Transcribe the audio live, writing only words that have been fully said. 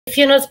if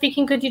you're not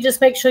speaking, could you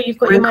just make sure you've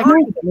got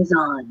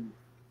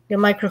your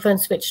microphone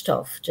switched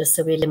off, just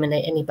so we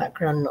eliminate any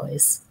background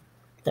noise?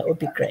 That would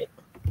be great.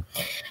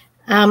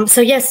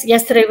 So yes,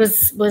 yesterday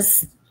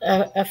was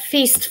a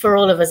feast for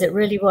all of us. It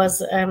really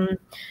was.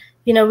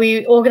 You know,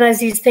 we organize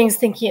these things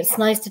thinking it's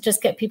nice to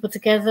just get people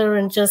together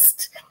and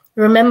just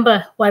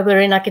remember why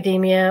we're in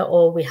academia,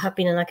 or we have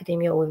been in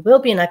academia, or we will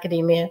be in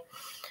academia.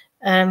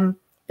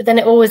 But then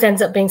it always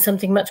ends up being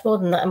something much more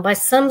than that. And by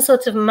some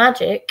sort of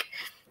magic,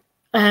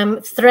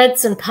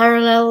 threads and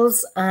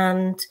parallels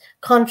and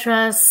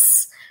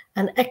contrasts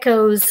and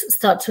echoes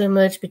start to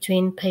emerge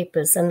between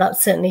papers. And that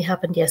certainly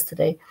happened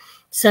yesterday.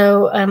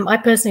 So I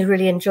personally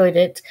really enjoyed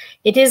it.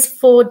 It is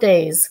 4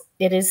 days.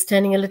 It is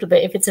turning a little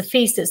bit, if it's a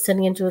feast, it's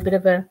turning into a bit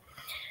of a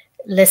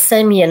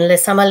Lesemian,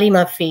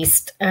 Lesamalima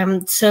feast.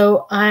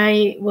 So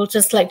I will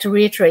just like to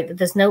reiterate that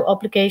there's no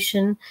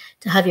obligation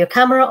to have your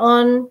camera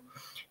on.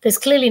 There's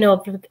clearly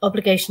no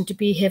obligation to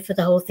be here for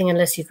the whole thing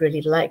unless you'd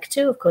really like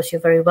to. Of course,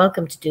 you're very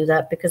welcome to do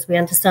that, because we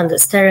understand that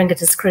staring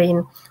at a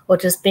screen or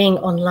just being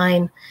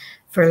online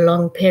for a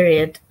long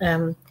period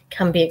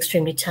can be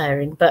extremely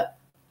tiring. But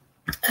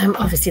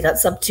obviously,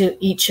 that's up to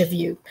each of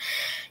you.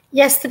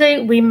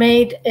 Yesterday, we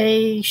made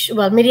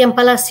Miriam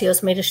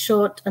Palacios made a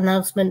short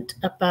announcement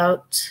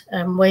about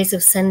ways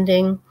of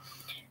sending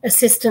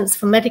assistance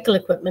for medical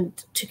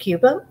equipment to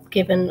Cuba,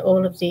 given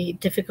all of the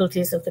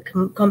difficulties of the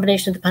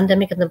combination of the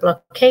pandemic and the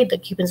blockade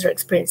that Cubans are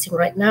experiencing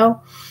right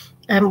now.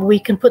 We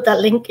can put that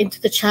link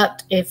into the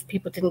chat if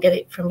people didn't get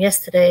it from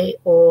yesterday,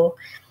 or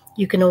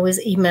you can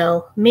always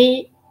email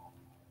me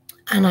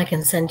and I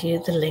can send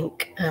you the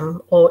link,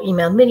 or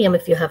email Miriam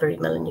if you have her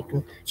email,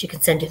 and she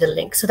can send you the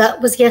link. So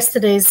that was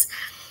yesterday's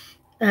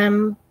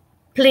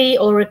plea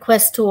or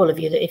request to all of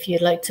you, that if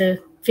you'd like to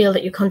feel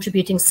that you're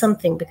contributing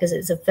something, because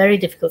it's a very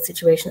difficult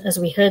situation, as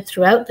we heard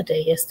throughout the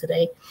day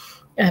yesterday,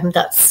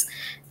 that's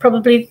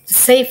probably the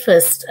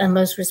safest and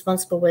most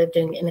responsible way of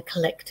doing it in a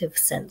collective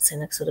sense,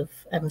 in a sort of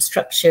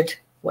structured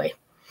way.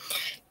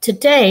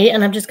 Today,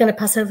 and I'm just going to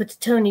pass over to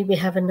Tony, we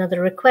have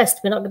another request.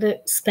 We're not going to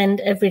spend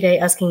every day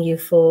asking you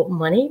for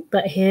money,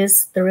 but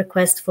here's the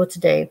request for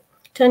today.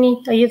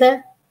 Tony, are you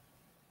there?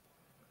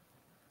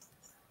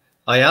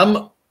 I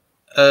am.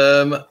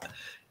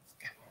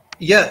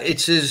 Yeah,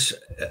 it is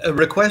a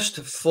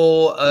request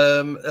for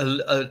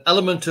an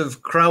element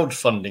of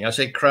crowdfunding. I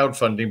say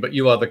crowdfunding, but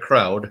you are the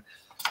crowd.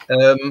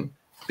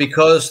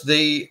 Because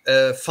the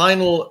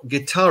final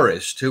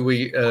guitarist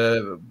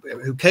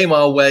who came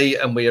our way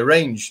and we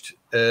arranged,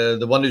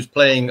 the one who's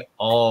playing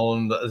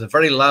on the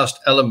very last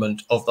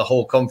element of the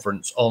whole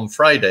conference on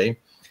Friday,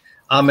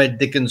 Ahmed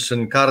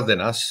Dickinson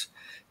Cardenas,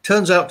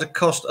 turns out to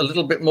cost a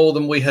little bit more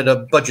than we had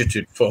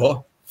budgeted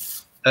for.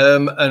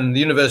 And the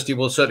university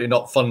will certainly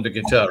not fund a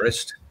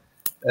guitarist.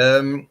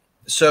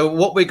 So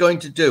what we're going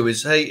to do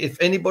is, hey,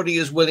 if anybody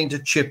is willing to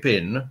chip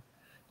in,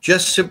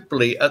 just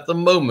simply at the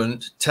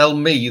moment tell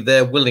me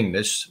their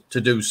willingness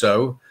to do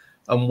so.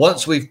 And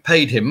once we've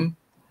paid him,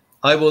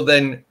 I will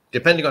then,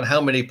 depending on how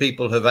many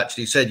people have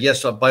actually said,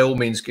 yes, by all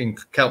means can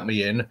count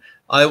me in,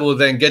 I will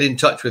then get in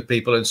touch with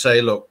people and say,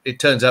 look, it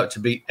turns out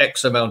to be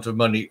X amount of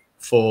money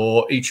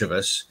for each of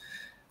us.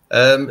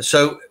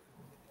 So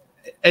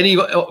any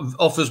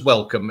offers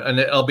welcome. And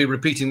I'll be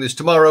repeating this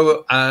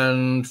tomorrow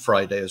and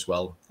Friday as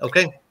well.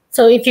 Okay.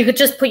 So if you could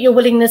just put your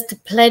willingness to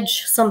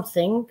pledge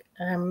something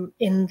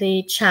in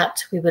the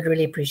chat, we would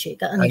really appreciate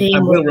that. And I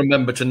will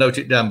remember to note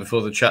it down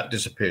before the chat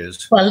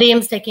disappears. Well,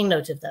 Liam's taking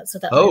note of that. So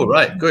that. Oh,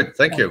 right. Good.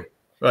 Thank you.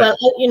 Right. Well,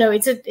 you know,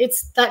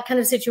 it's that kind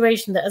of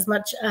situation that, as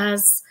much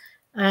as,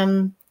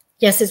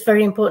 yes, it's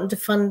very important to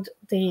fund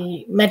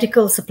the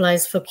medical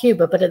supplies for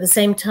Cuba, but at the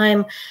same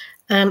time,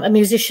 a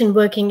musician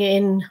working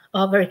in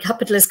our very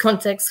capitalist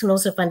context can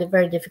also find it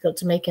very difficult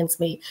to make ends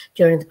meet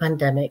during the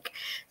pandemic.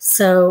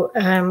 So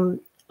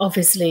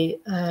obviously,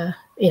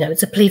 you know,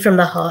 it's a plea from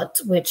the heart,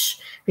 which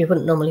we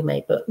wouldn't normally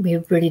make, but we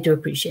really do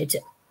appreciate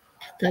it.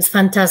 That's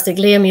fantastic.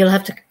 Liam, you'll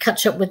have to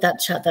catch up with that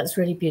chat. That's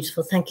really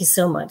beautiful. Thank you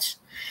so much.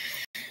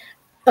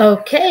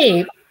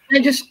 Okay. Can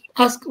I just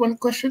ask one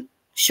question?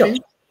 Sure.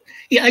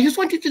 Yeah, I just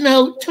wanted to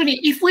know, Tony,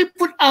 if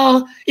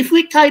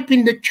we type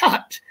in the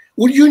chat,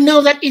 would you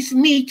know that it's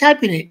me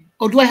typing it,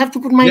 or do I have to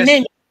put my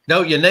name?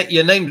 No, your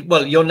name.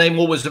 Well, your name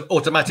always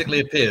automatically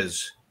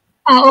appears.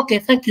 Ah, okay.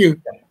 Thank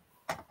you.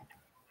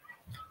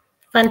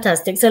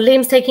 Fantastic. So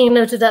Liam's taking a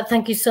note of that.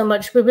 Thank you so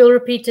much. We will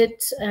repeat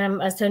it,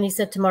 as Tony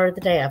said, tomorrow, the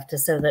day after,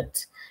 so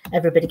that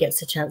everybody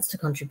gets a chance to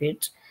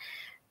contribute.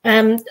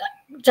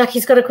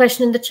 Jackie's got a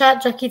question in the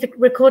chat. Jackie, the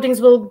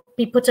recordings will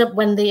be put up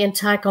when the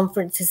entire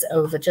conference is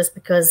over, just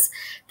because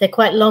they're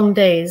quite long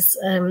days,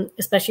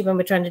 especially when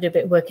we're trying to do a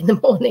bit of work in the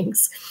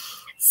mornings.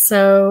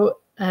 So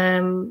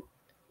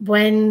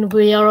when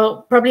we are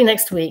all, probably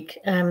next week,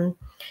 Liam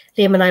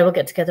and I will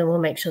get together and we'll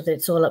make sure that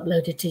it's all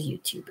uploaded to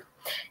YouTube.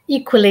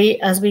 Equally,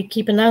 as we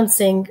keep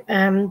announcing,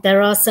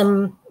 there are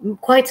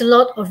quite a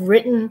lot of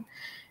written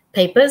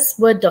papers,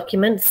 Word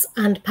documents,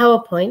 and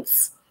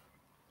PowerPoints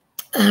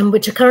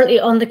which are currently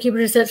on the Cuba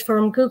Research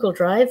Forum Google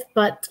Drive,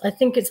 but I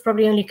think it's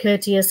probably only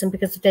courteous and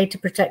because of data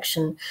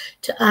protection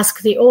to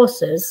ask the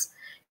authors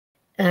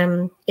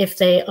if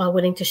they are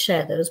willing to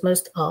share those.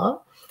 Most are.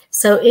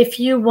 So if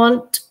you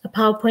want a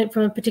PowerPoint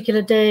from a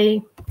particular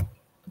day,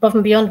 above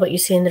and beyond what you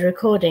see in the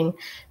recording,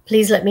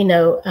 please let me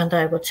know and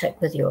I will check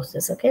with the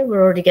authors. Okay,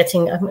 we're already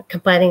I'm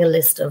compiling a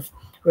list of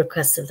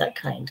requests of that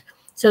kind.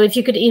 So if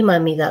you could email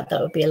me that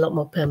would be a lot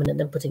more permanent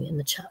than putting it in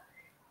the chat.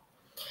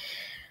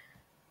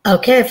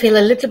 Okay, I feel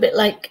a little bit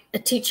like a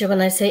teacher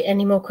when I say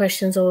any more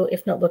questions, or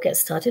if not, we'll get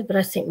started, but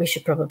I think we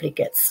should probably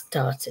get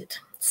started.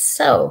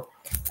 So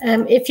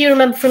if you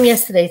remember from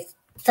yesterday,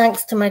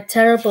 thanks to my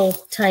terrible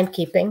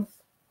timekeeping,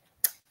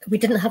 we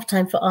didn't have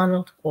time for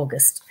Arnold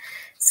August.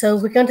 So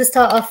we're going to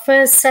start our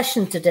first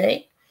session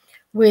today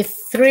with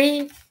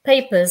 3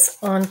 papers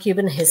on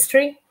Cuban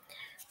history.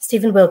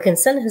 Stephen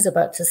Wilkinson, who's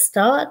about to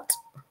start.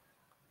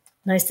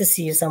 Nice to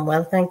see you,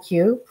 Samuel. Thank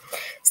you.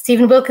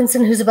 Stephen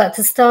Wilkinson, who's about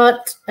to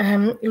start.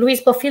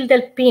 Luis Boffill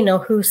del Pino,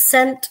 who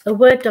sent a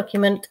Word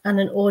document and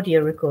an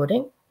audio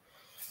recording.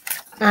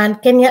 And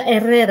Kenia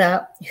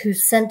Herrera, who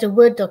sent a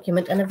Word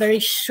document and a very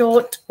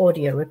short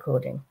audio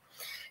recording.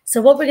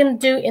 So what we're going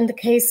to do in the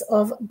case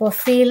of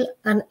Boffill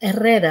and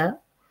Herrera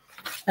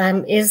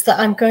is that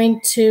I'm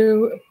going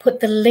to put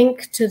the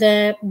link to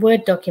their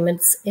Word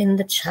documents in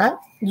the chat.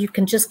 You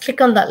can just click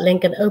on that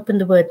link and open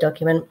the Word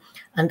document,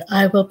 and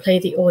I will play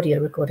the audio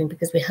recording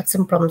because we had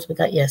some problems with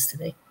that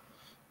yesterday.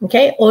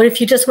 Okay, or if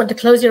you just want to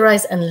close your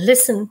eyes and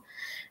listen,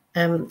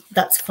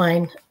 that's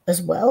fine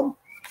as well.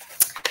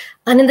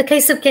 And in the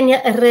case of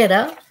Kenia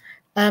Herrera,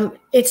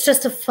 it's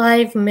just a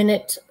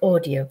 5-minute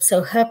audio.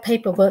 So her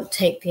paper won't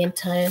take the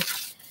entire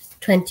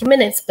 20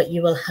 minutes, but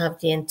you will have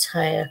the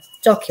entire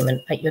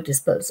document at your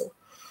disposal.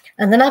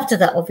 And then after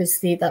that,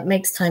 obviously, that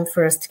makes time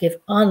for us to give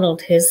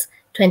Arnold his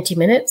 20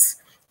 minutes.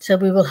 So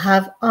we will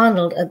have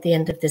Arnold at the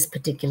end of this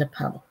particular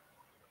panel.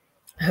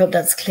 I hope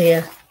that's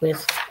clear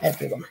with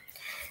everyone.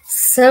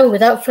 So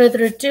without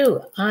further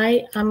ado,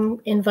 I am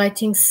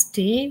inviting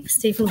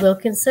Stephen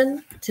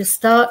Wilkinson, to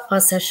start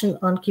our session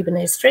on Cuban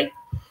history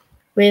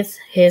with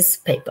his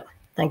paper.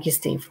 Thank you,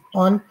 Steve.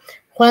 On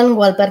Juan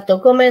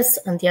Gualberto Gómez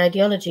and the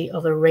ideology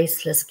of a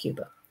raceless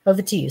Cuba.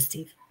 Over to you,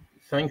 Steve.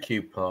 Thank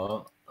you,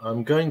 Pa.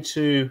 I'm going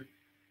to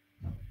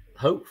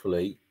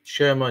hopefully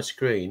share my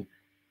screen.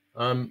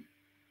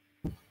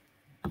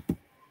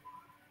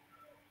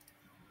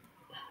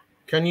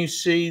 Can you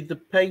see the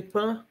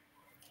paper?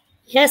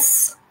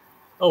 Yes.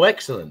 Oh,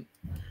 excellent.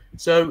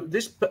 So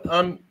this,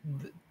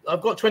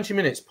 I've got 20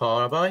 minutes,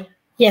 Pa, have I?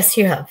 Yes,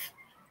 you have.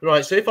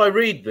 Right, so if I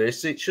read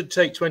this, it should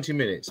take 20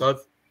 minutes. I'm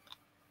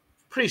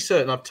pretty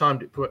certain I've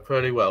timed it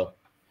fairly well.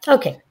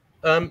 Okay.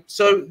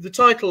 So the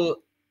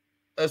title,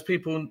 as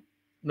people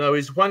know,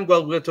 is Juan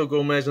Gualberto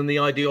Gómez and the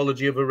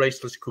Ideology of a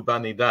Raceless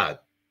Cubanidad.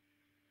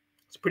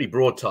 It's a pretty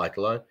broad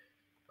title.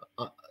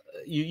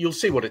 You'll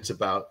see what it's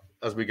about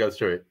as we go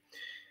through it.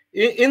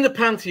 In the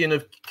pantheon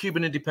of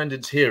Cuban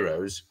independence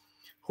heroes,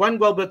 Juan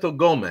Gualberto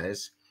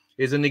Gómez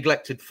is a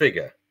neglected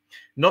figure.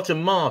 Not a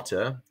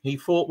martyr, he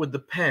fought with the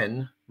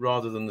pen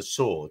rather than the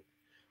sword.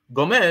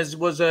 Gómez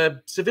was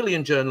a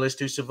civilian journalist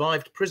who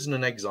survived prison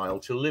and exile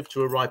to live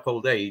to a ripe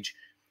old age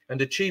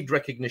and achieved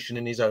recognition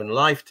in his own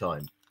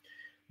lifetime.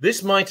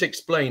 This might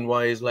explain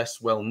why he is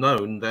less well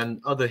known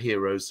than other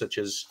heroes such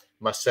as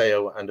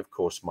Maceo and, of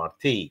course,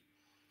 Martí.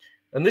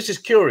 And this is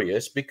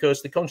curious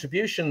because the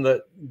contribution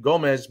that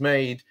Gómez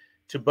made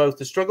to both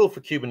the struggle for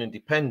Cuban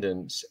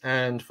independence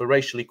and for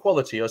racial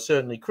equality are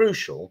certainly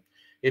crucial,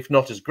 if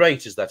not as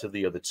great as that of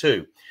the other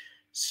two.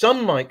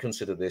 Some might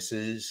consider this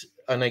as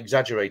an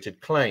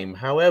exaggerated claim.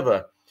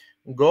 However,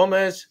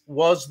 Gómez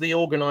was the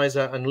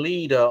organizer and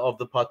leader of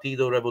the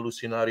Partido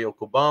Revolucionario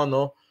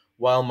Cubano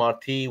while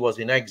Martí was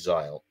in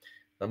exile.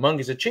 Among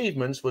his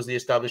achievements was the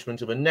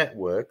establishment of a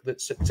network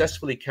that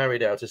successfully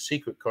carried out a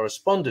secret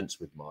correspondence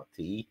with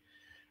Martí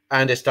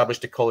and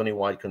established a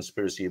colony-wide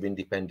conspiracy of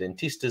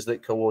independentistas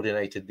that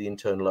coordinated the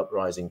internal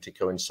uprising to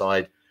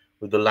coincide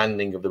with the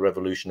landing of the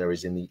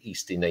revolutionaries in the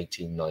East in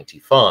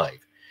 1895.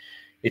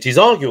 It is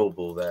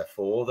arguable,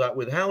 therefore, that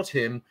without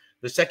him,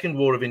 the Second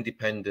War of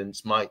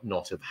Independence might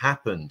not have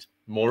happened.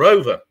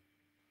 Moreover,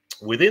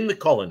 within the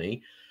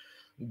colony,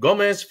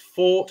 Gómez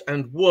fought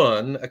and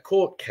won a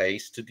court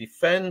case to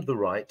defend the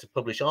right to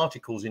publish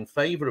articles in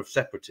favor of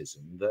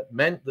separatism that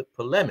meant that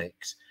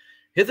polemics,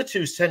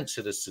 hitherto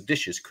censored as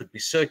seditious, could be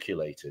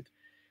circulated.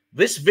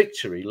 This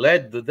victory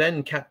led the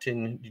then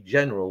Captain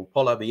General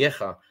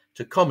Polavieja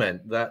to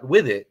comment that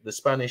with it, the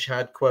Spanish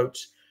had,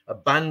 quote,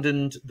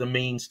 abandoned the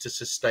means to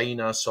sustain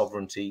our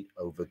sovereignty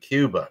over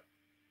Cuba.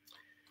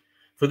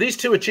 For these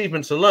two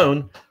achievements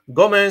alone,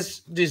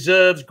 Gómez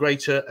deserves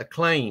greater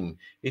acclaim.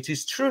 It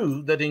is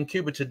true that in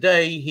Cuba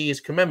today, he is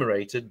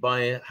commemorated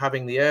by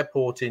having the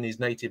airport in his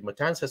native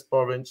Matanzas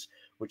province,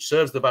 which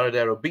serves the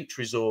Varadero Beach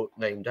Resort,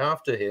 named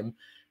after him,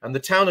 and the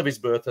town of his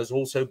birth has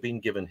also been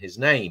given his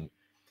name.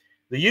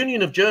 The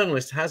Union of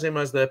Journalists has him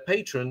as their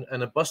patron,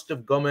 and a bust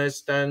of Gómez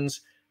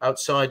stands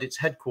outside its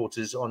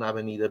headquarters on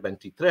Avenida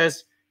 23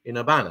 in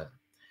Habana.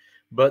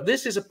 But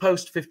this is a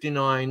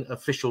post-59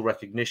 official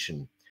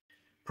recognition.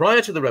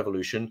 Prior to the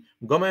revolution,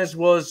 Gómez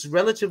was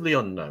relatively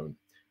unknown,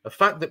 a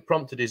fact that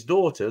prompted his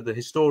daughter, the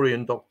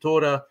historian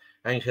Doctora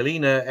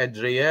Angelina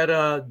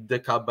Edriera de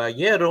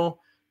Caballero,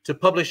 to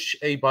publish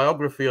a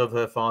biography of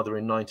her father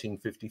in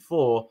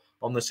 1954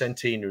 on the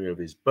centenary of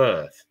his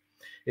birth.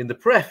 In the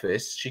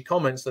preface, she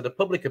comments that a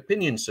public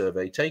opinion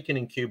survey taken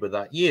in Cuba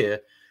that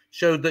year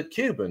showed that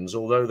Cubans,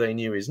 although they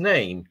knew his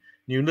name,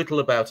 knew little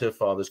about her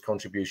father's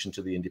contribution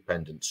to the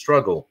independence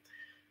struggle.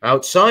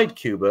 Outside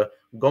Cuba,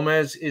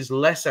 Gómez is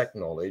less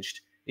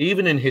acknowledged,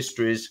 even in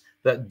histories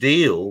that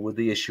deal with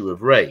the issue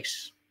of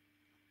race.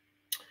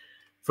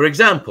 For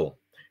example,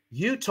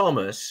 Hugh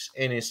Thomas,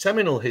 in his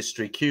seminal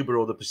history, Cuba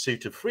or the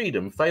Pursuit of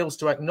Freedom, fails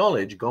to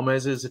acknowledge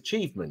Gómez's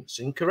achievements,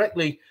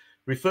 incorrectly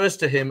refers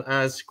to him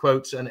as,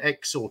 quote, an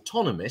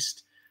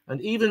ex-autonomist, and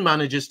even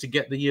manages to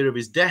get the year of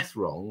his death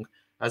wrong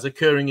as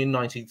occurring in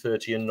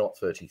 1930 and not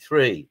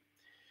 33.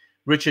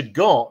 Richard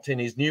Gott, in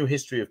his New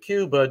History of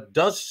Cuba,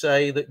 does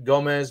say that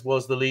Gómez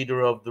was the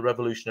leader of the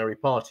Revolutionary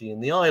Party in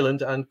the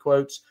island and,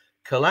 quotes,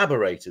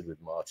 collaborated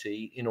with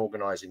Martí in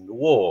organizing the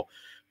war.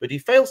 But he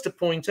fails to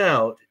point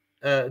out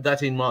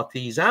that in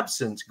Martí's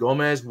absence,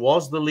 Gómez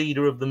was the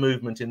leader of the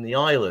movement in the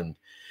island.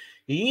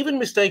 He even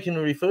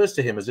mistakenly refers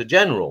to him as a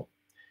general.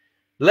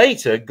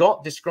 Later,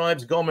 Gott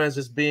describes Gómez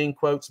as being,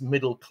 quote,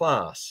 middle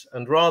class,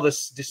 and rather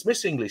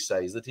dismissingly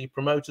says that he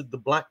promoted the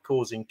black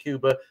cause in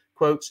Cuba,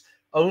 quote,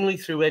 only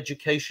through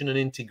education and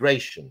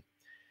integration.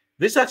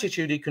 This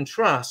attitude he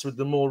contrasts with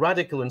the more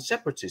radical and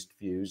separatist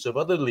views of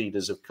other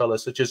leaders of color,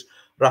 such as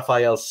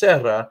Rafael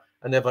Serra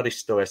and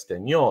Evaristo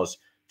Esteñós,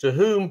 to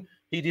whom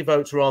he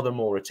devotes rather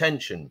more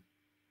attention.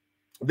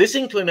 This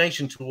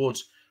inclination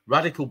towards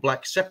radical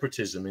black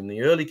separatism in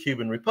the early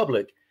Cuban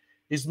Republic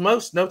is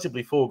most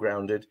notably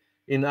foregrounded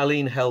in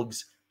Aline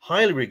Helg's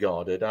highly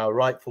regarded Our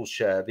Rightful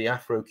Share, the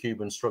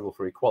Afro-Cuban Struggle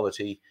for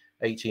Equality,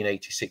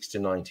 1886 to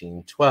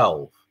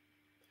 1912.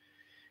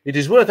 It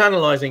is worth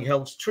analyzing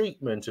Helg's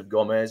treatment of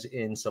Gómez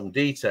in some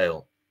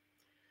detail.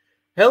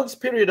 Helg's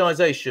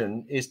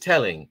periodization is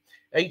telling.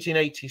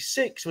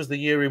 1886 was the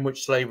year in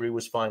which slavery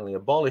was finally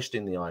abolished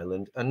in the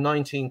island, and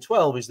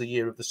 1912 is the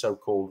year of the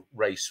so-called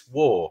race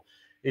war,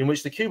 in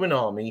which the Cuban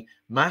army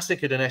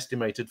massacred an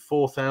estimated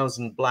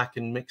 4,000 black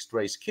and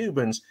mixed-race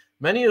Cubans,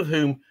 many of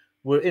whom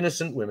were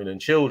innocent women and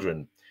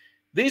children.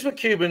 These were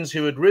Cubans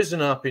who had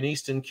risen up in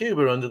eastern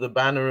Cuba under the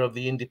banner of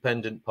the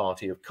Independent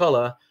Party of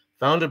Color,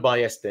 founded by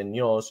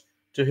Esteñós,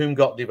 to whom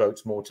Gott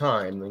devotes more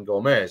time than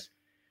Gómez.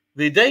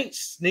 The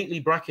dates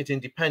neatly bracket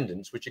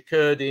independence, which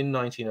occurred in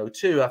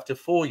 1902 after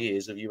 4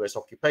 years of US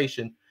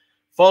occupation,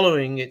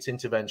 following its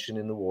intervention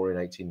in the war in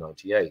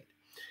 1898.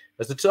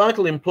 As the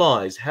title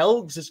implies,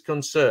 Helg's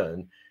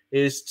concern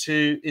is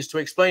to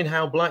explain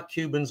how black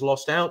Cubans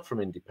lost out from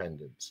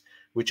independence,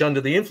 which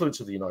under the influence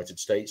of the United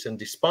States, and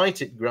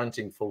despite it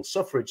granting full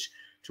suffrage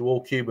to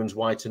all Cubans,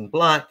 white and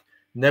black,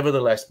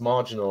 nevertheless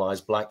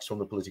marginalized blacks from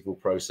the political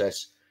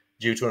process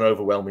due to an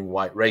overwhelming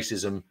white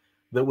racism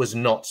that was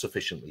not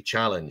sufficiently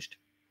challenged.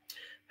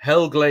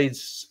 Helg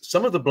lays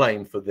some of the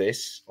blame for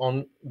this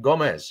on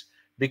Gómez,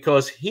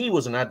 because he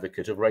was an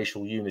advocate of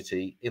racial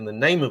unity, in the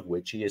name of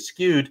which he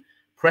eschewed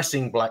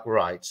pressing black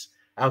rights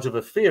out of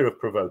a fear of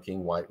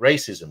provoking white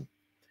racism.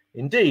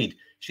 Indeed,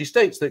 she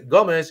states that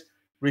Gómez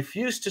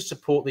refused to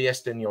support the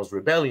Esteñós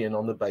rebellion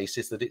on the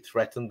basis that it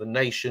threatened the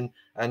nation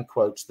and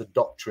quotes the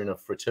doctrine of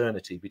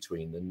fraternity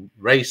between the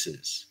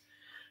races.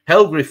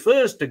 Helg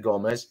refers to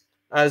Gómez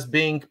as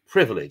being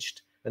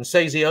privileged and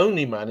says he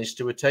only managed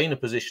to attain a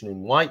position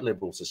in white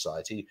liberal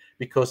society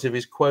because of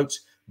his, quote,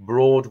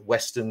 broad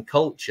Western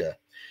culture.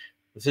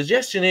 The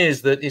suggestion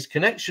is that his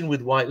connection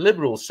with white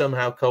liberals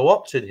somehow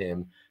co-opted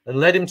him and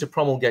led him to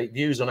promulgate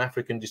views on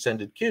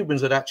African-descended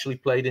Cubans that actually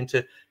played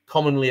into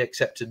commonly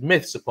accepted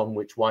myths upon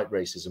which white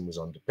racism was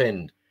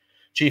underpinned.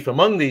 Chief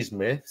among these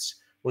myths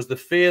was the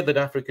fear that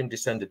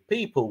African-descended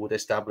people would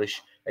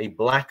establish a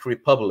black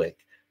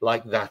republic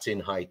like that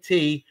in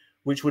Haiti,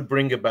 which would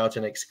bring about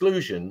an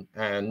exclusion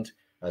and,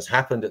 as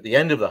happened at the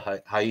end of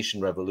the Haitian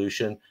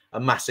Revolution, a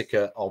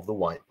massacre of the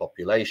white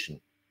population.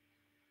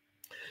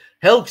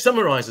 Helg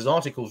summarizes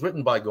articles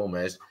written by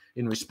Gómez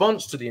in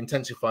response to the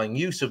intensifying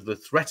use of the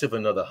threat of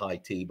another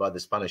Haiti by the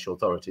Spanish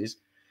authorities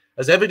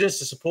as evidence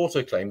to support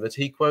her claim that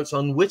he, quotes,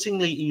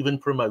 unwittingly even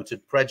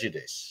promoted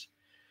prejudice.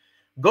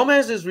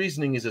 Gómez's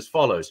reasoning is as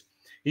follows.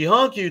 He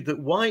argued that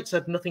whites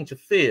had nothing to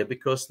fear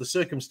because the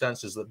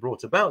circumstances that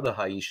brought about the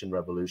Haitian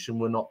Revolution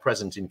were not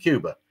present in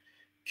Cuba.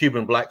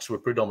 Cuban blacks were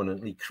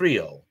predominantly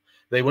Creole.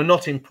 They were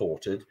not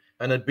imported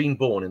and had been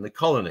born in the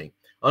colony,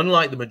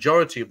 unlike the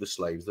majority of the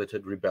slaves that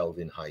had rebelled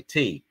in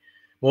Haiti.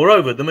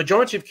 Moreover, the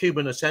majority of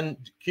Cuban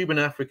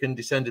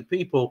African-descended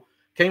people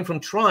came from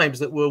tribes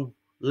that were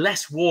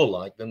less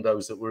warlike than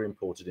those that were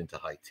imported into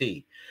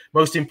Haiti.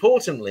 Most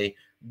importantly,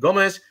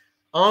 Gómez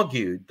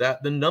argued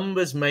that the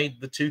numbers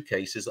made the two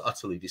cases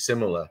utterly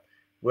dissimilar.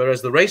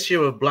 Whereas the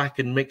ratio of black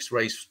and mixed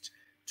race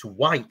to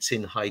whites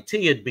in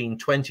Haiti had been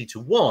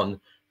 20-1,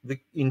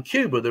 in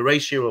Cuba, the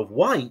ratio of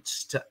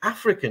whites to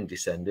African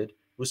descended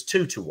was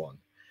 2-1.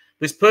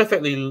 These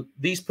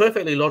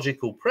perfectly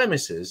logical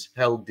premises,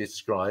 Helg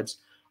describes,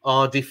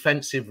 are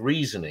defensive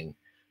reasoning,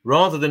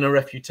 rather than a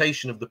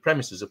refutation of the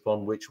premises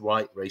upon which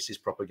white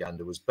racist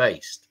propaganda was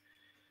based.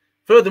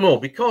 Furthermore,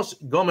 because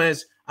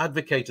Gómez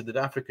advocated that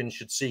Africans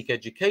should seek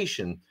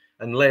education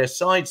and lay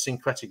aside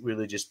syncretic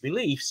religious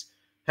beliefs,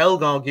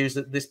 Helg argues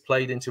that this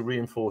played into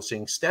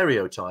reinforcing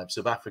stereotypes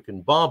of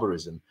African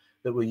barbarism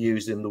that were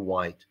used in the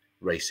white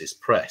racist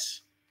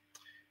press.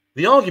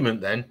 The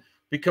argument then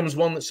becomes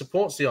one that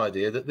supports the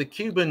idea that the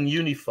Cuban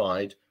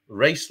unified,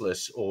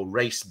 raceless or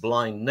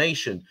race-blind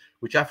nation,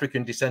 which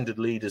African-descended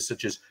leaders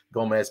such as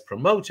Gómez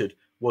promoted,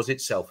 was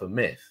itself a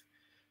myth.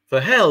 For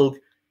Helg,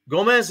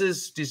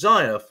 Gómez's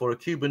desire for a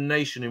Cuban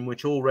nation in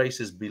which all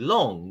races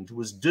belonged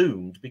was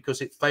doomed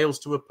because it fails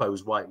to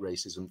oppose white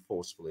racism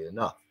forcefully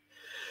enough.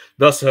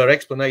 Thus, her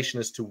explanation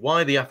as to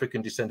why the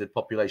African-descended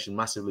population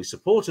massively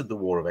supported the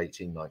War of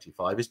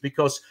 1895 is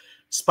because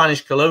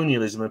Spanish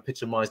colonialism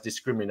epitomized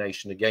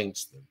discrimination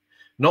against them,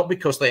 not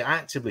because they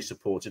actively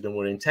supported and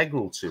were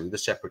integral to the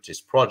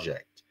separatist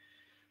project.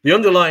 The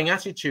underlying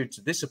attitude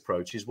to this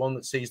approach is one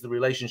that sees the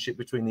relationship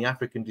between the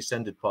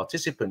African-descended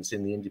participants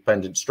in the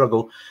independence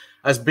struggle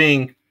as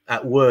being,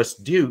 at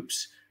worst,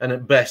 dupes, and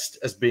at best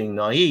as being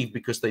naive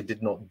because they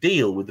did not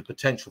deal with the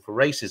potential for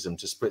racism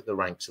to split the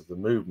ranks of the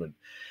movement.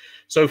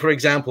 So, for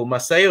example,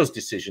 Maceo's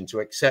decision to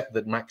accept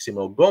that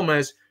Máximo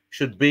Gómez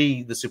should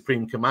be the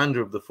supreme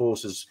commander of the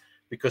forces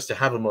because to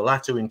have a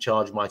mulatto in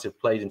charge might have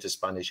played into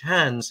Spanish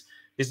hands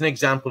is an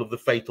example of the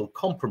fatal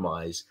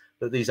compromise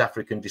that these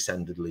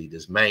African-descended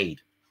leaders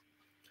made.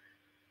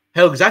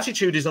 Helg's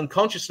attitude is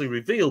unconsciously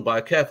revealed by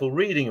a careful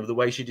reading of the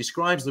way she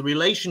describes the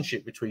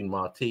relationship between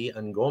Martí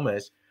and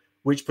Gómez,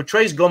 which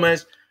portrays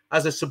Gómez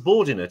as a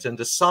subordinate and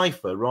a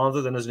cipher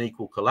rather than as an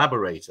equal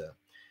collaborator.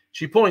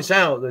 She points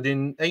out that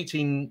in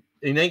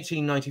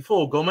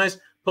 1894, Gómez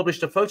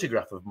published a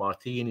photograph of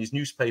Martí in his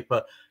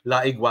newspaper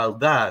La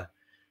Igualdad,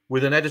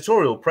 with an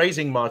editorial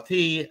praising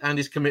Martí and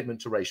his commitment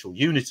to racial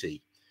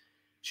unity.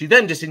 She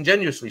then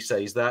disingenuously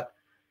says that,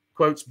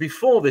 quotes,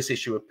 before this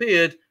issue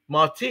appeared,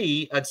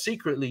 Martí had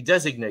secretly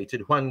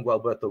designated Juan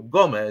Gualberto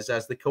Gómez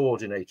as the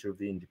coordinator of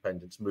the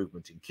independence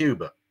movement in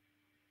Cuba.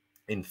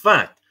 In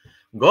fact,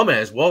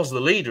 Gómez was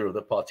the leader of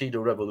the Partido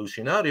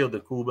Revolucionario de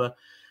Cuba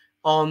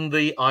on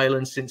the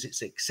island since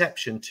its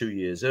inception 2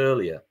 years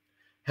earlier.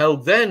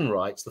 Helg then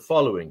writes the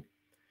following: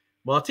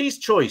 Martí's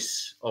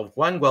choice of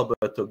Juan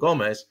Gualberto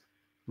Gómez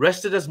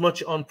rested as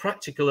much on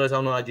practical as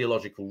on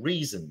ideological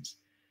reasons.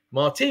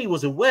 Martí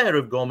was aware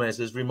of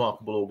Gómez's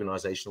remarkable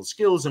organizational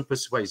skills and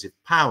persuasive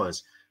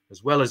powers,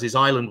 as well as his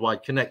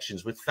island-wide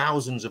connections with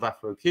thousands of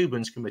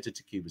Afro-Cubans committed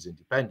to Cuba's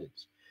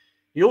independence.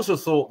 He also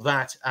thought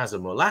that, as a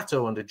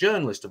mulatto and a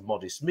journalist of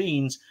modest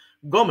means,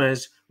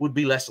 Gómez would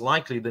be less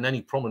likely than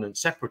any prominent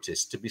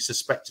separatist to be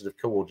suspected of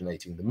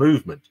coordinating the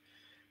movement.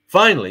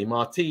 Finally,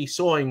 Martí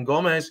saw in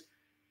Gómez,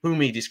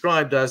 whom he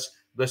described as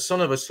the son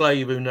of a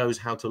slave who knows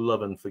how to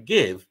love and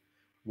forgive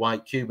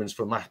white Cubans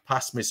for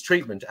past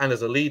mistreatment, and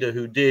as a leader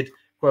who did,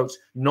 quote,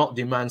 not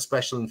demand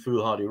special and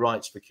foolhardy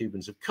rights for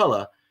Cubans of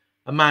color,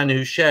 a man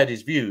who shared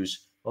his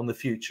views on the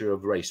future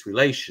of race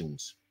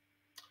relations.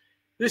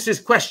 This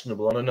is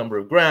questionable on a number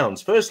of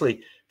grounds.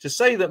 Firstly, to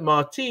say that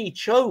Martí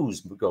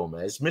chose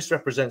Gómez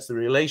misrepresents the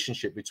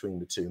relationship between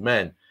the two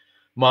men.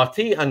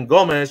 Martí and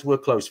Gómez were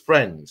close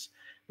friends.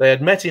 They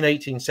had met in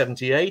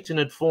 1878 and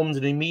had formed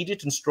an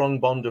immediate and strong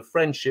bond of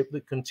friendship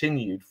that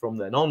continued from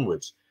then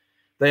onwards.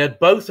 They had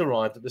both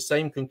arrived at the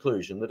same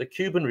conclusion that a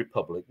Cuban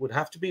republic would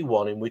have to be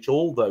one in which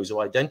all those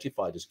who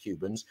identified as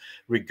Cubans,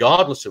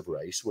 regardless of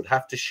race, would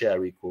have to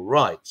share equal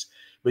rights.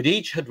 But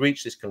each had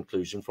reached this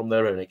conclusion from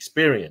their own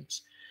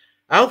experience.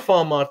 How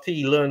far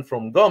Martí learned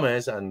from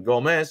Gómez and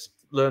Gómez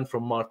learned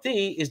from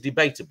Martí is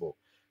debatable.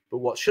 But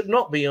what should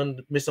not be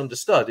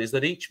misunderstood is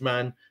that each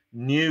man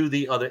knew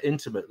the other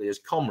intimately as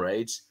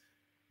comrades.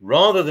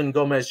 Rather than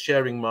Gómez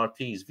sharing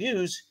Martí's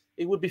views,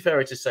 it would be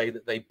fairer to say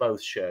that they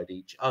both shared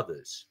each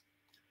other's.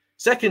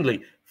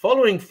 Secondly,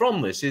 following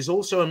from this is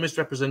also a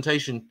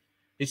misrepresentation.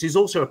 It is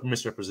also a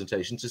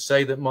misrepresentation to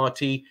say that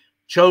Martí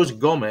chose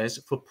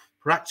Gómez for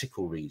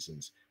practical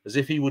reasons, as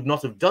if he would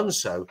not have done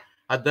so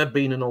had there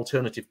been an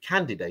alternative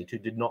candidate who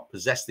did not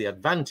possess the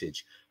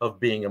advantage of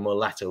being a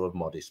mulatto of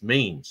modest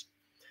means.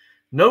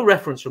 No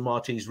reference from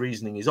Martí's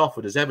reasoning is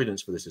offered as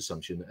evidence for this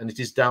assumption, and it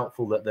is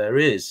doubtful that there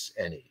is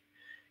any.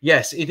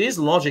 Yes, it is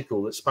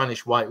logical that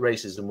Spanish white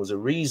racism was a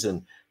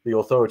reason the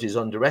authorities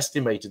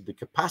underestimated the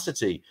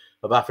capacity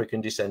of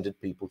African-descended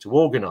people to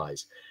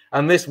organize,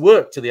 and this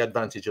worked to the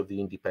advantage of the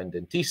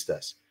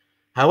independentistas.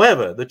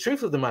 However, the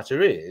truth of the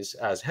matter is,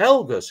 as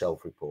Helg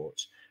herself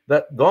reports,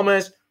 that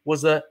Gómez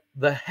was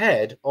the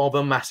head of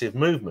a massive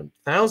movement,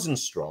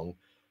 thousands strong,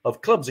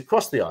 of clubs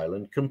across the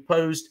island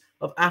composed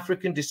of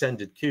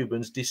African-descended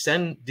Cubans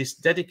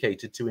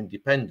dedicated to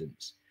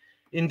independence.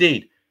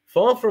 Indeed,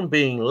 far from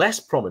being less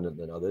prominent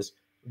than others,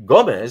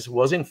 Gómez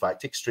was in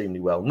fact extremely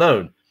well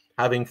known,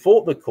 having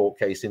fought the court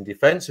case in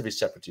defense of his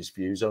separatist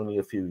views only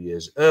a few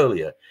years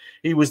earlier.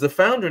 He was the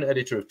founder and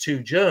editor of 2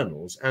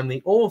 journals and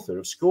the author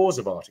of scores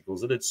of articles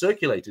that had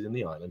circulated in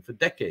the island for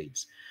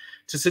decades.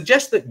 To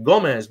suggest that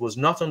Gómez was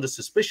not under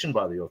suspicion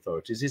by the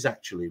authorities is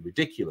actually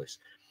ridiculous.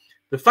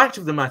 The fact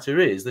of the matter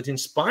is that in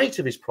spite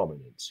of his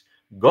prominence,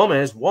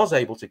 Gómez was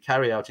able to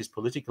carry out his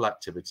political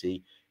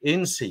activity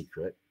in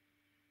secret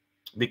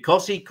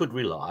because he could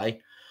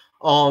rely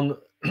on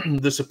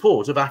the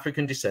support of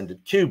African-descended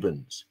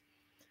Cubans.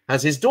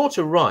 As his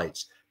daughter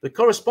writes, the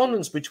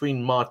correspondence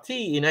between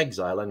Martí in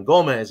exile and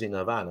Gómez in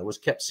Havana was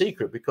kept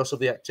secret because of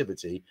the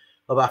activity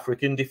of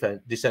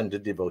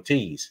African-descended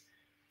devotees.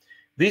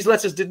 These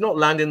letters did not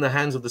land in the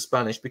hands of the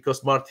Spanish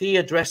because Martí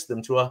addressed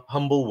them to a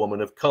humble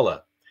woman of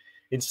color.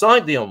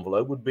 Inside the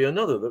envelope would be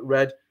another that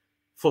read,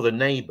 "For the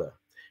neighbor."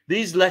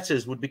 These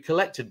letters would be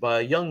collected by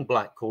a young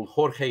black called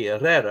Jorge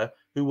Herrera,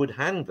 who would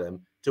hand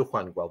them to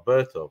Juan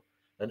Gualberto.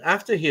 And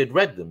after he had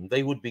read them,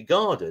 they would be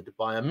guarded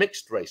by a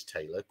mixed-race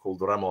tailor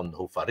called Ramón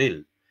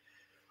Jofaril.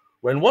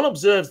 When one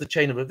observes the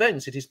chain of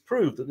events, it is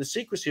proved that the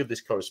secrecy of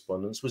this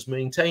correspondence was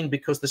maintained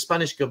because the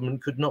Spanish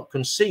government could not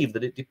conceive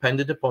that it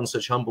depended upon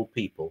such humble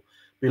people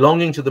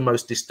belonging to the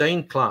most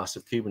disdained class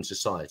of Cuban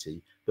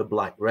society, the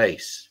black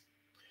race.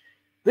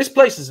 This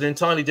places an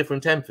entirely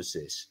different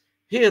emphasis.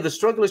 Here, the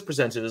struggle is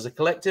presented as a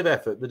collective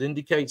effort that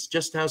indicates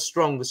just how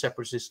strong the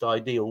separatist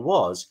ideal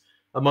was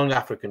among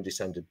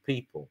African-descended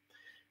people.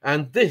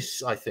 And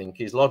this, I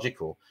think, is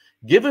logical,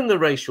 given the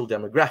racial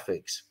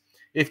demographics.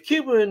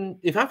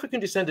 If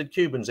African-descended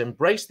Cubans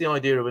embraced the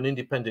idea of an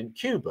independent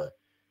Cuba,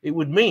 it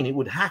would mean it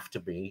would have to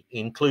be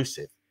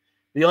inclusive.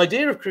 The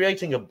idea of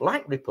creating a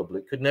black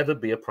republic could never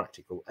be a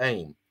practical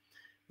aim.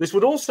 This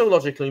would also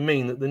logically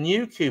mean that the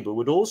new Cuba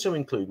would also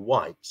include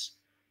whites,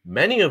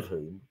 many of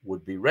whom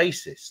would be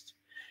racist.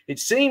 It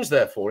seems,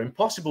 therefore,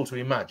 impossible to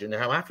imagine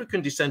how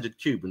African-descended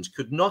Cubans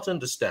could not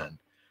understand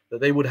that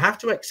they would have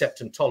to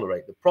accept and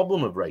tolerate the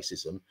problem of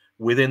racism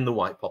within the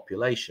white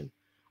population,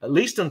 at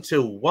least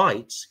until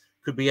whites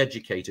could be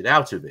educated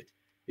out of it.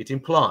 It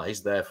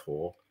implies,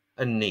 therefore,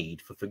 a need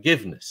for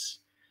forgiveness.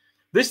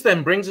 This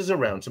then brings us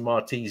around to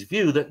Martí's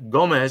view that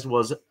Gómez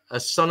was a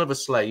son of a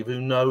slave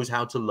who knows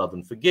how to love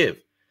and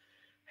forgive.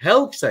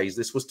 Helg says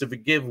this was to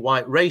forgive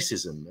white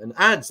racism and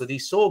adds that he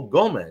saw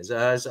Gómez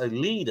as a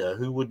leader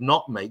who would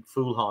not make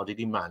foolhardy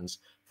demands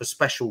for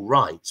special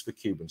rights for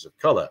Cubans of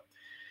color.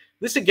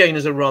 This again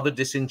is a rather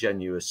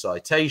disingenuous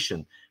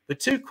citation. The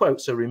 2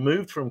 quotes are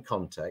removed from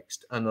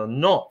context and are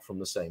not from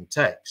the same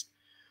text.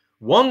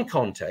 One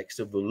context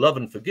of the love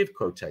and forgive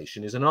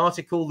quotation is an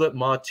article that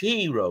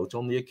Martí wrote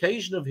on the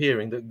occasion of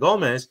hearing that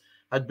Gómez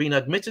had been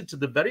admitted to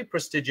the very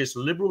prestigious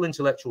liberal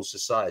intellectual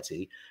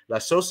society, La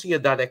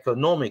Sociedad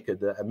Económica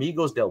de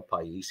Amigos del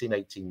País, in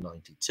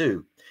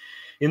 1892.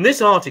 In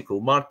this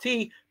article,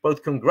 Martí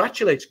both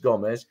congratulates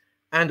Gómez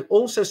and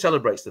also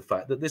celebrates the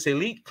fact that this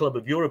elite club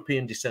of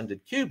European-descended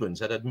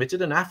Cubans had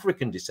admitted an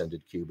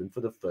African-descended Cuban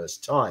for the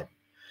first time.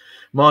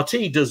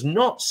 Martí does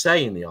not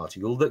say in the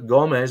article that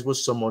Gómez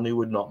was someone who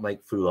would not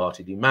make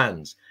foolhardy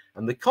demands,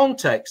 and the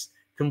context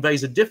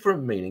conveys a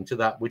different meaning to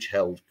that which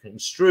Held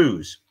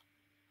construes.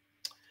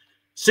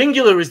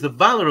 Singular is the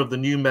valor of the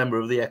new member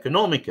of the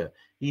Económica.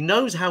 He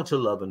knows how to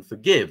love and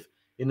forgive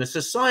in a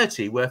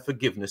society where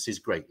forgiveness is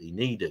greatly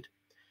needed.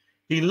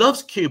 He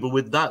loves Cuba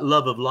with that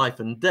love of life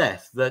and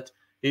death, that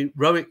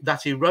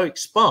heroic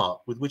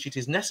spark with which it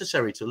is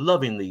necessary to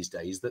love in these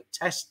days that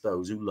test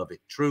those who love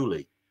it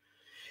truly.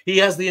 He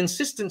has the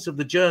insistence of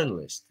the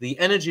journalist, the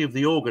energy of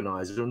the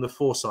organizer, and the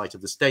foresight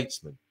of the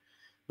statesman.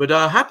 But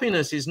our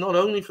happiness is not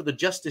only for the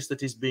justice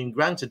that is being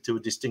granted to a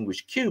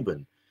distinguished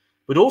Cuban,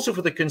 but also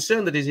for the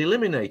concern that is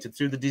eliminated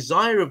through the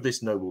desire of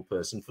this noble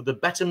person for the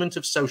betterment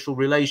of social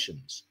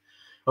relations,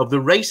 of the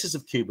races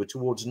of Cuba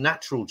towards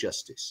natural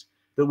justice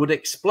that would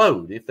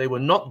explode if they were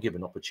not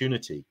given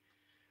opportunity,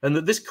 and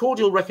that this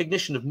cordial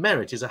recognition of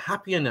merit is a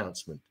happy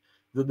announcement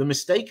that the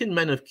mistaken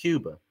men of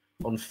Cuba,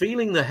 on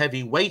feeling the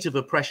heavy weight of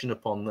oppression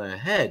upon their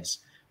heads,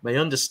 may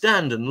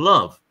understand and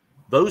love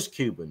those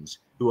Cubans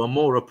who are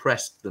more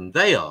oppressed than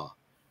they are,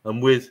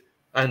 and with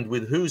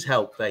whose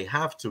help they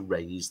have to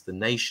raise the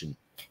nation.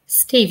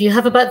 Steve, you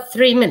have about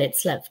 3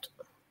 minutes left.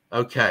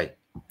 Okay.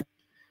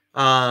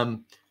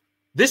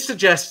 This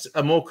suggests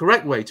a more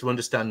correct way to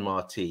understand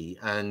Martí,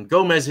 and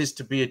Gómez is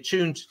to be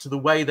attuned to the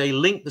way they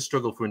link the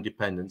struggle for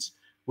independence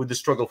with the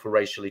struggle for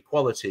racial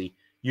equality,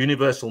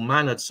 universal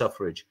manhood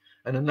suffrage,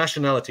 and a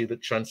nationality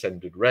that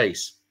transcended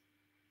race.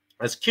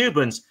 As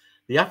Cubans,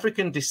 the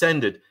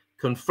African-descended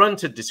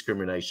confronted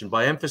discrimination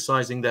by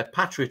emphasizing their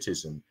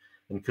patriotism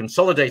and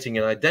consolidating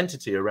an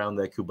identity around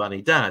their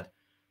Cubanidad,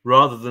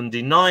 rather than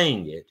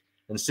denying it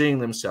and seeing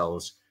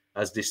themselves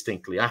as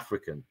distinctly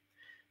African.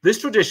 This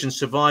tradition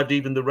survived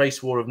even the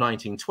race war of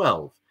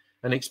 1912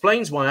 and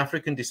explains why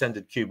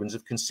African-descended Cubans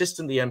have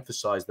consistently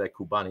emphasized their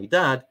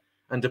Cubanidad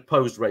and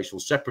opposed racial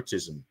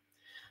separatism.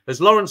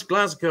 As Lawrence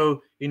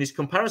Glasgow, in his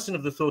comparison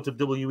of the thought of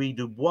W.E.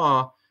 Du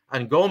Bois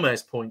and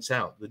Gómez, points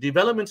out, the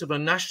development of a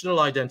national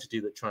identity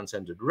that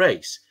transcended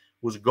race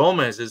was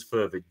Gómez's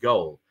fervid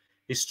goal.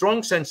 His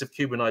strong sense of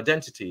Cuban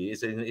identity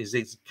is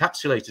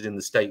encapsulated in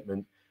the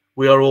statement,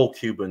 "We are all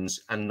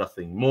Cubans and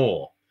nothing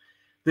more."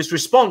 This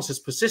response has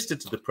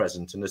persisted to the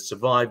present and has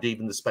survived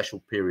even the special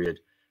period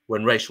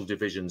when racial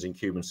divisions in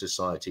Cuban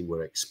society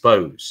were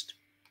exposed.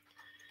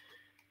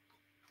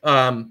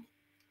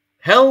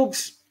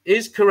 Helgs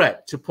is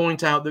correct to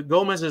point out that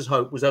Gómez's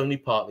hope was only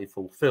partly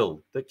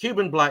fulfilled, that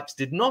Cuban blacks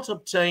did not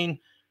obtain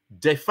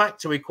de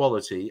facto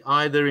equality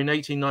either in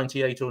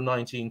 1898 or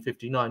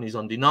 1959 is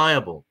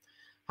undeniable.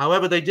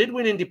 However, they did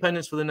win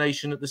independence for the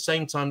nation at the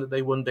same time that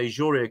they won de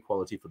jure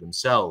equality for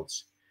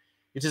themselves.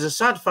 It is a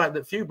sad fact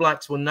that few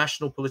blacks won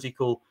national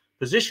political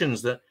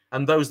positions,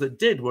 and those that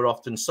did were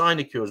often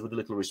sinecures with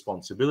little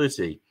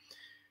responsibility.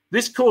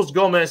 This caused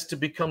Gómez to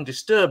become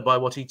disturbed by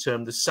what he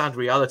termed the sad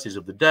realities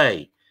of the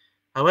day.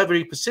 However,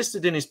 he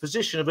persisted in his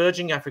position of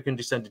urging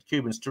African-descended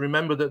Cubans to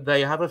remember that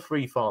they have a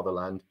free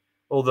fatherland,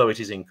 although it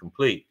is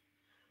incomplete,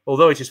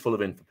 although it is full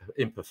of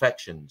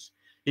imperfections.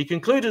 He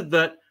concluded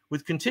that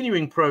with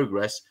continuing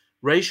progress,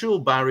 racial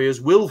barriers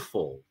will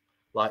fall,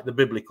 like the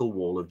biblical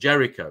wall of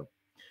Jericho.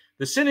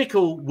 The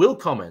cynical will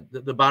comment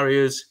that the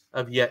barriers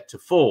have yet to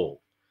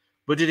fall,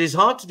 but it is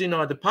hard to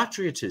deny the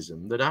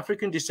patriotism that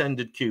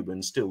African-descended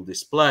Cubans still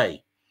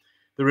display.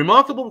 The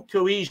remarkable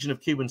cohesion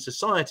of Cuban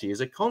society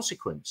is a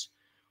consequence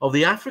of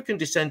the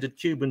African-descended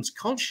Cubans'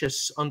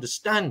 conscious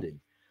understanding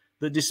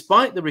that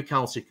despite the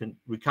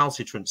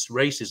recalcitrant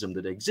racism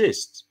that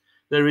exists,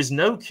 there is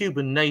no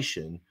Cuban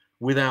nation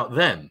without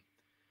them.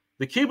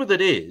 The Cuba that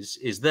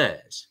is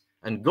theirs,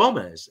 and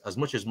Gómez, as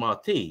much as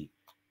Martí,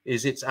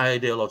 is its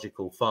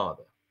ideological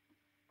father.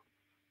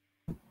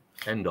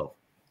 End of.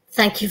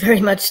 Thank you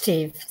very much,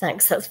 Steve.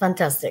 Thanks, that's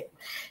fantastic.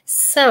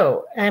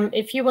 So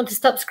if you want to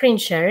stop screen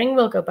sharing,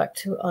 we'll go back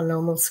to our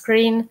normal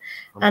screen.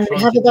 I'm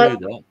trying to do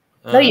that.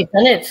 No, you've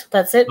done it.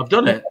 That's it. I've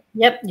done it?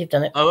 Yep, you've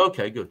done it. Oh,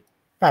 okay, good.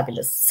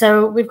 Fabulous.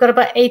 So we've got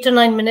about 8 or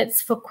 9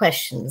 minutes for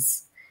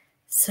questions.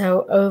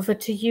 So over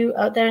to you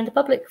out there in the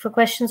public for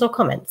questions or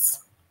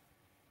comments.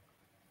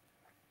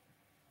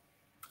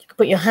 You can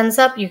put your hands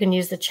up. You can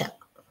use the chat.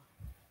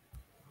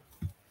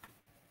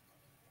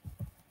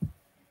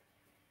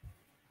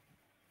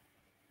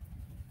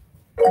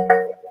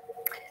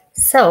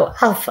 So,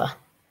 Alpha.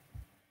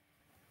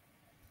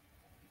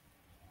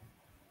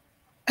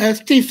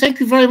 Steve, thank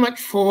you very much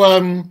for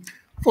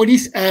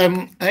this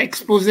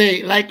expose.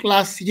 Like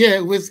last year,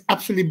 it was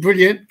absolutely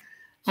brilliant,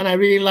 and I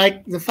really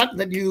like the fact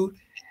that you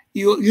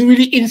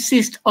really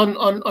insist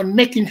on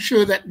making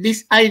sure that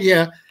this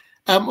idea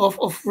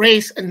of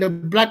race and the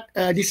black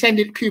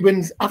descended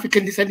Cubans,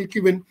 African descended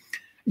Cuban,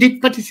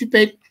 did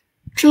participate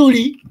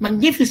truly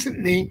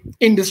magnificently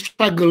in the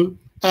struggle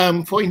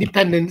for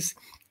independence,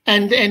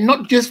 and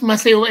not just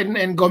Maceo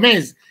and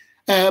Gómez,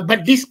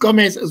 but this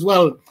Gómez as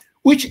well.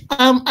 Which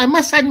I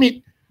must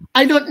admit,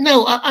 I don't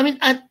know. I mean,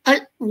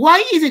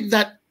 why is it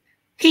that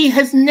he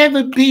has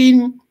never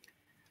been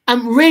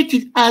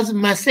rated as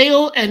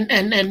Maceo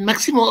and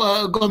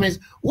Maximo Gómez?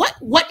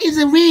 What is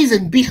the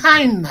reason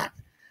behind that?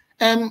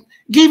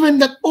 Given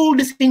that all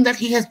the things that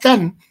he has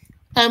done,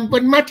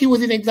 but Martí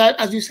was in exile,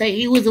 as you say,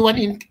 he was the one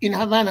in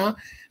Havana,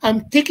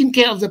 taking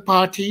care of the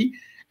party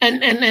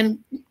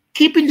and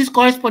keeping this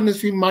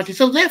correspondence with Martí.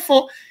 So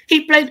therefore,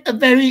 he played a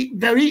very,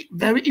 very,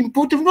 very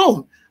important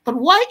role. But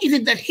why is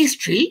it that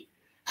history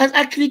has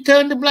actually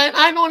turned a blind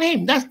eye on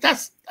him?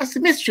 That's a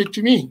mystery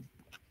to me.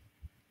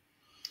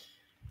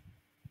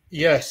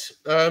 Yes.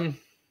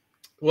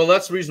 Well,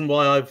 that's the reason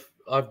why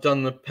I've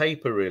done the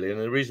paper, really,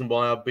 and the reason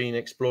why I've been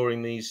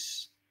exploring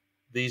these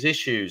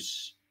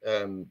issues,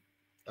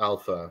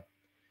 Alpha,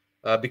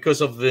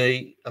 because of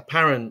the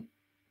apparent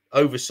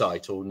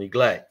oversight or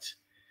neglect.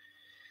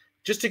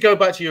 Just to go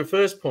back to your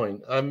first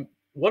point,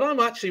 what I'm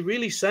actually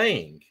really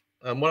saying,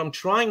 and what I'm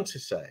trying to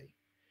say,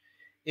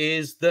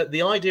 is that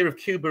the idea of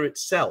Cuba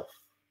itself,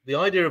 the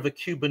idea of a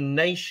Cuban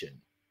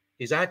nation,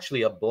 is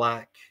actually a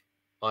black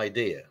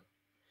idea.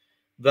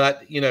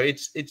 That, you know,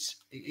 it's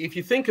if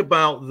you think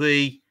about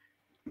the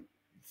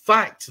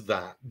fact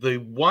that the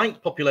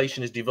white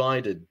population is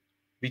divided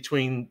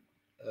between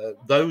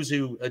those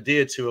who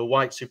adhere to a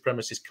white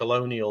supremacist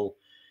colonial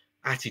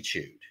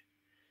attitude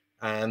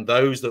and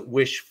those that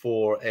wish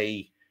for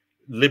a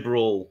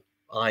liberal,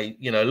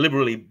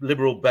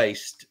 liberal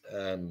based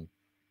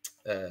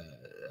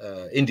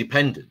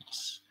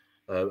independence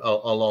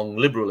along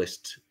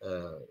liberalist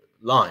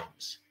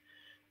lines,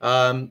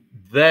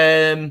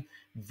 then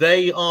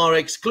they are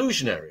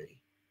exclusionary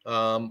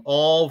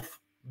of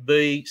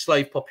the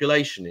slave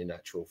population, in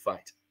actual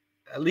fact,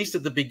 at least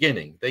at the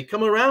beginning. They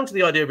come around to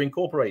the idea of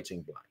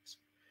incorporating blacks.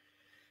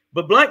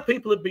 But black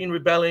people have been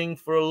rebelling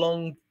for a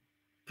long,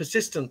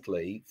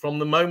 persistently, from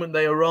the moment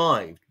they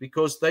arrived,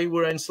 because they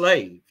were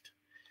enslaved.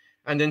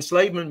 And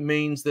enslavement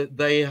means that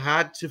they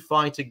had to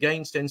fight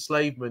against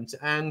enslavement,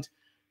 and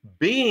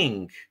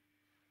being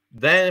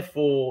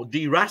therefore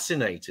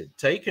deracinated,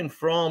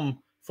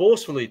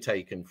 forcefully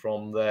taken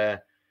from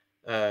their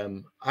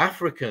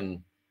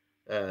African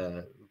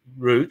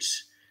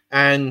roots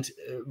and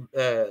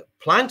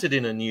planted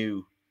in a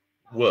new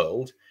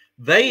world,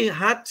 they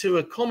had to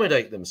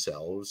accommodate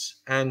themselves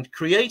and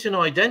create an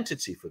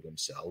identity for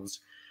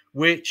themselves,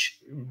 which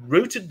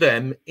rooted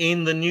them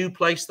in the new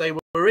place they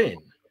were in.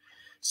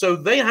 So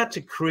they had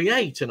to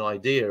create an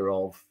idea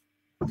of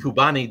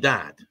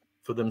Cubanidad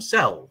for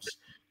themselves.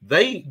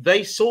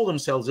 They saw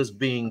themselves as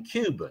being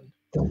Cuban.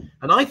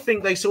 And I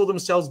think they saw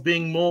themselves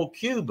being more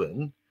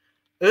Cuban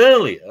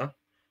earlier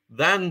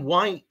than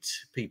white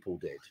people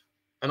did.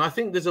 And I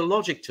think there's a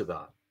logic to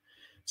that.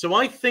 So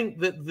I think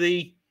that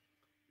the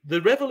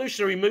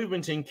revolutionary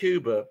movement in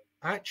Cuba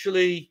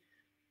actually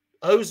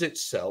owes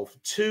itself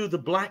to the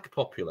black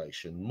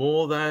population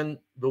more than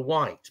the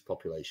white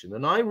population.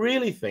 And I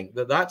really think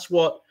that that's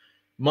what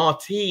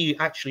Martí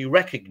actually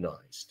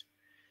recognized.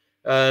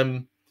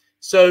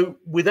 So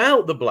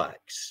without the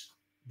blacks,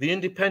 the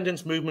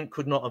independence movement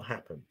could not have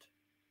happened.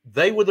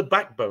 They were the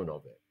backbone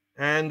of it.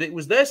 And it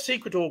was their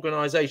secret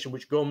organization,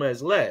 which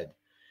Gómez led,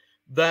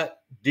 that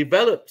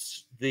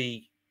developed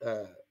the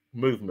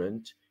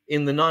movement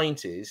in the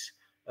 90s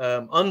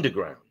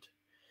underground.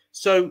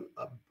 So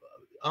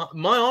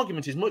my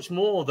argument is much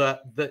more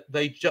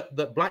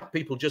that black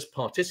people just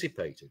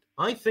participated.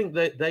 I think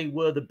that they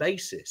were the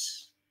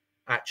basis,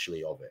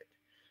 actually, of it.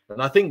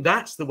 And I think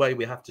that's the way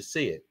we have to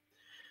see it.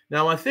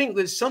 Now, I think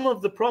that some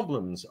of the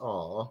problems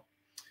are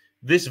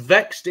this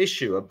vexed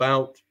issue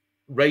about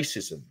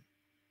racism.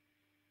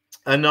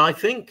 And I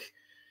think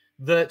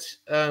that,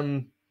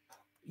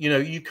 you know,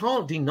 you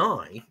can't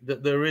deny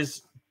that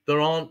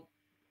there aren't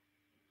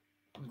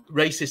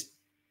racist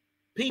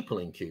people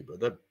in Cuba.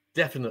 There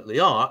definitely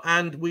are.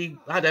 And we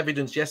had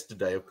evidence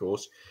yesterday, of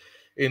course,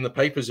 in the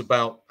papers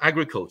about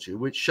agriculture,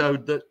 which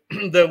showed that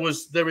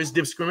there is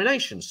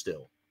discrimination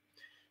still.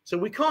 So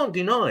we can't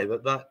deny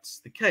that that's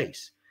the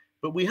case.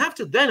 But we have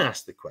to then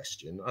ask the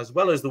question, as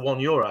well as the one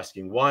you're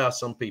asking, why are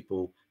some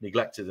people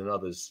neglected and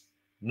others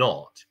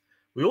not?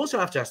 We also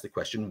have to ask the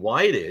question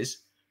why it is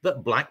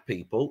that black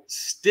people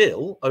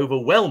still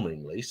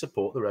overwhelmingly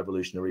support the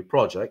revolutionary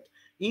project,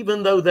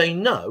 even though they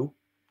know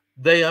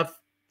they have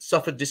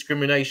suffered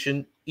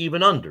discrimination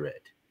even under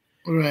it.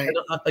 Right.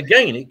 And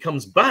again, it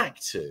comes back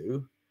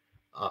to,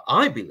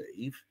 I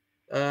believe,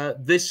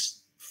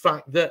 this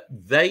fact that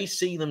they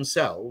see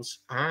themselves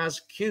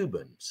as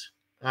Cubans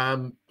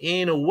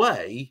in a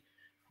way,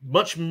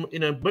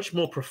 in a much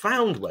more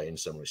profound way in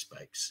some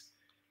respects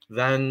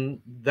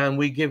than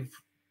we give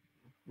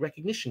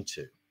recognition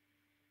to.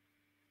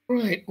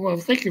 Right. Well,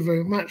 thank you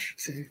very much.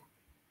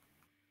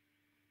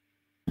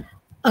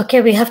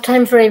 Okay, we have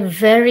time for a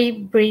very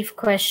brief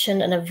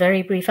question and a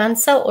very brief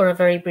answer, or a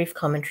very brief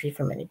commentary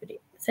from anybody.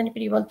 Does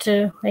anybody want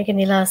to make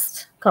any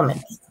last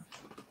comments?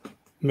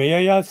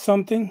 May I add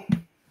something?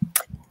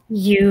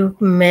 You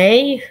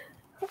may.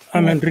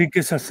 I'm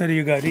Enrique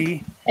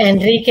Sacerio-Gari.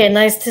 Enrique,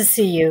 nice to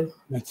see you.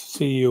 Nice to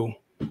see you.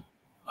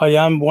 I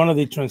am one of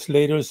the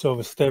translators of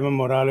Esteban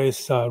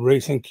Morales'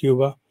 Race in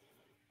Cuba,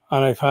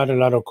 and I've had a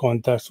lot of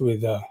contacts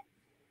with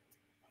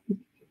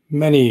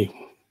many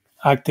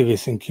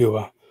activists in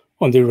Cuba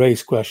on the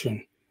race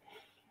question.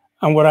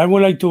 And what I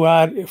would like to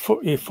add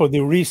for the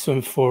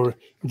reason for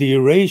the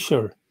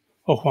erasure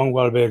of Juan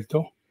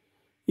Gualberto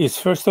is,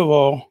 first of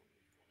all,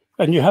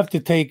 and you have to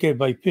take it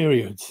by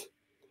periods,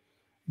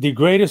 the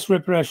greatest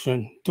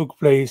repression took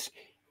place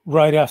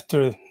right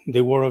after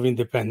the War of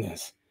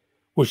Independence,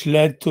 which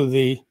led to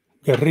the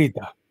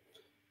guerrilla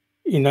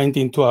in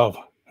 1912.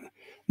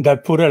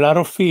 That put a lot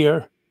of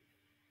fear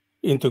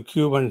into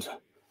Cubans,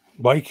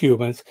 by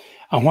Cubans,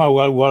 and Juan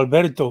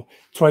Gualberto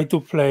tried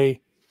to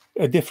play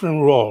a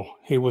different role.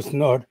 He was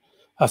not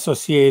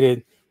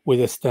associated with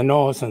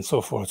Estenos and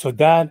so forth. So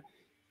that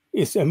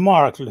is a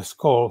mark, let's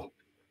call,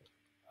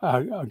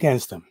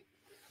 against him.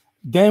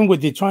 Then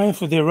with the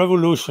triumph of the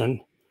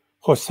revolution,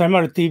 Jose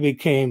Martí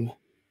became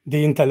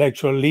the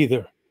intellectual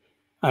leader.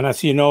 And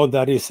as you know,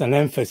 that is an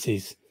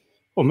emphasis,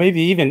 or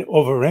maybe even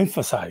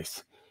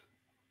overemphasized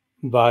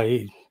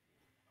by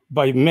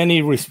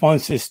many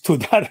responses to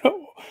that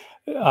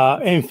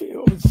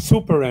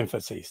super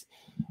emphasis.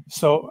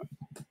 So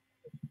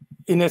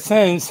in a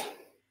sense,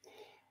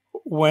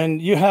 when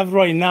you have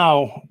right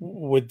now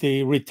with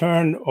the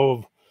return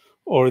of,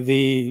 or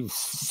the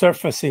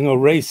surfacing of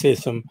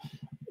racism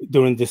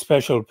during the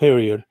special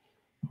period,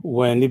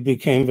 when it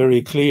became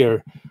very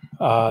clear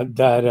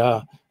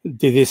that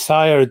the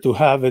desire to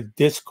have a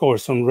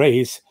discourse on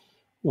race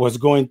was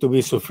going to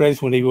be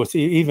suppressed when it was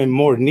even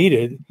more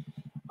needed,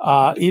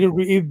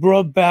 it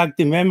brought back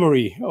the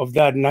memory of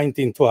that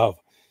 1912.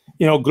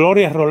 You know,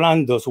 Gloria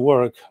Rolando's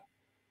work,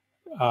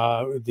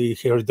 her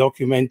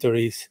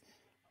documentaries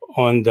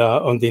on the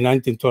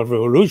 1912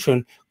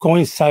 revolution,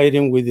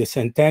 coinciding with the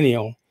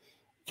centennial,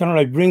 kind of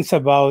like brings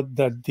about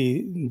that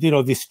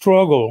the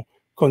struggle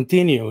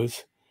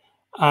continues,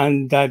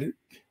 and that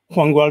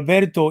Juan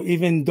Gualberto,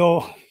 even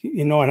though,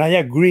 and I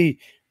agree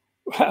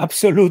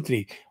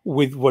absolutely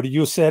with what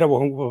you said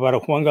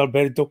about Juan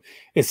Gualberto,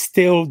 is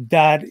still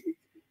that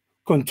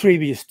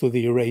contributes to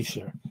the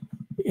erasure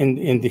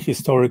in the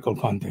historical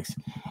context.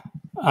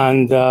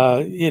 And,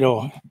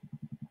 I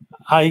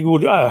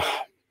would,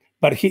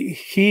 but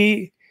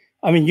he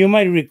I mean, you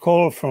might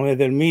recall from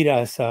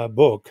Edelmira's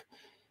book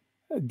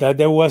that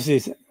there was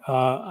this,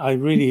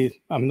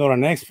 I'm not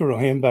an expert on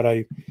him, but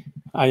I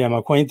am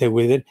acquainted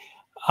with it.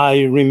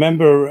 I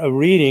remember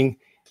reading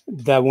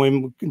that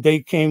when they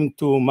came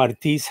to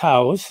Martí's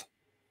house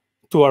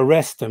to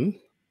arrest him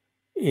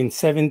in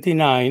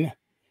 1979,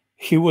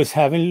 he was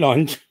having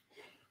lunch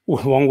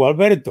with Juan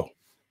Gualberto.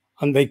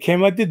 And they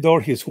came at the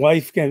door, his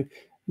wife came,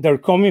 they're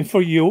coming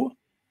for you.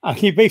 And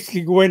he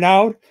basically went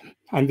out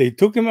and they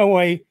took him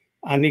away,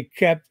 and he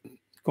kept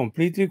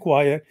completely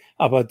quiet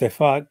about the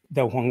fact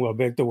that Juan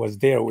Gualberto was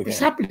there with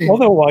him.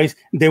 Otherwise,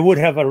 they would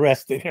have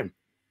arrested him.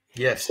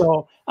 Yes.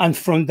 So, and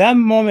from that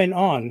moment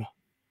on,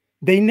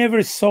 they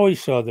never saw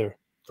each other.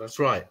 That's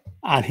right.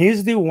 And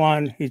he's the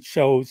one he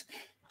chose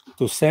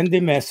to send the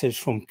message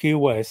from Key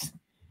West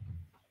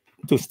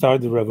to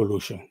start the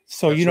revolution.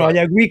 So, That's you know, right.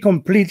 I agree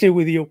completely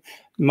with you.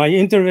 My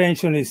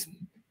intervention is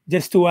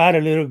just to add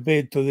a little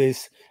bit to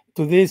this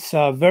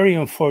very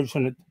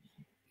unfortunate,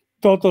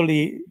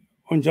 totally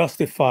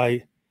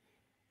unjustified,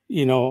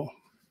 you know,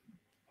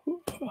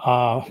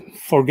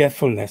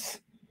 forgetfulness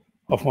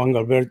of Juan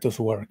Gualberto's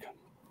work.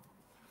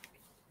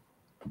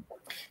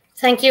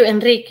 Thank you,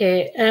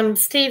 Enrique.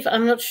 Steve,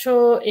 I'm not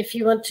sure if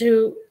you want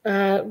to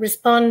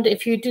respond.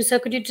 If you do so,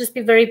 could you just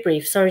be very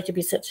brief? Sorry to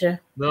be such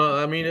a... No,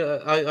 I mean,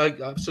 I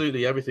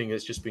absolutely everything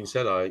that's just been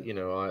said, I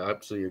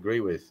absolutely agree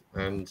with.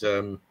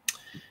 And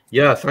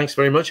yeah, thanks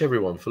very much,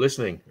 everyone, for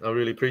listening. I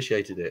really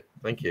appreciated it.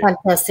 Thank you.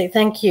 Fantastic.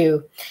 Thank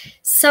you.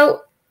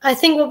 So I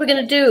think what we're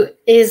going to do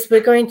is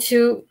we're going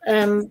to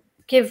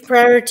give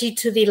priority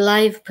to the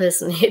live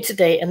person here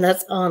today, and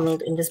that's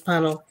Arnold in this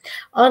panel.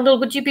 Arnold,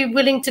 would you be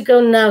willing to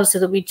go now so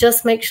that we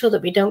just make sure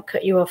that we don't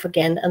cut you off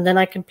again, and then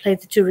I can play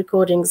the 2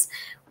 recordings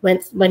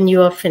when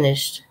you are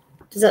finished?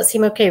 Does that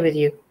seem okay with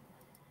you?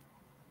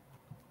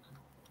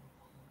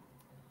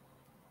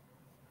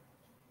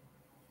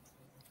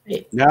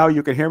 Now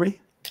you can hear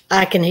me?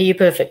 I can hear you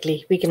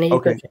perfectly. We can hear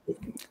you perfectly.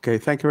 Okay,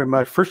 thank you very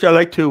much. First, I'd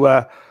like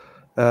to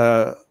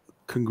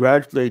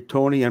congratulate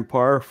Tony and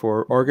Par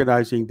for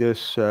organizing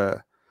this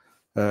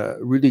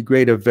really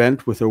great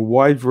event with a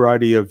wide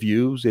variety of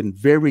views in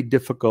very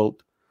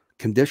difficult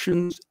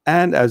conditions.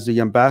 And as the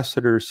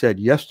ambassador said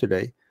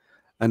yesterday,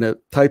 and a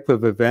type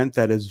of event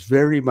that is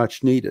very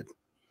much needed,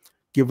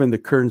 given the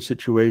current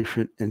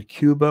situation in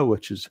Cuba,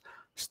 which is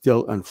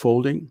still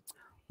unfolding.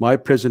 My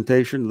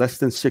presentation, less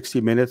than 60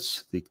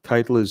 minutes. The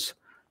title is,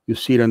 you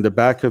see it on the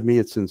back of me,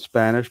 it's in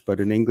Spanish, but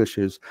in English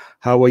is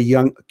How a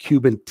Young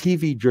Cuban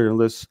TV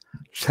Journalist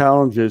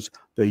Challenges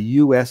the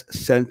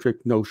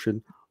US-Centric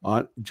Notion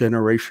on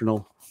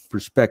Generational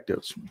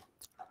Perspectives.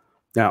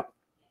 Now,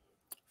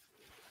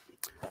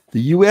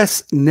 the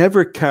US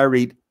never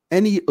carried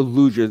any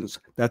illusions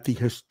that the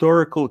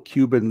historical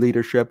Cuban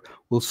leadership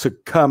will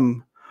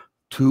succumb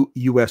to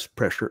US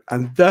pressure,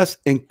 and thus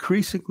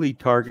increasingly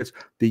targets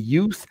the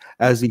youth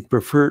as the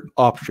preferred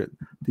option.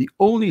 The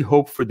only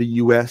hope for the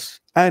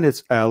US and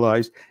its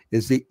allies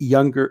is the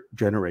younger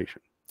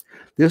generation.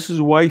 This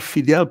is why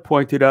Fidel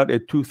pointed out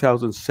in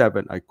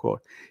 2007, I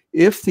quote,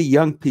 "If the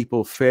young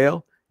people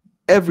fail,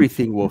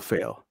 everything will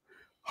fail."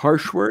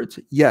 Harsh words,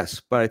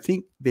 yes, but I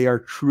think they are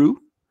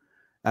true,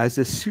 as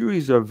a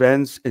series of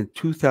events in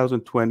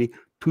 2020,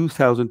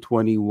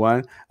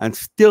 2021, and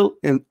still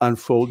in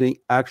unfolding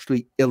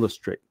actually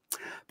illustrate.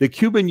 The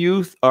Cuban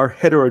youth are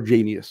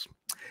heterogeneous.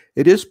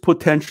 It is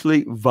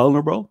potentially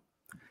vulnerable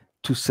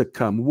to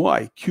succumb.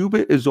 Why?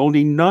 Cuba is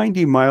only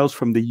 90 miles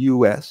from the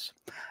US.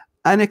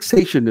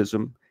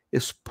 Annexationism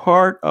is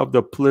part of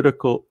the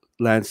political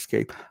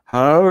landscape,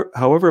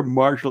 however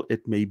marginal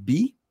it may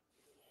be.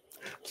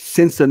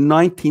 Since the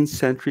 19th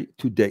century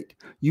to date,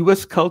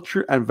 US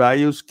culture and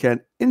values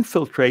can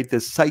infiltrate the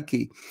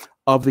psyche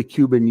of the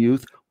Cuban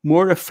youth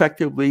more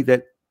effectively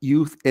than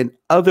youth in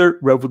other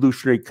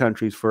revolutionary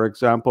countries, for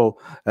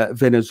example,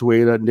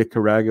 Venezuela,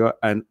 Nicaragua,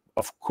 and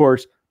of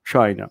course,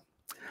 China.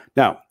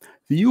 Now,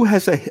 the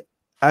US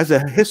has a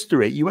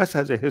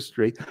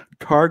history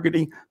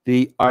targeting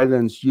the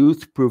island's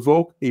youth,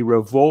 provoke a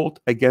revolt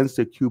against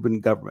the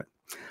Cuban government.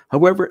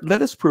 However,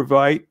 let us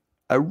provide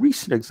a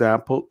recent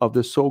example of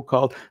the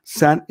so-called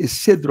San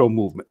Isidro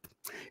movement.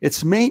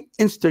 Its main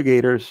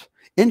instigators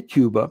in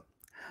Cuba,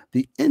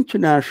 the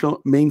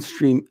international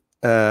mainstream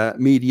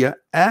media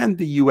and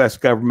the US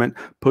government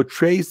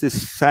portrays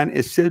this San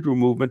Isidro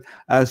movement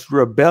as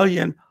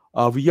rebellion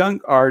of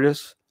young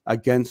artists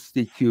against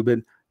the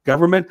Cuban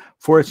government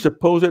for its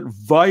supposed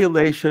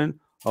violation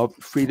of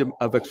freedom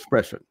of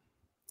expression.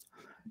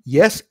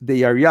 Yes,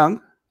 they are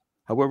young.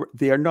 However,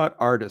 they are not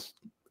artists.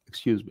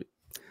 Excuse me.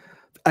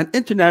 An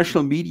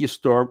international media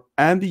storm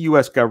and the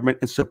US government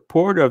in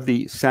support of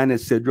the San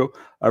Isidro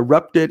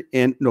erupted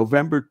in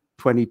November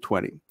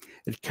 2020.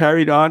 It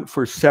carried on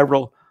for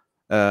several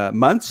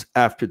months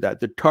after that.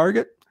 The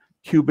target,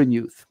 Cuban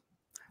youth.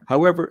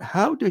 However,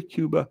 how did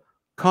Cuba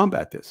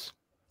combat this?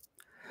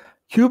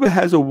 Cuba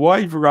has a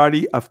wide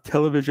variety of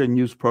television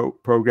news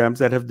programs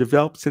that have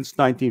developed since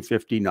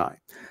 1959.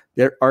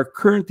 There are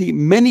currently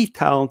many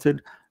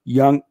talented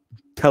young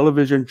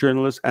television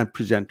journalists and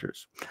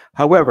presenters.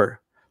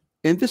 However,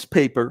 in this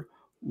paper,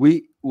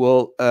 we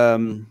will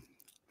in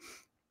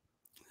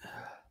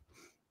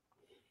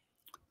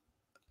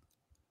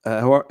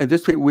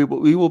this paper,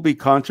 we will be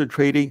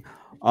concentrating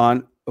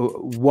on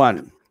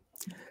one.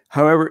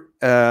 However,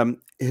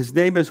 his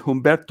name is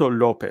Humberto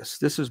Lopez.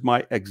 This is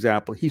my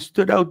example. He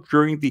stood out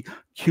during the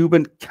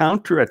Cuban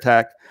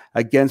counterattack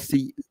against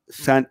the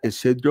San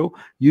Isidro,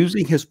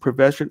 using his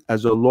profession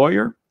as a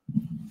lawyer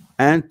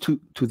and to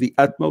the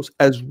utmost,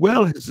 as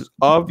well as his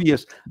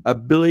obvious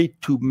ability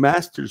to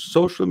master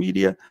social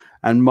media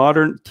and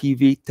modern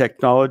TV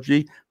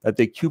technology that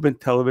the Cuban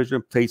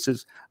television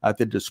places at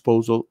the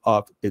disposal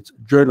of its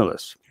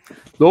journalists.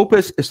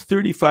 Lopez is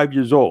 35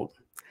 years old.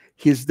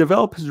 He has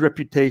developed his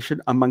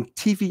reputation among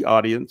TV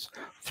audience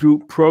through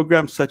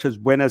programs such as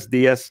Buenos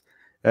Dias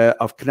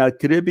of Canal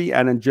Caribe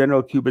and in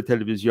general Cuba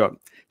Televisión.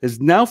 His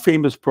now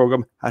famous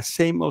program,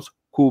 Hacemos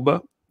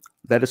Cuba,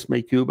 Let Us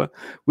Make Cuba,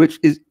 which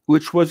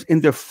was in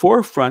the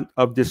forefront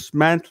of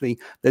dismantling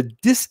the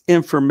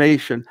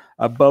disinformation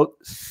about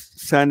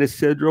San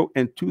Isidro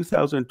in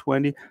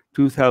 2020,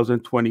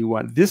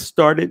 2021. This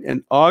started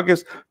in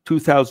August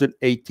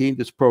 2018,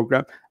 this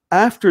program,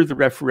 after the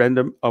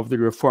referendum of the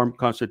Reformed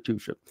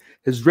Constitution.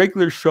 His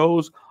regular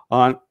shows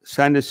on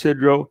San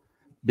Isidro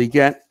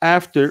began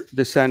after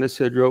the San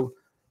Isidro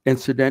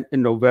incident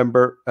in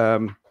November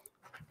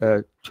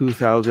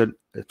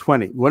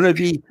 2020. One of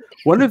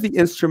the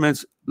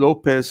instruments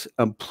Lopez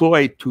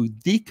employed to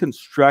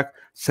deconstruct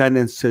San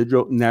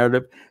Isidro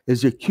narrative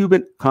is the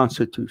Cuban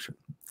Constitution.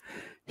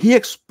 He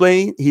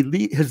explained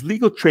his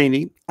legal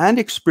training and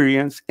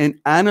experience in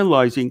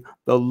analyzing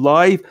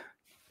live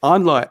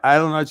on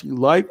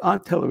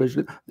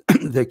television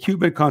the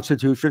Cuban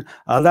Constitution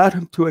allowed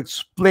him to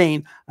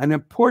explain an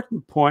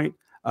important point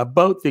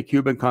about the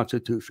Cuban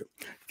Constitution.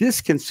 This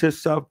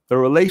consists of the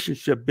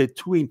relationship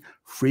between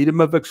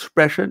freedom of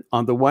expression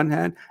on the one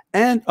hand,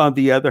 and on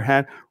the other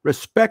hand,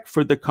 respect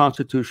for the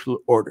constitutional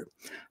order.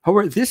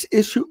 However, this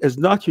issue is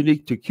not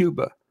unique to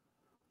Cuba,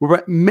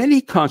 where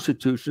many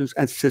constitutions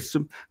and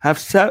systems have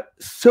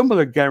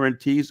similar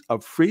guarantees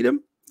of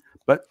freedom,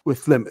 but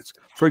with limits.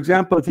 For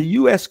example, the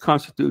U.S.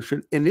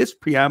 Constitution, in its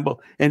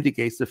preamble,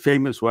 indicates the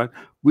famous one,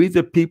 "We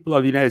the people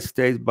of the United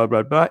States, blah,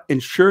 blah, blah,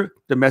 ensure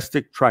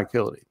domestic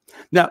tranquility."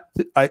 Now,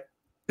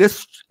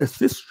 this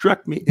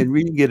struck me in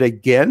reading it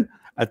again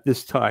at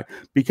this time,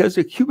 because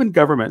the Cuban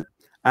government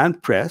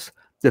and press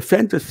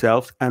defend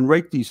themselves, and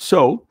rightly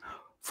so,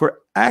 for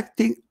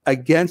acting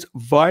against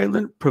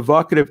violent,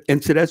 provocative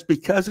incidents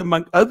because,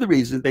 among other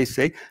reasons, they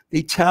say,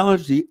 they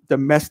challenge the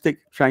domestic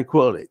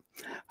tranquility.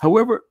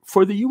 However,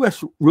 for the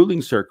U.S.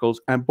 ruling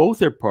circles and both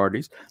their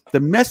parties,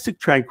 domestic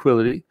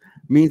tranquility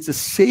means the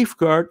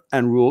safeguard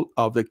and rule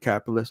of the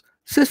capitalist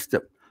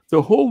system.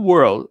 The whole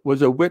world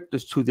was a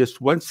witness to this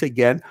once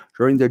again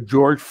during the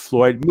George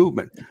Floyd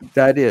movement.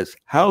 That is,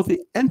 how the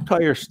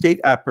entire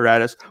state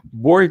apparatus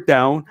bore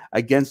down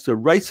against the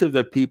rights of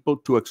the people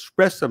to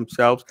express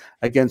themselves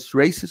against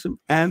racism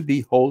and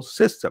the whole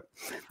system.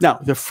 Now,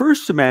 the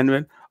First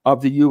Amendment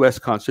of the U.S.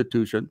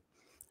 Constitution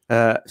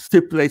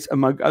stipulates,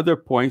 among other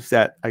points,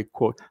 that, I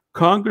quote,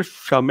 "Congress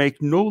shall make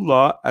no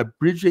law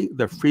abridging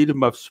the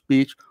freedom of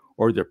speech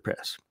or the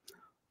press."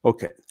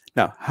 Okay.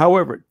 Now,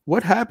 however,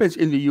 what happens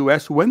in the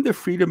U.S. when the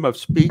freedom of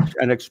speech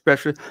and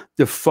expression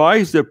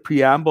defies the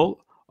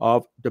preamble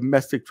of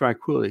domestic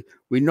tranquility?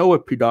 We know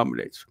it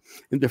predominates.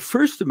 In the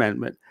First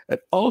Amendment,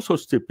 it also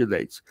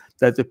stipulates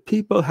that the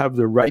people have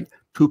the right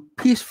to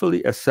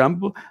peacefully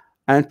assemble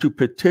and to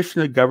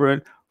petition the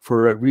government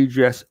for a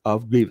redress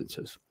of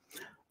grievances.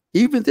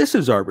 Even this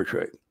is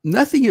arbitrary.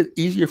 Nothing is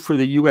easier for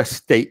the U.S.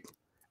 state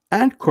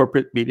and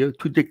corporate media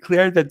to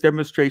declare that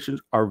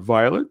demonstrations are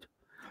violent,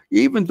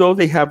 even though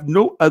they have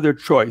no other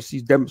choice,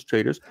 these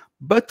demonstrators,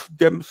 but to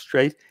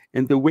demonstrate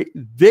in the way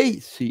they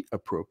see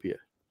appropriate.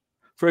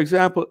 For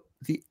example,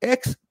 the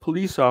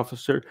ex-police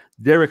officer,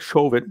 Derek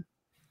Chauvin,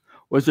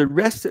 was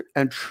arrested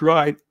and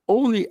tried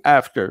only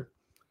after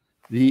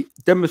the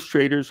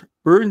demonstrators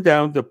burned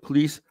down the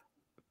police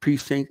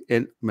precinct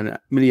in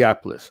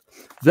Minneapolis.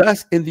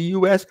 Thus, in the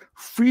U.S.,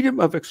 freedom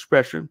of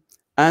expression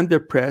and the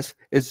press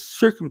is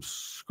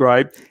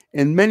circumscribed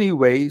in many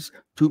ways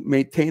to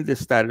maintain the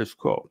status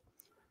quo.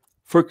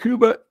 For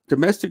Cuba,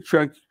 domestic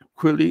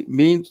tranquility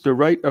means the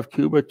right of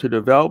Cuba to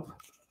develop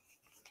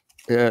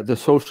the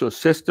social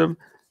system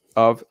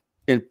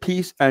in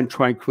peace and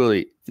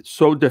tranquility.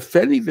 So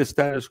defending the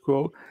status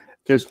quo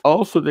is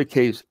also the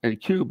case in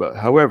Cuba.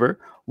 However,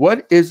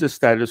 what is the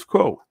status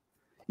quo?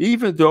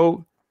 Even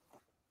though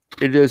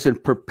it is in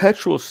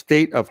perpetual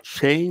state of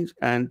change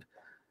and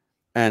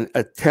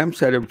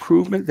attempts at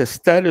improvement, the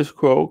status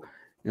quo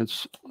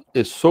is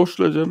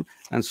socialism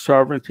and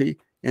sovereignty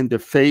in the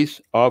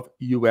face of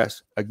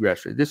U.S.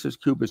 aggression. This is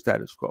Cuba's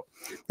status quo.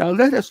 Now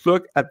let us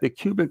look at the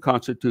Cuban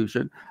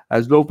Constitution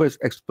as Lopez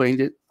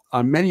explained it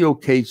on many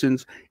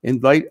occasions in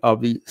light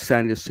of the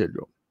San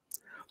Isidro.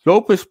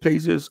 Lopez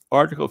places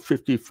Article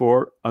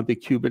 54 on the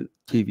Cuban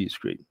TV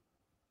screen.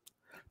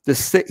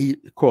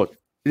 Quote,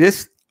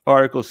 this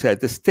article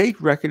said, "The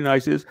state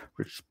recognizes,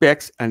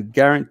 respects, and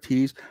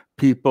guarantees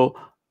people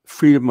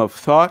freedom of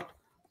thought,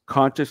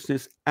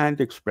 consciousness, and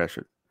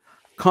expression.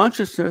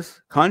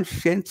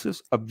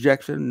 Conscientious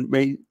objection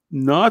may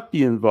not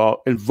be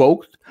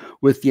invoked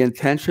with the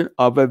intention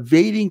of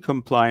evading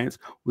compliance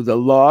with the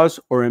laws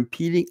or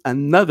impeding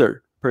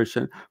another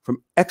person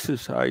from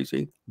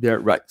exercising their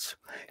rights.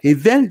 He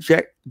then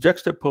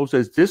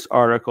juxtaposes this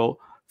Article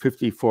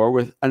 54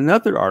 with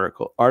another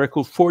article,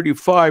 Article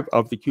 45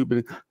 of the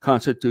Cuban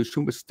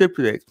Constitution, which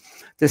stipulates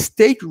the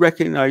state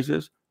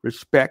recognizes,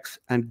 respects,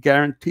 and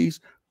guarantees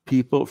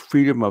people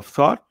freedom of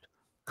thought,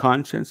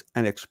 conscience,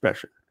 and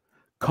expression.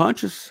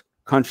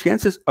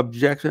 Conscientious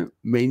objection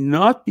may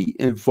not be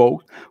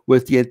invoked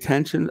with the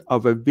intention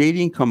of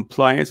evading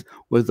compliance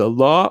with the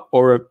law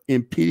or of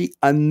impeding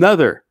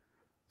another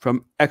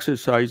from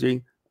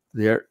exercising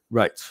their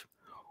rights.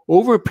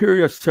 Over a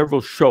period of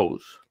several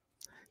shows,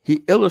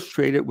 he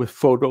illustrated with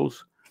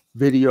photos,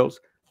 videos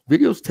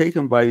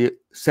taken by the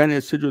San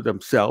Isidro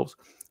themselves,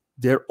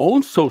 their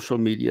own social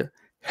media,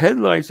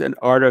 headlines and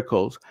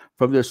articles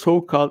from the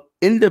so-called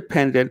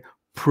independent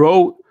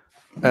pro-Isidro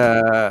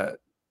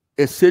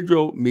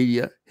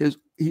media.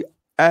 In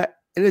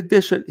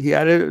addition, he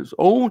added his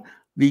own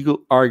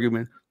legal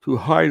argument to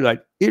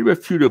highlight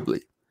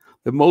irrefutably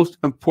the most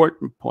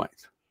important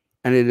point,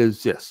 and it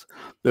is this: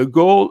 the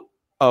goal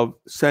of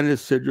San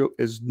Isidro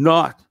is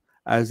not,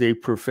 as they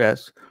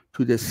profess,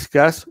 to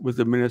discuss with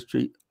the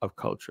Ministry of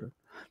Culture.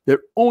 Their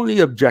only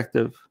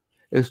objective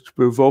is to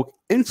provoke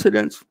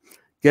incidents,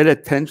 get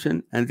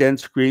attention, and then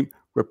scream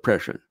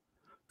repression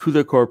to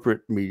the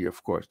corporate media,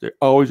 of course. They're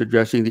always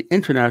addressing the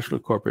international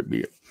corporate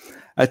media.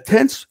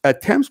 Attempts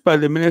by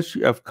the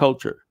Ministry of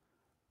Culture,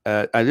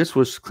 and this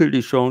was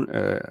clearly shown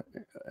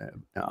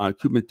on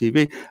Cuban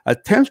TV,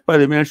 attempts by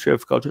the Ministry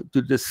of Culture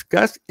to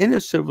discuss in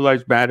a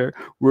civilized manner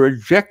were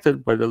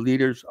rejected by the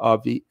leaders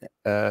of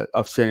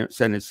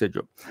San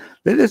Isidro.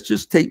 Let us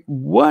just take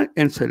one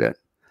incident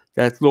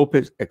that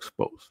Lopez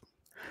exposed.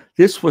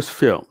 This was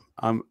filmed.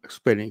 I'm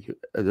explaining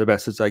the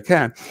best as I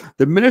can.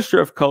 The Minister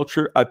of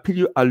Culture,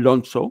 Apilio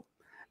Alonso,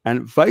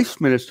 and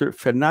Vice Minister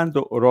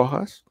Fernando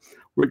Rojas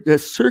were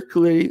just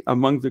circulating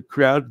among the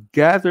crowd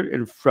gathered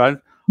in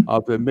front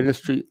of the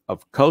Ministry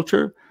of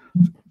Culture,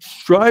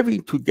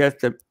 striving to get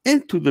them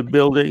into the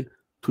building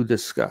to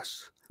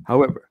discuss.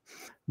 However,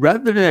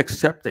 rather than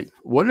accepting,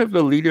 one of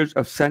the leaders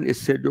of San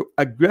Isidro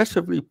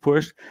aggressively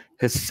pushed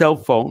his cell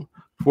phone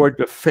toward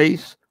the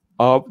face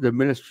of the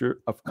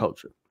Minister of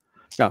Culture.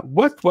 Now,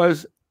 what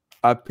was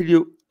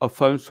Apilio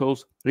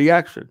Alfonso's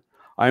reaction?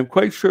 I'm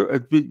quite sure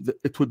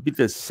it would be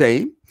the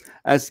same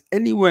as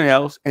anyone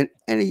else in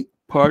any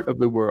part of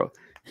the world.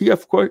 He,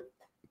 of course,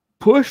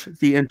 pushed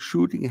the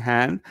intruding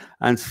hand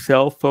and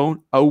cell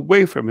phone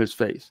away from his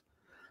face.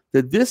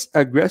 Did this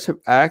aggressive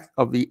act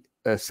of the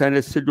San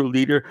Isidro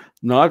leader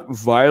not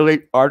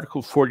violate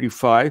Article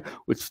 45,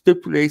 which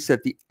stipulates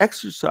that the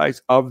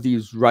exercise of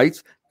these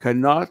rights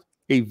cannot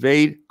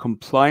evade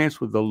compliance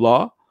with the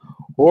law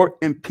or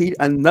impede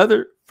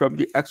another from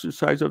the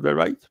exercise of their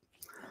rights?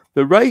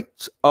 The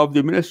rights of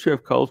the Ministry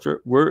of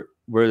Culture were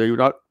they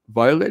not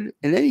violated?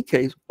 In any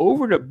case,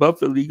 over and above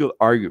the legal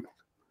argument,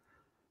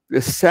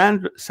 the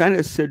San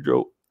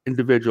Isidro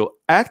individual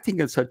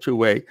acting in such a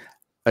way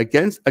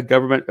against a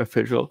government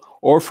official,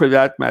 or for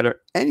that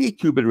matter, any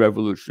Cuban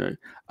revolutionary,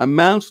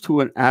 amounts to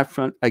an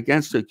affront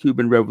against the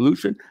Cuban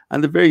Revolution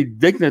and the very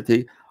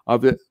dignity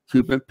of the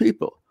Cuban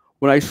people.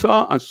 When I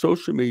saw on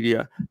social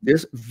media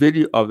this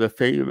video of the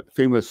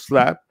famous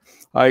slap,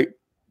 I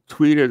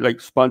tweeted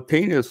like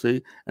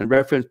spontaneously in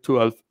reference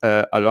to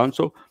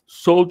Alonso,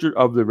 soldier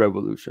of the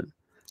revolution.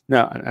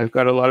 Now, I've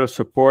got a lot of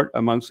support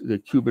amongst the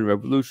Cuban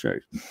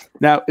revolutionaries.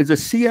 Now, is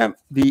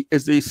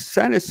the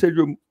San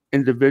Isidro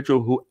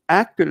individual who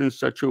acted in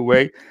such a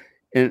way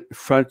in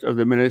front of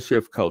the Ministry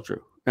of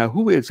Culture? Now,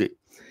 who is he?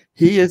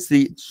 He is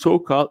the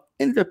so-called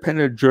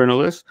independent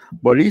journalist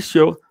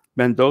Mauricio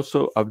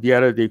Mendoza of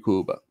Diario de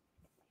Cuba.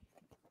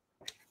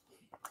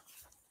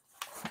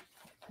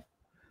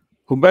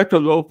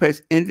 Humberto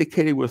Lopez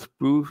indicated with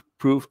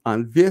proof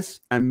on this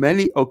and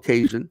many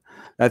occasions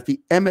that the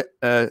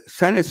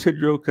San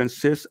Isidro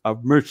consists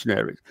of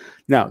mercenaries.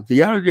 Now,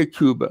 Diario de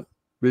Cuba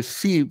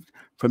received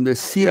from the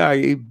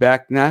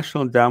CIA-backed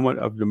National Endowment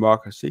of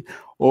Democracy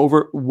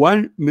over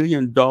 $1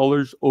 million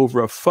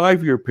over a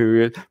 5-year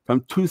period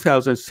from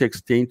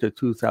 2016 to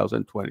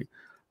 2020.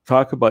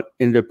 Talk about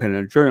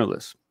independent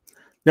journalists.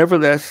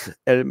 Nevertheless,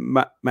 El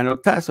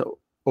Manotazo,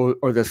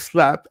 or the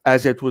slap,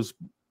 as it was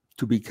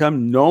to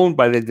become known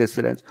by the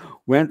dissidents,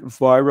 went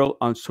viral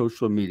on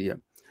social media.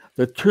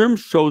 The term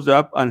shows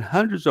up on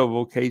hundreds of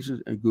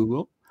occasions in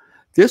Google.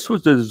 This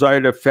was the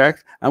desired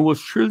effect and will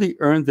surely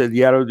earn the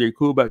Diario de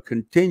Cuba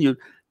continued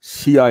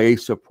CIA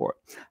support.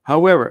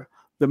 However,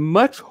 the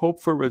much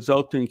hoped for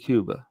result in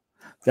Cuba,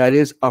 that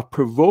is, of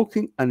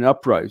provoking an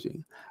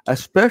uprising,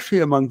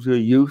 especially among the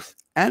youth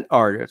and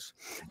artists,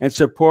 in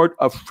support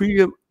of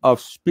freedom of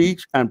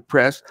speech and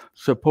press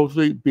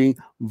supposedly being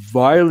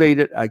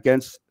violated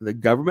against the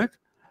government,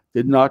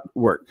 did not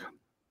work.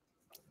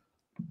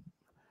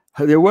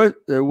 There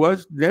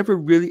was never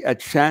really a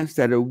chance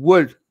that it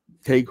would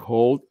take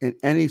hold in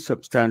any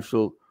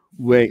substantial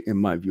way, in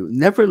my view.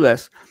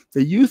 Nevertheless,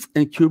 the youth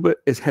in Cuba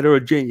is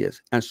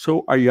heterogeneous, and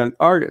so are young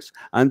artists.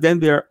 And then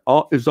there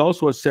is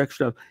also a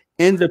section of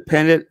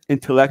independent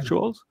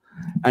intellectuals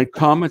and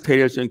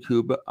commentators in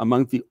Cuba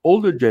among the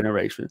older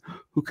generation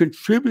who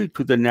contribute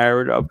to the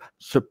narrative of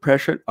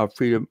suppression of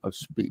freedom of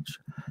speech.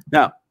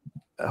 Now,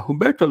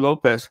 Humberto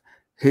Lopez,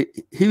 he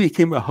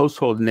became a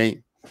household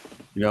name.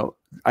 You know,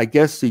 I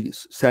guess the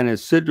San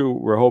Isidro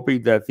were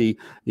hoping that the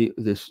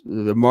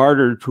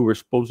martyrs who were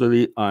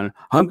supposedly on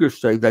hunger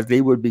strike, that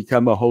they would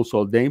become a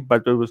household name,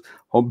 but there was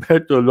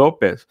Humberto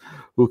Lopez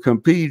who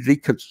completely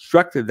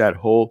deconstructed that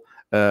whole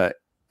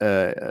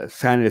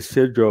San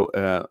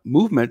Isidro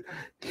movement.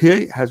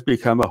 He has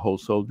become a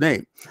household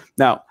name.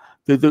 Now,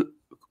 the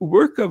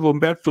work of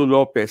Humberto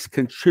Lopez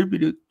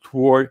contributed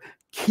toward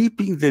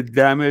keeping the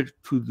damage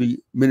to the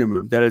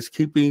minimum. That is,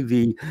 keeping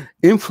the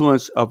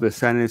influence of the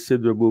San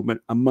Isidro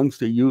movement amongst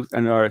the youth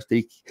and artists.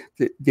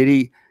 Did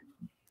he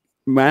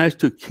manage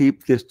to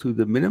keep this to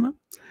the minimum?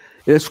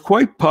 It is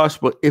quite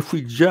possible if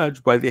we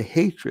judge by the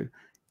hatred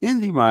in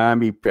the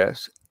Miami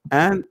press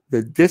and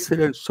the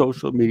dissident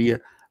social media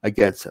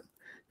against him.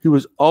 He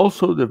was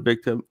also the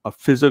victim of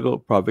physical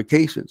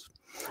provocations.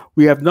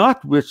 We have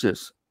not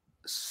witnessed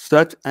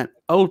such an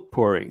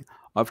outpouring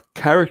of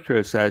character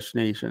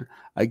assassination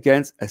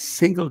against a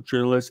single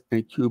journalist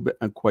in Cuba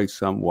in quite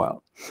some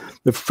while.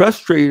 The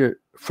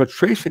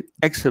frustration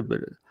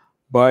exhibited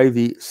by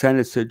the San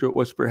Isidro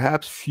was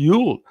perhaps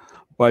fueled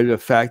by the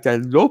fact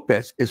that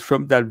Lopez is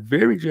from that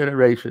very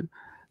generation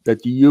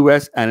that the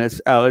U.S. and its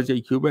allies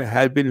in Cuba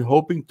had been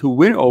hoping to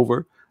win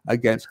over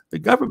against the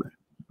government.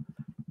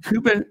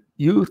 Cuban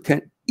youth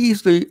can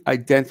easily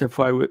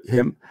identify with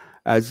him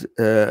as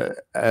a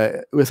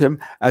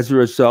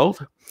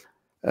result.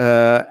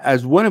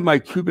 As one of my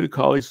Cuban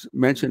colleagues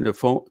mentioned in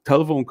a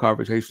telephone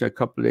conversation a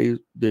couple of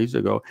days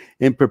ago,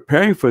 in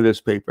preparing for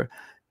this paper,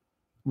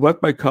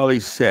 what my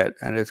colleague said,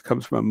 and it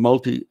comes from a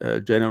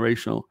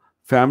multi-generational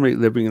family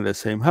living in the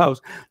same house,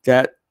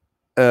 that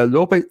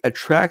Lopez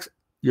attracts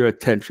your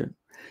attention.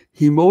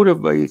 He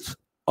motivates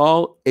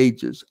all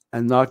ages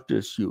and not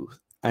just youth.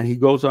 And he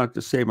goes on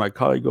to say, my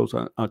colleague goes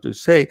on to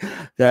say,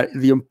 that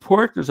the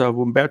importance of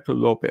Humberto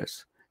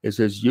Lopez is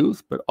his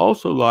youth, but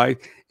also lies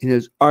in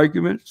his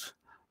arguments,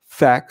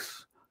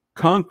 facts,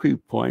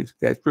 concrete points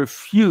that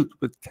refute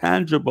with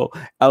tangible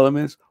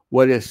elements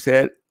what is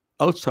said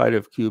outside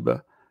of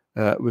Cuba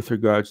with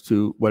regards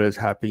to what is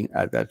happening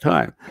at that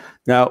time.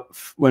 Now,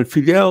 when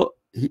Fidel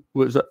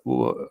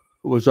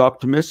was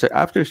optimistic,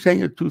 after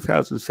saying in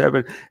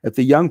 2007, if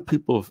the young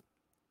people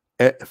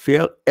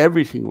fail,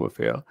 everything will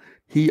fail,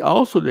 he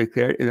also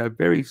declared in that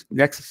very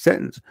next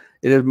sentence,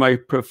 it is my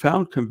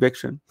profound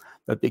conviction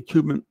that the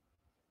Cuban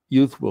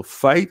youth will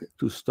fight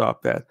to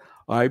stop that.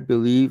 I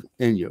believe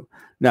in you.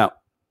 Now,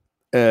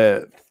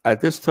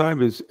 at this time,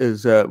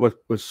 what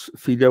was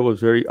Fidel was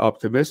very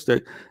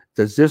optimistic.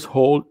 Does this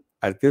hold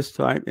at this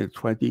time in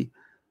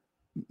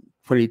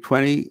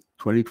 2020,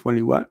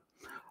 2021?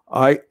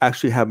 I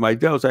actually have my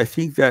doubts. I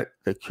think that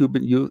the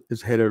Cuban youth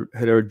is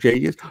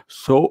heterogeneous,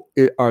 so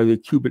are the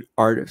Cuban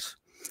artists.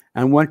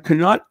 And one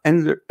cannot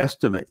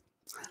underestimate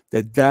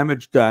the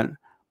damage done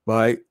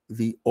by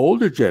the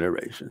older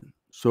generation,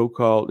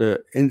 so-called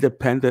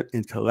independent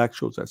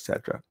intellectuals,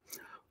 etc.,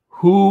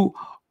 who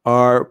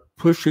are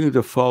pushing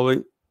the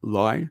following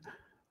line,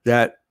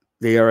 that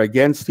they are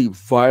against the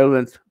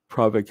violent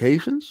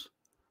provocations,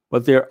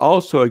 but they're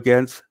also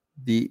against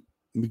the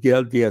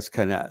Miguel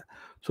Diaz-Canel.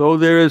 So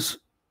this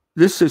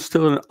is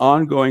still an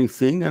ongoing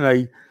thing,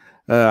 and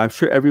I'm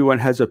sure everyone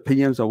has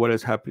opinions on what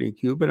is happening in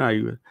Cuba, and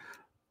I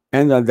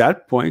end on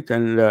that point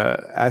and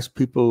ask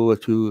people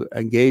to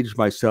engage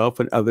myself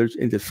and others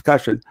in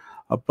discussion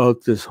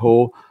about this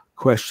whole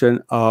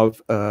question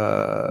of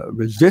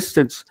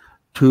resistance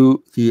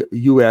to the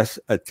U.S.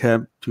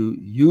 attempt to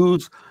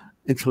use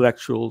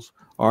intellectuals,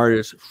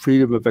 artists,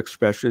 freedom of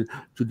expression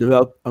to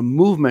develop a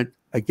movement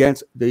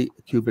against the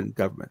Cuban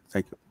government.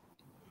 Thank you.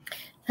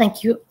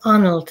 Thank you,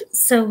 Arnold.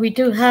 So we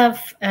do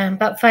have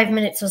about 5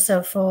 minutes or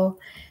so for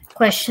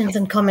questions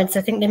and comments.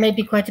 I think there may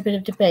be quite a bit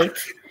of debate.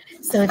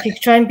 So if you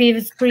try and be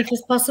as brief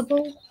as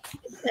possible,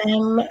 if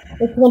you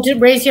want to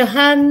raise your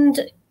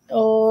hand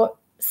or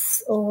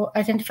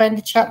identify in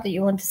the chat that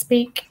you want to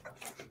speak.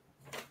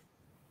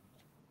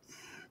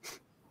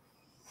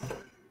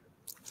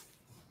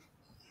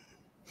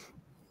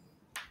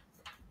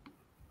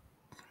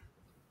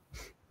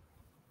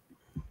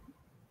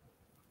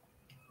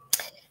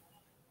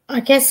 I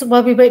guess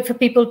while we wait for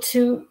people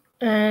to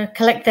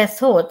collect their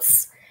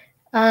thoughts,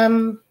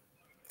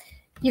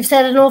 you've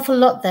said an awful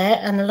lot there,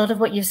 and a lot of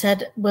what you've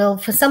said will,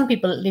 for some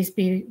people at least,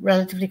 be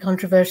relatively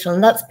controversial.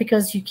 And that's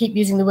because you keep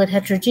using the word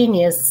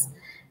heterogeneous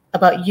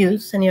about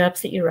youth, and you're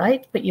absolutely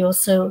right. But you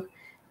also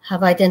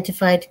have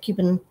identified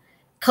Cuban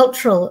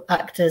cultural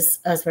actors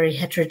as very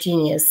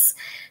heterogeneous.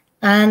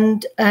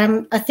 And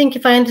I think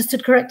if I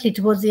understood correctly,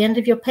 towards the end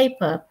of your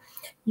paper,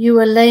 you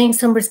were laying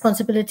some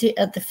responsibility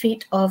at the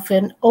feet of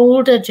an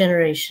older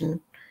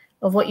generation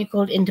of what you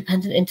called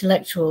independent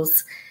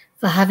intellectuals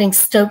having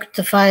stoked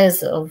the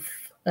fires of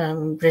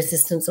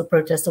resistance or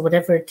protest or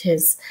whatever it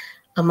is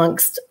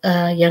amongst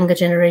younger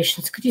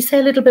generations. Could you say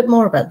a little bit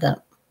more about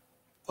that?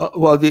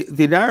 Well,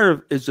 the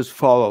narrative is as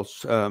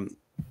follows.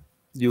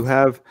 You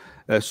have,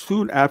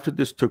 soon after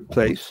this took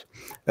place,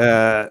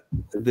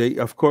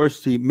 of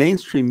course, the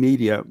mainstream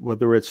media,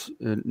 whether it's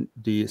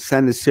the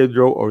San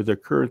Isidro or the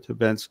current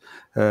events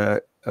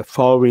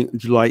following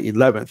July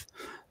 11th,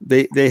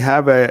 they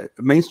have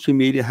mainstream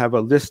media have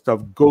a list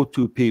of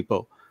go-to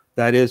people.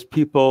 That is,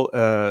 people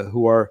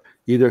who are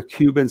either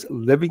Cubans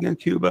living in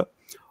Cuba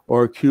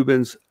or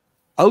Cubans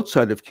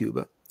outside of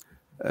Cuba.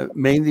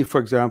 Mainly, for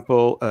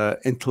example,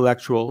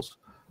 intellectuals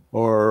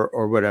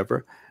or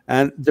whatever.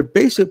 And the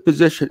basic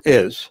position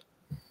is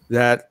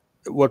that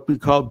what we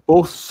call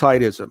both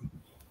sidism,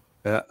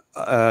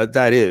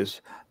 that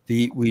is,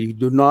 we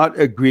do not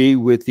agree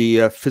with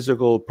the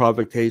physical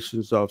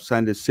provocations of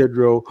San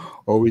Isidro,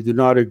 or we do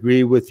not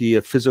agree with the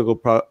physical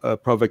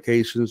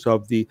provocations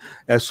of the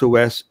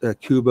SOS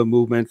Cuba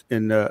movement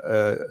in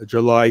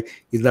July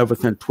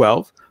 11th and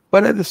 12th.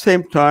 But at the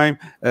same time,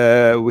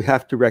 we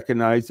have to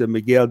recognize that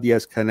Miguel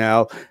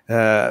Diaz-Canel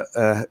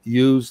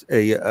used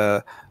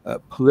a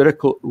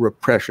political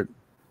repression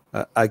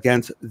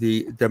against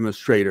the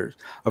demonstrators.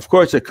 Of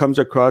course, it comes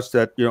across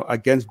that,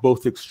 against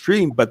both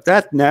extreme, but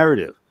that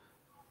narrative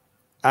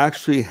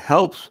actually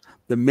helps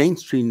the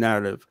mainstream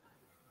narrative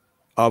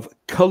of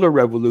color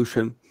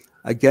revolution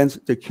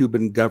against the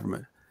Cuban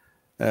government.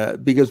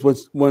 Because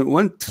when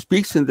one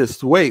speaks in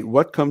this way,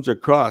 what comes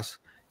across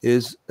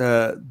is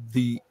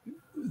the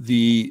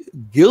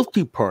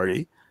guilty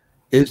party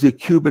is the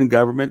Cuban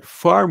government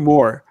far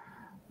more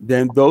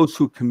than those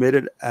who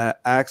committed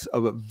acts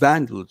of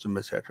vandalism,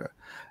 etc.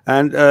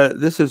 And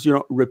this is,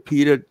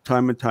 repeated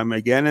time and time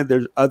again. And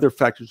there's other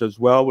factors as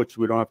well, which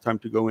we don't have time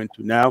to go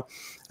into now.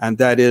 And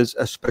that is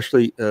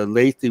especially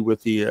lately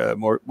with the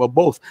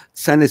both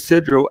San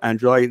Isidro and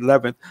July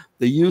 11th,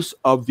 the use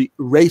of the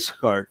race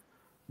card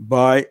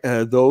by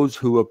those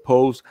who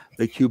oppose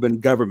the Cuban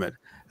government.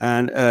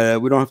 And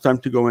we don't have time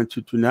to go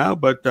into now,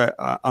 but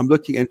I'm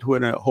looking into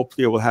it, and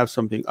hopefully I will have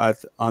something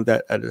on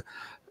that at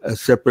a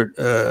separate,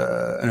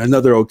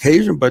 another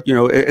occasion. But,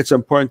 it's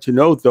important to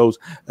note those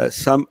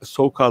some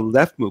so-called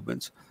left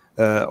movements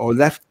or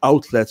left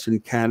outlets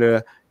in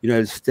Canada,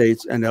 United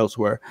States, and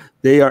elsewhere,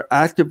 they are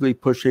actively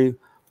pushing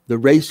the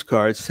race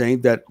card,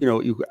 saying that,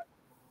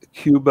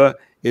 Cuba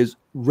is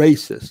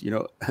racist.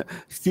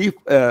 Steve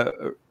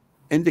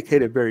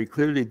indicated very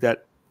clearly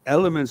that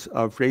elements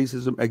of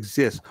racism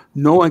exist.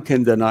 No one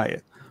can deny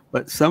it.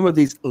 But some of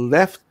these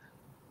left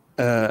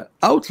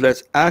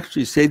outlets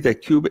actually say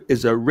that Cuba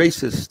is a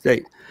racist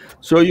state.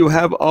 So you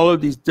have all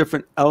of these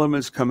different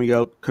elements coming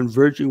out,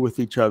 converging with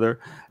each other,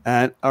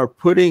 and are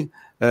putting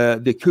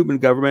the Cuban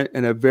government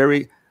in a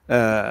very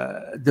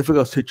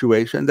difficult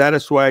situation. That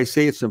is why I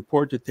say it's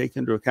important to take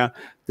into account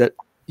that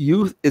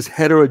youth is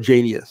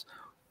heterogeneous.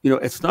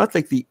 It's not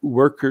like the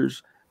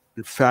workers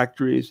and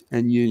factories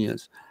and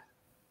unions.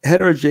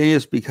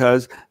 Heterogeneous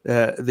because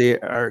they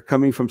are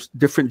coming from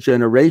different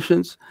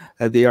generations.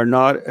 They are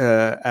not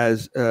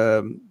as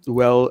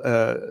well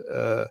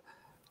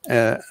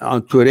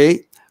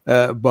entouré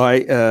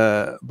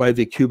by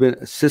the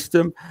Cuban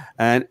system,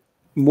 and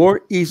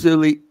more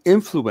easily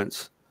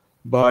influenced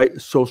by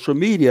social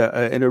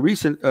media. In a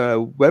recent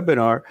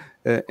webinar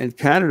in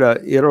Canada,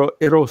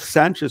 Ero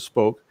Sanchez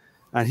spoke,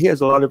 and he has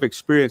a lot of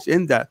experience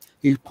in that.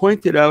 He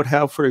pointed out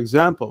how, for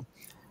example,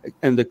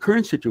 in the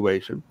current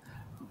situation,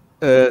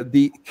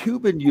 the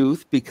Cuban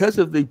youth, because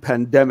of the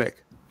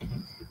pandemic,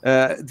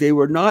 they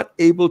were not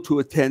able to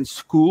attend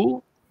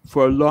school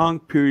for a long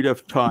period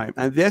of time.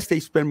 And thus, they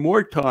spend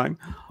more time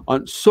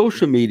on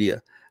social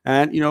media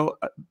and,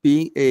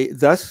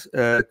 thus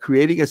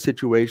creating a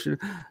situation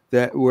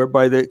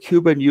whereby the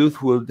Cuban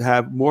youth will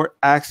have more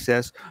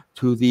access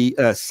to the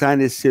San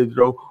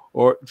Isidro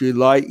or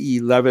July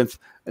 11th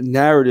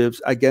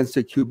narratives against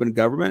the Cuban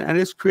government. And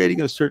it's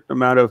creating a certain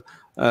amount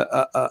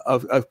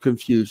of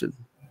confusion.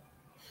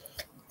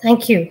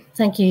 Thank you.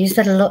 You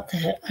said a lot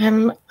there.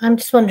 I'm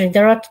just wondering,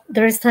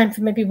 there is time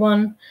for maybe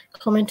one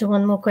comment or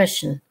one more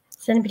question.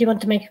 Does anybody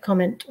want to make a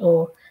comment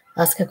or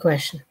ask a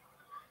question?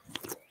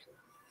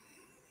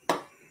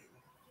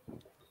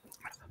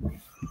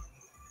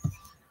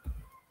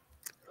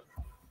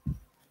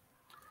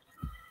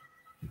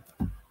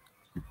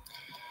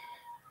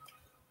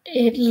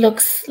 It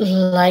looks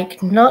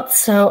like not.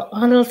 So,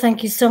 Arnold,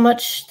 thank you so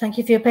much. Thank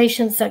you for your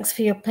patience. Thanks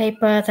for your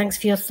paper. Thanks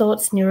for your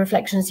thoughts and your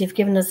reflections. You've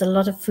given us a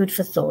lot of food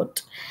for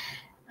thought.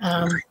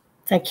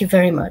 Thank you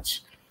very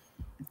much.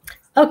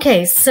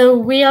 Okay, so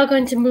we are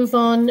going to move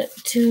on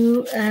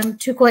to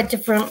quite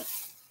different,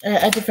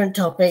 a different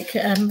topic,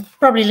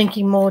 probably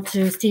linking more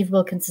to Steve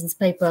Wilkinson's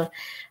paper.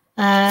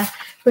 We're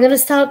going to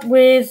start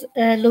with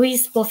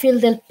Luis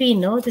Boffill del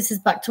Pino. This is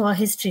back to our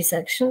history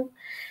section,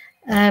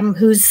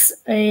 who's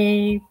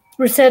a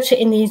researcher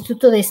in the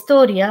Instituto de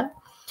Historia,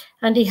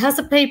 and he has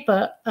a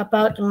paper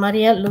about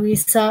María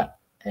Luisa,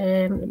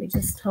 let me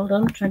just, hold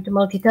on, trying to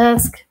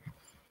multitask,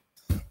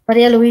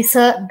 María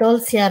Luisa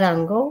Dolz y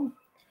Arango,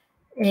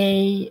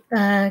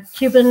 a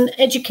Cuban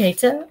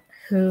educator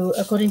who,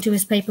 according to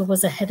his paper,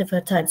 was ahead of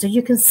her time. So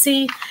you can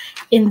see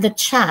in the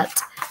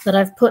chat that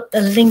I've put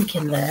a link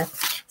in there.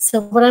 So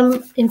what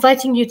I'm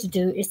inviting you to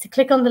do is to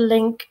click on the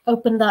link,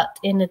 open that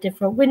in a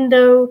different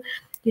window.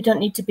 You don't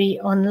need to be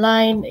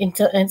online, you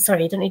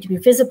don't need to be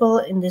visible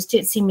in this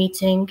Jitsi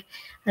meeting.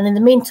 And in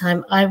the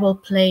meantime, I will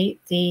play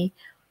the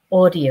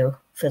audio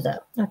for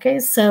that. Okay,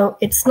 so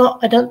it's not,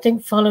 I don't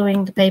think,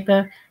 following the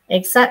paper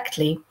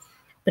exactly,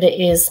 but it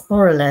is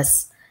more or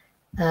less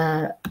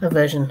a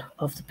version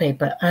of the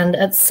paper. And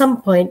at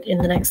some point in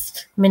the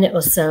next minute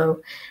or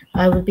so,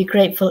 I would be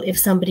grateful if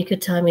somebody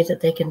could tell me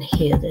that they can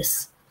hear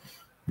this.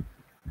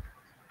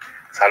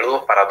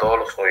 Saludos para todos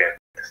los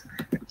oyentes.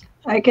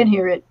 I can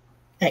hear it.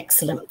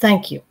 Excellent,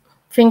 thank you.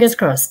 Fingers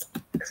crossed.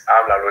 Les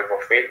habla Luis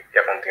Boffill y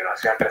a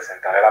continuación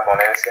presentaré la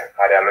ponencia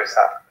María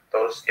Luisa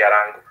Dolz y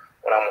Arango,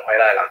 una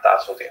mujer adelantada a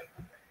su tiempo.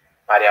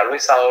 María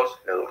Luisa Dolz,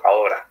 la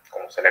educadora,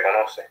 como se le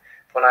conoce,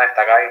 fue una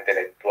destacada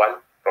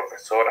intelectual,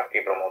 profesora y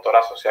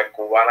promotora social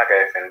cubana que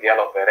defendía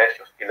los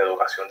derechos y la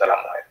educación de la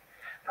mujer.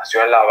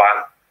 Nació en La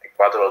Habana el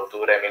 4 de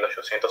octubre de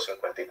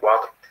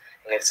 1854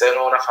 en el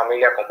seno de una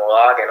familia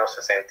acomodada que no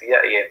se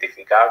sentía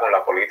identificada con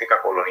la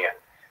política colonial,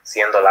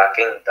 siendo la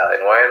quinta de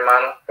 9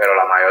 hermanos, pero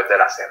la mayor de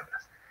las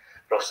hembras.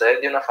 Proceder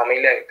de una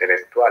familia de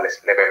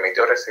intelectuales le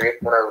permitió recibir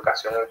una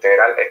educación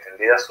integral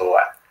extendida a su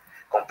hogar,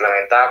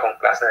 complementada con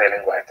clases de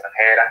lenguas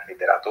extranjeras,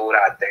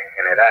 literatura, arte en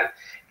general,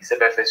 y se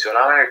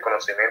perfeccionaba en el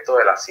conocimiento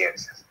de las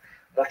ciencias.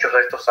 Muchos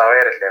de estos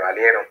saberes le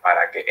valieron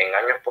para que en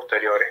años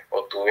posteriores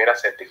obtuviera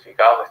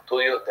certificados de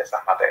estudios de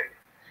esas materias.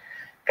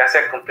 Casi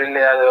al cumplir la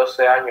edad de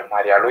 12 años,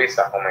 María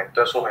Luisa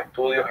aumentó sus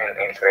estudios en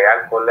el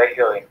Real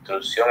Colegio de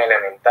Instrucción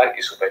Elemental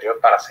y Superior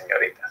para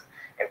Señoritas,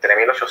 entre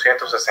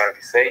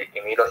 1866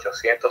 y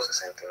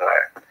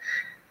 1869.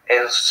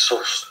 En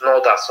sus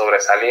notas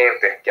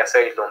sobresalientes ya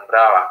se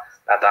vislumbraba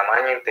la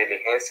tamaña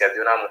inteligencia de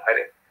una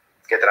mujer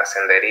que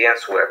trascendería en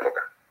su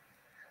época.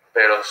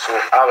 Pero su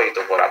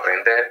hábito por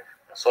aprender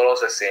no solo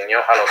se ciñó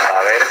a los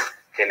saberes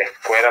que la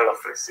escuela le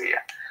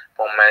ofrecía.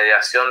 Por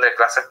mediación de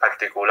clases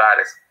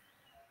particulares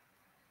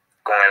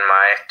con el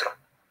maestro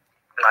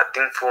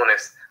Martín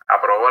Funes,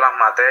 aprobó las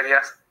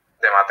materias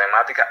de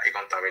matemática y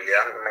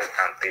contabilidad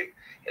mercantil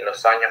en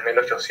los años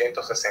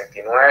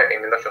 1869 y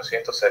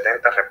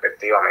 1870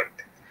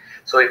 respectivamente.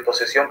 Su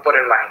disposición por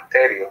el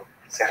magisterio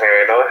se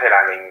reveló desde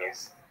la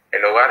niñez.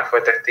 El hogar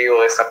fue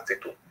testigo de esa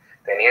aptitud,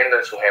 teniendo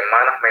en sus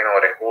hermanas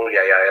menores,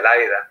 Julia y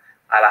Adelaida,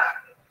 a las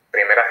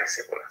primeras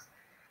discípulas.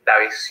 La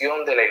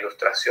visión de la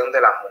ilustración de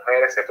las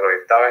mujeres se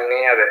proyectaba en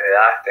ella desde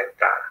edades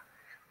tempranas,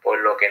 por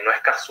lo que no es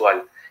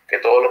casual que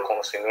todos los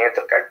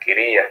conocimientos que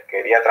adquiría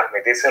quería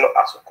transmitírselos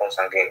a sus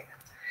consanguíneos.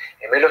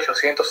 En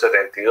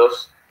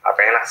 1872,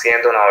 apenas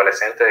siendo una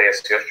adolescente de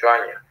 18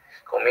 años,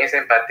 comienza a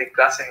impartir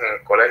clases en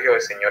el Colegio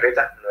de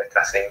Señoritas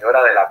Nuestra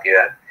Señora de la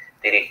Piedad,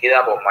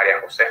 dirigida por María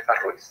Josefa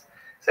Ruiz.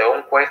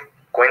 Según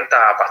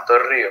cuenta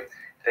Pastor Río,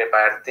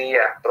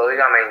 repartía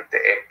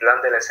pródigamente el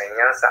plan de la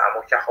enseñanza a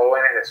muchas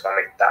jóvenes de su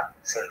amistad,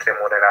 sin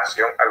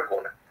remuneración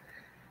alguna.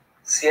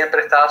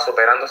 Siempre estaba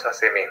superándose a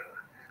sí misma.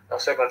 No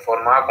se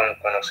conformaba con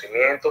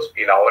conocimientos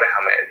y labores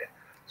a medias.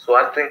 Su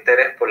alto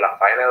interés por la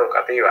faena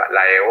educativa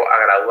la llevó a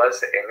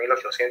graduarse en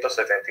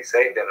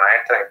 1876 de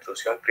maestra de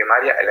instrucción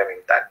primaria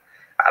elemental.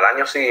 Al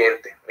año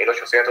siguiente,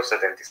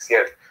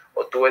 1877,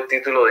 obtuvo el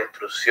título de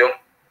instrucción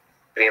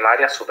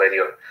primaria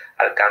superior,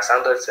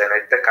 alcanzando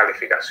excelentes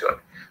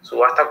calificaciones. Su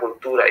vasta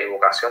cultura y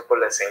vocación por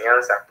la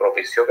enseñanza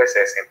propició que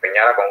se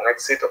desempeñara con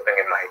éxito en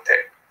el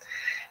magisterio.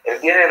 El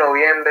 10 de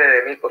noviembre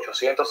de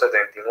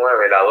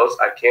 1879, la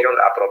Dolz adquiere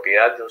la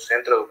propiedad de un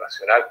centro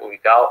educacional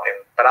ubicado en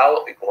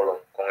Prado y Colón,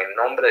 con el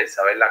nombre de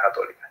Isabel la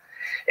Católica.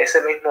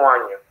 Ese mismo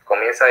año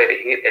comienza a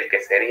dirigir el que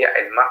sería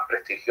el más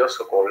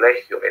prestigioso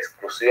colegio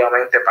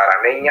exclusivamente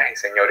para niñas y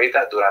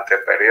señoritas durante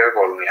el periodo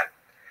colonial.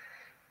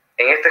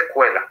 En esta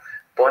escuela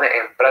pone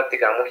en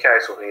práctica muchas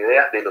de sus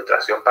ideas de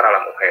ilustración para la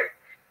mujer,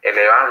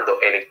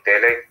 elevando el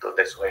intelecto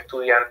de sus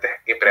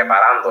estudiantes y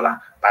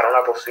preparándolas para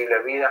una posible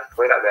vida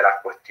fuera de las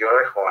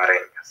cuestiones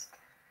hogareñas.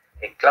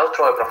 El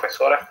claustro de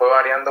profesores fue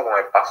variando con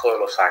el paso de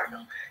los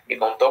años y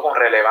contó con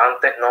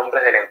relevantes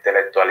nombres de la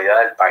intelectualidad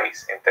del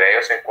país. Entre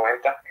ellos se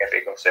encuentran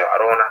Enrique C.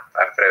 Barona,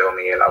 Alfredo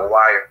Miguel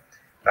Aguayo,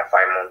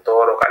 Rafael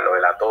Montoro, Carlos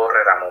de la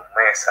Torre, Ramón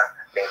Mesa,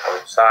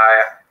 Lincoln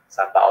Saya,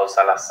 Salvador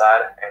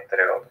Salazar,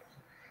 entre otros.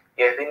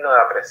 Y es digno de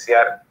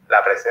apreciar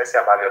la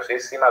presencia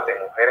valiosísima de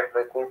mujeres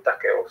muy cultas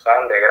que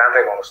gozaban de gran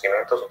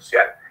reconocimiento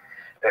social.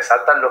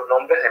 Resaltan los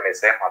nombres de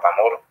Mercedes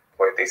Matamoros,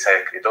 poetisa y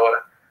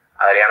escritora,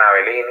 Adriana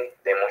Bellini,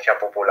 de mucha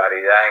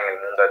popularidad en el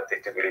mundo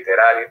artístico y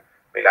literario,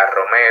 Pilar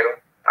Romero,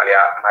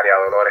 María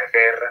Dolores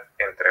Guerra,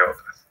 entre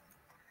otras.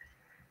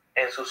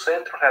 En su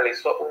centro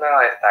realizó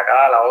una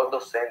destacada labor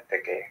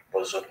docente que,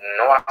 por sus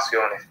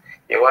innovaciones,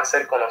 llegó a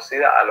ser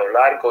conocida a lo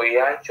largo y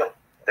ancho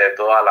de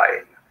toda la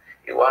isla.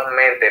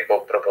 Igualmente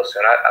por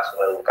proporcionar a sus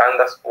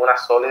educandas una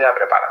sólida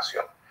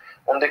preparación.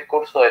 Un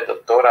discurso del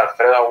doctor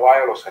Alfredo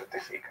Aguayo lo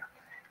certifica.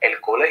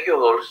 El colegio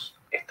Dolz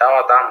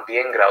estaba tan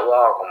bien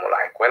graduado como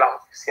las escuelas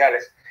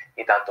oficiales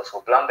y tanto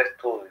su plan de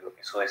estudio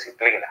y su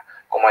disciplina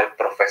como el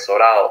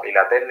profesorado y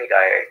la técnica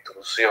de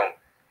instrucción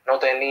no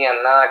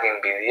tenían nada que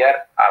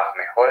envidiar a las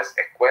mejores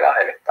escuelas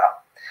del Estado.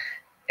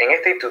 En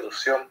esta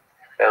institución,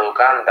 la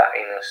educanda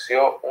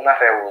inició una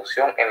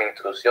revolución en la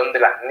instrucción de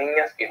las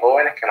niñas y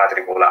jóvenes que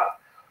matriculaban.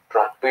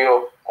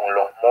 Rompió con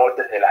los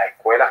moldes de las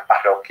escuelas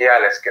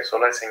parroquiales que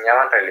solo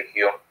enseñaban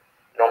religión,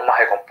 normas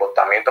de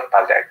comportamientos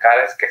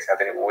patriarcales que se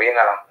atribuían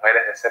a las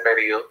mujeres de ese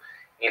periodo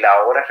y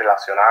labores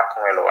relacionadas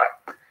con el hogar,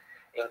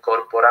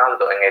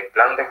 incorporando en el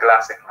plan de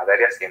clases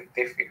materias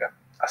científicas,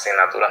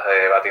 asignaturas de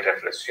debate y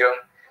reflexión,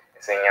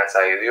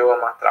 enseñanza de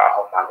idiomas,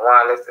 trabajos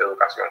manuales,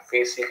 educación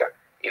física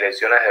y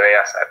lecciones de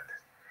bellas artes.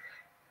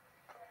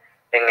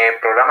 En el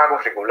programa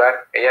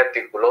curricular, ella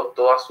articuló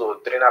toda su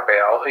doctrina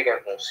pedagógica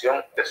en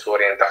función de su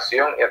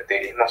orientación y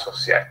activismo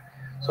social.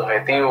 Su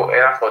objetivo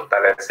era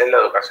fortalecer la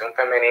educación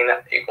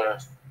femenina y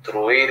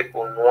construir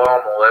un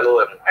nuevo modelo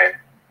de mujer,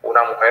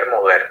 una mujer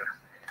moderna.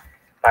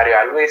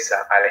 María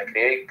Luisa, al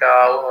escribir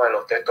cada uno de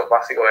los textos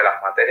básicos de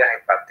las materias a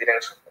impartir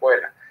en su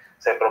escuela,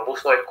 se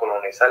propuso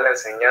descolonizar la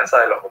enseñanza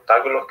de los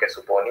obstáculos que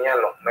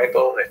suponían los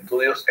métodos de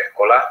estudios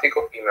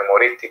escolásticos y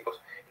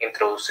memorísticos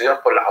introducidos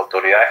por las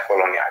autoridades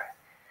coloniales.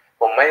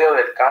 Por medio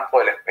del campo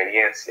de la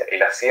experiencia y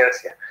la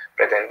ciencia,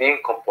 pretendía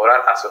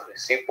incorporar a sus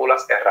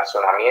discípulas el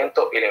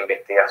razonamiento y la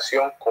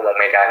investigación como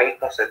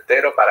mecanismo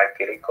certero para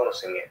adquirir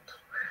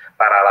conocimientos.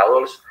 Para la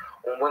Dolz,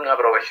 un buen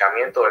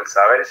aprovechamiento del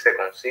saber se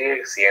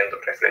consigue siendo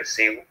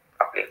reflexivo,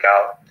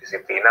 aplicado,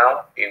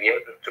 disciplinado y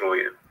bien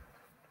instruido.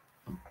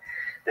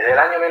 Desde el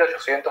año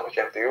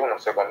 1881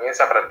 se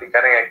comienza a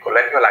practicar en el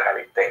colegio la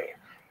calistenia,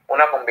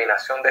 una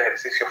combinación de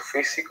ejercicios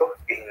físicos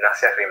y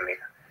gimnasia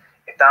rítmica.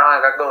 Estaban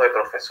a cargo de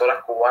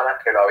profesoras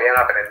cubanas que lo habían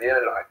aprendido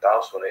en los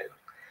Estados Unidos.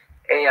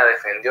 Ella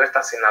defendió esta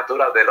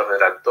asignatura de los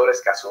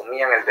detractores que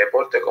asumían el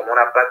deporte como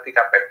una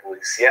práctica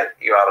perjudicial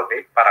y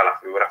varonil para la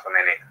figura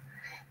femenina.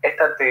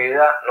 Esta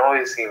actividad no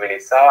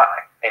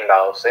visibilizaba en la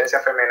docencia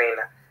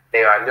femenina,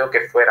 le valió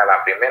que fuera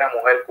la primera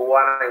mujer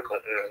cubana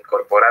en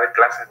incorporar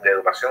clases de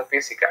educación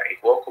física y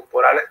juegos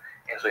corporales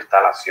en su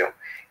instalación,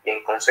 y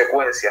en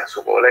consecuencia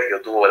su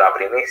colegio tuvo la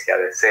primicia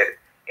de ser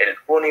el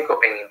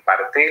único en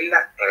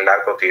impartirla en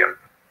largo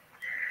tiempo.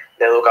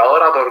 La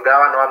educadora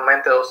otorgaba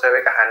anualmente 12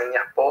 becas a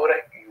niñas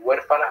pobres y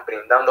huérfanas,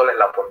 brindándoles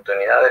la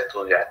oportunidad de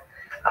estudiar,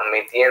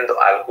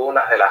 admitiendo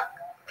algunas de las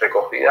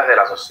recogidas de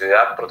la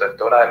Sociedad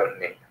Protectora de los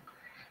Niños.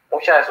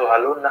 Muchas de sus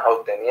alumnas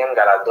obtenían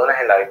galardones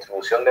en la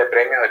distribución de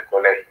premios del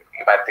colegio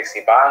y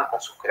participaban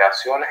con sus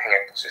creaciones en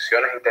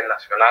exposiciones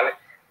internacionales,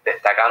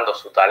 destacando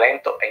su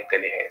talento e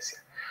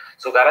inteligencia.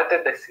 Su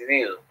carácter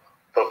decidido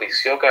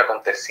propició que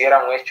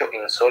aconteciera un hecho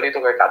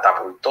insólito que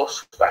catapultó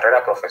su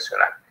carrera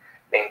profesional: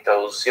 la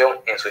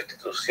introducción en su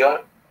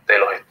institución de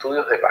los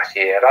estudios de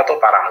bachillerato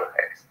para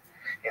mujeres.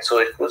 En su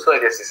discurso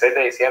del 16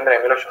 de diciembre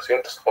de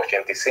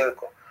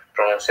 1885,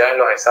 pronunciado en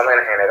los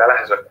exámenes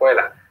generales de su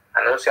escuela,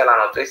 anuncia la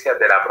noticia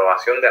de la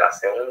aprobación de la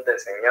segunda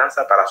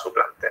enseñanza para su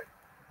plantel.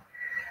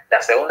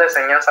 La segunda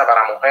enseñanza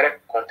para mujeres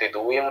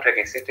constituía un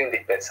requisito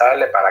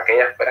indispensable para que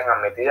ellas fueran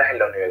admitidas en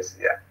la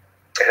universidad.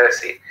 Es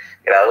decir,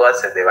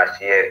 graduarse de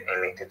bachiller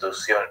en la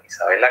institución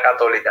Isabel la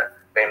Católica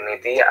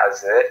permitía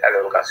acceder a la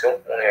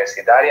educación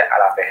universitaria a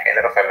la de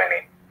género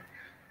femenino.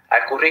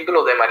 Al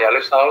currículo de María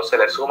Luisa Dolz se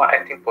le suma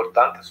este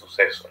importante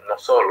suceso, no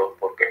solo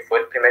porque fue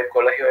el primer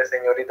colegio de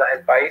señoritas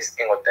del país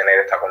en obtener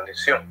esta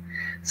condición,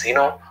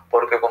 sino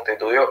porque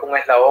constituyó un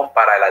eslabón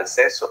para el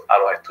acceso a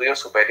los estudios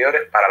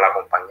superiores para la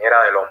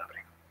compañera del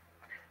hombre.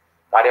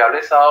 María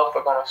Luisa Dolz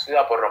fue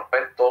conocida por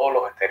romper todos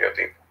los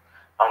estereotipos.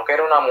 Aunque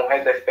era una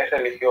mujer de fe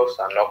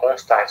religiosa, no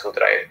consta en su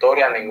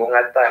trayectoria ningún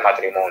acta de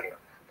matrimonio,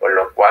 por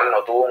lo cual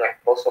no tuvo un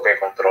esposo que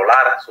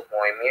controlara sus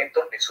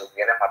movimientos ni sus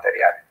bienes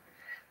materiales.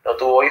 No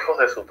tuvo hijos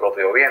de su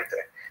propio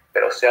vientre,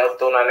 pero sí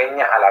adoptó una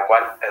niña a la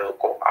cual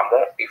educó,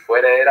 amó y fue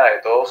heredera de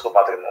todo su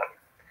patrimonio.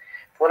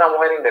 Fue una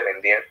mujer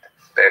independiente,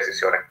 de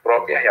decisiones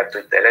propias y alto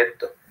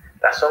intelecto,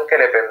 razón que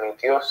le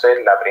permitió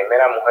ser la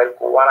primera mujer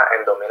cubana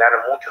en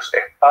dominar muchos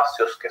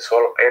espacios que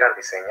solo eran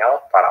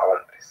diseñados para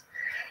hombres.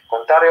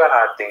 Contrario a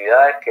las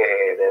actividades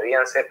que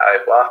debían ser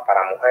adecuadas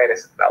para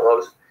mujeres, la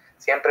Dolz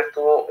siempre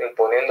estuvo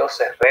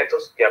imponiéndose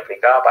retos y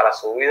aplicaba para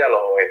su vida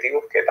los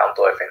objetivos que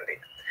tanto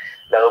defendía: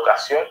 la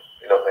educación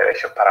y los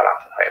derechos para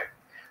las mujeres.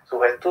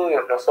 Sus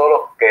estudios no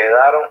solo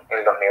quedaron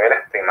en los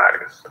niveles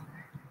primarios.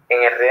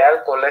 En el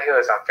Real Colegio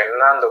de San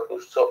Fernando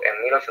cursó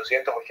en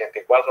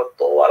 1884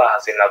 todas las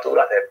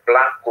asignaturas del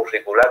plan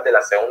curricular de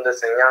la segunda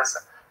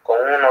enseñanza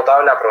con un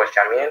notable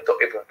aprovechamiento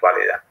y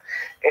puntualidad.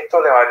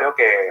 Esto le valió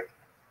que,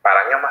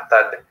 para años más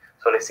tarde,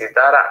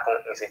 solicitara con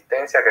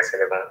insistencia que se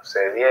le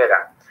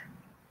concediera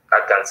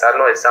alcanzar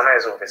los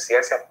exámenes de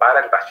suficiencia para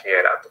el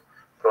bachillerato,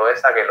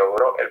 proeza que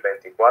logró el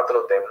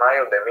 24 de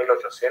mayo de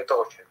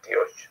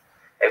 1888.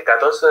 El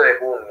 14 de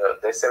junio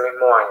de ese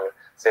mismo año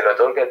se le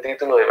otorga el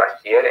título de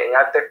bachiller en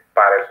arte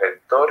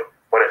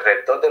por el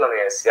rector de la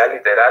Universidad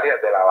Literaria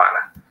de La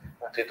Habana,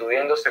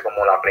 constituyéndose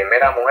como la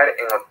primera mujer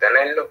en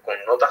obtenerlo con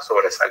notas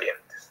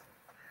sobresalientes.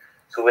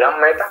 Su gran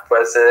meta fue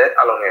acceder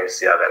a la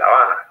Universidad de La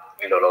Habana,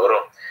 y lo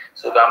logró.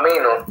 Su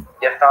camino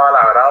ya estaba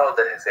labrado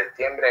desde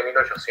septiembre de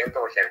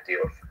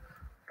 1888.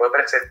 Fue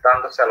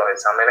presentándose a los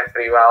exámenes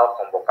privados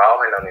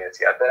convocados en la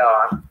Universidad de La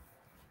Habana,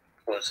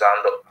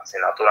 cursando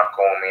asignaturas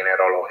como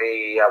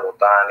mineralogía,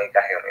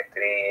 botánica,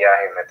 geometría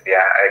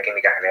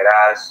química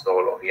general,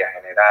 zoología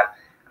general,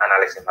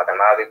 análisis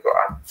matemático,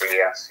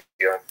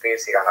 ampliación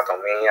física,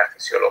 anatomía,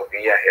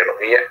 fisiología,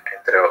 geología,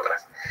 entre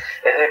otras.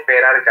 Es de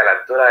esperar que a la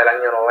altura del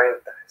año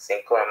 90,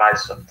 5 de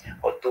marzo,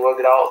 obtuvo el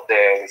grado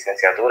de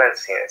licenciatura en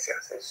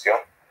ciencias, sección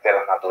de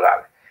las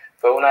naturales.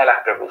 Fue una de las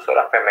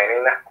precursoras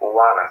femeninas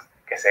cubanas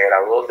que se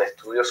graduó de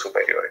estudios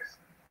superiores.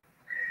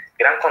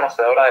 Gran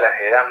conocedora de las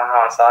ideas más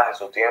avanzadas de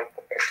su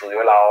tiempo,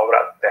 estudió la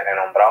obra de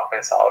renombrados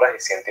pensadores y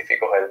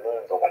científicos del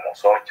mundo como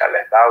son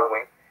Charles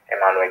Darwin,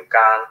 Immanuel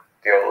Kant,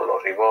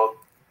 Theodore Ribot,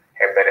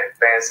 Herbert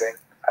Spencer,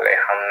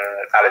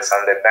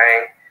 Alexander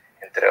Bain,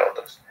 entre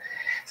otros.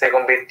 Se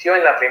convirtió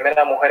en la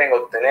primera mujer en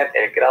obtener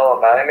el grado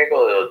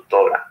académico de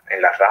doctora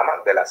en la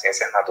rama de las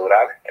ciencias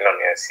naturales en la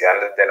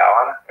Universidad de La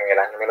Habana en el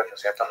año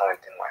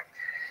 1899.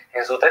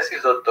 En su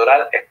tesis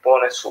doctoral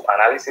expone su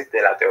análisis de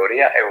la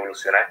teoría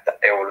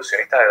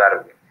evolucionista de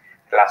Darwin,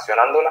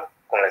 relacionándola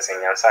con la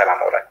enseñanza de la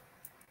moral.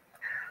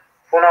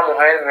 Fue una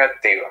mujer muy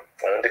activa,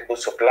 con un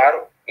discurso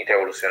claro y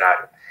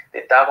revolucionario.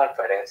 Dictaba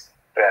conferencias,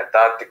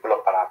 redactaba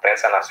artículos para la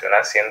prensa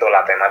nacional, siendo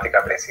la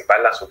temática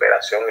principal la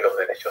superación y los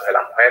derechos de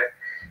la mujer.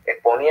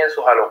 Exponía en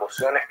sus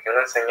alocuciones que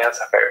una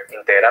enseñanza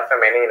integral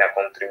femenina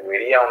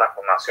contribuiría a una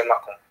formación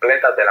más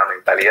completa de la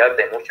mentalidad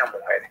de muchas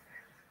mujeres,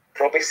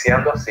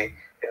 propiciando así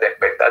el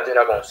despertar de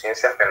una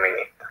conciencia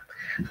feminista.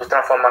 Sus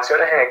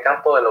transformaciones en el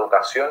campo de la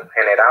educación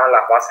generaban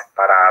las bases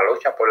para la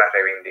lucha por las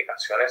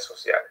reivindicaciones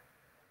sociales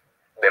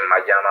del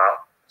mal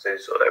llamado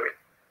sexo débil.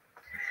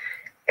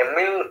 En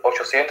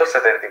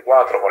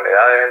 1874, con la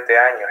edad de 20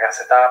 años, ya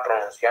se estaba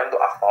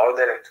pronunciando a favor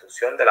de la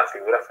instrucción de la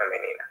figura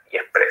femenina y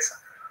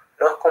expresa: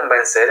 no os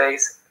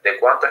convenceréis de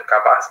cuánto es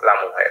capaz la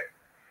mujer.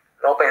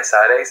 No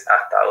pensaréis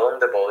hasta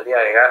dónde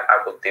podría llegar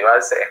a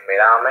cultivarse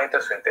esmeradamente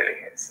su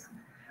inteligencia.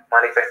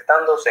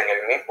 Manifestándose en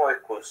el mismo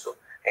discurso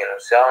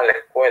enunciado en la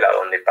escuela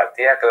donde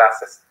impartía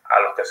clases a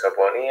los que se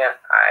oponían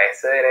a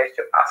ese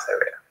derecho,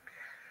 asevera: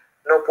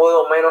 no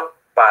puedo menos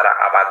para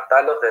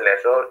apartarlos del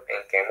error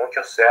en que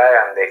muchos se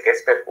hallan de que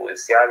es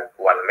perjudicial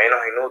o al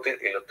menos inútil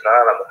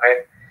ilustrar a la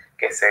mujer,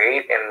 que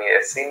seguir en mi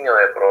designio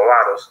de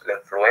probaros la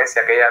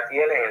influencia que ella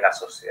tiene en la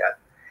sociedad.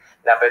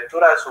 La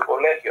apertura de su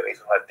colegio y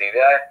sus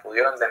actividades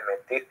pudieron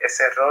desmentir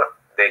ese error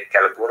del que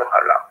algunos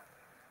hablaban.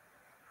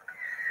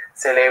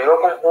 Celebró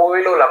con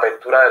júbilo la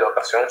apertura de la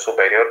educación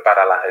superior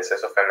para las del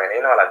sexo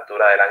femenino a la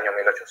altura del año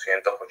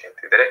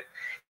 1883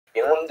 y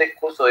en un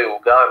discurso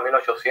divulgado en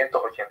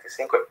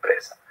 1885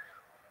 expresa: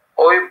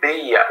 hoy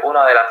brilla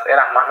una de las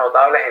eras más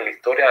notables en la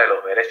historia de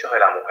los derechos de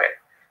la mujer.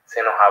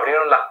 Se nos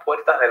abrieron las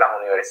puertas de las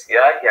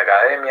universidades y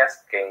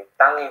academias que en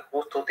tan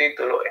injusto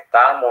título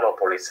estaban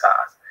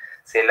monopolizadas.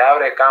 Se le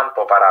abre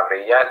campo para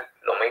brillar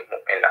lo mismo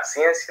en la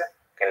ciencia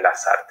que en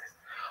las artes.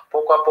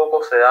 Poco a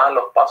poco se daban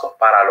los pasos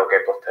para lo que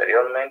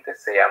posteriormente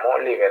se llamó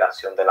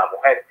liberación de la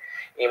mujer,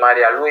 y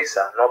María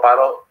Luisa no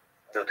paró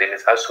de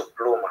utilizar su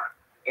pluma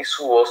y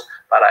su voz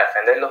para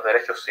defender los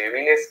derechos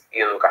civiles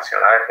y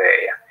educacionales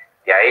de ella.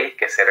 De ahí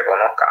que se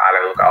reconozca a la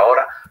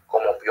educadora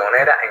como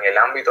pionera en el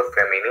ámbito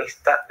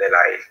feminista de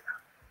la isla.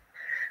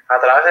 A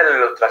través de la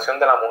ilustración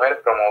de la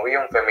mujer promovía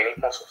un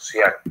feminismo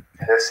social,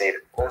 es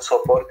decir, un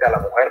soporte a la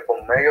mujer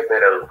por medio de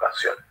la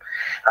educación.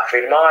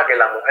 Afirmaba que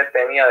la mujer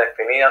tenía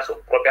definidas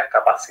sus propias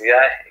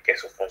capacidades y que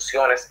sus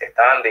funciones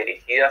estaban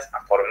dirigidas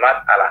a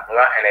formar a las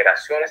nuevas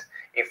generaciones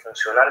y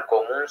funcionar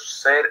como un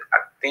ser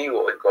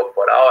activo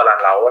incorporado a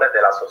las labores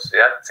de la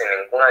sociedad sin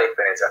ninguna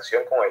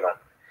diferenciación con el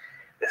hombre.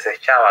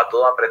 Desechaba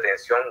toda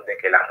pretensión de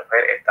que la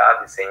mujer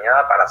estaba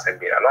diseñada para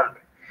servir al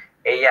hombre.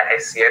 Ella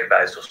es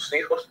sierva de sus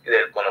hijos y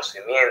del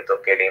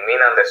conocimiento que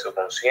eliminan de su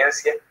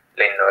conciencia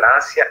la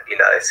ignorancia y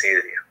la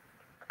desidia.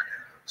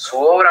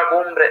 Su obra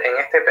cumbre en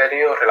este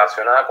periodo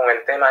relacionada con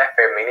el tema es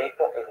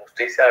Feminismo y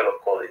Justicia de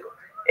los Códigos.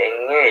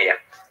 En ella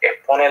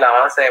expone el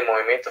avance del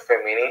movimiento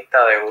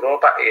feminista de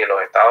Europa y de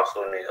los Estados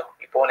Unidos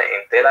y pone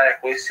en tela de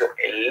juicio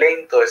el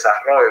lento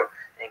desarrollo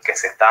en que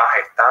se estaba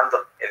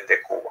gestando el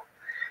de Cuba.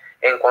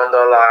 En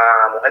cuanto a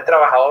la mujer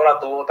trabajadora,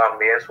 tuvo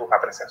también sus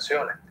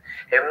apreciaciones.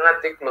 En un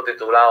artículo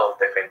titulado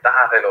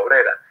Desventajas de la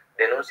obrera,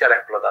 denuncia la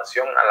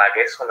explotación a la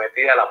que es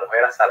sometida la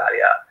mujer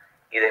asalariada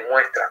y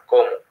demuestra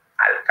cómo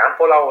al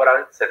campo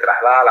laboral se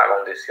traslada la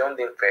condición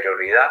de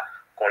inferioridad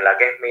con la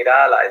que es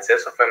mirada la del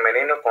sexo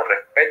femenino con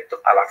respecto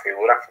a la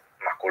figura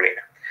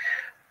masculina.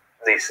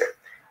 Dice: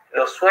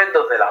 los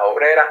sueldos de las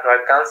obreras no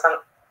alcanzan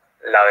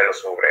la de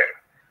los obreros,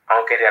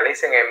 aunque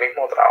realicen el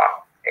mismo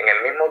trabajo, en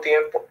el mismo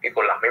tiempo y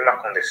con las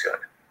mismas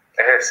condiciones.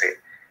 Es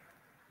decir,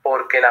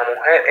 porque la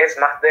mujer es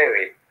más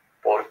débil,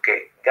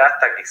 porque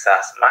gasta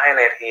quizás más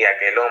energía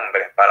que el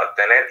hombre para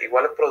obtener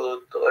igual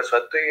producto de su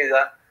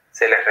actividad,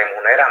 se les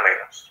remunera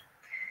menos.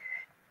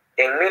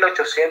 En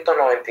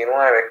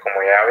 1899,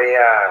 como ya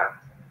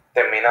había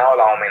terminado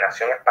la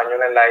dominación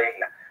española en la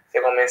isla,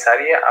 Se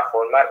comenzaría a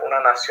formar una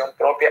nación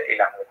propia y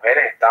las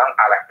mujeres estaban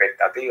a la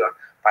expectativa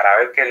para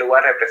ver qué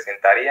lugar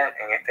representarían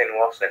en este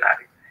nuevo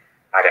escenario.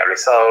 María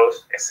Luisa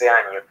Dolz ese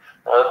año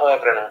no dejó de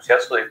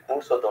pronunciar su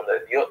discurso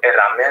donde dio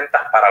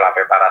herramientas para la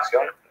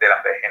preparación de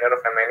las de género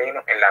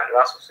femenino en la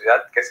nueva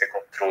sociedad que se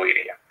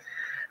construiría.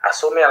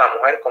 Asume a la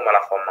mujer como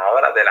la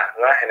formadora de las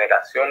nuevas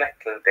generaciones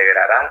que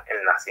integrarán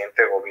el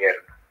naciente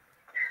gobierno.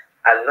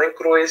 Al no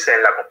incluirse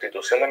en la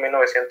Constitución de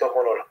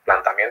 1901 los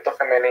planteamientos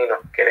femeninos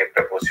que le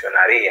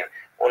proporcionarían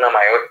una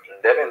mayor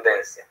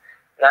independencia,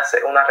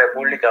 nace una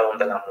república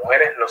donde las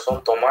mujeres no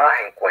son tomadas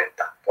en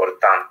cuenta. Por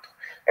tanto,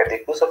 el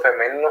discurso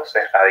femenino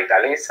se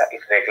radicaliza y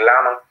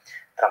reclama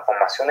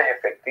transformaciones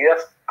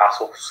efectivas a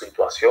su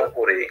situación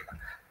jurídica.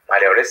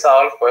 María Luisa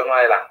Dolz fue una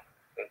de las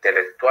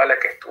intelectuales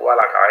que estuvo a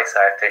la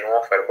cabeza de este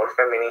nuevo fervor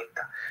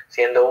feminista,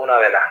 siendo una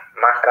de las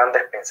más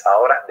grandes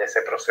pensadoras de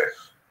ese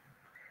proceso.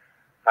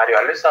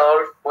 María Luisa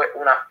Dolz fue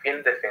una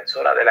fiel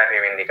defensora de las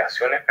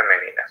reivindicaciones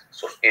femeninas.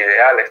 Sus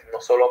ideales no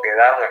solo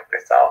quedaron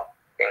expresados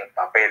en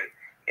papel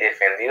y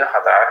defendidos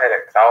a través del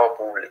estrado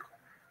público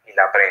y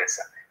la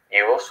prensa,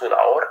 llevó su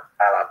labor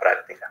a la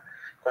práctica.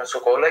 Con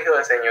su colegio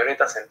de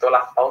señoritas sentó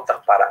las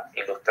pautas para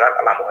ilustrar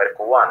a la mujer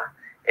cubana,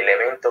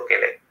 elemento que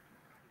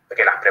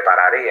las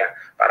prepararía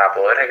para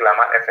poder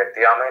reclamar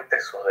efectivamente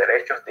sus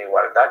derechos de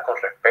igualdad con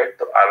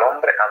respecto al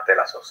hombre ante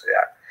la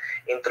sociedad.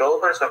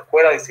 Introdujo en su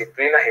escuela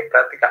disciplinas y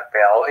prácticas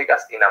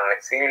pedagógicas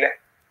inadmisibles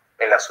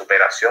en la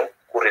superación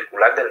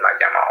curricular del mal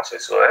llamado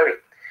sexo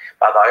débil.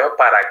 Batalló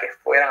para que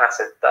fueran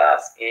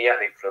aceptadas y ellas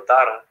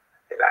disfrutaron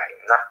de la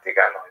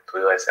gimnástica en los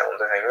estudios de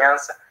segunda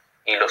enseñanza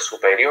y los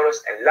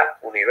superiores en la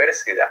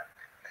universidad.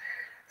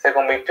 Se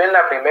convirtió en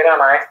la primera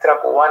maestra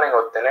cubana en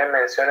obtener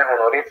menciones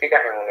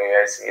honoríficas en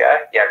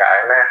universidades y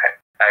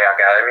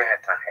academias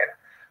extranjeras.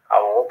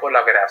 Abogó por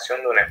la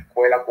creación de una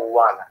escuela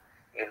cubana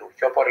y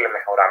luchó por el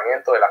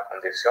mejoramiento de las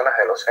condiciones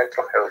de los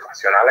centros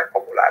educacionales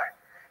populares.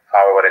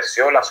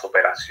 Favoreció la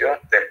superación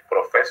del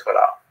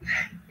profesorado.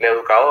 La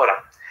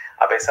educadora,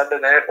 a pesar de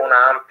tener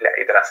una amplia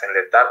y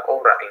trascendental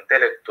obra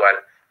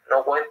intelectual,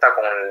 no cuenta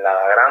con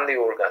la gran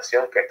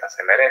divulgación que ésta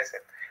se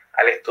merece.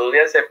 Al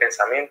estudiarse el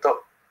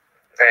pensamiento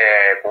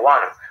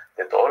cubano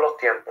de todos los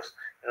tiempos,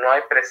 no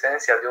hay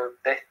presencia de un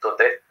texto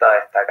de esta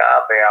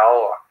destacada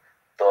pedagoga.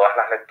 Todas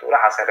las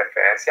lecturas hacen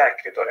referencia a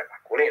escritores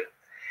masculinos.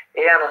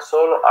 Ella no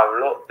solo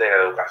habló de la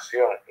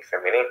educación y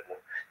feminismo,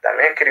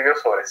 también escribió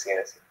sobre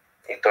ciencia,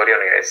 historia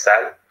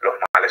universal, los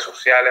males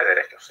sociales,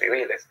 derechos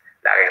civiles,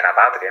 la guerra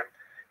patria,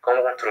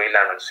 cómo construir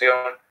la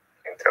nación,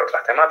 entre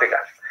otras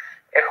temáticas.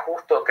 Es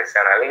justo que se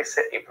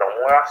analice y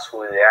promueva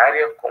su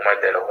ideario como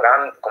el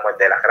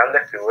de las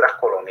grandes figuras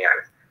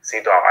coloniales.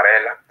 Cito a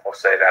Varela,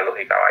 José de la Luz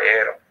y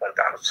Caballero,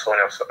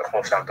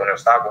 José Antonio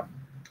Saco,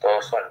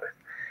 todos hombres.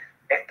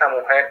 Esta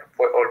mujer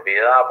fue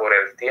olvidada por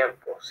el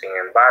tiempo, sin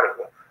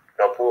embargo,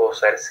 no pudo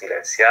ser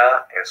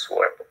silenciada en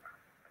su época.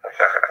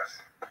 Muchas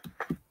gracias.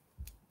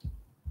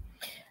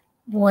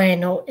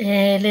 Bueno,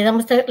 le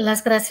damos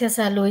las gracias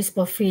a Luis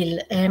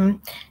Boffill.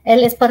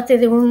 Él es parte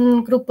de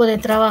un grupo de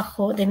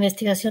trabajo de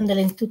investigación del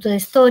Instituto de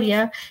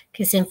Historia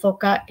que se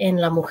enfoca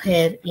en la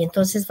mujer. Y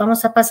entonces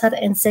vamos a pasar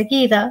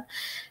enseguida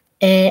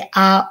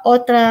a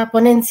otra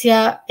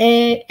ponencia.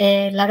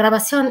 La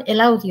grabación,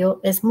 el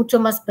audio, es mucho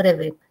más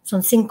breve,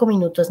 son 5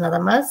 minutos nada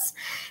más,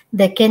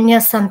 de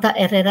Kenia Santa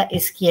Herrera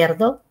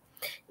Izquierdo,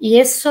 y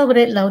es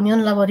sobre la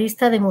Unión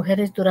Laborista de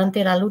Mujeres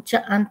durante la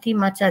lucha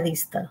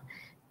antimachadista.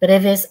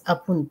 Breves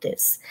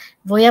apuntes.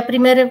 Voy a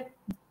primero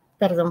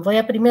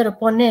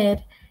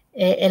poner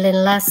el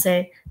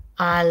enlace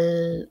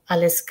al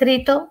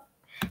escrito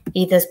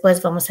y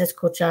después vamos a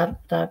escuchar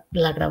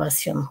la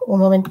grabación. Un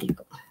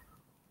momentico.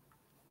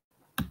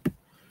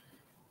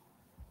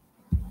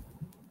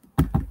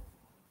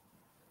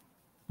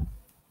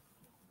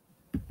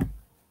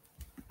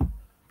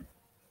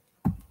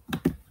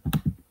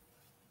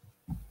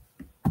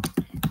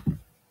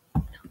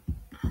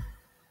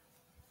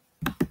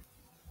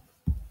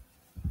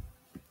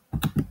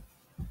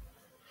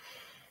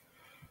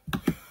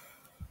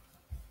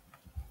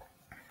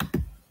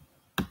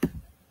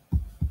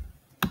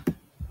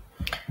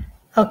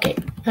 Ok,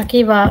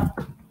 aquí va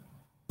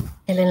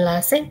el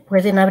enlace.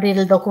 Pueden abrir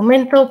el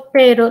documento,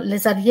 pero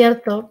les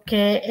advierto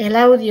que el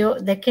audio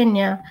de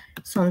Kenia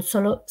son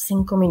solo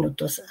 5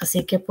 minutos.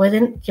 Así que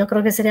yo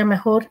creo que sería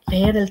mejor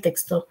leer el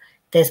texto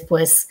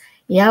después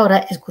y ahora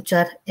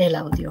escuchar el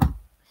audio.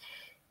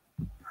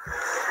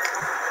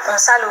 Un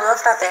saludo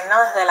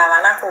fraterno desde La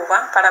Habana,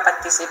 Cuba, para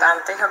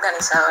participantes y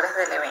organizadores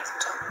del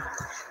evento.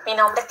 Mi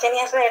nombre es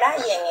Kenia Herrera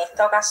y en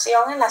esta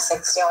ocasión, en la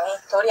sección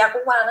Historia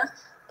Cubana,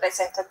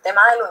 presento el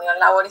tema de la Unión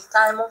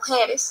Laborista de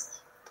Mujeres,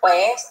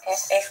 pues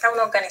es esta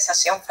una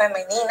organización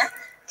femenina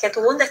que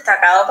tuvo un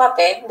destacado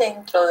papel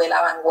dentro de la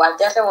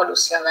vanguardia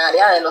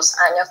revolucionaria de los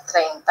años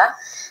 30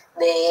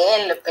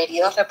 del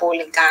periodo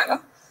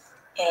republicano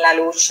en la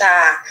lucha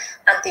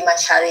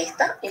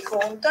antimachadista y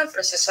junto al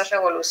proceso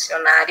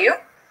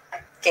revolucionario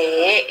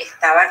que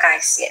estaba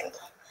acaeciendo.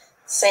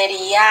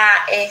 Sería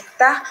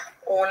esta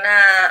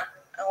una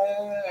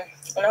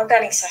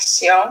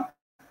organización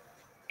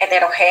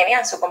heterogénea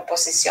en su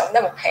composición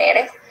de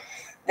mujeres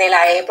de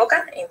la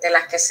época, entre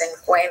las que se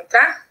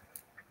encuentran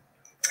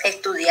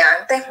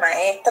estudiantes,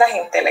 maestras,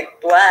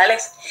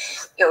 intelectuales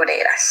y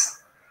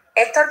obreras.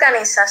 Esta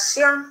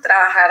organización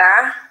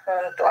trabajará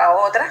junto a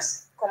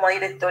otras como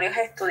directorios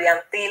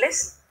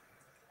estudiantiles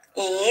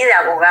y de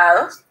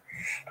abogados,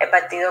 el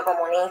Partido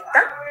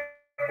Comunista,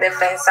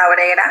 Defensa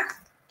Obrera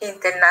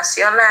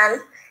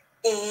Internacional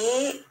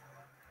y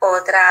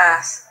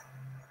otras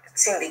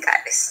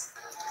sindicales.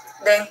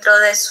 Dentro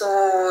de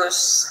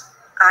sus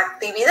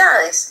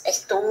actividades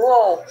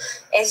estuvo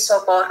el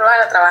socorro a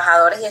los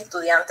trabajadores y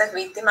estudiantes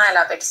víctimas de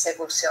la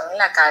persecución en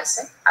la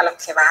cárcel, a los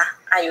que va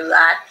a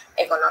ayudar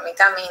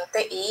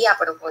económicamente y a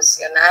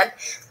proporcionar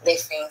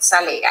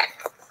defensa legal.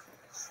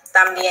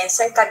 También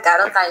se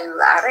encargaron de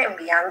ayudar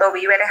enviando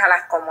víveres a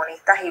las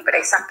comunistas y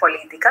presas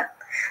políticas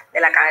de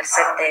la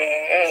cárcel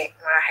de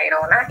Nueva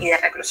Gerona y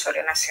del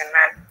Reclusorio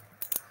Nacional.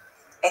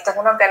 Esta es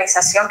una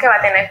organización que va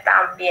a tener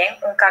también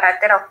un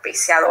carácter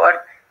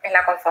auspiciador en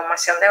la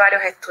conformación de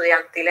varios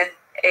estudiantiles,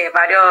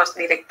 varios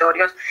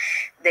directorios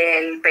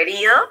del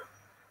periodo.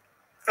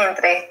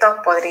 Entre estos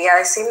podría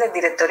decirle el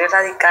Directorio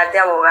Radical de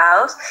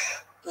Abogados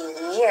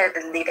y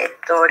el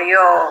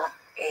Directorio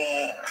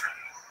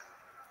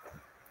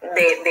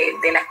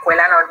de la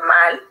Escuela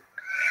Normal,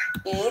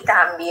 y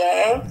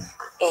también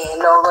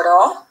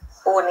logró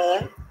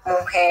unir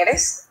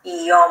mujeres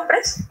y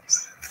hombres,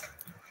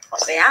 o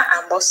sea,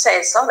 ambos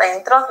sexos,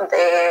 dentro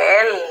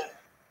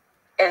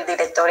del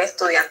directorio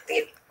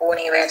estudiantil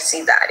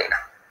universitario.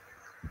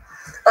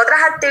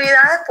 Otras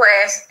actividades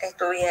pues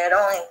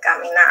estuvieron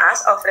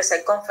encaminadas a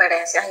ofrecer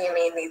conferencias y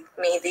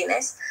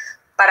mítines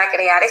para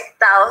crear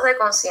estados de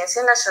conciencia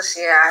en la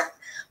sociedad,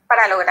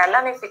 para lograr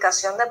la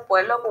unificación del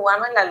pueblo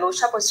cubano en la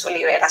lucha por su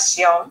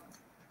liberación.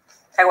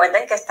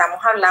 Recuerden que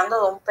estamos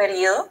hablando de un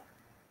periodo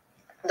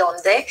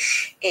donde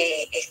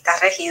está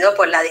regido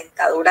por la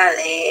dictadura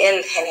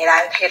del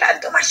general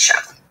Gerardo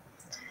Machado.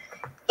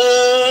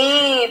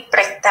 Y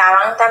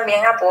prestaban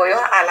también apoyo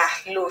a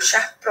las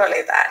luchas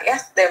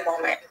proletarias del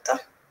momento.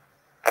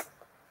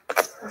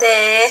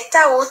 De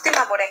esta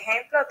última, por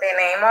ejemplo,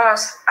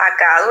 tenemos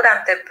acá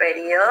durante el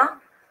periodo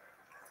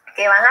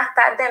que van a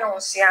estar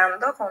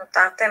denunciando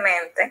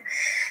constantemente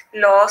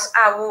los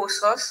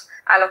abusos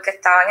a los que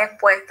estaban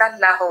expuestas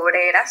las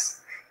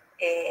obreras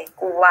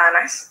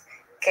cubanas,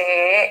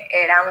 que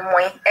eran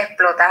muy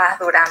explotadas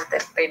durante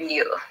el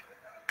periodo.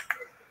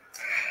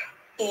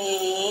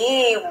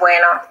 Y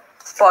bueno,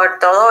 por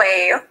todo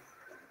ello,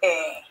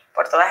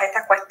 por todas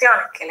estas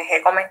cuestiones que les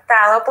he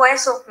comentado,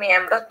 pues sus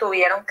miembros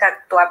tuvieron que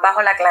actuar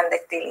bajo la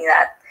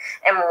clandestinidad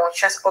en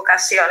muchas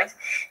ocasiones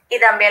y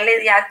también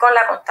lidiar con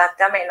la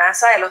constante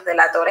amenaza de los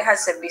delatores al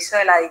servicio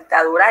de la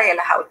dictadura y de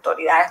las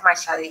autoridades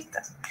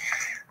machadistas.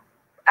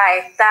 A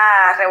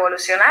estas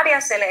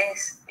revolucionarias se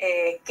les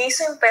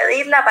quiso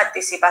impedir la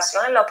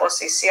participación en la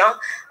oposición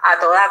a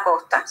toda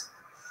costa.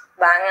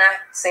 Van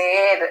a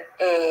ser,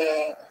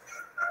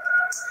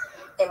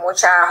 en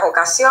muchas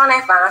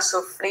ocasiones, van a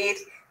sufrir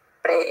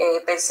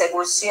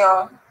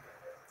persecución,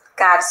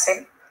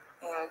 cárcel,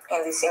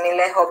 en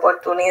disímiles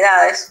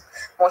oportunidades,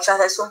 muchas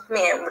de sus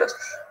miembros,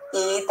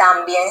 y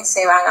también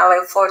se van a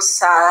ver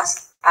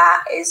forzadas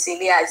a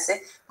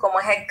exiliarse, como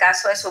es el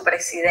caso de su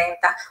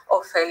presidenta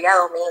Ofelia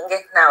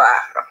Domínguez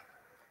Navarro.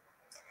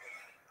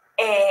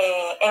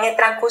 En el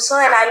transcurso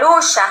de la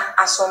lucha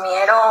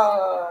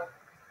asumieron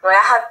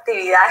nuevas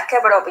actividades que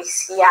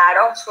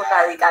propiciaron su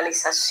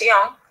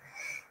radicalización,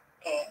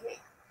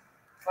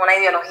 una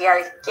ideología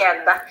de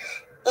izquierda,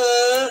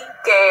 y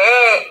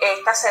que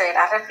esta se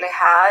verá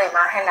reflejada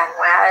además en la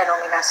nueva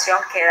denominación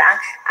que dan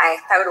a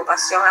esta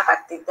agrupación a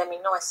partir de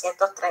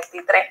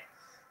 1933,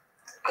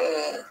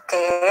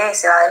 que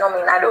se va a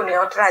denominar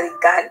Unión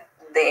Radical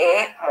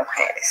de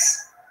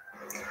Mujeres.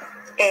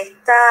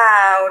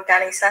 Esta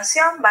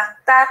organización va a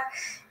estar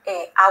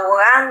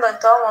abogando en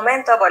todo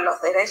momento por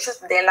los derechos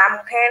de la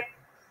mujer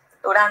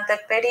durante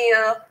el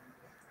periodo,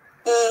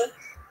 y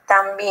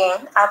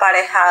también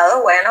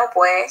aparejado, bueno,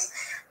 pues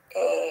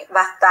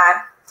va a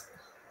estar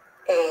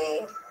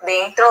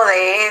dentro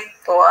de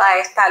toda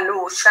esta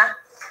lucha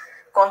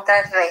contra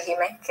el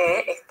régimen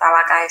que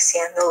estaba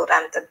acaeciendo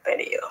durante el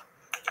periodo.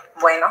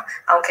 Bueno,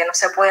 aunque no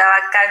se puede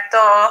abarcar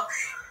todo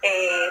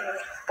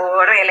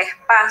por el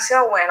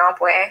espacio, bueno,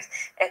 pues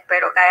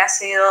espero que haya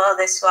sido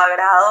de su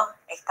agrado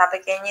esta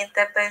pequeña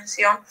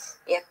intervención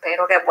y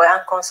espero que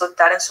puedan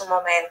consultar en su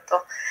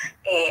momento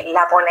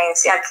la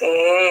ponencia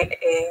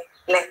que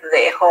les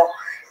dejo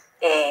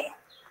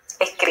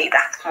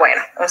escrita.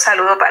 Bueno, un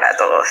saludo para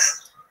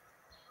todos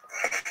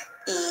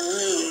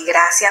y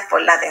gracias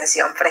por la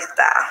atención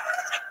prestada.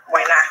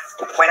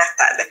 Buenas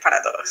tardes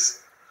para todos.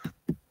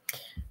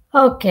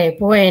 Ok,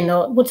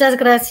 bueno, muchas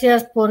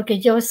gracias, porque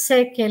yo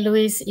sé que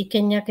Luis y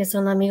Kenia, que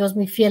son amigos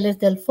muy fieles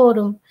del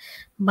foro,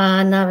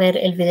 van a ver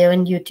el video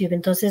en YouTube.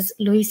 Entonces,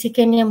 Luis y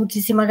Kenia,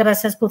 muchísimas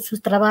gracias por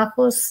sus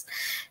trabajos.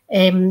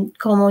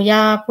 Como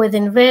ya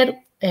pueden ver,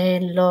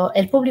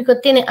 el público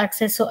tiene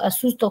acceso a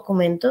sus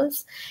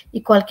documentos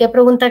y cualquier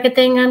pregunta que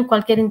tengan,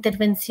 cualquier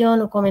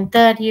intervención o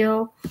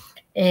comentario,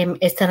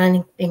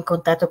 estarán en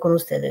contacto con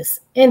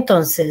ustedes.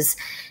 Entonces,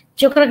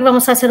 yo creo que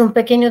vamos a hacer un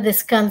pequeño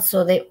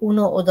descanso de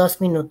 1 o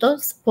 2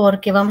 minutos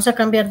porque vamos a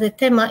cambiar de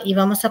tema y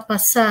vamos a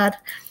pasar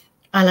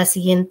a al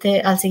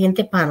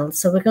siguiente panel.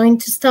 So we're going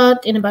to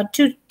start in about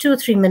 2 or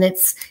 3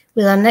 minutes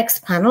with our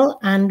next panel,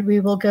 and we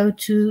will go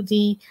to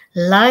the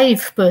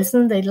live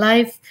person, the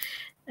live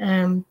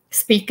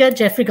speaker,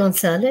 Jeffrey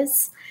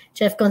Gonzalez.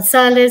 Jeff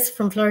Gonzalez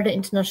from Florida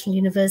International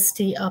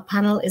University. Our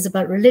panel is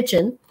about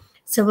religion.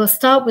 So we'll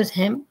start with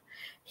him.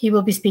 He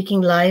will be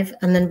speaking live,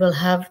 and then we'll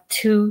have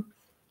 2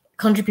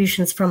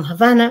 contributions from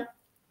Havana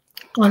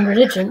on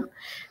religion,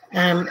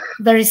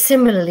 very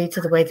similarly to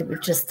the way that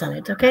we've just done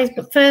it, okay?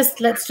 But first,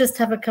 let's just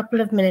have a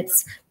couple of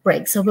minutes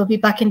break. So we'll be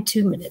back in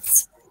 2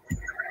 minutes.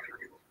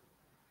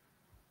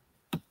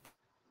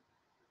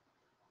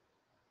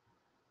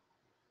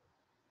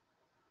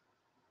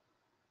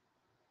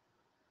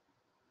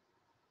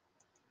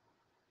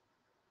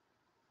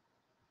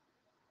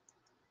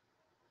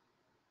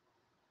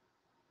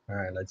 All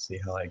right, let's see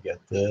how I get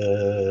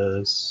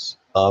this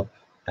up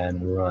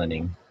and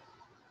running.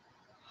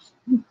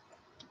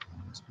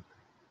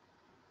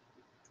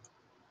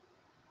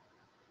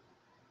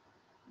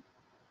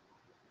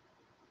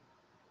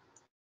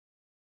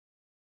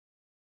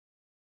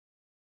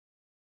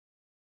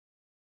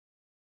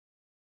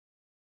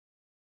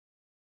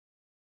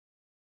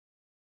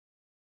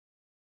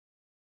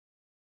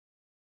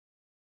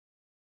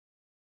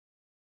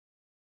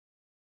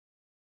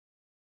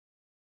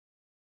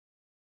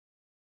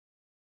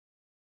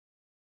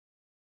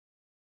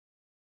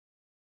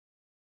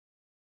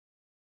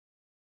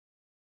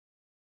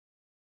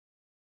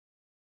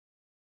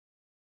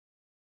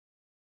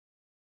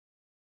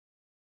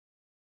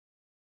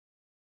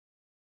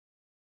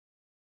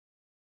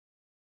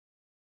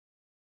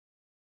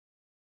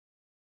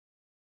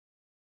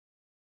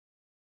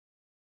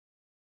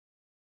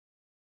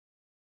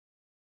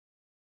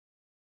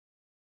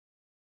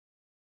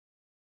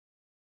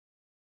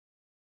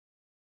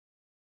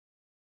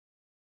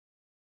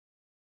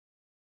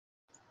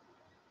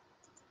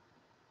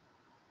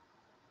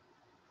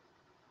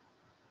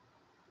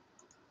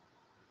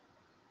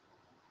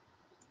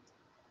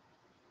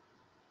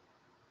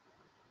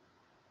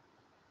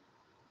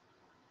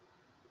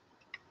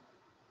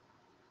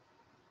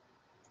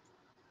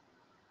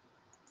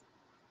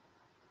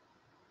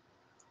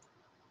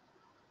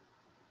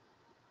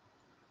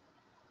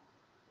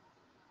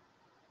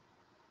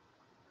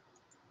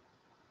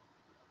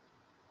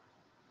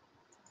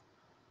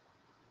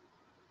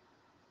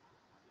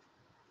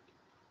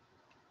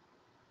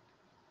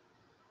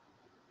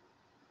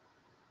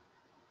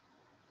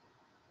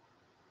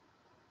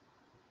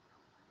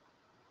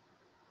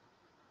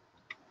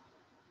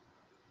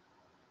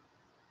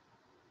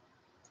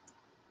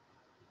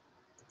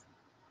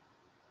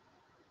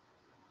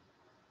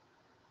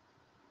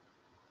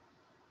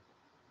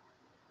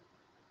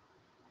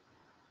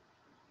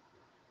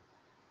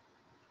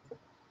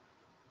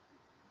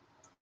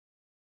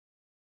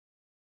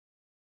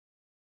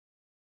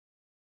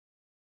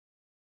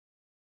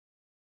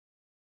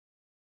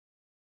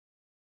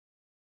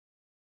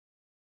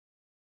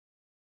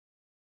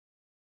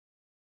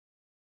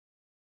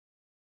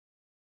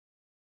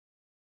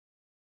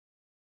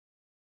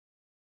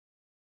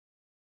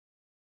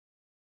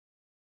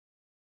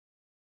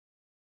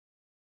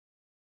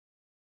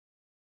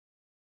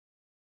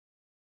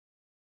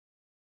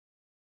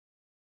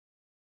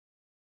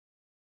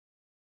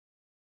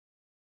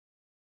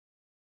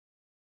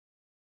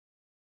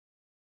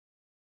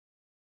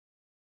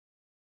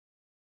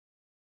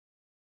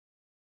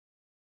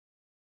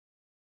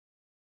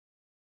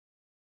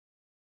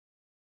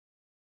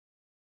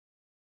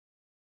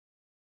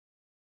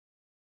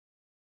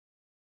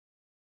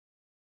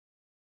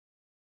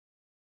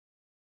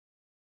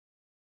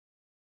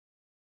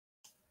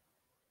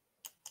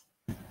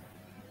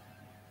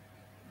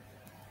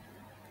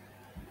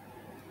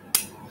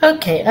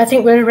 Okay, I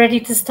think we're ready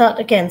to start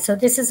again. So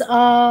this is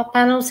our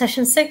panel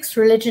session 6,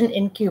 Religion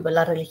in Cuba,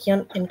 La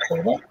Religión en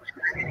Cuba.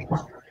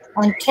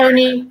 And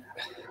Tony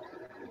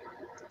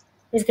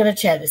is going to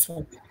chair this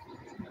one.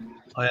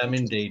 I am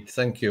indeed.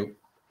 Thank you.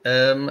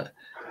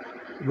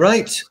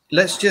 Right,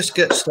 let's just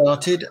get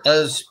started.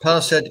 As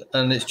Pa said,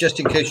 and it's just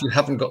in case you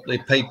haven't got the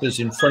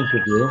papers in front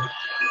of you,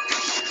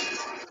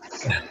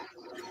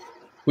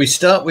 we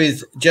start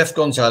with Jeffrey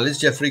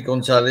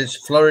Gonzalez,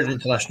 Florida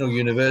International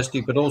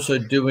University, but also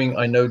doing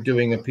a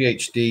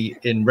PhD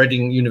in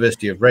Reading,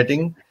 University of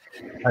Reading.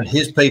 And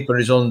his paper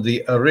is on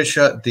the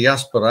Orisha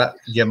Diaspora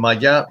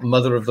Yamaya,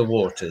 Mother of the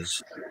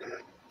Waters.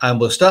 And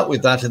we'll start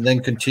with that and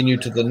then continue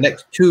to the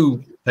next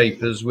 2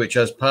 papers, which,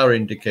 as Pa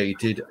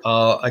indicated,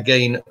 are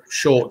again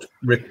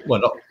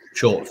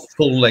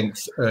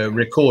full-length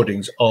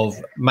recordings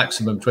of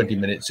maximum 20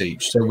 minutes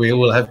each. So we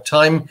will have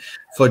time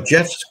for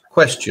Jeff's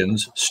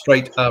questions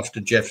straight after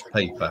Jeff's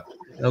paper.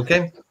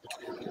 Okay?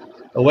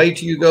 Away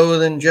to you go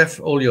then, Jeff,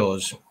 all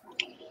yours.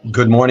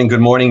 Good morning,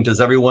 good morning. Does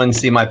everyone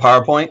see my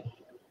PowerPoint?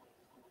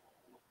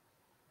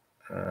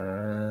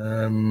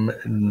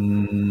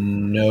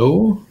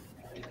 No.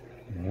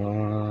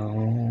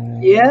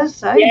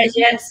 Yes, I Yes, do.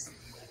 yes.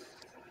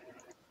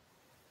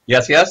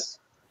 Yes, yes.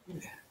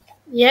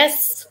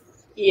 Yes.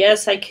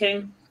 Yes, I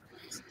can.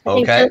 I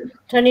think Okay.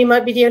 Tony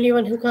might be the only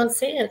one who can't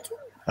see it.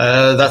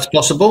 That's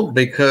possible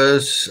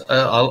because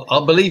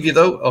I'll believe you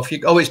though.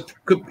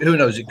 Who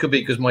knows? It could be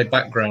because my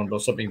background or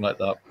something like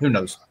that. Who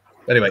knows?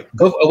 Anyway,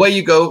 away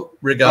you go.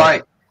 Regardless. All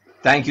right.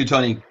 Thank you,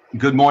 Tony.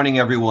 Good morning,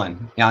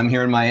 everyone. I'm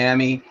here in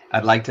Miami.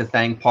 I'd like to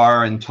thank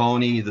Par and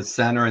Tony, the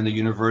Center and the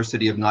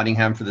University of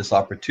Nottingham for this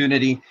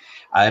opportunity.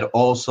 I'd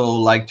also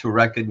like to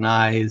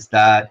recognize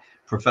that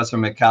Professor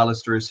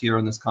McAllister is here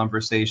in this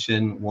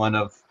conversation, one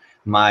of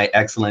my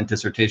excellent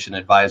dissertation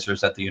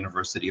advisors at the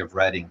University of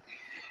Reading.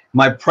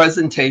 My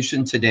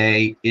presentation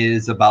today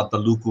is about the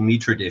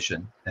Lukumi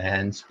tradition,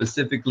 and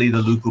specifically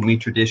the Lukumi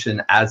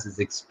tradition as it's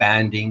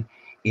expanding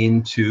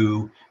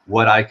into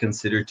what I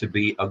consider to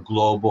be a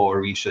global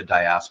Orisha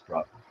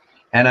diaspora.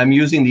 And I'm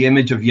using the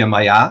image of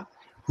Yemaya,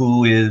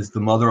 who is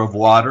the mother of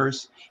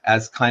waters,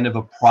 as kind of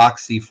a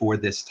proxy for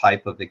this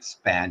type of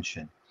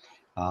expansion.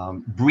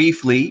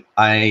 Briefly,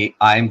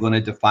 I'm going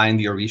to define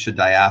the Orisha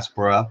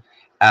diaspora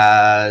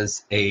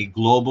as a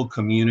global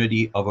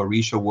community of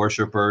Orisha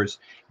worshipers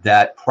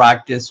that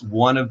practice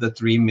one of the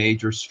three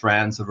major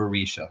strands of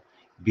Orisha,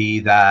 be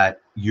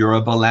that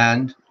Yoruba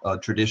land,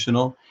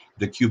 traditional,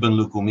 the Cuban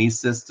Lukumi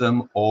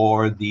system,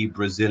 or the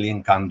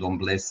Brazilian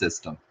Candomblé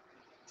system.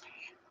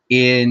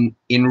 In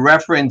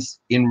reference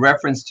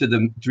to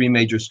the three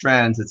major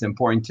strands, it's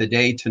important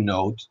today to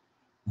note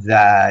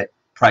that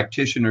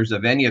practitioners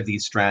of any of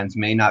these strands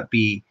may not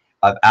be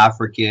of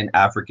African,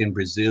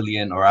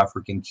 Brazilian, or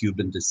African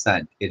Cuban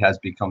descent. It has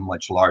become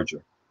much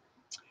larger.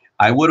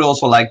 I would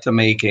also like to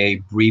make a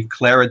brief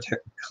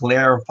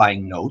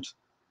clarifying note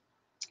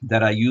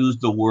that I use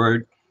the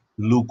word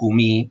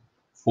Lukumi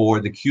for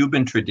the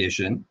Cuban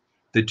tradition.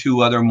 The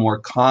two other more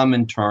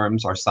common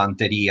terms are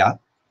Santeria,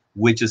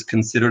 which is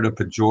considered a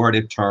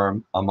pejorative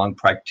term among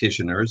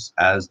practitioners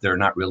as they're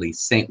not really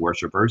saint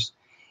worshipers,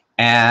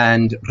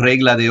 and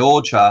Regla de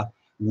Ocha,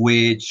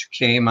 which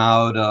came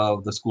out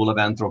of the School of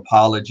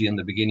Anthropology in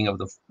the beginning of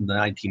the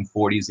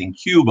 1940s in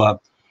Cuba,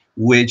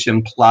 which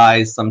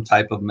implies some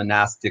type of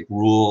monastic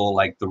rule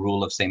like the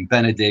rule of Saint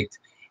Benedict.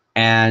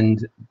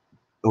 And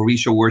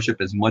Orisha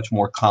worship is much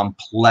more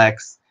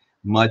complex,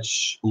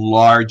 much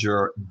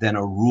larger than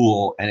a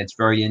rule, and it's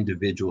very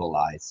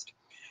individualized.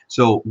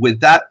 So with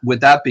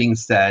that being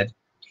said,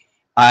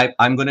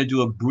 I'm going to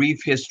do a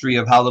brief history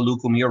of how the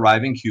Lukumi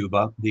arrived in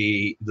Cuba.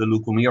 The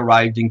Lukumi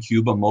arrived in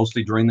Cuba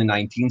mostly during the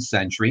 19th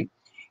century.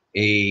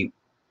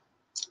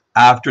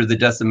 After the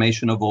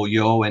decimation of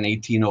Oyo in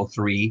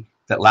 1803,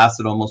 that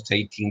lasted almost to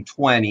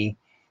 1820,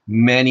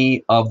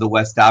 many of the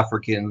West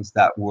Africans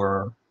that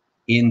were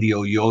in the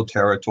Oyo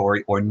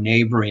territory or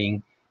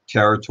neighboring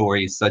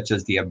territories such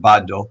as the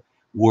Abado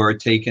were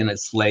taken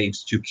as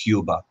slaves to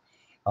Cuba.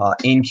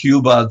 In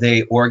Cuba,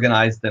 they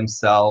organized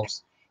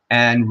themselves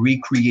and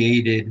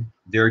recreated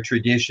their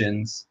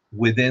traditions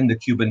within the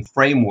Cuban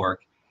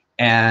framework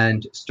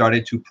and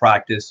started to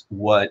practice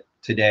what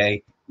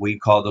today we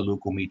call the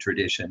Lukumi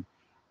tradition.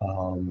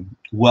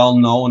 Well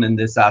known in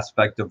this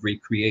aspect of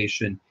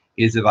recreation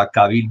is a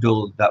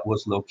cabildo that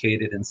was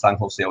located in San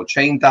Jose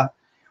 80,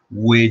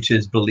 which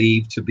is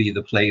believed to be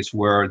the place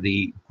where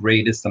the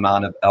greatest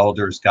amount of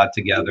elders got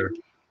together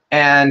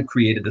and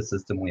created the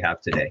system we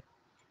have today.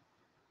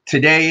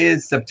 Today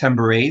is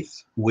September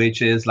 8th,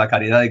 which is La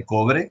Caridad de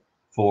Cobre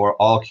for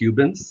all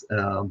Cubans.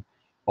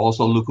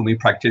 Also, Lukumi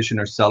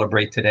practitioners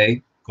celebrate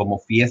today como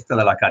Fiesta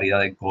de la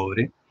Caridad de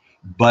Cobre,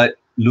 but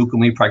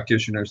Lukumi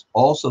practitioners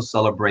also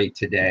celebrate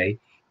today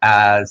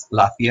as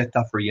La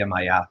Fiesta for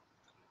Yemaya,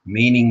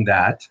 meaning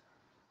that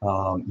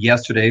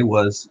yesterday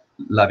was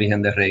La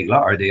Virgen de Regla,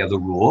 our Day of the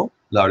Rule,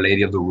 Our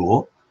Lady of the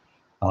Rule,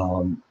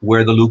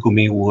 where the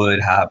Lukumi would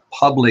have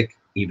public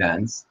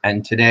events,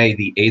 and today,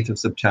 the 8th of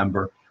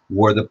September,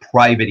 were the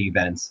private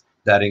events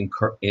that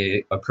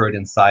occurred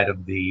inside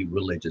of the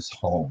religious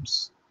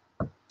homes.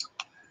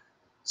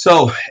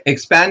 So,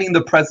 expanding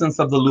the presence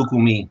of the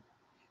Lukumi.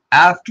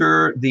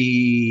 After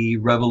the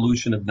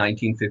revolution of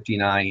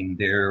 1959,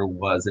 there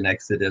was an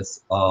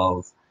exodus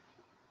of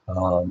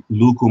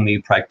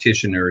Lukumi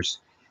practitioners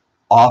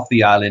off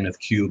the island of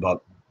Cuba.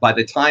 By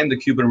the time the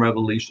Cuban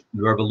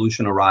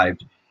Revolution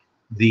arrived,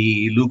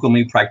 the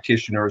Lukumi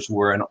practitioners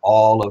were in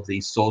all of the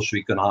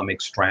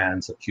socioeconomic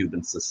strands of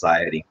Cuban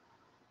society.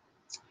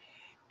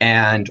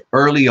 And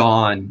early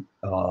on,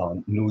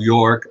 New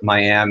York,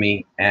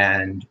 Miami,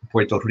 and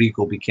Puerto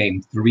Rico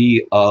became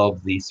three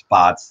of the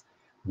spots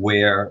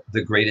where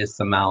the greatest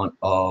amount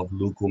of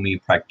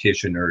Lukumi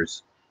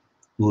practitioners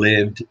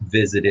lived,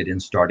 visited,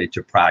 and started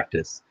to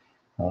practice.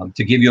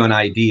 To give you an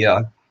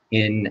idea,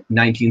 in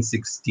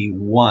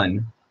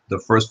 1961, the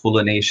first full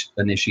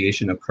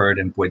initiation occurred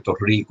in Puerto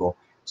Rico.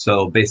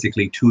 So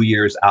basically 2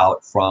 years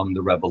out from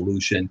the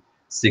revolution,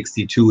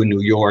 62 in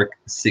New York,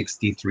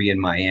 63 in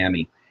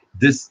Miami.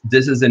 This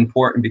is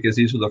important because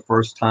these were the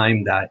first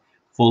time that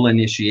full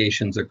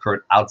initiations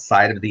occurred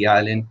outside of the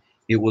island.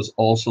 It was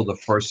also the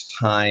first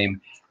time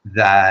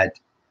that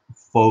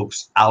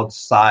folks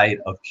outside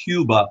of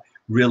Cuba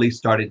really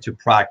started to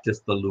practice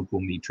the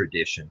Lukumi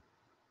tradition.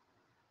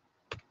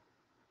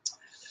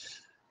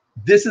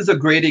 This is a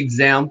great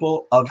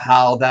example of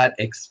how that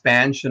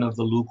expansion of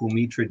the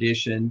Lukumi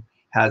tradition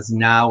has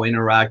now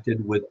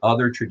interacted with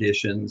other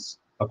traditions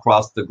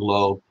across the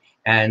globe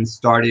and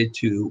started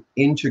to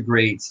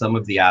integrate some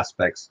of the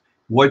aspects.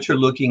 What you're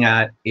looking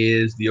at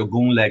is the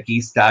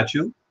Ogunleki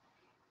statue.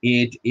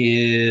 It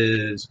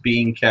is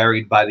being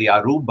carried by the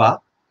Aruba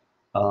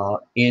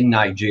in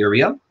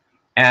Nigeria,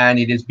 and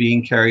it is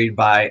being carried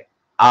by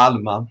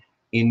Alma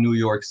in New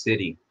York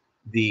City.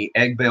 The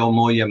Egbe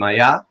Omoye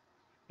Maya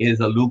is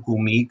a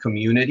Lukumi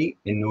community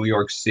in New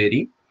York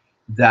City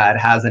that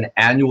has an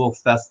annual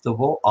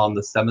festival on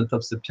the 7th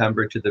of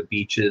September to the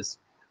beaches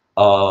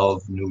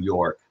of New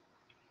York,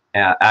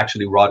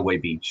 actually Broadway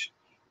Beach.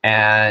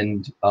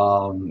 And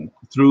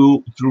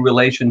through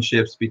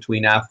relationships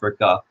between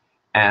Africa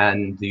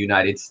and the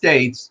United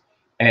States,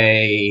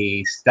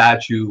 a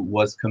statue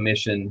was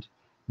commissioned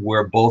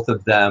where both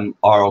of them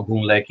are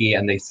Ogunleki,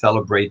 and they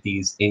celebrate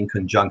these in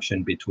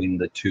conjunction between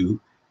the two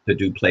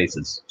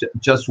places.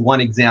 Just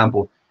one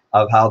example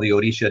of how the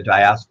Orisha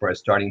diaspora is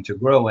starting to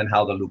grow and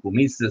how the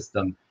Lukumi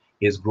system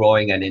is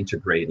growing and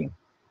integrating.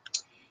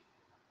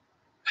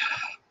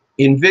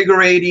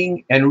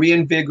 Invigorating and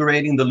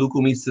reinvigorating the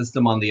Lukumi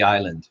system on the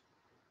island.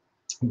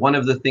 One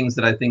of the things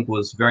that I think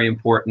was very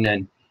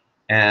important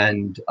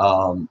and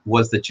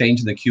was the change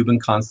in the Cuban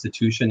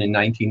Constitution in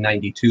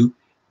 1992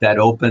 that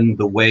opened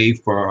the way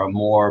for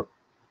more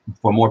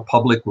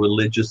public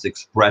religious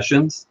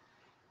expressions.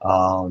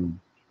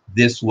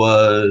 This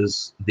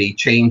was the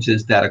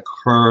changes that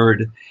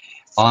occurred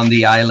on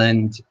the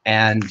island,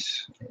 and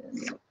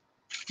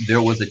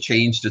there was a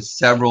change to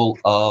several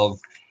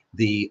of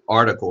the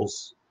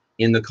articles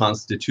in the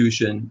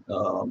Constitution,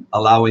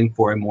 allowing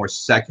for a more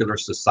secular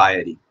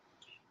society.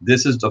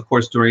 This is, of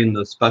course, during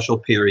the special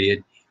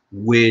period,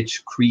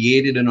 which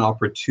created an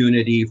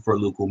opportunity for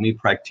Lukumi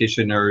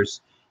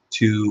practitioners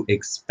to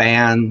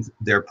expand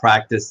their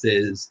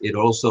practices. It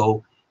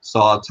also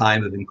saw a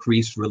time of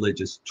increased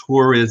religious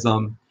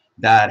tourism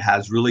that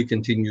has really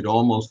continued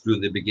almost through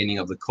the beginning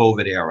of the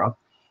COVID era.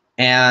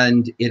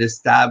 And it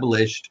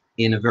established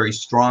in a very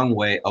strong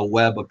way a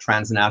web of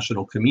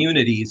transnational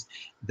communities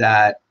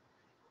that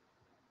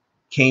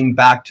came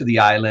back to the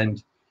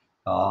island,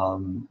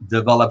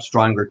 developed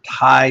stronger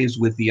ties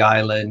with the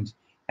island,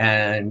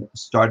 and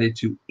started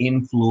to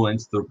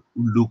influence the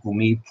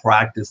Lukumi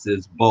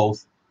practices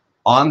both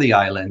on the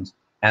island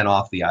and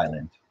off the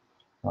island.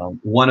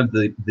 One of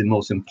the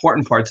most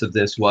important parts of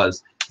this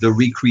was the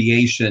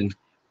recreation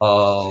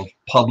of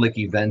public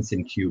events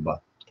in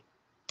Cuba.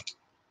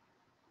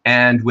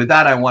 And with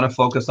that, I want to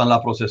focus on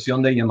La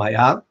Procesión de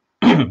Yemayá.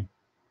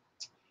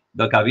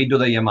 The Cabildo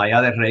de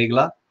Yemayá de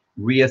Regla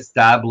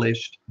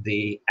reestablished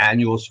the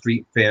annual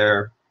street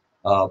fair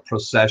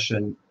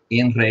procession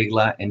in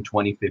Regla in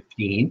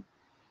 2015.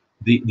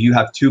 You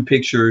have two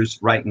pictures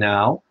right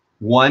now.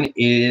 One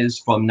is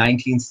from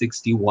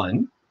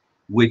 1961,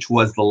 which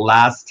was the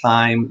last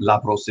time La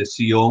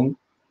Procesión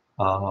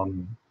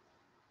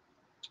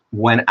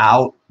went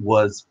out,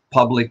 was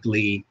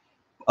publicly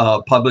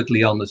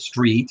on the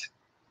street.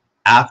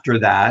 After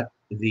that,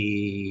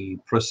 the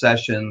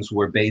processions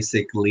were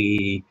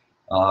basically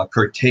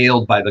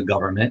curtailed by the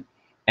government,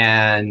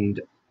 and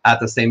at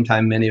the same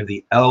time, many of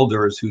the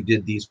elders who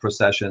did these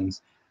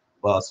processions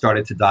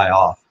started to die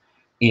off.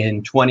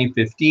 In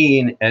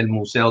 2015, El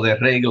Museo de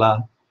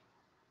Regla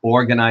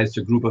organized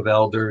a group of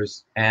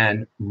elders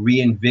and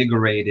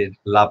reinvigorated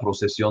La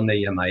Procesión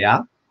de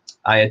Yemayá.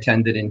 I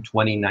attended in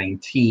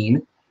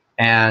 2019,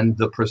 and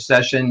the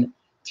procession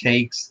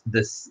takes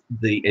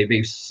a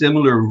very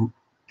similar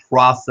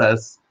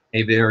process,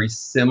 a very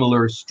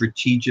similar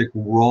strategic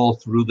role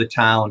through the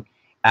town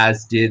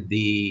as did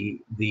the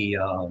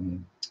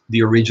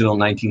original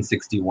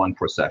 1961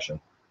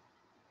 procession.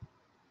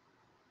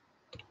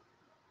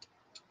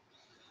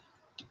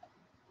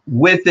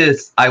 With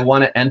this, I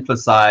want to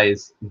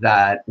emphasize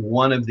that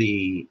one of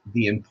the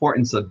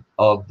importance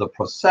of the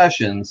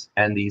processions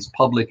and these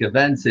public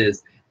events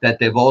is that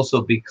they've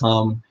also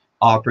become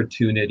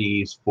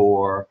opportunities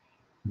for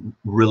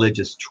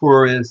religious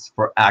tourists,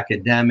 for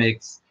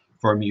academics,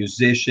 for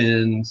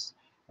musicians,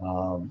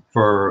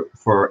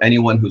 for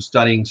anyone who's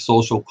studying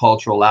social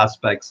cultural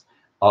aspects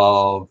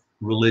of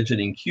religion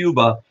in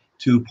Cuba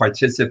to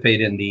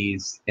participate in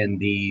these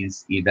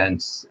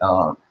events.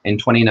 In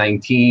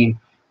 2019,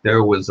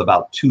 there was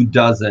about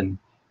 24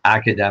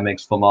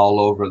 academics from all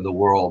over the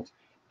world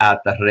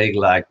at the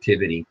Regla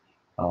activity,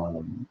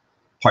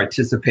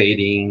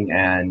 participating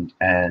and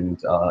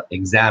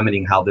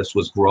examining how this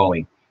was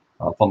growing,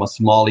 from a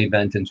small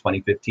event in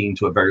 2015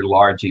 to a very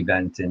large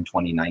event in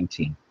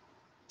 2019.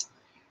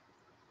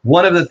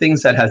 One of the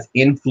things that has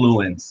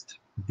influenced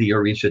the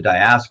Orisha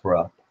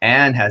diaspora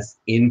and has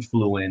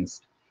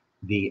influenced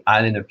the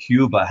island of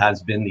Cuba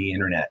has been the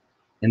internet.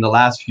 In the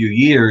last few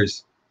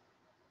years,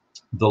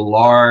 the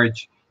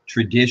large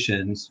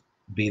traditions,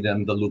 be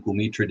them the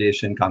Lukumi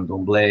tradition,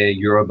 Candomblé,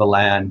 Yoruba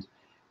land,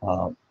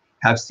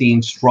 have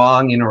seen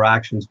strong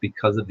interactions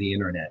because of the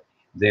internet.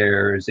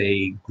 There's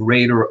a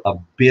greater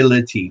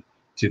ability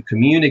to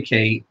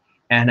communicate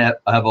and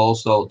have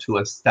also to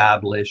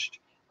establish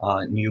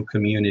new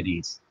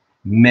communities.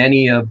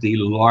 Many of the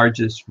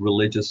largest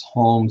religious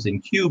homes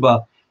in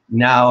Cuba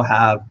now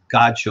have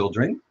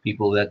godchildren,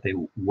 people that they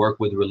work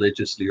with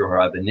religiously or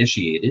have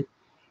initiated,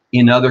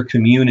 in other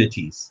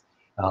communities,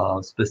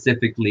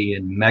 specifically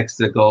in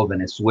Mexico,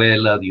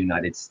 Venezuela, the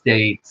United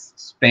States,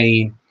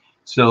 Spain,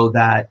 so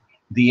that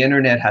the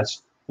internet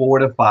has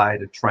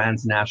fortified a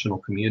transnational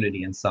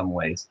community in some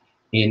ways.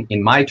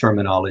 In my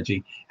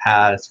terminology,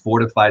 has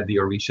fortified the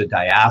Orisha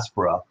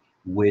diaspora,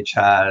 which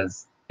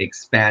has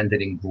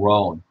expanded and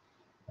grown.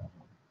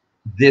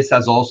 This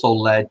has also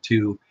led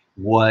to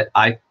what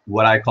I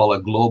call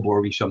a global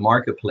Orisha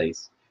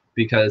marketplace,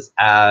 because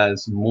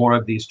as more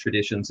of these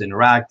traditions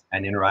interact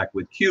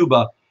with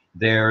Cuba,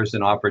 there's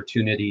an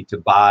opportunity to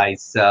buy,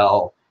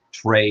 sell,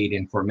 trade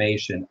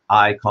information,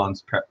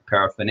 icons,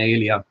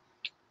 paraphernalia.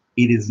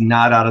 It is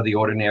not out of the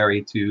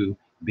ordinary to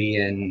be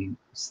in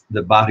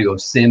the barrio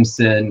of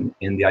Simpson,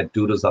 in the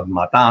alturas of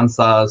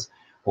Matanzas,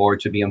 or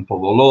to be in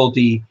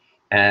Povoloti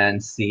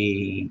and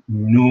see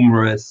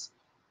numerous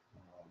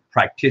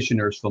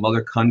practitioners from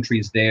other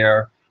countries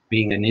there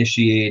being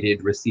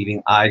initiated,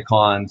 receiving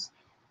icons.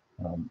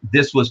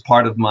 This was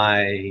part of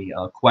my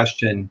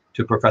question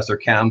to Professor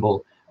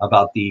Campbell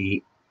about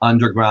the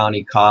underground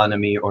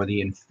economy or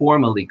the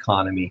informal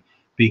economy,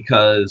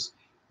 because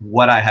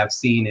what I have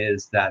seen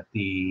is that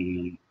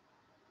the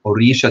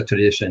Orisha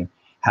tradition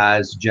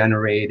has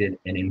generated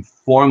an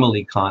informal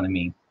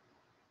economy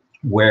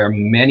where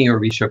many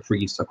Orisha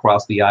priests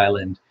across the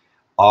island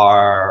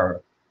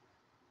are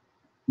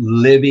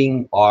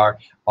living, are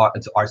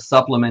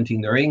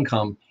supplementing their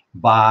income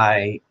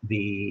by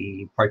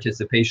the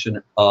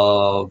participation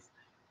of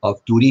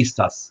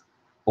turistas,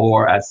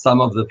 or as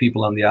some of the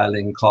people on the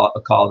island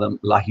call them,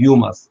 los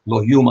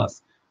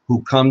yumas,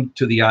 who come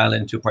to the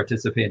island to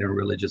participate in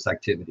religious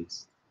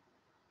activities.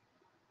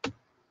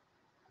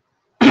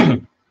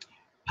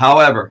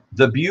 However,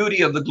 the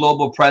beauty of the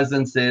global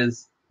presence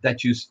is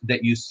that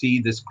you see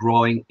this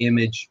growing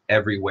image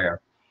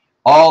everywhere.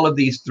 All of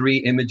these three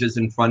images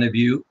in front of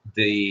you,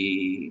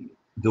 the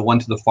one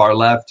to the far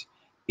left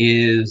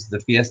is the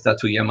Fiesta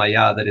to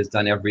Yemaya that is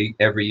done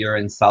every year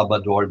in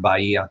Salvador,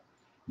 Bahia.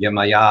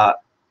 Yemaya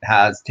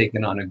has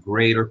taken on a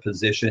greater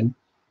position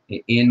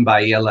in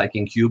Bahia, like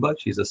in Cuba.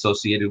 She's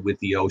associated with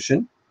the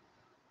ocean.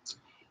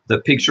 The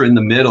picture in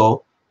the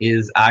middle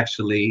is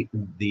actually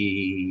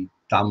the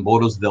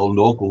Tamboros del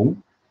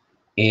Locum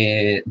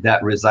that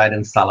reside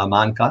in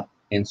Salamanca,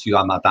 in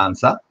Ciudad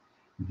Matanza.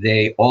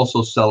 They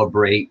also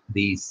celebrate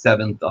the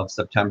 7th of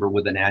September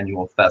with an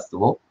annual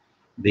festival.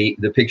 The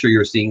picture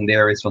you're seeing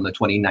there is from the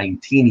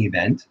 2019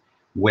 event,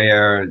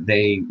 where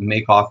they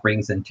make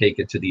offerings and take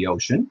it to the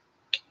ocean.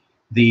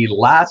 The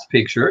last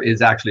picture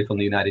is actually from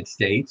the United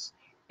States,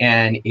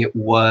 and it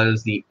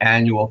was the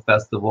annual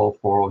festival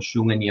for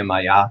Oshun and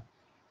Yemaya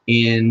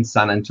in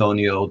San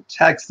Antonio,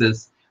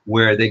 Texas,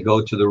 where they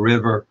go to the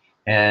river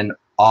and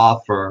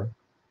offer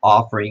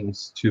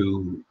offerings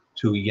to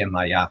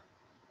Yemaya.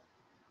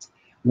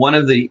 One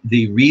of the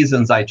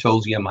reasons I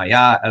chose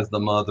Yemaya as the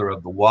mother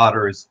of the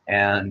waters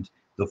and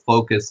the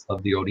focus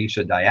of the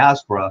Orisha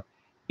diaspora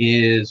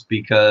is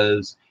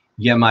because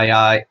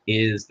Yemaya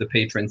is the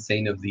patron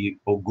saint of the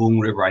Ogun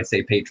River. I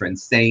say patron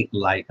saint,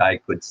 like I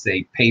could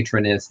say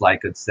patroness,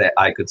 like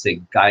I could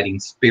say guiding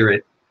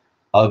spirit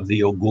of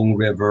the Ogun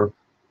River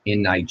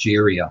in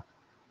Nigeria.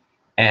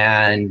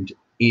 And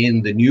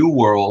in the New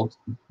World,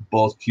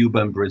 both Cuba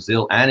and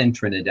Brazil and in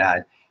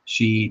Trinidad,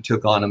 she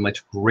took on a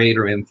much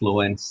greater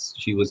influence.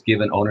 She was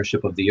given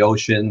ownership of the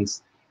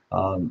oceans.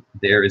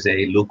 There is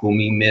a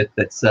Lukumi myth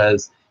that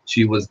says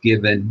she was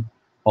given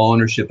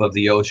ownership of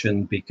the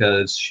ocean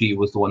because she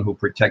was the one who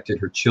protected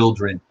her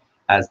children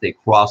as they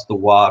crossed the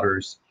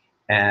waters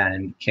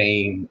and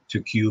came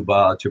to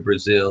Cuba, to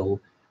Brazil,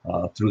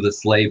 through the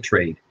slave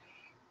trade.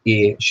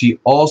 She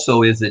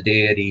also is a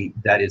deity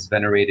that is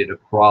venerated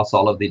across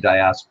all of the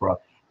diaspora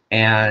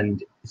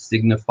and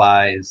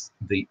signifies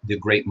the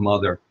great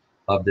mother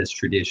of this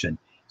tradition.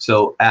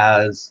 So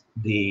as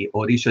the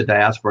Orisha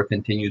diaspora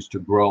continues to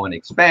grow and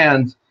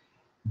expand,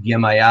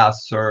 Yemaya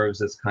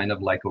serves as kind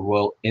of like a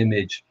royal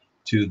image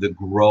to the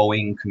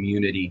growing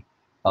community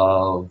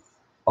of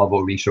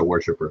Orisha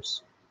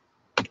worshipers.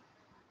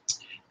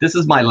 This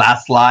is my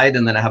last slide,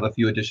 and then I have a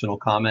few additional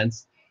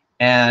comments.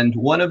 And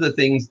one of the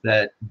things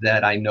that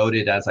I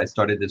noted as I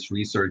started this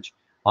research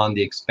on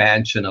the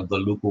expansion of the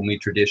Lukumi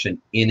tradition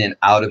in and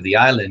out of the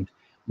island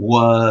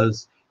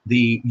was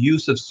the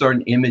use of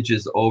certain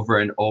images over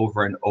and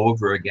over and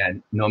over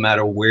again, no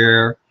matter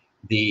where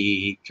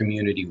the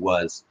community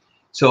was.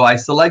 So I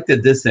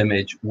selected this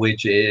image,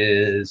 which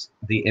is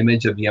the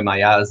image of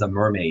Yemaya as a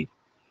mermaid.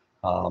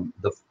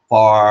 The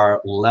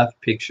far left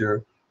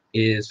picture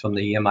is from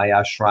the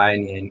Yemaya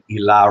shrine in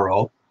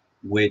Ilaro,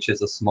 which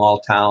is a small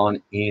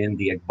town in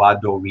the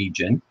Egbado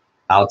region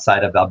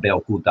outside of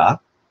Abeokuta.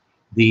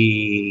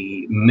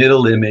 The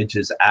middle image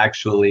is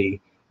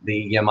actually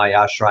the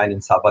Yemaya shrine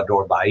in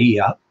Salvador,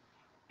 Bahia.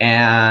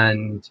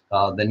 And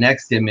the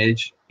next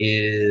image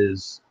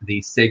is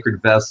the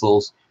sacred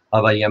vessels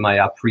of a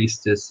Yemaya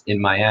priestess in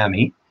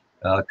Miami,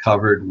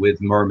 covered with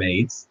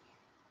mermaids.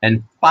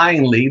 And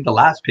finally, the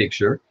last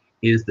picture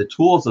is the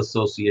tools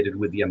associated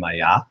with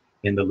Yemaya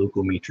in the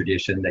Lukumi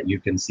tradition that you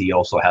can see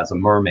also has a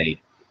mermaid.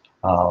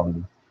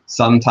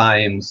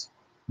 Sometimes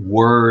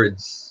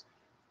words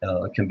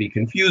can be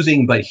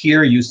confusing, but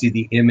here you see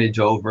the image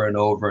over and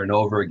over and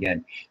over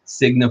again,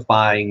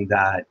 signifying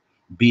that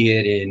be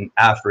it in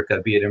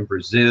Africa, be it in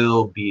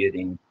Brazil, be it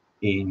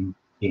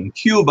in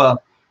Cuba,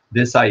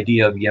 this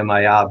idea of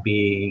Yemaya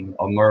being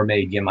a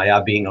mermaid,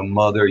 Yemaya being a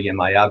mother,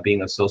 Yemaya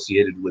being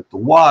associated with the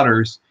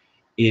waters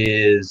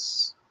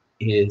is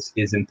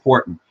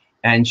important.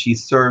 And she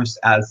serves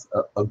as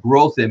a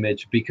growth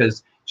image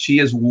because she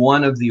is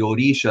one of the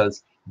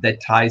Orishas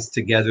that ties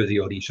together the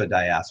Orisha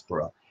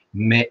diaspora,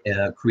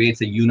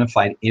 creates a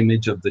unified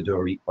image of the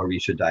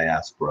Orisha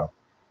diaspora.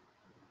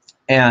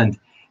 And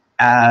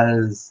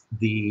as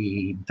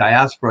the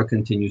diaspora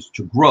continues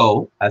to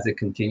grow, as it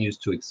continues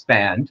to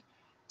expand,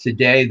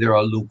 today there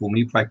are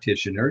Lukumi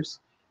practitioners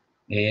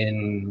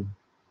in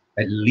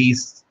at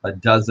least a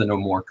dozen or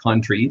more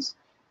countries,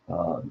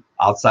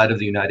 outside of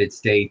the United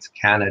States,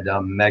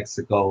 Canada,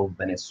 Mexico,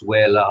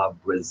 Venezuela,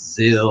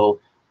 Brazil,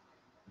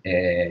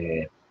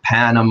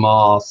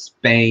 Panama,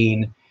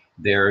 Spain.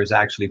 There's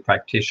actually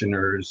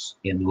practitioners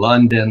in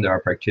London. There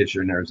are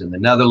practitioners in the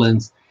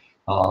Netherlands.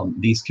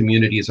 These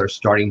communities are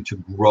starting to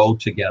grow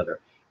together,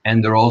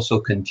 and they're also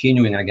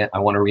continuing, again, I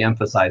want to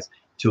reemphasize,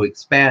 to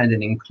expand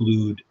and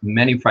include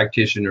many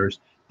practitioners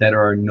that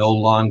are no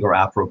longer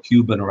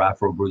Afro-Cuban or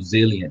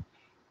Afro-Brazilian.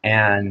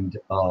 And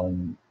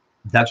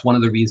that's one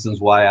of the reasons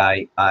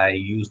why I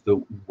use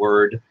the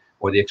word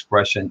or the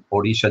expression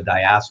Orisha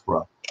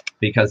diaspora,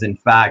 because in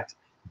fact,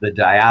 the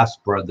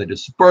diaspora, the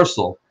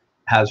dispersal,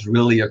 has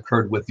really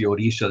occurred with the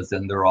Orishas,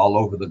 and they're all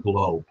over the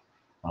globe.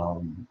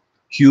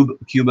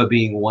 Cuba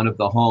being one of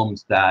the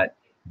homes that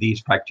these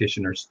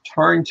practitioners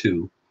turn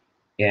to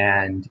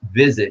and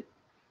visit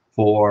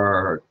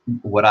for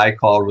what I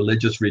call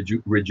religious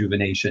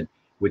rejuvenation,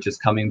 which is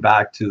coming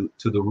back to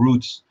the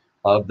roots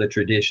of the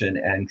tradition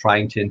and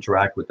trying to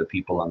interact with the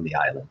people on the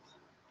island.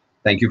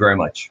 Thank you very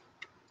much.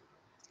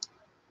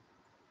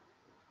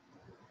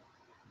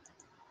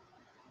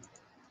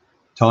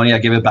 Tony, I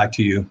give it back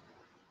to you.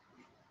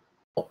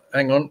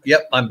 Hang on.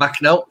 Yep, I'm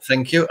back now.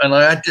 Thank you. And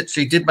I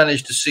actually did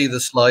manage to see the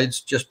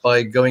slides just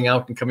by going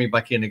out and coming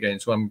back in again.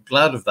 So I'm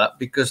glad of that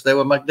because they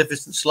were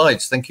magnificent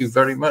slides. Thank you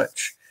very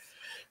much.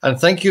 And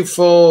thank you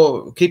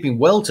for keeping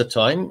well to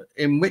time,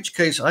 in which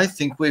case I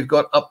think we've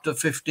got up to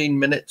 15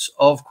 minutes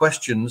of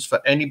questions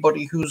for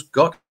anybody who's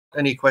got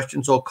any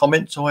questions or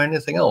comments or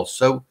anything else.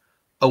 So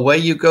away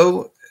you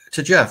go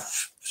to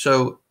Jeff.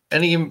 So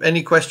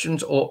any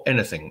questions or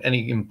anything,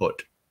 any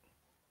input?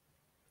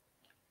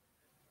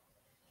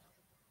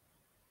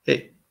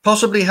 It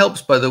possibly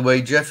helps, by the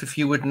way, Jeff, if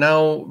you would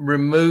now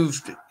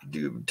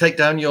take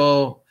down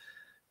your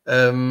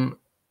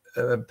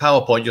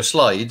PowerPoint, your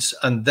slides,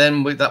 and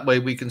then that way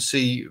we can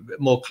see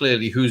more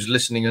clearly who's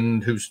listening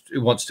and who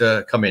wants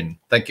to come in.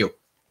 Thank you.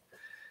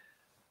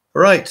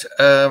 Right,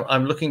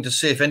 I'm looking to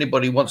see if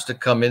anybody wants to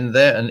come in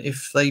there, and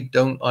if they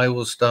don't, I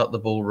will start the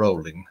ball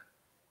rolling.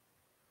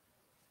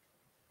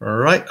 All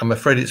right, I'm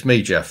afraid it's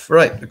me, Jeff.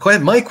 Right,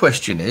 my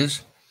question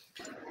is,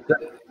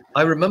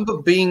 I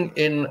remember being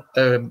in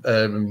a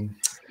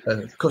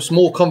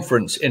small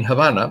conference in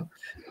Havana,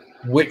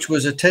 which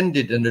was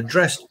attended and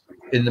addressed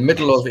in the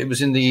middle of, it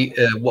was in the,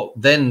 what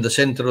then the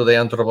Centro de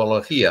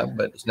Antropología,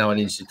 but it's now an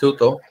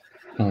Instituto.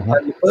 And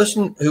the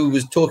person who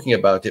was talking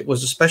about it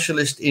was a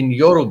specialist in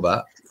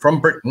Yoruba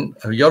from Britain,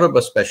 a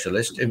Yoruba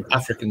specialist in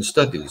African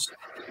studies.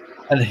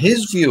 And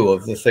his view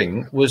of the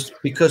thing was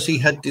because he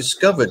had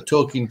discovered,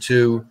 talking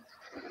to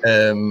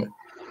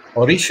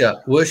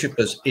Orisha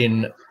worshippers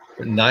in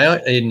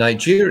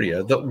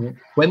Nigeria, that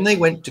when they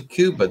went to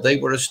Cuba, they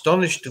were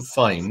astonished to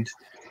find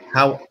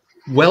how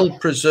well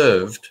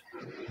preserved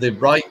the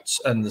rites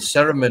and the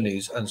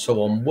ceremonies and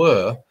so on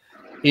were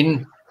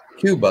in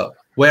Cuba,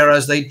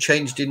 whereas they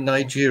changed in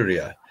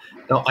Nigeria.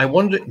 Now, I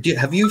wonder,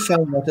 have you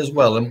found that as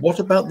well? And what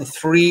about the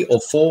 3 or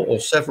 4 or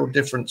several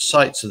different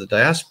sites of the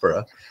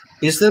diaspora?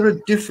 Is there a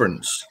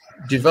difference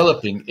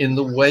developing in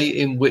the way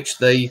in which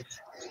they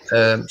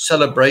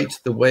celebrate,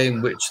 the way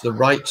in which the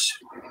rites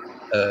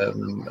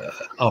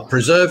are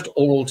preserved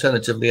or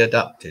alternatively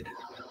adapted?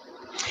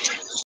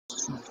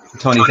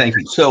 Tony, thank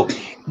you. So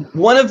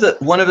one of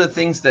the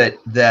things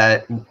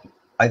that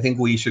I think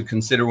we should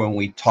consider when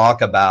we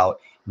talk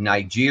about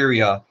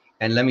Nigeria,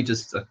 and let me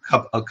just a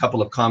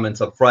couple of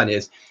comments up front,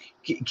 is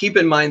keep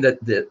in mind that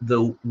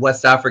the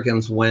West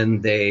Africans,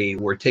 when they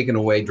were taken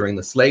away during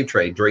the slave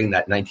trade during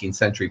that 19th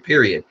century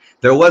period,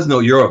 there was no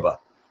Yoruba.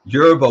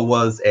 Yoruba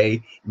was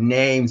a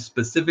name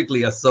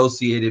specifically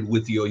associated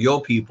with the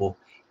Oyo people,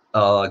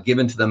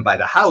 given to them by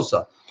the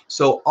Hausa.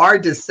 So our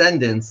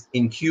descendants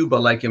in Cuba,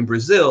 like in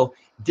Brazil,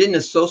 didn't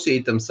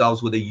associate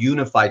themselves with a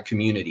unified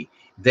community.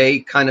 They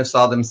kind of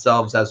saw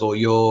themselves as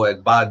Oyo,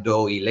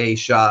 Egbado,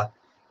 Ilesha,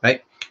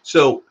 right?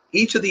 So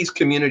each of these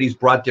communities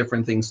brought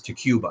different things to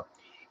Cuba.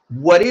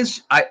 What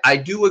is, I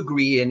do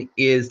agree in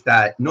is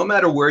that no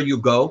matter where you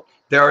go,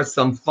 there are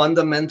some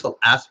fundamental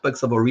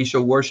aspects of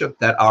Orisha worship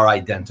that are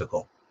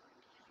identical.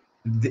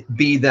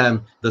 Be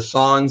them the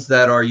songs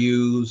that are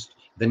used,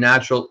 the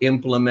natural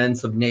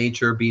implements of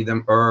nature, be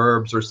them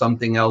herbs or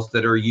something else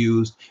that are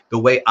used, the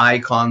way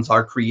icons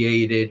are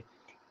created.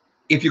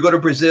 If you go to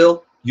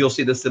Brazil, you'll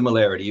see the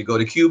similarity. You go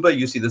to Cuba,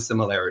 you see the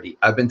similarity.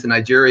 I've been to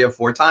Nigeria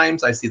 4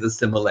 times, I see the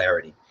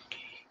similarity.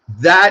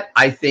 That,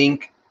 I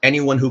think,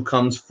 anyone who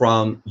comes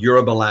from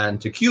Yoruba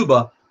land to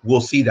Cuba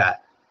will see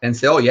that and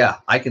say, oh yeah,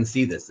 I can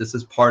see this. This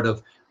is part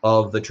of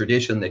the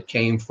tradition that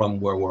came from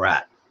where we're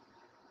at.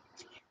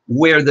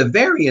 Where the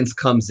variance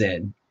comes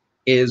in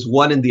is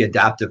one in the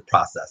adaptive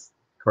process,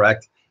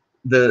 correct?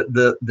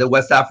 The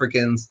West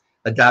Africans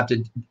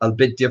adapted a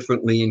bit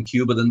differently in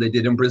Cuba than they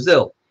did in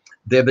Brazil.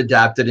 They've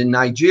adapted in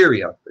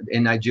Nigeria.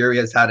 And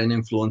Nigeria has had an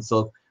influence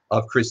of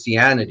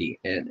Christianity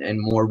and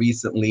more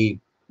recently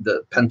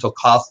the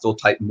Pentecostal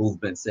type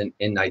movements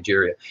in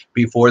Nigeria.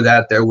 Before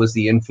that, there was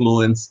the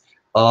influence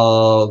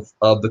of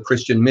the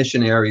Christian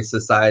Missionary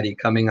Society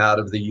coming out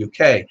of the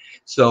UK.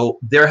 So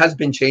there has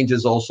been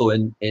changes also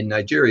in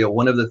Nigeria.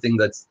 One of the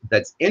things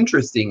that's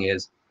interesting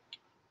is,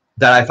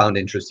 that I found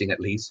interesting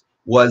at least,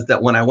 was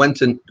that when I went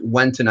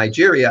to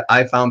Nigeria,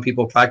 I found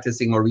people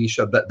practicing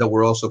Orisha that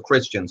were also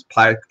Christians,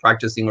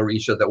 practicing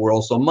Orisha that were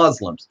also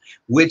Muslims,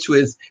 which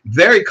was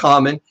very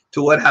common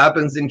to what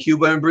happens in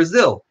Cuba and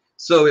Brazil.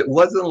 So it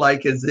wasn't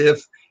like as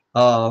if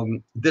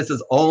this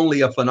is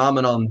only a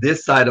phenomenon on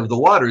this side of the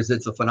waters.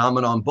 It's a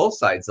phenomenon on both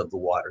sides of the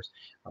waters.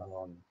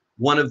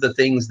 One of the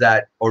things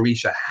that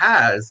Orisha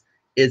has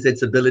is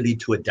its ability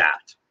to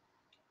adapt.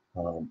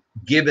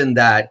 Given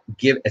that,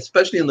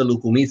 especially in the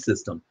Lukumi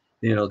system,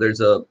 you know, there's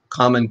a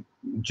common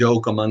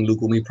joke among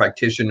Lukumi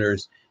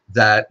practitioners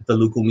that the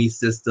Lukumi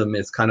system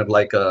is kind of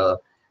like a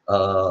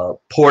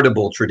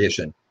portable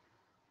tradition.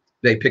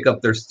 They pick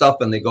up their stuff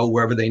and they go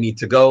wherever they need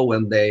to go,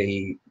 and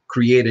they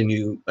create a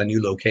new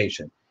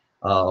location.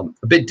 A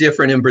bit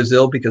different in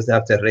Brazil because they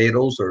have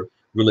terreiros or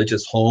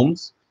religious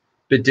homes.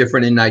 A bit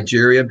different in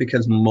Nigeria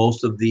because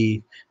most of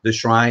the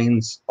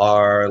shrines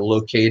are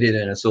located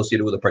and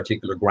associated with a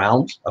particular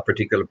ground, a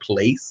particular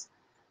place.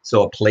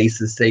 So a place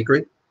is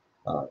sacred.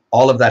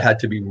 All of that had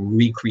to be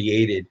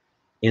recreated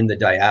in the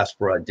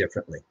diaspora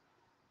differently.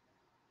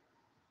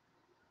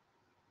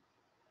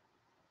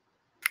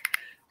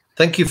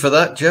 Thank you for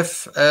that,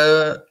 Jeff.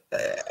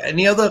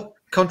 Any other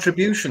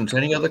contributions?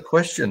 Any other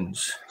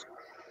questions?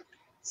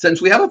 Since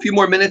we have a few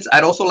more minutes,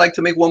 I'd also like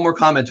to make one more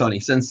comment,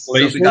 Tony, since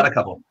we got a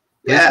couple.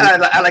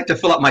 Yeah, I like to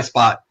fill up my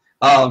spot.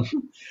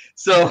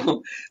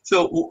 So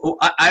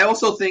I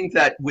also think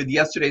that with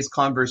yesterday's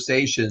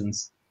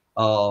conversations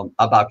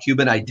about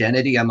Cuban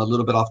identity, I'm a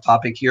little bit off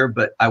topic here,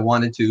 but I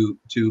wanted to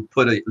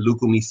put a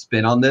Lukumi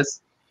spin on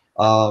this.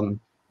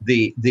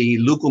 The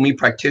Lukumi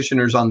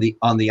practitioners on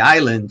the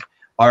island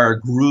are a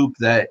group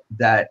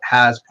that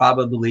has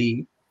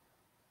probably,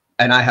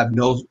 and I have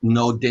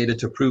no data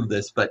to prove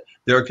this, but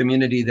they're a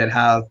community that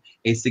have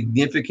a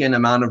significant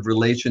amount of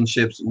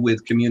relationships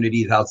with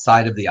communities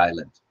outside of the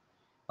island.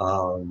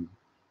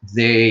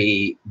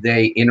 They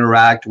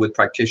interact with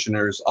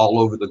practitioners all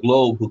over the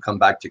globe who come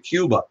back to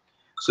Cuba.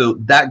 So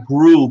that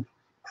group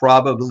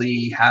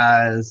probably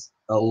has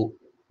a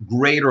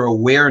greater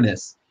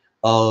awareness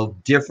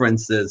of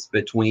differences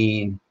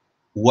between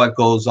what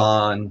goes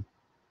on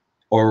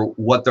or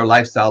what their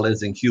lifestyle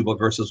is in Cuba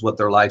versus what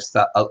their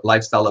lifestyle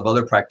of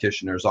other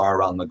practitioners are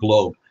around the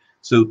globe.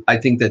 So I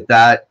think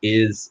that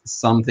is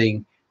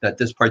something that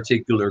this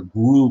particular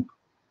group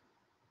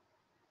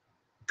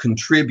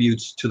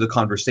contributes to the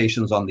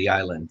conversations on the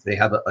island. They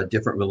have a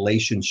different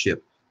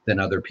relationship than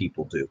other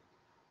people do.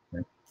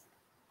 Right?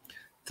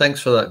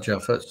 Thanks for that,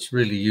 Jeff. That's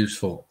really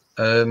useful.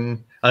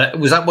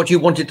 Was that what you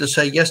wanted to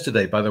say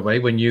yesterday, by the way,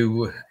 when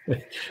you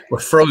were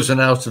frozen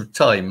out of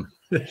time?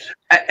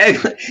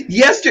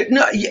 Yesterday,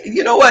 no,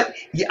 you know what?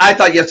 I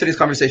thought yesterday's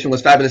conversation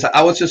was fabulous.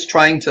 I was just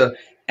trying to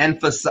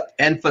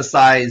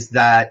emphasize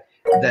that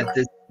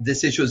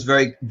this issue is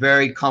very,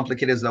 very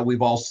complicated, as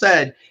we've all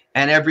said,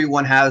 and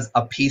everyone has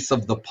a piece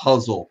of the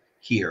puzzle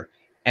here.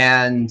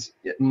 And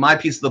my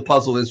piece of the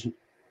puzzle is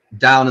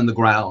down in the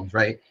ground,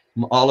 right?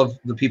 All of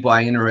the people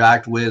I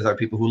interact with are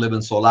people who live in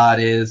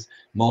Solares.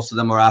 Most of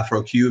them are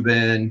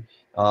Afro-Cuban.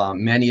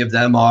 Many of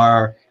them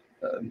are,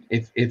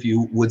 if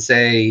you would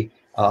say,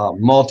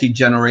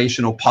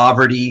 multi-generational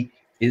poverty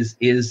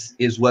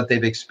is what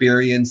they've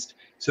experienced.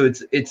 So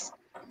it's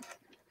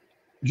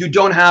you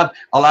don't have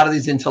a lot of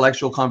these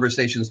intellectual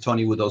conversations,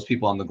 Tony, with those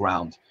people on the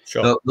ground.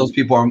 Sure. Those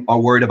people are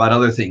worried about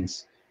other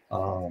things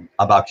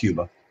about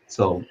Cuba.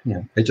 So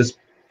it just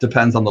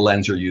depends on the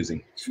lens you're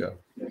using. Sure.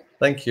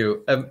 Thank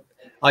you.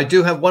 I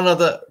do have one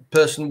other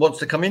person wants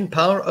to come in.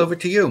 Power, over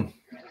to you.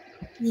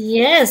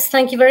 Yes,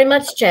 thank you very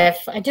much,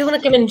 Jeff. I do want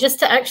to come in just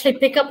to actually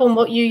pick up on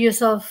what you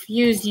yourself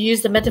used. You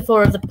used the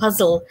metaphor of the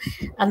puzzle,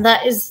 and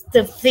that is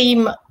the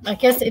theme. I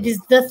guess it is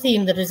the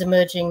theme that is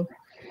emerging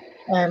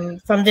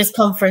from this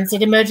conference.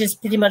 It emerges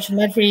pretty much from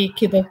every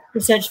Cuba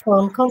Research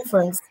Forum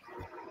conference.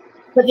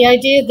 But the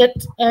idea that,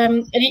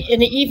 and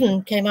it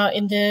even came out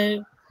in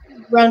the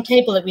round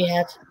table that we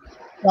had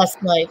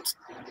last night.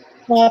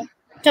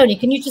 Tony,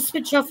 can you just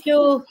switch off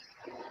your,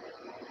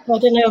 I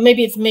don't know,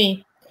 maybe it's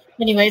me.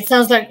 Anyway, it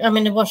sounds like I'm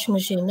in a washing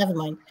machine, never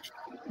mind.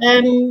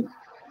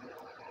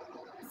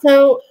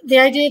 So the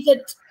idea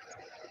that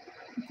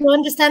to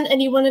understand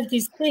any one of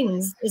these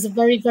things is a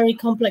very, very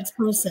complex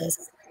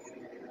process.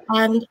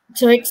 And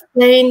to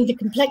explain the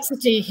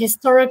complexity,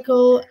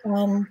 historical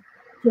and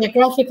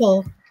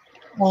geographical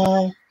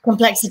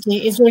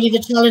complexity is really the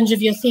challenge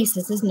of your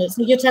thesis, isn't it?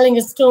 So you're telling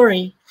a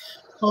story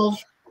of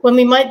when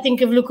we might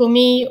think of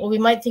Lukomi, or we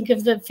might think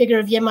of the figure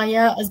of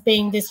Yemaya as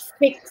being this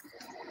fixed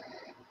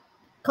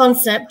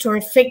concept or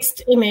a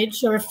fixed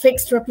image or a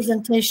fixed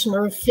representation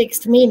or a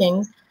fixed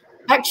meaning.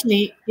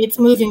 Actually, it's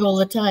moving all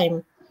the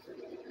time.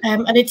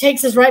 And it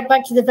takes us right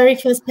back to the very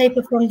first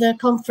paper from the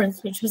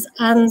conference, which was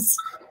Anne's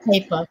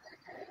paper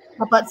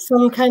about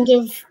some kind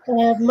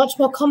of much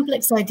more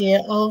complex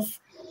idea of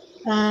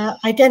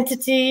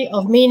identity,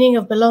 of meaning,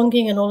 of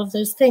belonging, and all of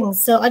those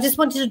things. So I just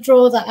wanted to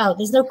draw that out.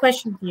 There's no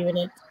question for you in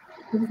it.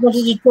 I just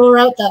wanted to draw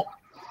out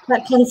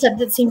that concept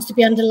that seems to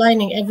be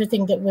underlining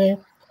everything that we're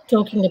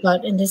talking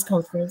about in this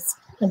conference.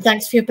 And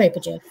thanks for your paper,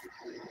 Jeff.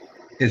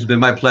 It's been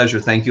my pleasure.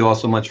 Thank you all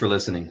so much for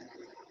listening.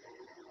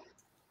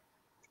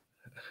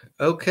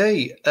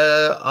 Okay,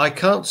 I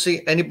can't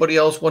see anybody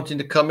else wanting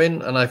to come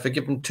in, and if I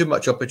give them too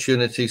much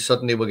opportunity,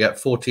 suddenly we'll get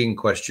 14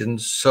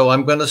 questions. So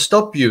I'm going to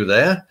stop you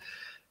there,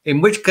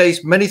 in which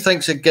case, many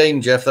thanks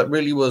again, Jeff. That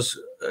really was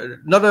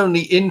not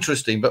only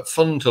interesting, but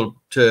fun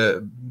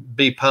to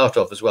be part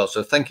of as well.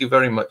 So thank you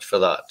very much for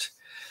that.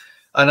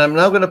 And I'm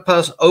now going to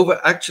pass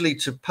over actually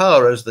to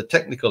Para as the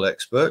technical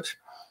expert,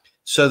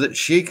 so that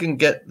she can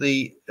get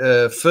the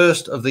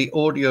first of the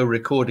audio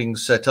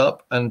recordings set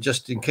up. And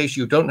just in case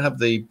you don't have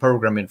the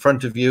program in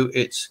front of you,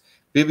 it's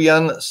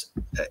Vivian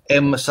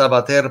M.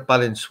 Sabater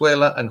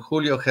Palenzuela and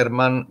Julio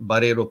Germán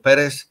Barrero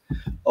Pérez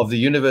of the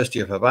University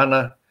of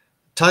Havana.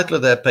 Title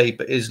of their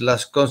paper is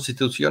Las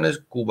Constituciones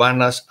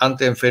Cubanas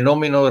ante el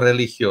fenómeno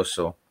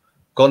religioso,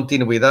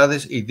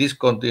 continuidades y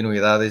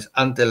discontinuidades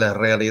ante la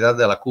realidad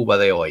de la Cuba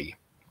de hoy.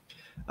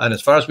 And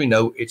as far as we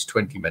know, it's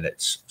 20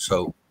 minutes.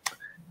 So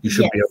you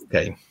should be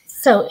okay.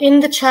 So in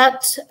the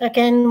chat,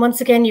 again,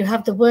 once again, you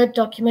have the Word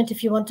document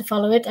if you want to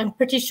follow it. I'm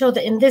pretty sure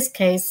that in this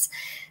case,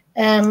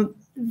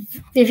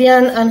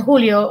 Vivian and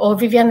Julio, or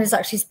Vivian is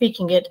actually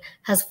speaking it,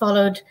 has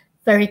followed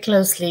very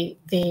closely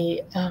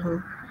the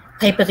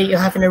paper that you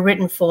have in a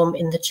written form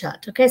in the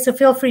chat. Okay, so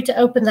feel free to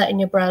open that in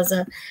your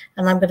browser,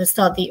 and I'm going to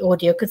start the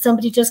audio. Could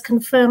somebody just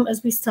confirm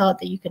as we start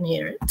that you can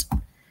hear it?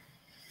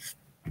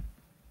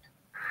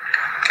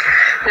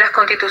 Las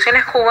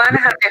constituciones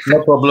cubanas ante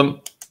No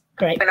problem.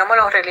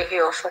 fenómeno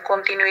religioso,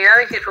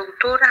 continuidades y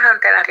rupturas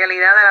ante la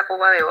realidad de la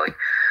Cuba de hoy.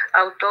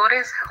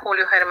 Autores: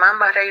 Julio Germán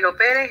Barreiro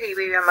Pérez y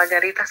Vivian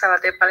Margarita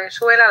Sabater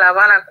Palenzuela, La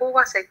Habana,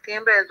 Cuba,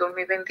 septiembre del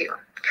 2021.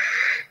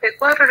 El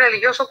cuadro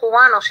religioso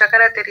cubano se ha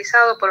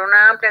caracterizado por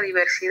una amplia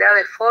diversidad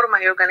de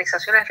formas y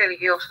organizaciones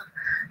religiosas,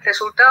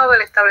 resultado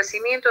del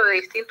establecimiento de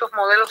distintos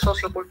modelos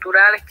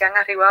socioculturales que han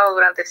arribado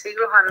durante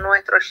siglos a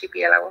nuestro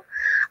archipiélago.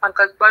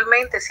 Aunque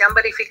actualmente se han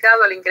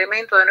verificado el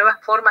incremento de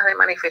nuevas formas de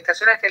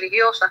manifestaciones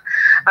religiosas,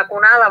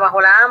 acunada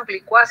bajo la amplia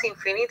y casi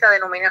infinita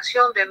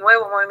denominación de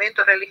nuevos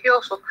movimientos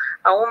religiosos,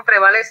 aún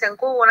prevalece en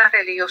Cuba una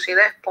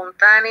religiosidad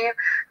espontánea,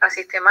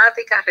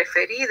 asistemática,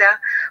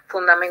 referida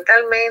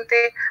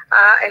fundamentalmente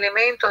a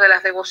elementos de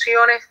las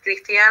devociones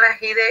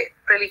cristianas y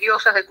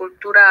religiosas de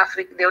cultura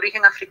de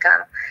origen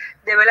africano.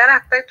 Develar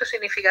aspectos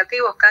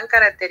significativos que han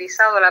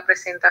caracterizado la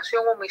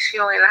presentación o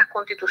omisión en las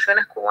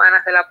constituciones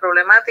cubanas de la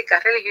problemática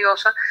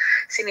religiosa,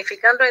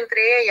 significando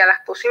entre ellas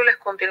las posibles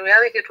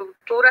continuidades y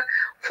rupturas,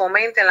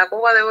 fomenta en la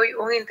Cuba de hoy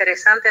un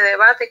interesante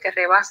debate que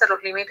rebasa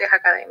los límites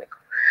académicos.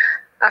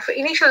 A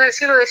inicios del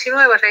siglo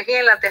XIX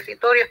regía en el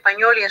territorio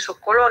español y en sus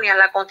colonias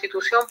la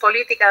constitución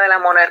política de la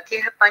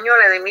monarquía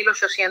española de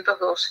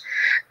 1812,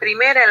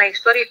 primera en la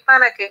historia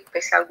hispana que,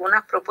 pese a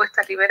algunas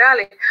propuestas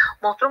liberales,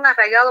 mostró un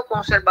arraigado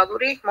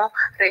conservadurismo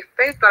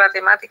respecto a la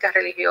temática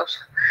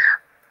religiosa.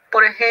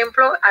 Por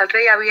ejemplo, al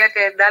rey había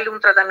que darle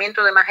un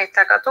tratamiento de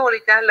majestad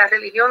católica. La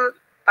religión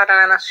para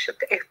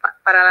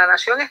la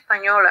nación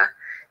española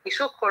y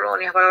sus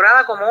colonias,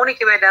 valorada como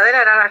única y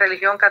verdadera, era la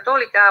religión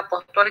católica,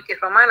 apostólica y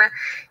romana,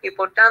 y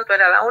por tanto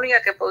era la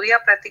única que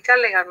podía practicar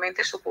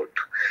legalmente su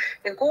culto.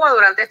 En Cuba,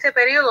 durante este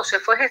periodo, se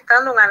fue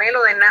gestando un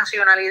anhelo de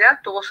nacionalidad,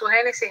 tuvo su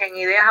génesis en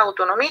ideas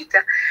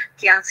autonomistas,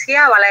 que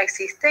ansiaba la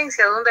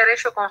existencia de un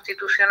derecho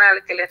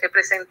constitucional que les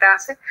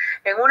representase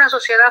en una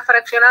sociedad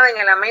fraccionada en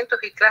elementos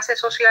y clases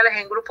sociales,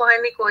 en grupos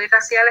étnicos y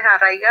raciales,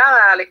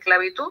 arraigada a la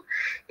esclavitud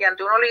y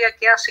ante una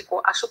oligarquía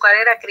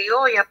azucarera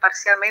criolla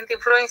parcialmente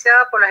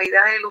influenciada por las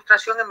ideas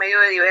Ilustración en medio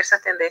de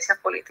diversas tendencias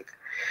políticas.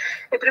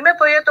 El primer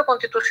proyecto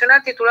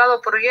constitucional,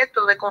 titulado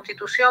Proyecto de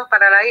Constitución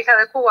para la Isla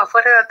de Cuba,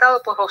 fue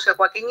redactado por José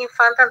Joaquín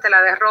Infante ante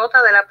la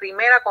derrota de la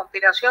primera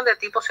conspiración de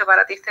tipo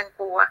separatista en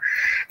Cuba.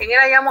 En él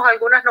hallamos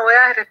algunas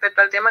novedades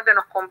respecto al tema que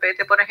nos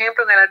compete. Por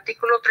ejemplo, en el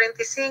artículo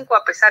 35,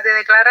 a pesar de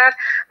declarar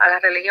a la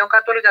religión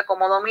católica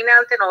como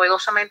dominante,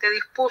 novedosamente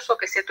dispuso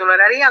que se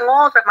tolerarían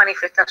otras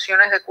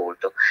manifestaciones de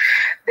culto.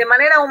 De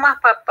manera aún más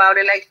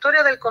palpable, la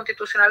historia del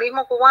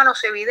constitucionalismo cubano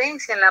se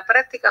evidencia en la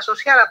práctica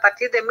social a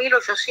partir de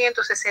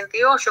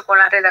 1868 con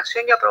la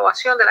redacción y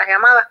aprobación de las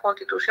llamadas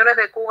Constituciones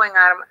de Cuba en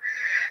armas.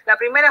 La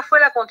primera fue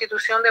la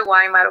Constitución de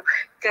Weimar,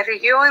 que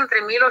rigió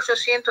entre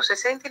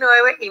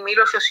 1869 y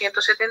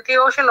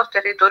 1878 en los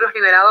territorios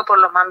liberados por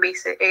los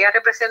mambises. Ella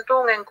representó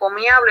un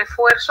encomiable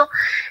esfuerzo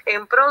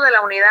en pro de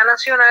la unidad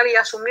nacional y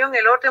asumió en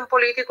el orden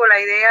político la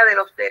idea de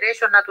los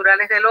derechos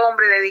naturales del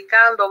hombre,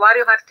 dedicando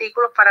varios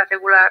artículos para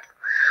regularlo.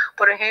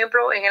 Por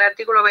ejemplo, en el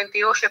artículo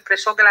 28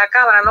 expresó que la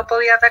Cámara no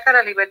podía atacar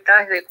las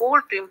libertades de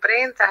culto,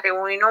 imprenta,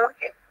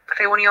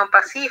 reunión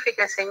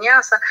pacífica,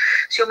 enseñanza.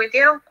 Se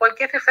omitieron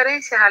cualquier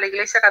referencia a la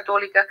Iglesia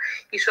Católica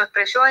y su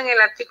expresión en el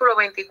artículo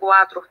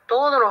 24,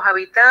 todos los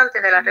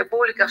habitantes de la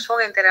República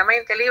son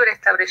enteramente libres,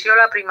 estableció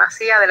la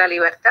primacía de la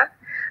libertad.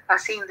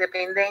 Así,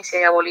 independencia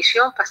y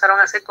abolición pasaron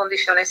a ser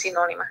condiciones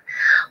sinónimas.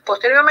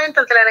 Posteriormente,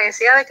 ante la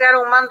necesidad de crear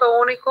un mando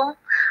único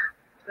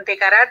de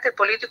carácter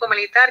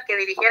político-militar que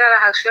dirigiera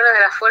las acciones de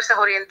las fuerzas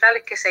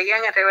orientales que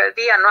seguían en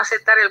rebeldía a no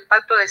aceptar el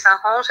pacto de San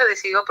Juan, se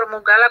decidió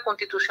promulgar la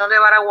Constitución de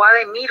Baraguá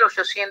de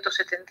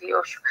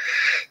 1878.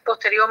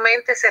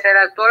 Posteriormente se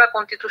redactó la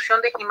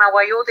Constitución de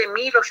Jimaguayú de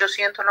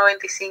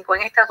 1895.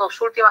 En estas dos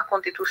últimas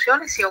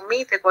constituciones se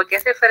omite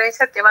cualquier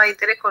referencia al tema de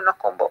interés que nos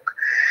convoca.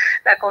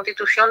 La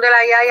Constitución de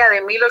la Yaya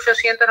de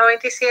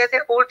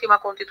 1897, última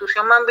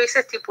constitución mambisa,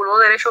 estipuló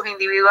derechos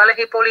individuales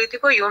y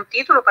políticos y un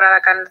título para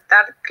la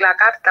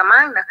Carta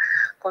Magna,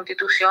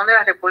 Constitución de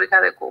la República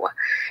de Cuba.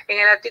 En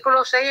el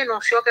artículo 6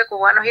 enunció que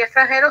cubanos y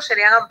extranjeros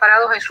serían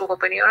amparados en sus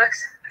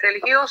opiniones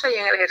religiosas y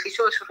en el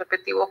ejercicio de sus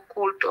respectivos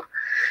cultos,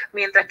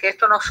 mientras que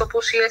esto no se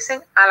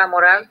opusiesen a la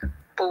moral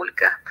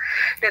pública.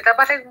 La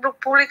etapa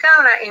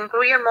republicana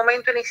incluye el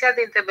momento inicial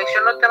de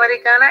intervención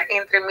norteamericana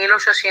entre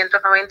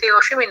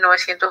 1898 y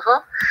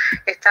 1902.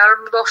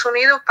 Estados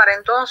Unidos para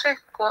entonces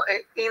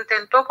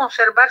intentó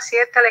conservar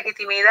cierta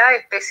legitimidad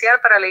especial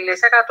para la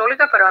Iglesia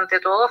Católica, pero ante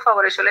todo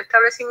favoreció el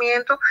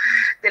establecimiento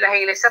de las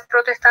iglesias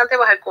protestantes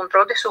bajo el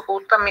control de sus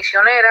justas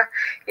misioneras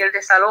y el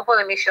desalojo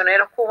de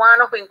misioneros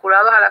cubanos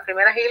vinculados a las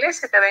primeras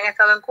iglesias que habían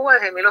estado en Cuba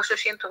desde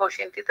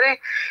 1883,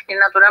 y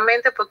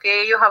naturalmente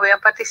porque ellos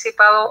habían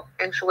participado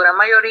en su gran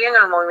mayoría en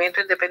el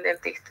movimiento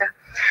independentista.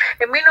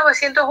 En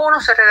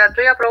 1901 se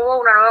redactó y aprobó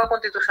una nueva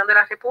Constitución de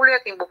la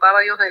República que invocaba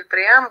a Dios del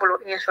preámbulo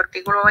y en su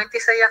artículo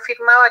 26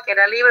 afirmaba que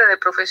era libre de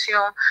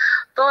profesión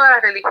todas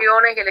las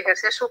religiones y el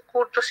ejercer sus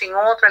cultos sin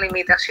otra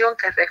limitación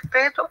que el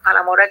respeto a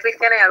la moral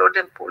cristiana y al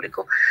orden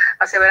público,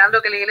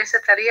 aseverando que la Iglesia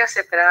estaría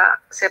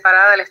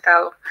separada del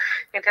Estado.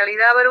 En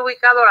realidad, haber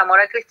ubicado la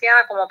moral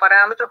cristiana como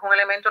parámetro es un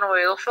elemento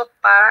novedoso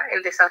para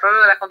el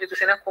desarrollo de las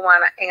constituciones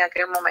cubanas en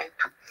aquel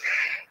momento.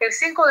 El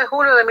 5 de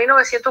julio de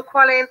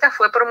 1940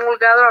 fue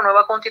promulgada la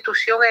nueva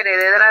Constitución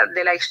heredera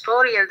de la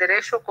historia y el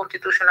derecho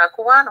constitucional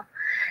cubano.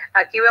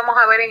 Aquí vamos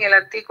a ver en el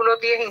artículo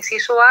 10,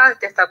 inciso A,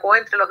 destacó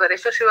entre los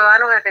derechos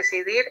ciudadanos de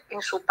residir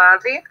en su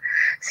patria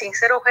sin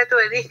ser objeto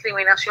de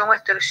discriminación o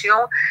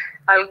extorsión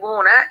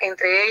alguna.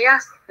 Entre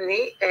ellas,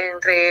 ni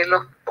entre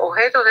los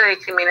objetos de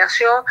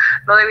discriminación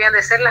no debían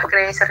de ser las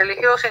creencias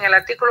religiosas. En el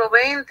artículo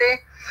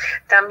 20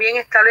 también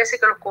establece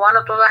que los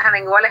cubanos todos eran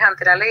iguales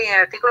ante la ley. En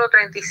el artículo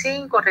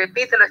 35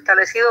 repite lo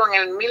establecido en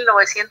el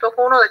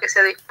 1901 de que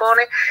se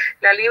dispone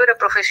la libre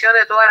profesión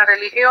de todas las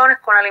religiones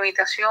con la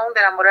limitación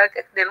de la moral,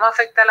 de no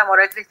afectar la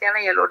moral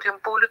cristiana y el orden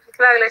público, y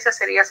que la iglesia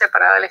sería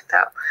separada del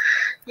Estado.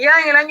 Ya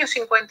en el año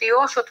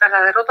 58, tras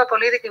la derrota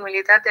política y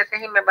militar del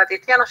régimen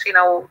batistiano, se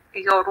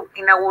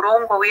inauguró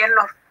un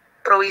gobierno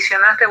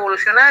provisional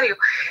revolucionario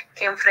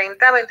que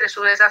enfrentaba entre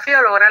sus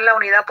desafíos lograr la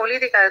unidad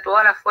política de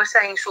todas las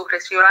fuerzas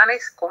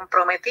insurreccionales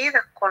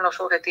comprometidas con los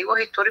objetivos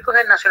históricos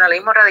del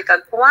nacionalismo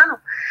radical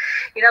cubano.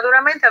 Y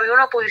naturalmente había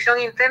una oposición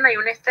interna y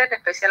una externa,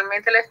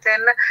 especialmente la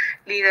externa,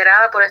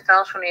 liderada por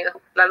Estados Unidos.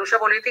 La lucha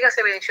política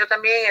se evidenció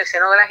también en el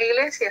seno de las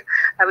iglesias.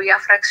 Había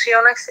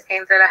fracciones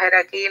entre la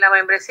jerarquía y la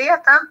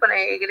membresía, tanto en la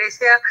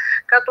Iglesia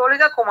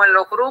Católica como en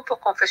los grupos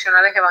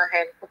confesionales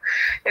evangélicos.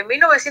 En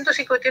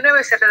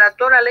 1959 se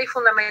redactó la Ley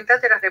Fundamental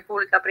de la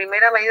República,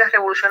 primera medida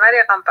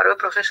revolucionaria que amparó el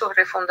proceso de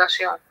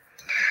refundación.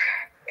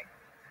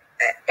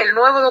 El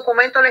nuevo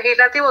documento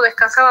legislativo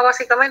descansaba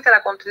básicamente en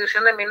la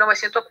Constitución de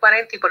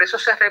 1940 y por eso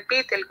se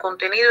repite el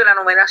contenido y la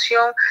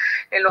numeración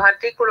en los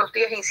artículos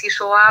 10,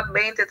 inciso A,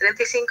 20,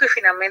 35 y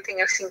finalmente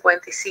en el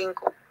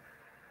 55.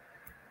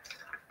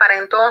 Para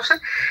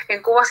entonces,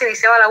 en Cuba se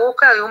iniciaba la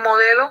búsqueda de un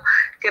modelo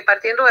que,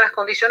 partiendo de las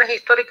condiciones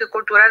históricas y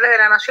culturales de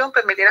la nación,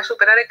 permitiera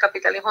superar el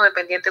capitalismo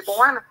dependiente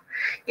cubano.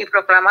 y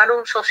proclamar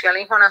un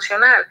socialismo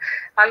nacional,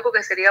 algo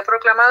que sería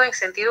proclamado en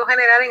sentido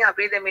general en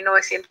abril de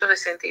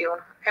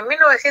 1961. En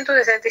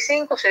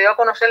 1965 se dio a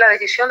conocer la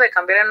decisión de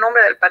cambiar el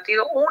nombre del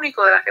Partido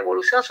Único de la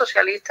Revolución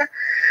Socialista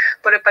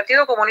por el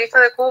Partido Comunista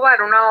de Cuba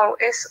en una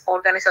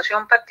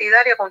organización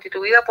partidaria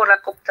constituida por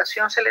la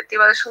cooptación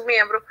selectiva de sus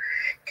miembros,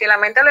 que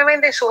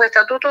lamentablemente en sus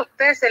estatutos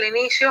desde el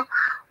inicio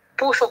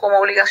puso como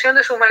obligación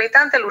de sus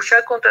militantes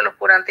luchar contra el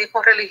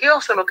oscurantismo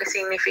religioso, lo que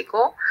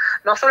significó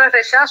no solo el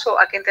rechazo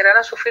a que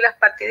integraran sus filas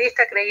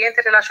partidistas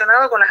creyentes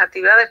relacionados con las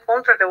actividades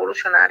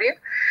contrarrevolucionarias,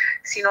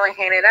 sino en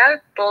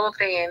general todo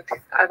creyente.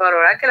 Al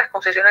valorar que las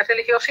concesiones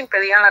religiosas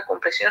impedían la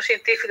comprensión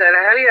científica de la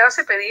realidad,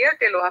 se pedía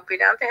que los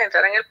aspirantes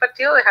entraran en el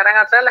partido, dejaran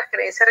atrás las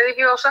creencias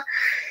religiosas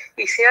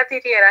y se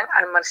adhirieran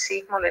al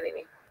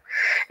marxismo-leninismo.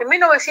 En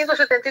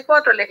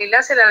 1974, al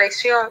legislarse la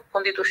elección,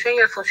 constitución y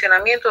el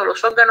funcionamiento de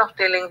los órganos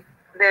del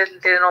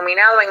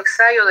denominado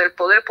ensayo del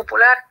poder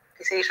popular,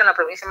 que se hizo en la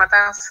provincia de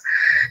Matanzas,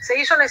 se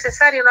hizo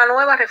necesaria una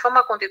nueva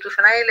reforma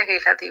constitucional y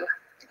legislativa.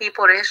 Y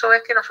por eso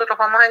es que nosotros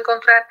vamos a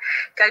encontrar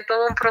que hay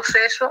todo un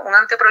proceso, un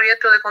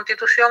anteproyecto de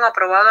constitución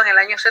aprobado en el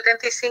año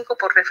 75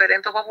 por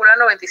referendo popular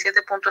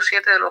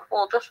 97.7 de los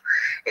votos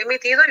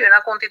emitidos y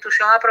una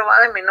constitución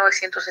aprobada en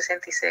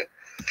 1966.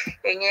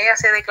 En ella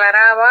se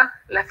declaraba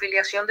la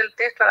afiliación del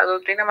texto a la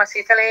doctrina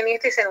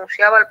marxista-leninista y se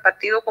enunciaba al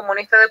Partido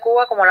Comunista de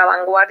Cuba como la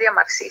vanguardia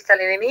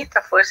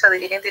marxista-leninista, fuerza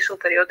dirigente y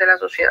superior de la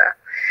sociedad.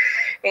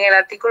 En el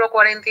artículo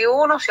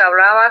 41 se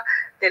hablaba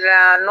de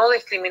la no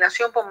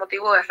discriminación por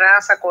motivo de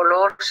raza,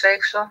 color,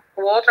 sexo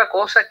u otra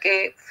cosa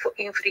que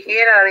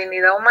infringiera la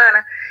dignidad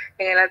humana.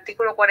 En el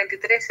artículo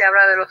 43 se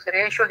habla de los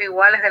derechos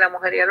iguales de la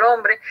mujer y el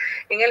hombre.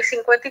 En el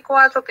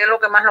 54, que es lo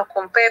que más nos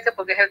compete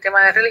porque es el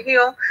tema de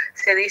religión,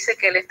 se dice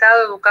que el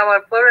Estado educaba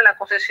al pueblo en la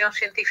concepción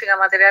científica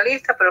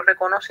materialista, pero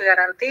reconoce y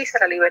garantiza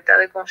la libertad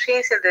de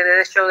conciencia, el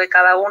derecho de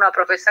cada uno a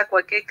profesar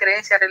cualquier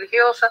creencia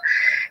religiosa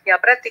y a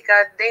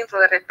practicar dentro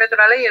del respeto a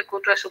la ley el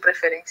culto de su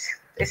preferencia.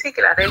 Es decir,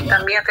 que la ley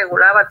también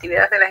regulaba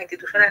actividades de las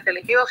instituciones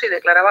religiosas y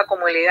declaraba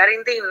como ilegal e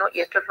indigno, y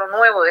esto es lo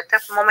nuevo de este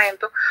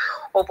momento,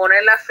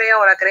 oponer la fe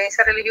o la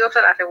creencia religiosa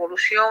a la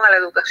revolución, a la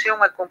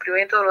educación, al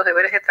cumplimiento de los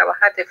deberes de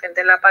trabajar,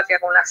 defender la patria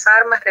con las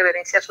armas,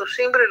 reverenciar sus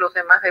símbolos y los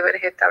demás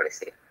deberes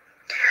establecidos.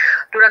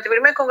 Durante el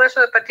primer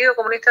congreso del Partido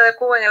Comunista de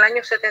Cuba en el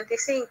año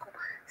 75,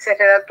 se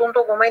redactó un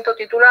documento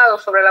titulado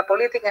sobre la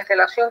política en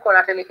relación con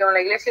la religión, la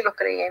iglesia y los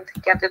creyentes,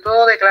 que ante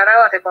todo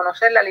declaraba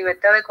reconocer la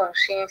libertad de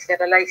conciencia,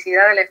 la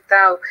laicidad del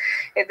Estado,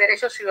 el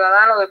derecho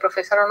ciudadano de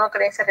profesar o no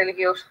creencias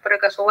religiosas, pero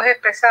que a su vez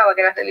expresaba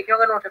que la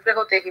religión era un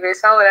reflejo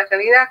tergiversado de la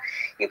realidad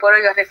y por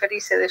ello al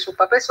referirse de su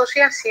papel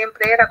social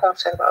siempre era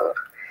conservador,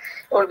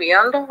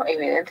 olvidando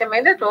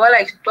evidentemente toda la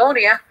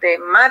historia de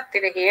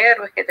mártires y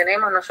héroes que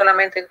tenemos no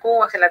solamente en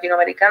Cuba, sino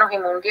latinoamericanos y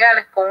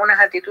mundiales, con unas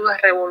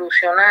actitudes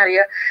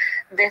revolucionarias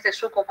desde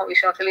su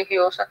cosmovisión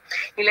religiosa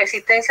y la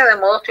existencia de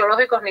modos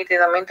teológicos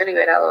nítidamente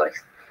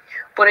liberadores.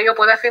 Por ello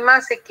puede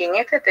afirmarse que en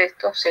este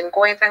texto se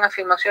encuentran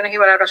afirmaciones y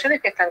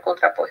valoraciones que están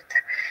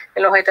contrapuestas.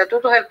 En los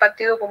estatutos del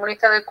Partido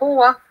Comunista de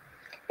Cuba,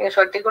 en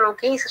su artículo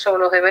 15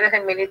 sobre los deberes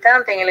del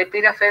militante, en el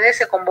epígrafe D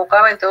se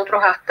convocaba, entre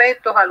otros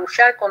aspectos, a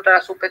luchar contra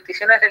las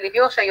supersticiones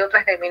religiosas y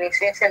otras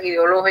reminiscencias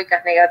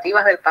ideológicas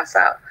negativas del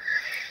pasado.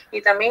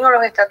 Y también en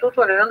los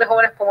estatutos de la Unión de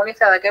Jóvenes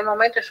Comunistas de aquel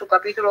momento, en su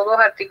capítulo 2,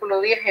 artículo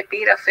 10,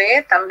 epígrafe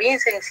E, también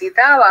se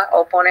incitaba a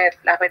oponer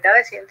las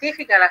verdades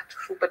científicas a las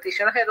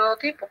supersticiones de todo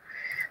tipo,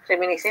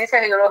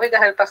 reminiscencias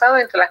ideológicas del pasado,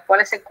 entre las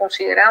cuales se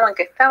consideraban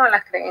que estaban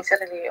las creencias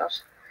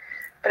religiosas.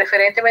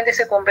 Preferentemente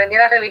se comprendía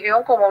la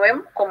religión, como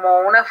ven,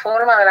 como una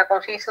forma de la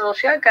conciencia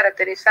social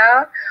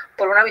caracterizada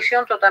por una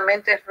visión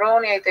totalmente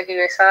errónea y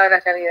tergiversada de la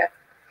realidad.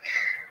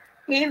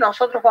 Y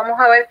nosotros vamos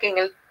a ver que en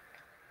el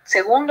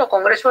segundo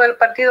Congreso del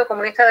Partido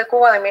Comunista de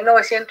Cuba de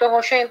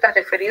 1980,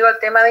 referido al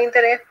tema de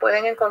interés,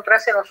 pueden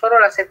encontrarse no solo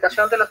la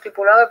aceptación de los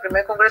tripulados del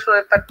primer Congreso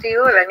del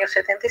Partido del año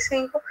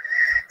 75,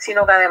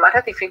 sino que además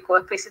ratificó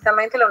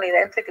explícitamente la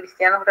unidad entre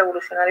cristianos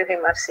revolucionarios y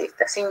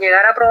marxistas, sin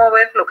llegar a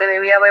promover lo que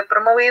debía haber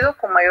promovido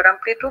con mayor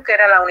amplitud, que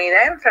era la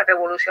unidad entre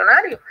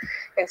revolucionarios,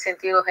 en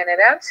sentido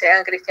general,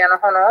 sean cristianos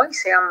o no, y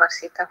sean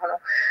marxistas o no,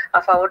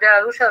 a favor de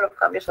la lucha de los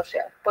cambios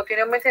sociales.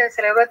 Posteriormente se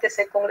celebró el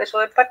tercer Congreso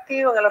del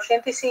Partido en el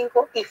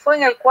 85, y fue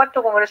en el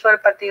cuarto Congreso del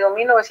Partido en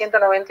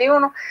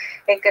 1991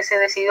 en que se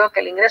decidió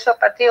que el ingreso al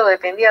partido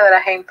dependía de la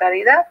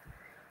ejemplaridad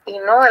y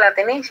no de la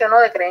tenencia o no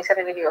de creencia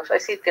religiosa.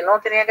 Es decir, que no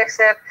tenía que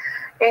ser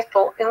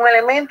esto un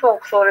elemento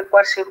sobre el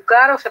cual se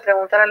educara o se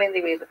preguntara al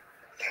individuo.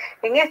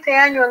 En este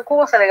año en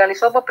Cuba se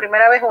legalizó por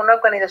primera vez una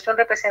organización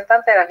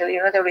representante de las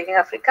religiones de origen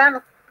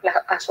africano, la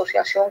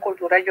Asociación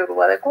Cultural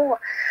Yoruba de Cuba.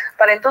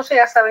 Para entonces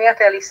ya se había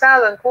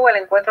realizado en Cuba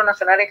el Encuentro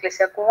Nacional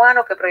Eclesial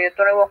Cubano, que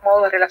proyectó nuevos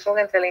modos de relación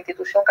entre la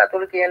institución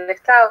católica y el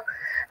Estado.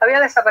 Había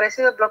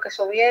desaparecido el bloque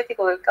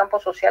soviético del campo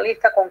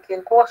socialista, con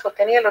quien Cuba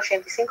sostenía el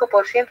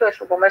 85% de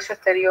su comercio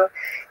exterior,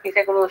 y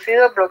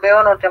reconocido el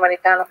bloqueo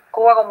norteamericano.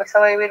 Cuba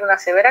comenzaba a vivir una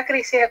severa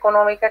crisis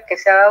económica que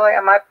se ha dado a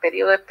llamar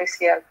periodo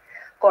especial,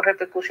 con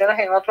repercusiones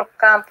en otros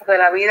campos de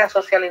la vida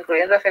social,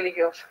 incluyendo el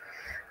religioso.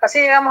 Así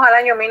llegamos al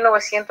año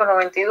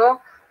 1992,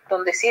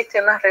 donde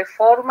existen unas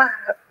reformas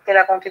de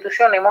la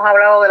Constitución. Hemos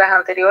hablado de las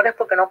anteriores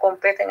porque no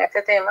competen a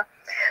este tema,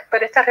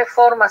 pero esta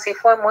reforma sí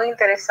fue muy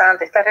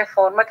interesante, esta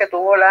reforma que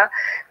tuvo la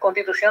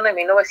Constitución de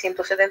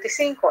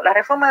 1975. La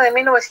reforma de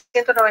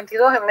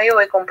 1992, en medio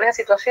de complejas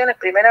situaciones,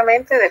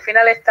 primeramente define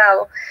al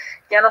Estado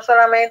ya no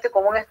solamente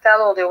como un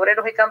Estado de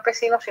obreros y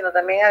campesinos, sino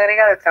también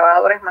agrega de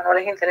trabajadores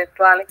manuales e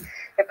intelectuales.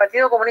 El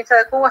Partido Comunista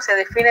de Cuba se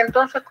define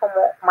entonces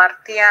como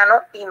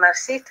martiano y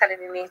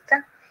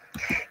marxista-leninista,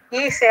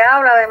 y se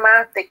habla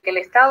además de que el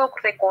Estado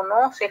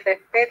reconoce,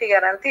 respeta y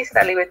garantiza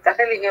la libertad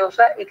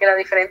religiosa y que las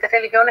diferentes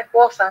religiones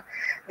gozan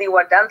de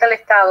igualdad ante el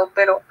Estado,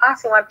 pero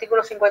hace un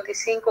artículo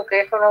 55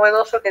 que es lo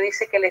novedoso, que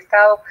dice que el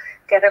Estado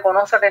que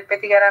reconoce,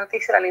 respeta y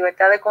garantiza la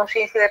libertad de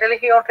conciencia y de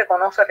religión,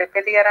 reconoce,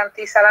 respeta y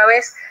garantiza a la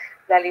vez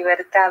la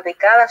libertad de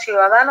cada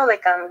ciudadano de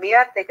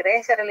cambiar de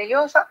creencia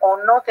religiosa o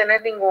no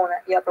tener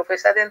ninguna y a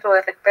profesar dentro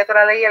del respeto a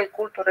la ley y al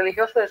culto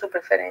religioso de su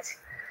preferencia.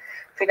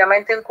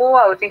 Finalmente, en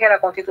Cuba rige la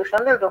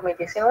Constitución del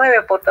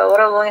 2019,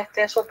 portadora de un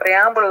extenso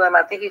preámbulo de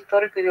matiz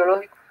histórico e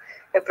ideológico.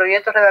 El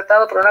proyecto,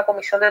 redactado por una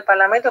comisión del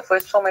Parlamento, fue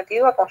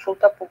sometido a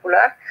consulta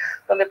popular,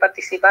 donde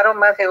participaron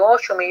más de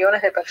 8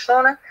 millones de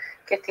personas,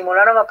 que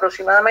estimularon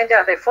aproximadamente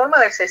la reforma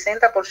del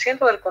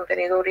 60% del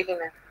contenido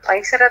original.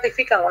 Ahí se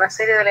ratifican una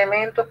serie de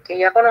elementos que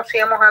ya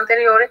conocíamos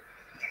anteriores,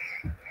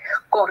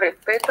 con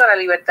respecto a la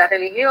libertad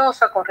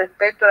religiosa, con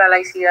respecto a la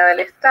laicidad del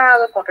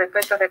Estado, con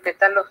respecto a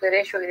respetar los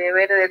derechos y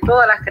deberes de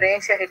todas las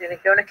creencias y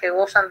religiones que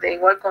gozan de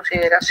igual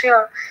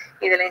consideración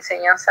y de la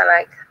enseñanza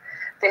laica.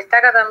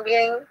 Destaca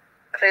también,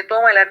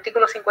 retoma el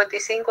artículo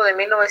 55 de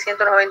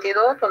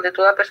 1992, donde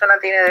toda persona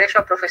tiene derecho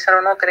a profesar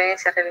o no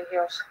creencias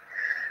religiosas.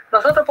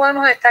 Nosotros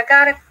podemos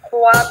destacar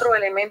 4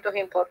 elementos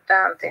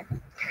importantes.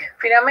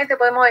 Finalmente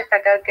podemos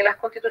destacar que las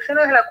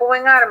constituciones de la Cuba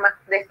en armas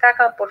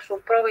destacan por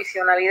su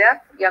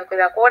provisionalidad, y aunque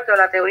de acuerdo a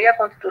la teoría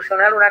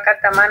constitucional una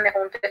carta magna es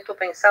un texto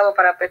pensado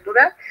para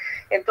perdurar,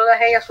 en todas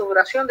ellas su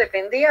duración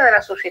dependía de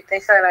la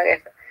subsistencia de la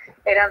guerra.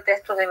 Eran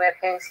textos de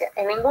emergencia.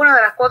 En ninguna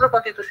de las 4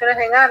 constituciones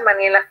en armas,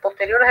 ni en las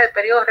posteriores del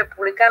periodo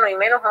republicano y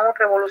menos aún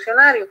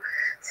revolucionario,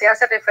 se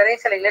hace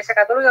referencia a la Iglesia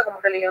Católica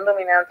como religión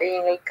dominante, y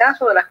en el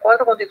caso de las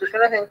 4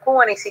 constituciones en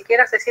Cuba ni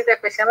siquiera se cita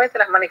especialmente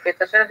las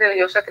manifestaciones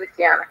religiosas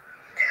cristianas.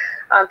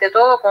 Ante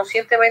todo,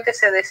 conscientemente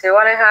se deseó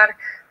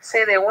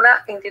alejarse de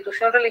una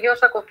institución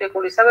religiosa que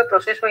obstaculizaba el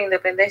proceso de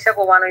independencia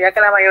cubano, ya que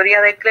la mayoría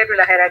del clero y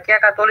la jerarquía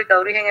católica de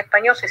origen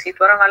español se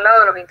situaron al lado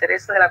de los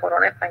intereses de la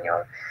corona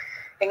española.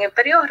 En el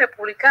periodo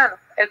republicano,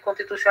 el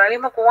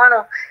constitucionalismo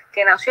cubano,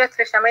 que nació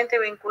estrechamente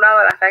vinculado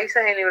a las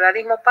raíces del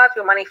liberalismo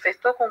patrio,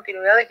 manifestó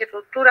continuidades y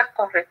rupturas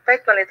con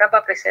respecto a la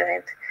etapa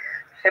precedente.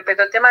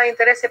 Respecto al tema de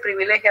interés, se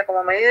privilegia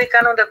como medida y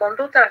canon de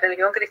conducta la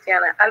religión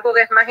cristiana, algo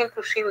que es más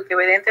inclusivo y que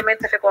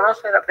evidentemente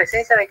reconoce la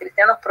presencia de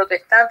cristianos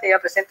protestantes ya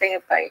presentes en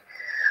el país.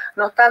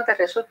 No obstante,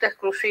 resulta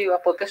exclusiva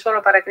porque es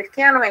solo para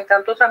cristianos, en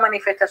tanto otras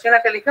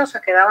manifestaciones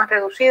religiosas quedaban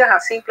reducidas a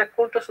simples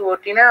cultos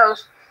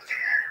subordinados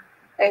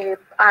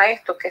a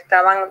estos que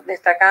estaban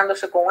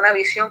destacándose con una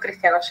visión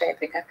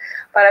cristianocéntrica.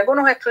 Para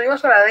algunos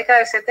estudiosos, la década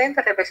del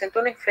 70 representó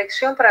una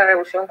inflexión para la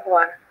Revolución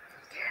cubana.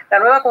 La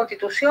nueva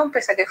Constitución,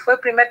 pese a que fue el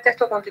primer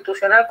texto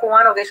constitucional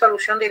cubano que hizo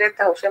alusión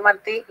directa a José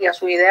Martí y a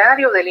su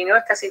ideario, delineó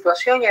esta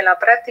situación y en la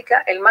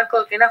práctica el marco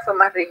doctrinal fue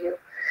más rígido.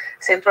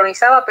 Se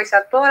entronizaba, pese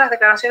a todas las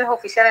declaraciones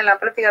oficiales en la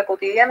práctica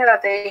cotidiana, el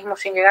ateísmo,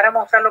 sin llegar a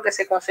mostrar lo que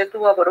se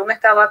conceptúa por un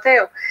Estado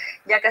ateo,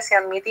 ya que se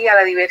admitía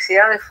la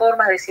diversidad de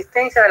formas de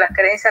existencia de las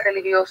creencias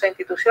religiosas,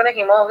 instituciones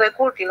y modos de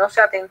culto, y no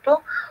se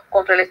atentó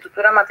contra la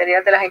estructura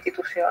material de las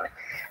instituciones.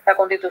 La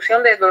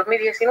Constitución de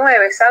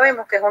 2019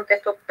 sabemos que es un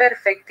texto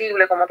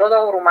perfectible, como toda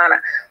obra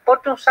humana,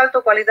 porta un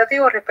salto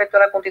cualitativo respecto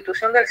a la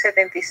Constitución del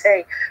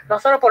 76, no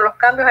solo por los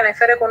cambios en la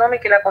esfera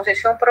económica y la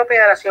concepción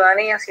propia de la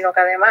ciudadanía, sino que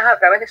además a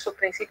través de sus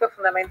principios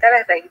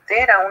fundamentales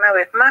reitera una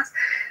vez más,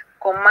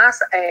 con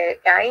más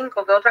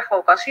ahínco que otras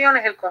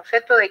ocasiones, el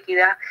concepto de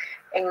equidad,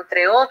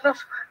 entre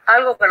otros,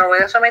 algo que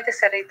novedosamente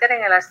se reitera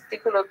en el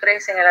artículo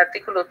 13, en el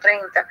artículo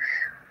 30,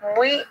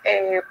 muy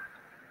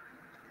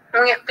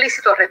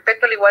explícito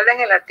respecto a la igualdad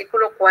en el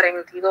artículo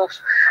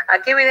 42.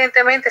 Aquí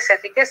evidentemente se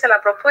enriquece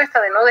la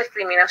propuesta de no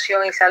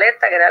discriminación y se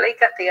alerta que la ley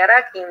castigará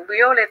a quien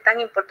viole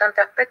tan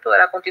importante aspecto de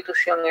la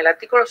Constitución. El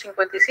artículo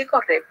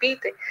 55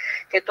 repite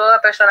que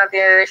toda persona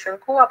tiene derecho en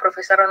Cuba a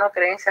profesar o no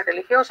creencias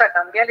religiosas, a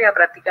cambiar y a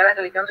practicar la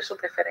religión de su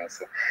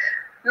preferencia.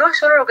 No es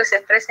solo lo que se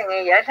expresa en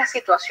ella, es la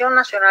situación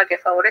nacional que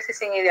favorece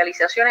sin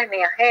idealizaciones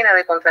ni ajena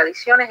de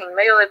contradicciones en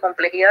medio de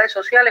complejidades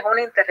sociales,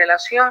 una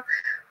interrelación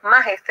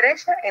más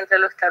estrecha entre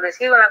lo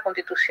establecido en la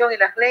Constitución y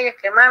las leyes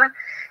que emanan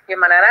y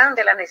emanarán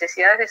de las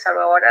necesidades de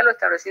salvaguardar lo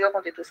establecido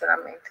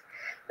constitucionalmente.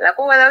 La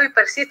Cuba de hoy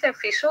persiste en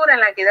fisura en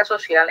la equidad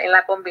social, en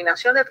la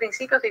combinación de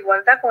principios de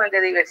igualdad con el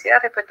de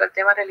diversidad respecto al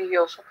tema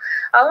religioso.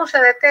 Aún se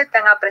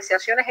detectan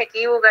apreciaciones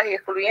equívocas y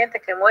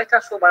excluyentes que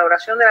muestran su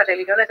valoración de las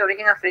religiones de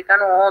origen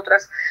africano u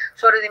otras,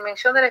 sobre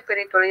dimensión de la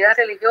espiritualidad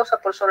religiosa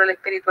por sobre la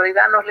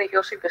espiritualidad no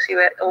religiosa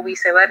o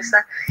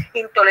viceversa,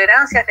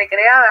 intolerancias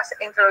recreadas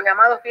entre los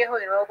llamados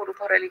viejos y nuevos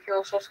grupos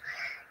religiosos,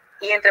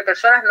 y entre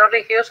personas no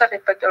religiosas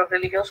respecto a los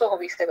religiosos o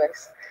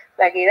viceversa.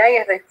 La equidad y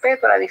el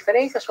respeto a la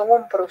diferencia son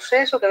un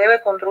proceso que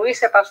debe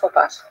construirse paso a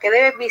paso, que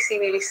debe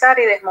visibilizar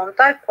y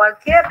desmontar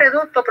cualquier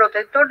reducto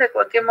protector de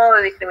cualquier modo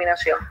de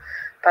discriminación.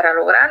 Para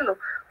lograrlo,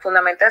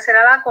 fundamental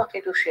será la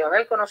Constitución,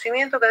 el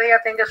conocimiento que de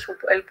ella tenga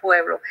el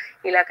pueblo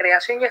y la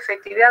creación y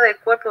efectividad del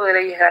cuerpo de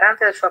leyes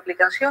garante de su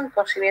aplicación,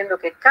 concibiendo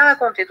que cada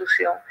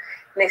Constitución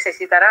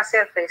necesitará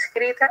ser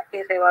reescrita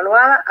y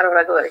reevaluada a lo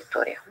largo de la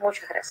historia.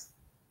 Muchas gracias.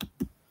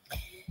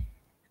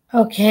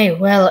 Okay,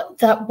 well,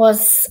 that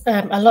was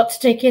a lot to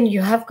take in.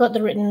 You have got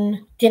the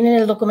written, tienen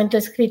el documento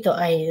escrito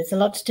ahí. There's a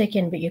lot to take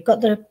in, but you've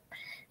got the,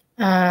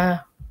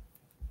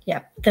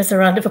 yeah, there's a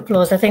round of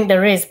applause. I think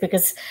there is,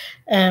 because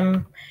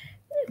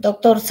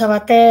Dr.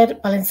 Sabater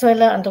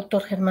Valenzuela and Dr.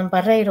 Germán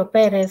Barreiro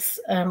Pérez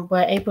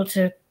were able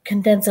to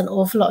condense an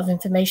awful lot of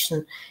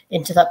information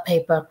into that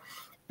paper.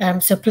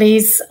 So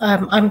please,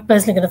 I'm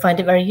personally going to find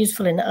it very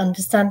useful in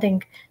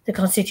understanding the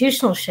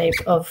constitutional shape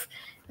of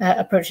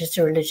approaches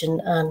to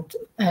religion and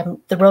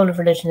the role of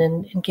religion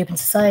in Cuban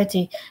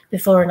society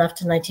before and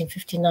after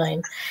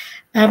 1959.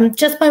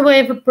 Just by way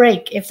of a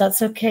break, if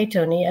that's okay,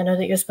 Tony, I know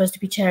that you're supposed to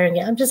be chairing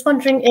it. I'm just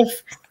wondering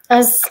if,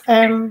 as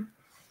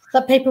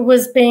that paper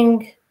was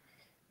being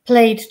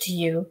played to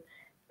you,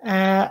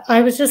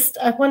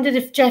 I wondered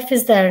if Jeff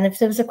is there and if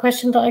there was a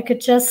question that I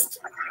could just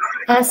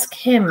ask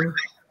him.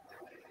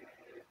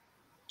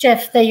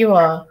 Jeff, there you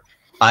are.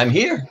 I'm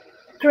here.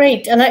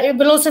 Great. And it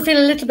will also feel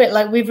a little bit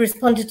like we've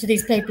responded to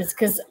these papers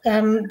because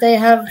they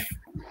have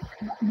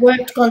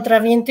worked contra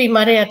viento y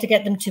marea to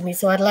get them to me.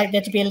 So I'd like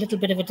there to be a little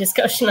bit of a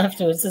discussion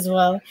afterwards as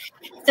well.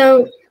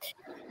 So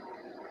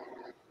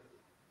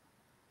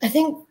I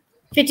think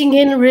fitting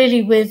in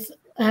really with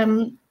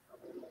some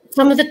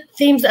of the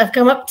themes that have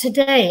come up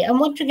today, I'm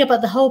wondering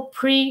about the whole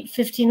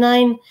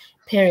pre-59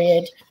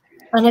 period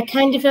and a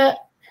kind of a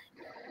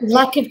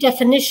lack of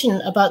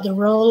definition about the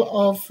role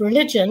of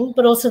religion,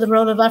 but also the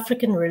role of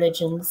African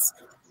religions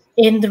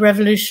in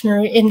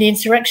the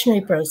insurrectionary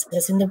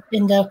process, in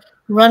the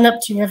run-up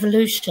to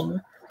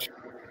revolution.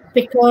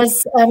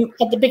 Because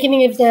at the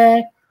beginning of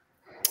their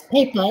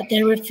paper,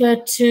 they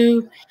referred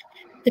to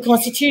the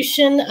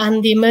Constitution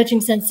and the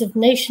emerging sense of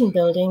nation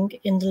building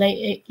in the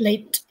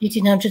late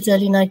 1800s,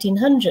 early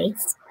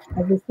 1900s,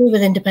 obviously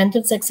with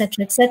independence,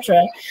 etc.,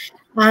 etc.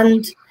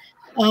 And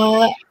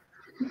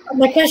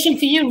my question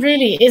for you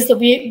really is that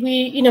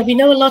we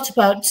know a lot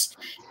about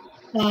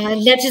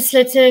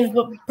legislative,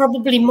 but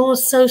probably more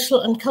social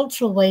and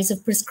cultural ways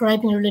of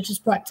prescribing religious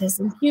practice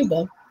in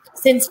Cuba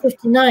since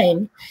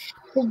 '59.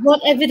 But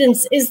what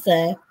evidence is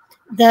there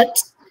that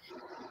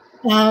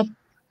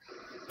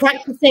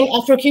practicing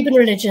Afro-Cuban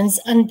religions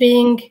and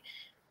being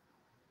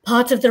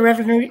part of the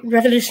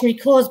revolutionary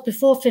cause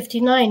before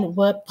 '59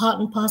 were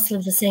part and parcel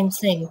of the same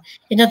thing?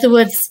 In other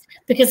words,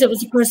 because it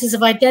was a process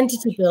of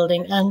identity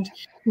building and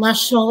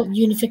national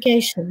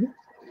unification,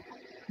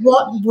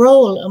 what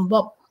role and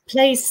what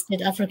place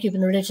did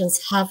Afro-Cuban religions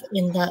have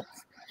in that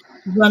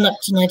run-up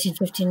to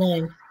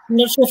 1959? I'm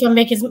not sure if I'm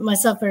making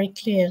myself very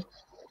clear.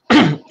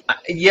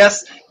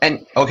 Yes,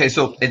 and okay,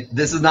 so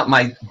this is not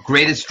my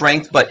greatest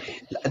strength, but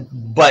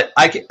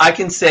I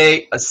can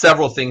say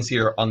several things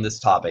here on this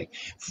topic.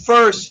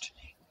 First,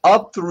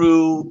 up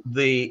through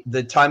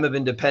the time of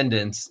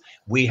independence,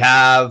 we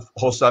have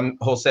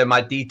Jose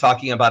Marti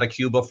talking about a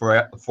Cuba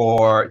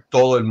for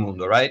todo el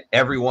mundo, right?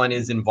 Everyone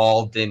is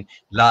involved in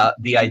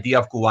the idea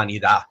of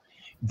cubanidad.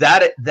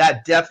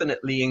 That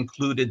definitely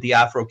included the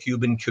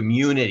Afro-Cuban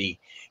community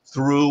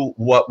through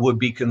what would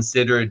be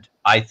considered,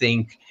 I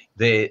think,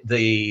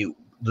 the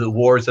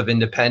wars of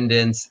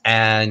independence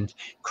and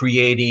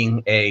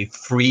creating a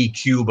free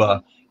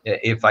Cuba,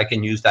 if I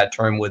can use that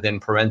term within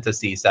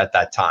parentheses at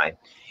that time.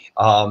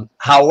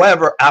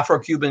 However,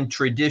 Afro-Cuban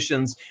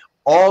traditions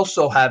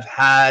also have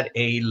had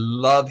a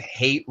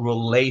love-hate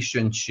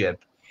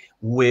relationship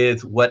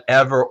with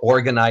whatever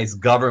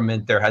organized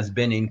government there has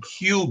been in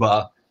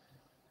Cuba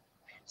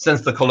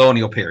since the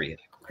colonial period.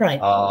 Right.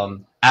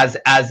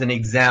 As an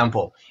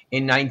example,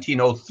 in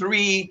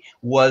 1903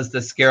 was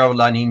the scare of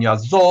La Niña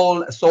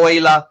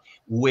Zoila,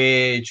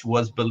 which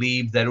was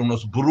believed that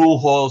unos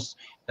brujos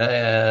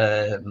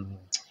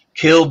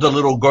killed the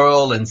little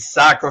girl and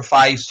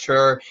sacrificed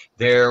her.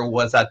 There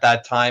was at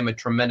that time a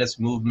tremendous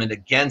movement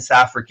against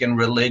African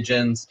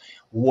religions.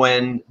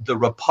 When the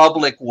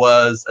Republic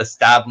was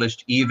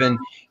established, even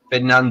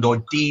Fernando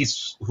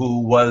Ortiz, who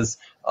was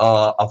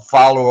a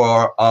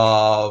follower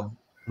of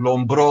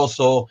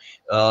Lombroso,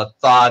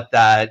 thought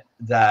that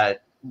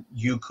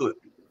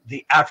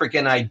the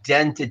African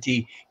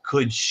identity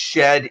could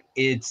shed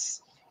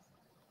its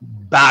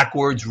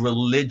backwards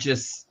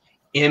religious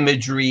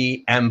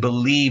imagery and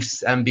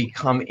beliefs and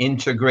become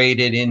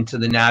integrated into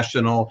the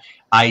national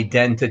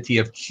identity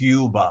of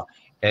Cuba.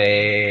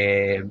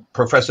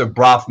 Professor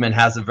Brofman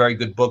has a very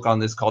good book on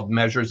this called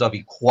Measures of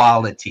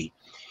Equality.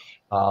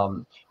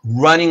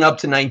 Running up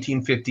to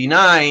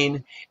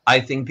 1959, I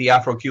think the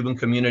Afro-Cuban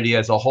community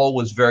as a whole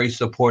was very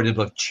supportive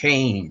of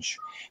change,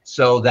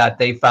 so that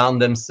they found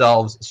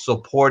themselves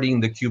supporting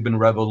the Cuban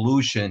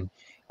Revolution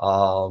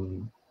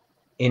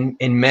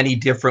in many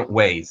different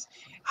ways.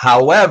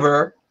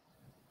 However,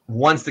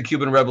 once the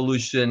Cuban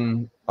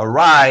Revolution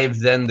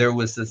arrived, then there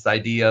was this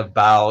idea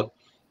about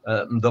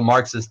the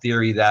Marxist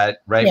theory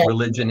that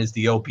religion is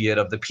the opiate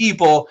of the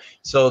people.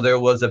 So there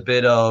was a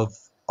bit of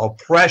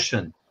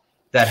oppression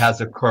that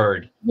has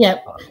occurred. Yeah,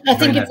 I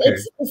think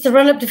it's the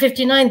run up to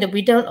 59 that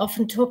we don't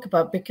often talk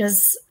about,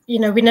 because we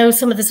know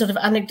some of the sort of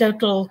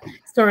anecdotal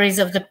stories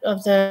of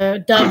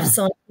the doves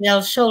on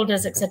the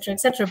shoulders, etc.,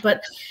 etc.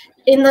 But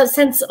in that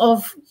sense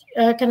of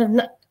kind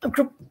of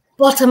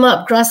bottom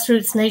up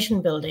grassroots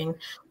nation building,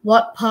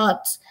 what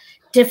part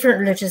different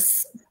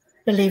religious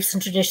beliefs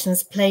and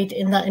traditions played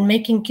in that, in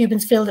making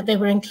Cubans feel that they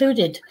were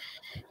included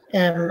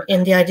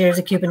in the idea of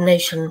the Cuban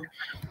nation?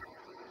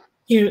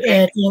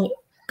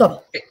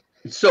 Go.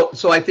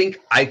 So I think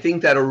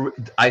that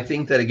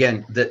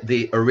again,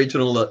 the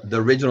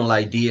original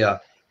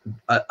idea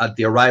at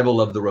the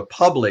arrival of the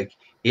Republic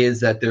is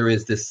that there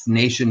is this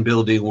nation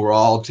building, we're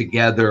all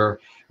together,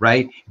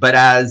 right? But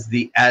as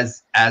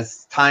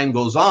time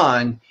goes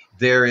on,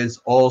 there is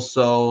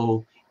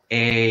also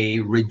a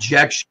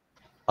rejection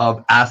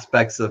of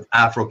aspects of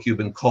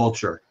Afro-Cuban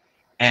culture.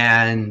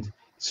 And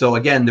so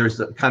again, there's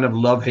a kind of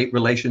love-hate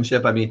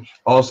relationship. I mean,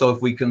 also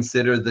if we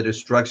consider the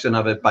destruction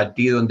of a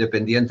Partido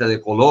Independiente de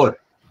Color,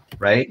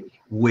 right?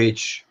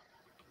 Which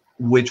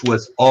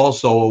was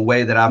also a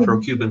way that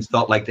Afro-Cubans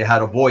felt like they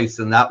had a voice,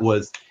 and that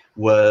was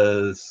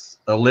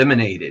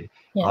eliminated.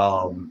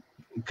 Yeah.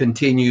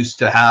 Continues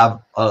to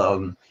have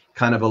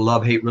kind of a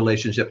love-hate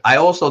relationship. I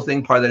also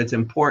think part that it's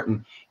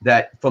important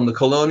that from the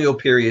colonial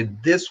period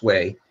this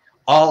way,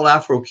 all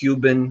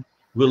Afro-Cuban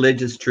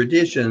religious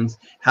traditions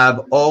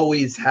have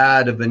always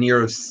had a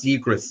veneer of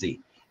secrecy,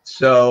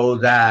 so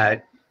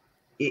that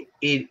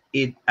it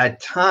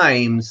at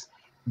times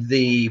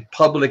the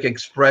public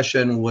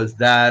expression was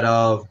that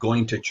of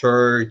going to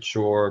church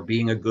or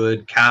being a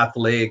good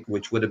Catholic,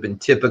 which would have been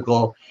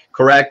typical,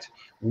 correct?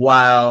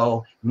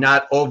 While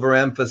not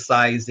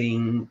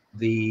overemphasizing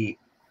the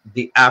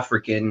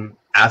African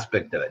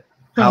aspect of it.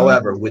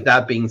 However, with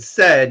that being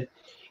said,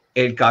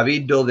 El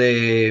Cabildo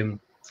de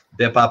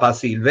Papa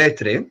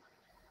Silvestre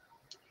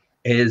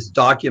is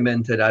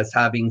documented as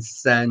having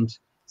sent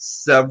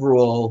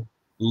several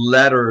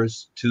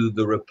letters to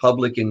the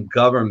Republican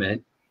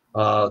government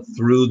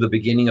through the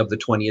beginning of the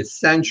 20th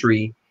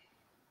century,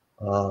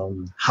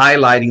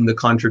 highlighting the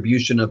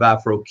contribution of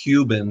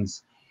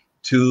Afro-Cubans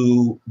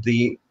to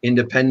the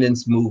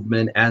independence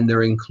movement and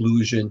their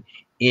inclusion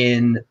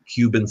in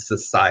Cuban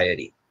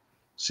society.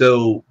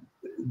 So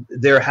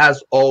there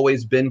has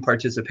always been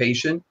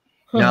participation.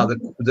 Now,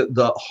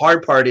 the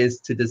hard part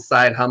is to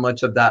decide how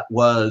much of that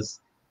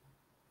was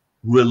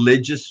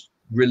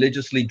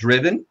religiously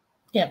driven.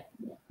 Yeah.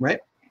 Right.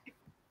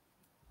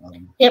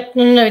 Yep.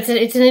 No, it's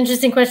an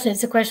interesting question.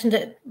 It's a question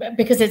that,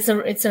 because it's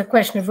a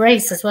question of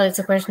race as well. It's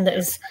a question that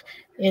is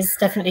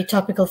definitely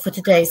topical for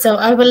today. So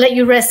I will let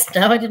you rest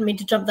now. I didn't mean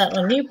to jump that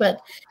on you,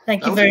 but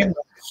thank you very much.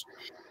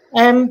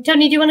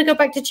 Tony, do you want to go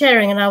back to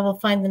chairing, and I will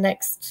find the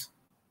next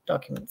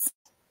documents?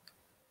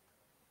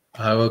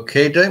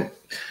 Okay, Dave.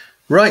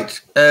 Right.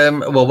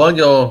 Well, while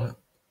you're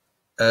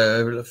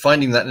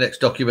finding that next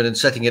document and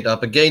setting it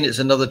up, again, it's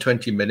another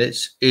 20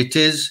 minutes. It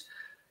is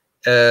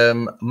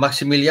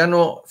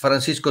Maximiliano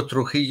Francisco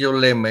Trujillo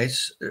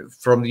Lemes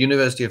from the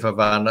University of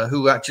Havana,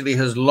 who actually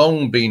has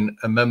long been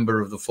a member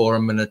of the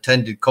forum and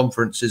attended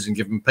conferences and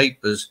given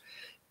papers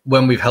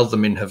when we've held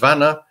them in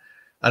Havana,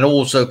 and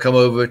also come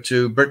over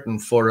to Britain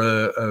for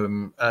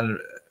a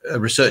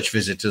research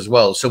visit as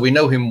well. So we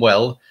know him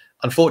well.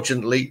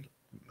 Unfortunately,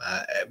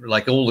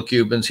 like all the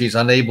Cubans, he's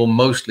unable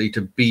mostly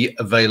to be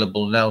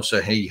available now, so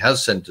he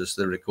has sent us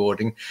the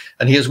recording,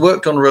 and he has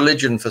worked on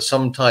religion for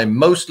some time,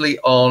 mostly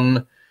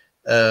on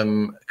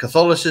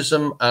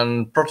Catholicism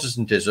and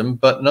Protestantism,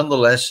 but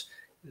nonetheless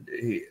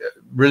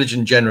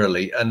religion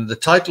generally. And the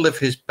title of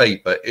his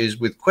paper is,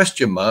 with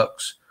question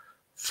marks,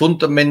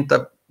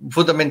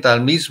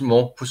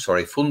 Fundamentalismo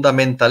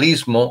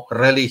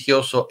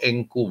religioso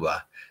en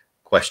Cuba?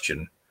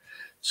 Question.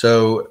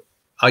 So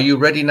are you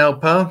ready now,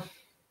 Pa?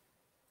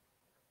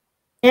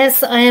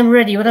 Yes, I am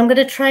ready. What I'm going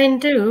to try and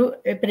do,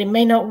 but it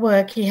may not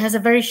work, he has a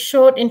very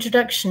short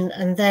introduction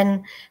and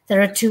then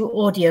there are 2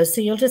 audios. So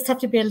you'll just have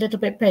to be a little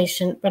bit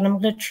patient, but I'm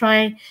going to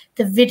try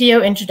the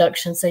video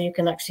introduction so you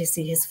can actually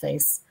see his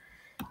face.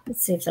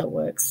 Let's see if that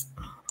works.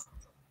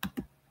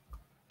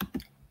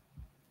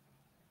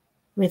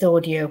 With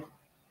audio.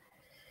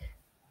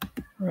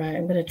 Right,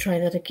 I'm going to try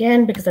that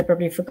again because I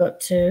probably forgot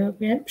to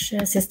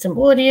share system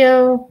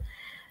audio.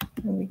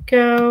 There we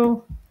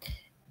go.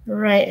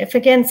 Right, if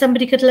again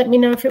somebody could let me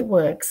know if it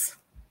works.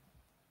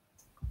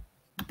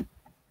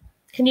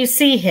 Can you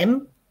see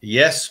him?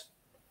 Yes.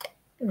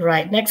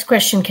 Right, next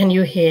question, can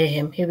you hear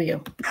him? Here we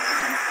go.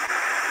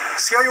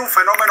 Si hay un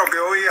fenómeno que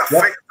hoy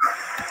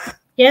afecta.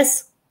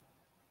 Yes.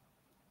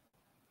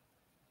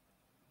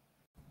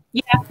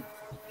 Yeah.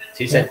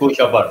 Sí se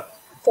escucha, Bar.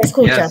 Se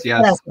escucha. Yes,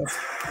 yes. Gracias.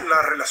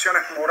 Las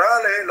relaciones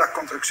morales, las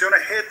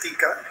construcciones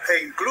éticas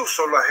e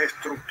incluso las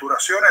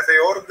estructuraciones de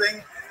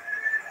orden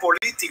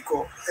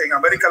político en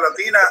América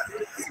Latina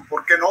y,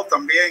 por qué no,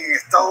 también en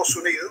Estados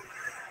Unidos,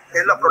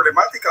 es la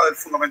problemática del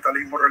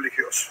fundamentalismo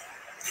religioso.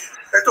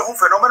 Esto es un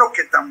fenómeno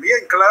que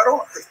también,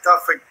 claro, está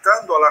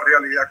afectando a la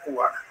realidad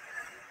cubana.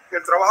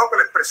 El trabajo que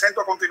les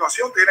presento a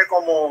continuación tiene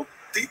como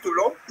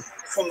título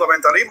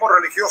Fundamentalismo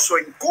religioso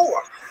en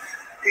Cuba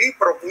y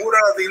procura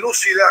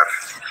dilucidar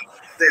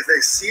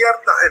desde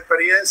ciertas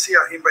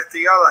experiencias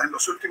investigadas en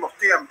los últimos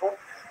tiempos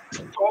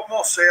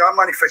cómo se ha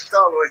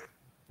manifestado esto.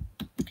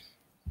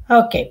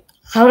 Ok,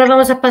 ahora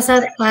vamos a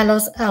pasar a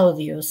los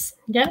audios,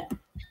 ¿ya?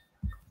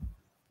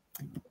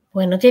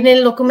 Bueno, tiene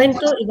el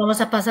documento y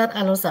vamos a pasar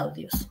a los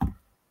audios.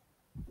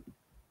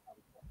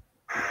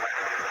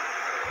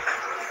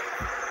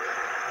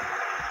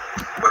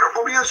 Bueno,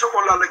 comienzo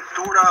con la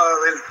lectura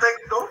del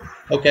texto.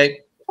 Ok.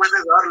 Puede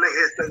darles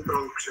esta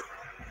introducción.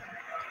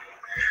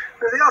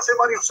 Desde hace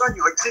varios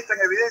años existen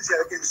evidencias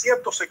de que en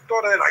ciertos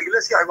sectores de las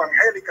iglesias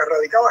evangélicas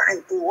radicadas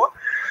en Cuba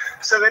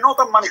se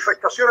denotan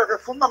manifestaciones de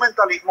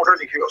fundamentalismo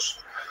religioso,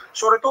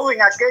 sobre todo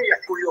en aquellas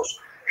cuyos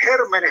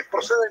gérmenes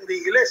proceden de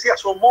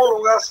iglesias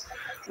homólogas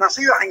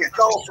nacidas en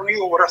Estados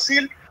Unidos o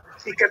Brasil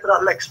y que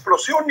tras la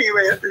explosión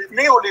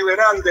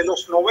neoliberal de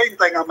los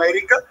 90 en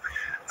América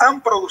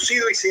han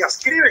producido y se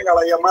adscriben a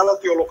la llamada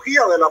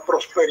teología de la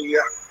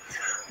prosperidad,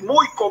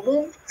 muy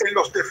común en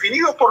los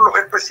definidos por los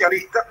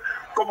especialistas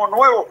como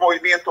nuevos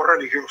movimientos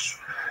religiosos,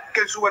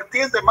 que en su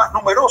vertiente más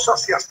numerosa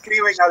se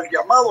adscriben al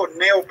llamado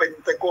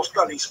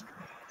neopentecostalismo.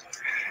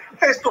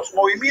 Estos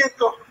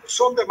movimientos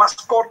son de más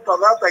corta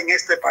data en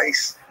este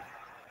país.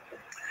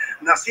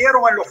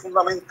 Nacieron en lo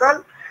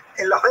fundamental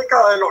en las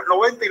décadas de los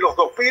 90 y los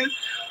 2000,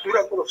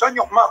 durante los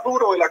años más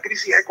duros de la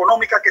crisis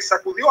económica que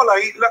sacudió a la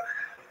isla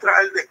tras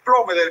el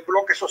desplome del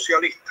bloque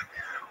socialista,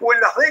 o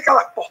en las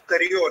décadas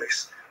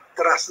posteriores,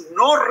 tras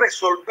no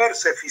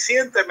resolverse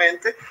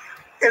eficientemente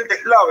el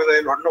deslave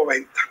de los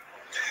 90.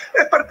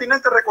 Es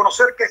pertinente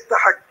reconocer que estas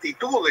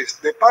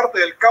actitudes de parte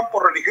del campo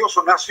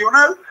religioso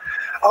nacional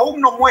aún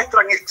no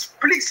muestran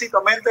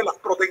explícitamente las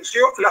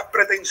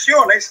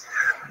pretensiones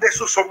de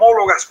sus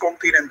homólogas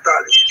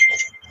continentales,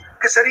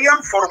 que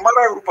serían formar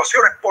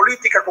agrupaciones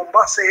políticas con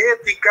base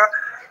ética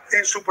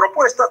en su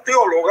propuesta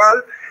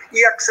teologal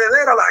y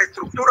acceder a las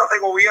estructuras de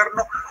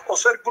gobierno o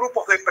ser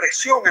grupos de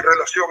presión en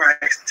relación a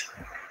este.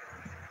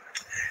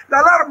 La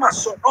alarma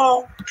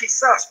sonó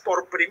quizás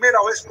por primera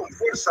vez con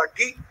fuerza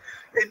aquí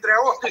entre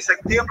agosto y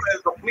septiembre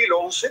del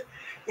 2011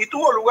 y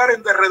tuvo lugar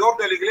en derredor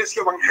de la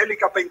Iglesia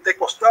Evangélica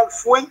Pentecostal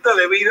Fuente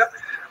de Vida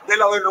de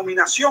la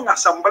denominación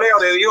Asamblea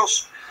de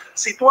Dios,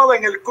 situada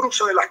en el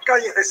cruce de las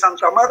calles de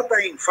Santa Marta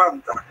e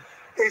Infanta,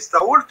 esta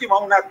última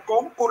una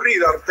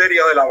concurrida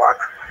arteria de La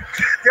Habana.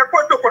 De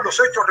acuerdo con los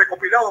hechos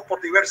recopilados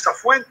por diversas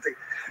fuentes,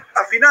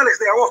 a finales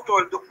de agosto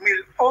del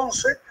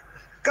 2011,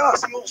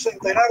 casi un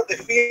centenar de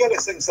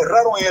fieles se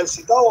encerraron en el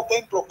citado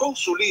templo con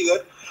su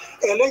líder,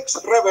 el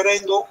ex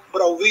reverendo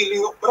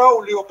Braulio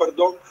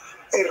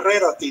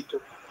Herrera Tito.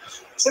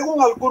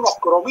 Según algunos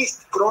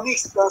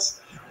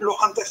cronistas, los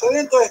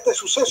antecedentes de este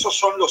suceso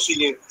son los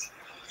siguientes.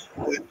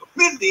 En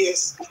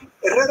 2010,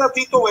 Herrera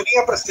Tito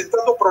venía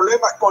presentando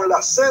problemas con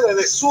la sede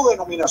de su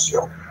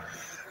denominación.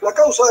 La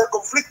causa del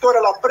conflicto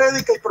era la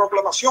prédica y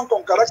proclamación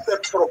con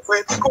carácter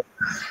profético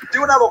de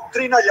una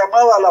doctrina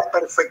llamada la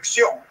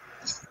perfección,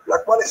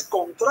 la cual es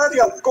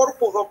contraria al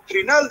corpus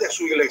doctrinal de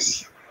su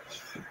iglesia.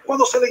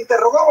 Cuando se le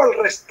interrogaba al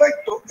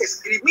respecto,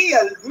 esgrimía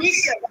el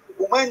mismo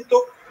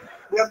argumento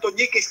de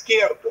Antoñique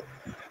Izquierdo,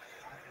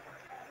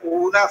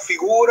 una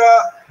figura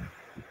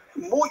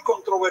muy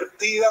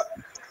controvertida,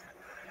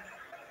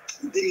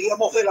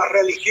 diríamos, de las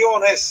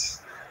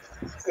religiones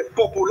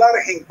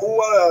populares en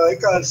Cuba de la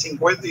década del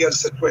 50 y el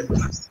 70.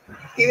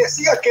 Y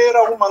decía que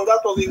era un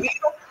mandato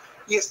divino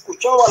y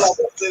escuchaba la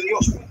voz de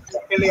Dios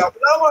que le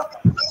hablaba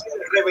y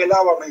le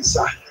revelaba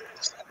mensajes.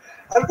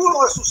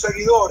 Algunos de sus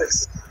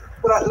seguidores,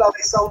 tras la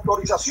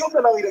desautorización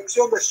de la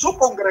dirección de su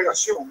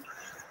congregación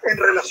en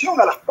relación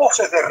a las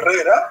voces de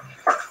Herrera,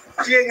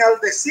 quien al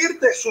decir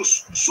de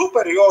sus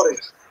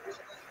superiores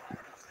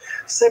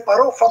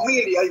separó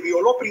familia y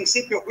violó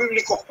principios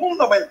bíblicos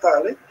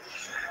fundamentales,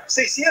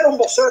 se hicieron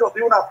voceros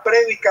de una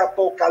prédica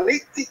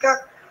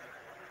apocalíptica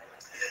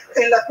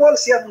en la cual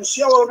se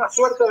anunciaba una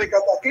suerte de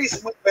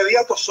cataclismo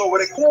inmediato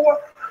sobre Cuba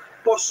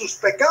por sus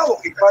pecados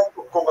y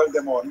pactos con el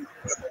demonio.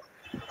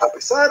 A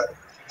pesar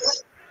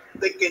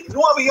de que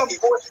no habían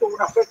puesto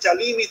una fecha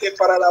límite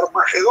para el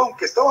Armagedón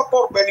que estaba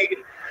por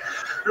venir,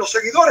 los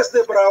seguidores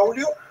de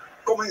Braulio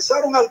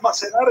comenzaron a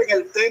almacenar en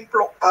el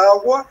templo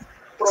agua,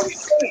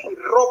 provisiones y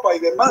ropa y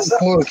demás.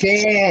 ¿Por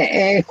qué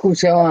he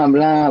escuchado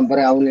hablar a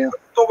Braulio?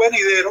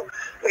 Venidero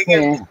en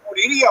el que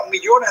morirían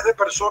millones de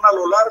personas a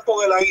lo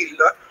largo de la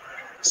isla,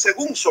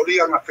 según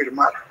solían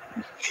afirmar.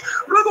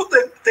 Luego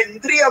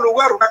tendría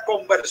lugar una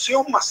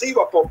conversión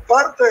masiva por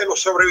parte de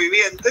los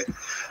sobrevivientes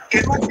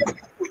que no habían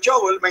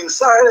escuchado el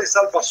mensaje de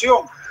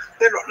salvación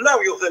de los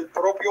labios del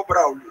propio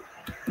Braulio.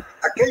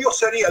 Aquello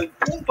sería el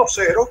punto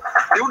cero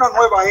de una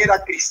nueva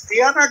era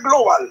cristiana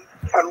global,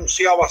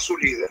 anunciaba su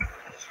líder.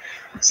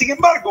 Sin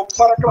embargo,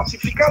 para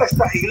clasificar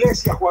estas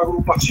iglesias o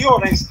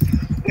agrupaciones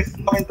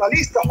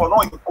fundamentalistas o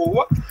no en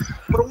Cuba,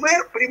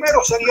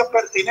 primero sería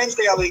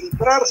pertinente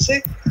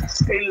adentrarse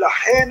en la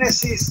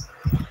génesis,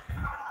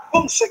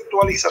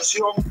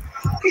 conceptualización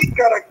y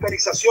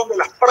caracterización de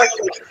las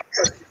prácticas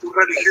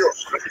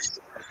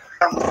religiosas,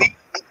 también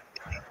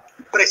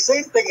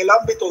presente en el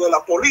ámbito de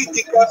la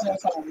política,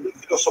 de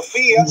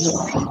filosofía,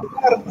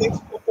 de arte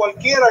o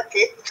cualquiera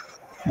que,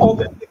 o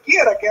donde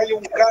quiera que haya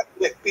un cambio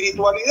de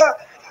espiritualidad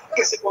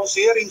que se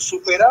considere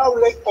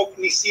insuperable,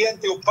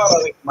 omnisciente o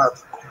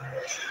paradigmático.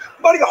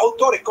 Varios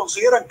autores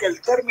consideran que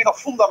el término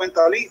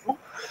fundamentalismo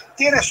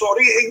tiene su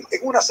origen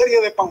en una serie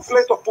de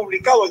panfletos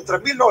publicados entre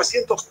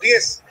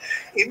 1910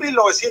 y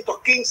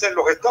 1915 en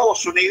los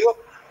Estados Unidos,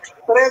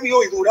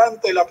 previo y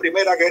durante la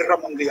Primera Guerra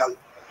Mundial.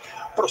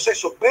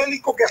 Proceso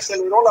bélico que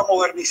aceleró la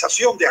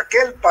modernización de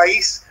aquel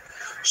país,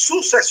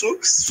 su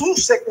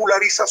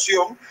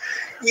secularización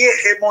y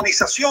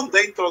hegemonización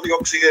dentro de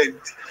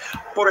Occidente,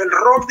 por el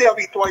rol de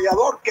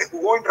habituallador que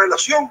jugó en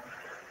relación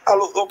a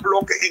los dos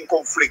bloques en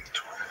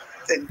conflicto.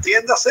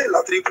 Entiéndase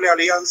la Triple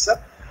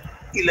Alianza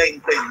y la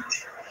Entente.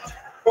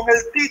 Con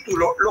el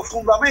título Los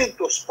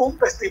Fundamentos, un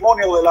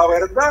testimonio de la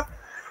verdad,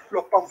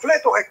 los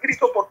panfletos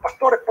escritos por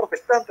pastores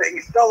protestantes en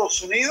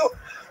Estados Unidos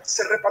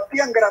se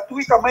repartían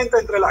gratuitamente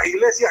entre las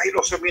iglesias y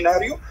los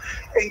seminarios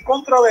en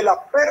contra de la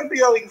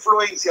pérdida de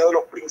influencia de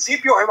los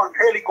principios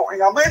evangélicos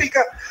en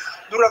América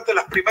durante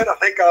las primeras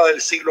décadas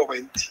del siglo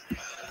XX.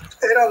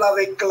 Era la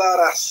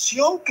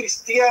declaración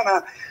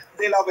cristiana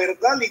de la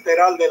verdad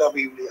literal de la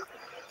Biblia.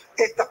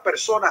 Estas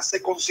personas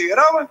se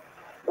consideraban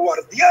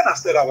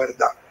guardianas de la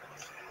verdad.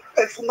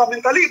 El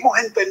fundamentalismo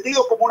es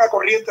entendido como una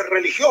corriente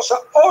religiosa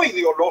o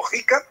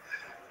ideológica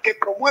que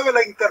promueve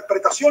la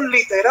interpretación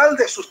literal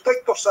de sus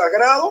textos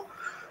sagrados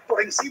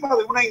por encima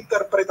de una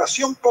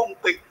interpretación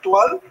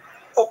contextual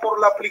o por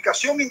la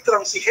aplicación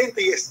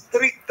intransigente y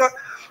estricta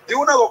de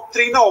una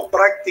doctrina o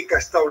práctica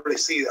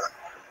establecida,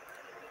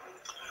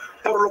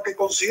 por lo que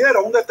considera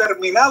un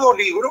determinado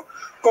libro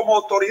como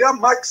autoridad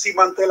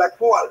máxima ante la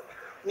cual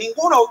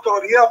ninguna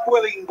autoridad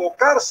puede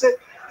invocarse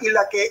y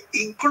la que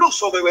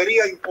incluso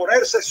debería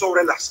imponerse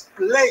sobre las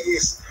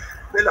leyes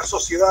de las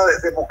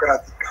sociedades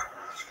democráticas.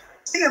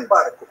 Sin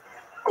embargo,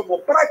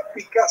 como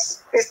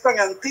prácticas es tan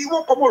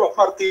antiguo como los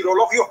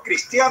martirologios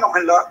cristianos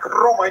en la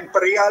Roma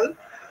imperial,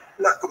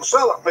 las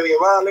cruzadas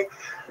medievales,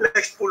 la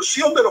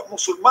expulsión de los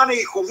musulmanes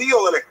y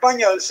judíos de la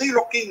España del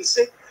siglo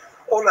XV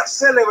o la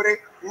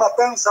célebre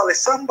matanza de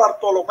San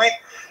Bartolomé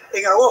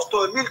en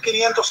agosto de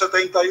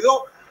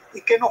 1572,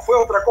 y que no fue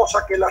otra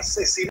cosa que el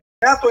asesinato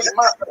en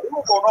masa de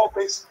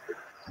hugonotes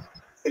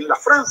en la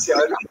Francia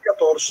del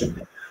 14.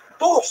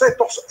 Todos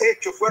estos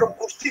hechos fueron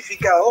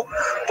justificados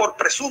por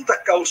presuntas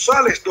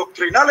causales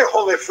doctrinales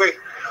o de fe,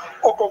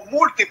 o con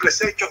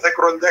múltiples hechos de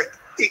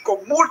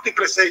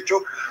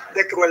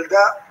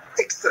crueldad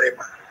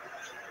extrema.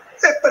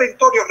 Es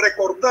perentorio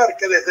recordar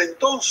que desde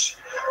entonces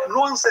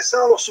no han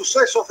cesado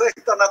sucesos de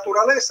esta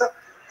naturaleza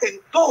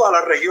en todas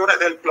las regiones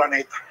del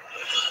planeta.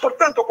 Por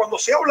tanto, cuando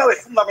se habla de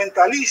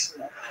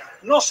fundamentalismo,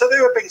 no se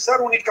debe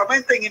pensar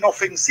únicamente en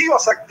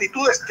inofensivas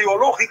actitudes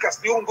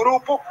teológicas de un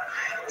grupo,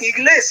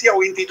 iglesia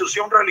o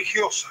institución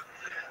religiosa,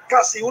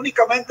 casi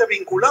únicamente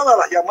vinculada a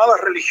las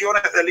llamadas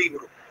religiones del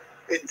libro.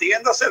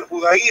 Entiéndase el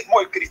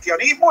judaísmo, el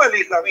cristianismo, el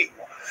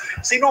islamismo,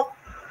 sino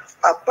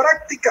a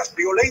prácticas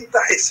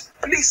violentas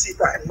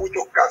explícitas en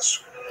muchos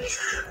casos.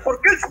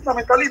 ¿Por qué el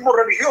fundamentalismo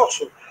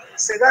religioso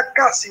se da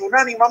casi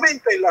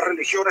unánimemente en las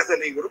religiones del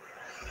libro?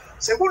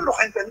 Según los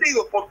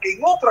entendidos, porque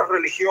en otras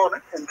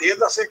religiones,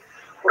 entiéndase,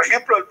 por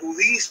ejemplo, el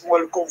budismo,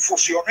 el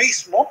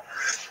confucianismo,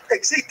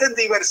 existen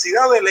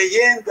diversidad de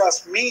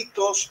leyendas,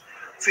 mitos,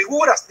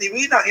 figuras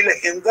divinas y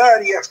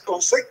legendarias,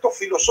 conceptos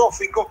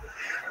filosóficos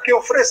que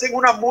ofrecen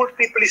una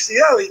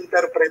multiplicidad de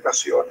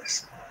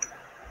interpretaciones.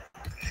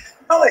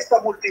 Dada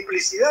esta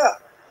multiplicidad,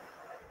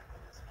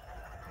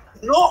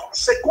 no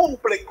se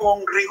cumple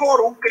con rigor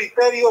un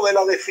criterio de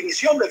la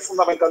definición del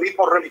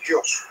fundamentalismo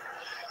religioso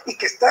y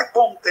que está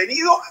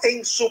contenido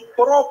en su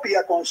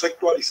propia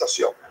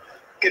conceptualización,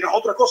 que no es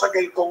otra cosa que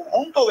el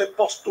conjunto de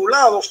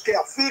postulados que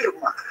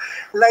afirma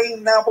la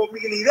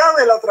inamovilidad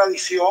de la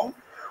tradición,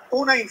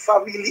 una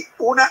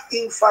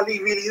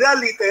infalibilidad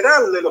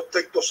literal de los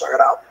textos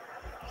sagrados.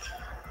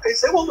 En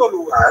segundo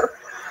lugar,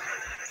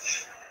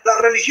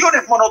 las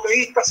religiones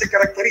monoteístas se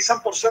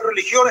caracterizan por ser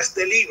religiones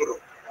de libro,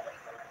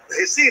 es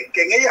decir,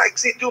 que en ellas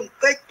existe un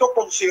texto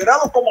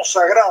considerado como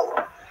sagrado,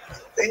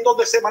 en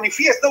donde se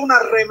manifiesta una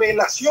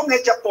revelación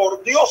hecha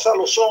por Dios a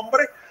los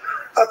hombres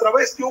a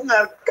través de un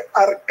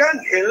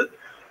arcángel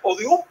o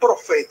de un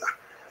profeta.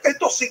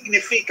 Esto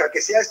significa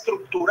que se ha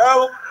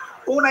estructurado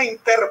una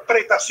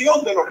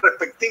interpretación de los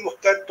respectivos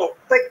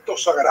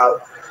textos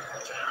sagrados.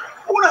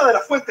 Una de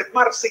las fuentes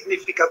más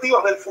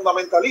significativas del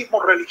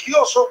fundamentalismo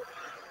religioso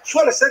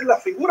suele ser la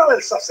figura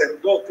del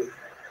sacerdote,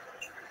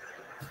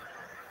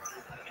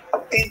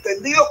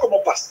 entendido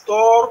como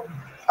pastor,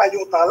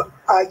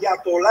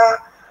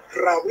 ayatolá,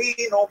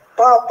 rabino,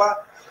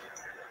 papa,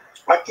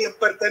 a quien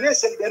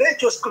pertenece el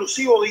derecho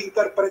exclusivo de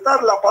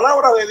interpretar la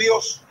palabra de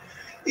Dios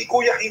y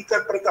cuyas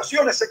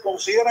interpretaciones se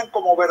consideran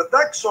como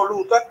verdad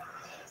absoluta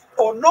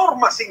o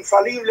normas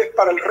infalibles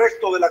para el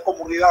resto de la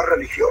comunidad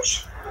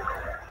religiosa.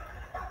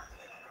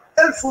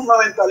 El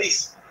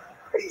fundamentalismo,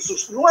 en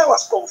sus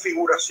nuevas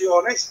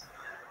configuraciones,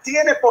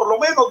 tiene por lo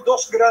menos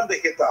dos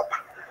grandes etapas.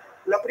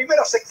 La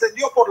primera se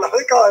extendió por las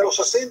décadas de los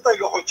 60 y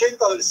los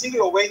 80 del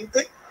siglo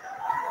XX,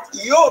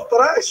 y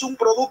otra es un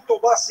producto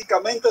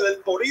básicamente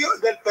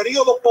del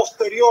periodo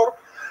posterior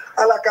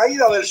a la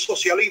caída del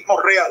socialismo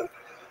real,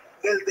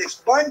 del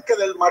desbanque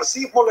del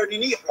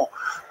marxismo-leninismo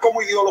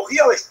como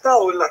ideología de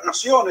Estado en las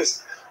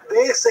naciones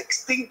de ese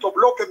extinto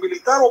bloque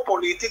militar o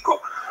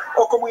político,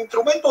 o como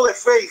instrumento de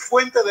fe y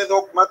fuente de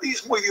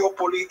dogmatismo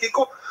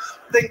ideopolítico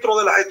dentro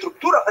de las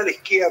estructuras de la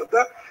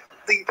izquierda,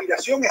 de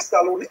inspiración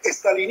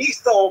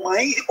estalinista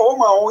o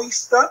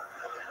maoísta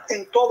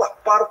en todas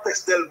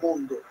partes del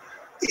mundo,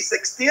 y se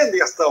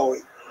extiende hasta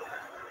hoy.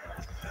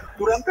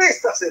 Durante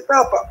estas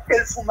etapas,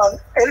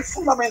 el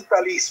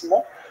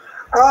fundamentalismo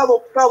ha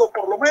adoptado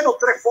por lo menos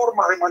tres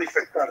formas de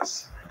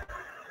manifestarse: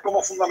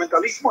 como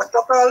fundamentalismo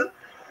estatal,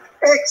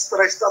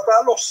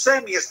 extraestatal o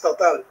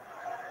semiestatal,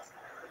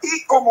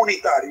 y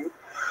comunitario.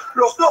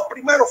 Los dos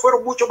primeros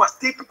fueron mucho más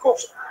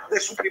típicos de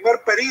su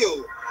primer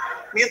periodo,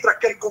 mientras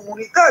que el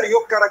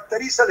comunitario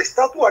caracteriza el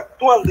estatus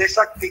actual de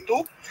esa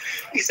actitud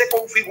y se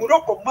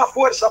configuró con más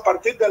fuerza a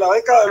partir de la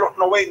década de los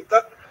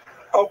 90,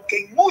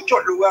 aunque en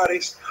muchos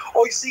lugares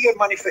hoy sigue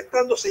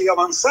manifestándose y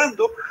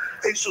avanzando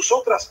en sus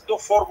otras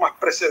dos formas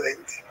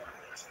precedentes.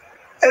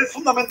 El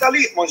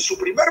fundamentalismo en su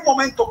primer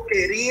momento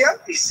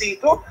quería, y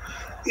cito,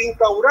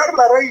 instaurar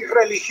la ley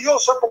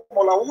religiosa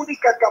como la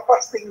única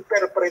capaz de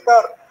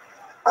interpretar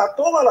a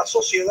toda la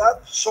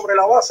sociedad sobre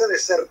la base de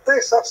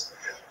certezas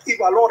y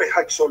valores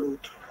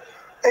absolutos.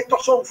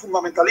 Estos son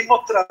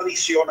fundamentalismos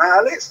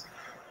tradicionales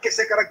que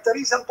se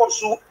caracterizan por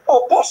su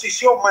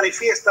oposición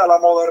manifiesta a la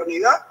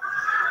modernidad,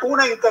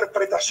 una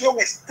interpretación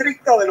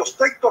estricta de los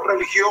textos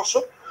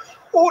religiosos,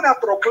 una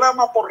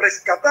proclama por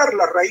rescatar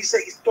las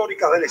raíces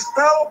históricas del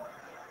Estado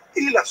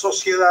y la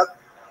sociedad.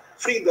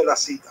 Fin de la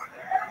cita.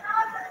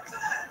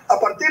 A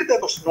partir de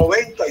los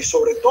 90 y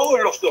sobre todo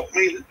en los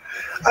 2000,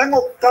 han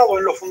optado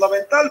en lo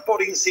fundamental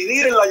por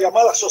incidir en la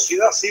llamada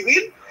sociedad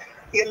civil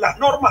y en las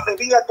normas de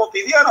vida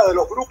cotidiana de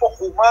los grupos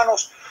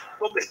humanos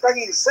donde están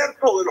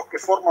insertos de los que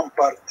forman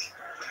parte.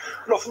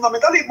 Los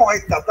fundamentalismos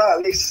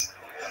estatales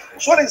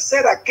suelen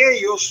ser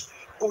aquellos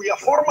cuya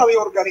forma de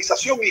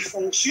organización y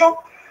función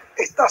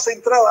está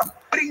centrada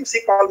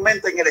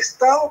principalmente en el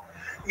Estado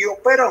y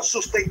operan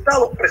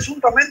sustentados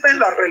presuntamente en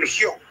la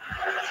religión.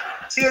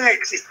 Siguen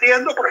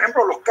existiendo, por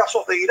ejemplo, los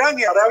casos de Irán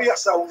y Arabia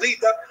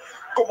Saudita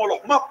como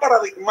los más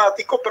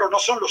paradigmáticos, pero no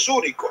son los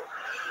únicos.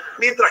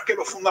 Mientras que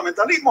los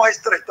fundamentalismos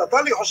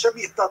extraestatales o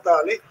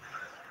semiestatales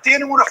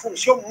tienen una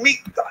función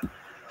mixta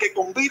que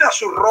combina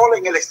su rol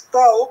en el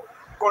Estado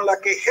con la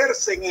que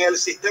ejercen en el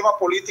sistema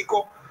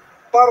político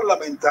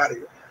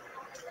parlamentario.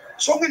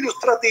 Son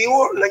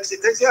ilustrativos la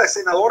existencia de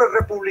senadores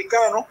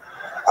republicanos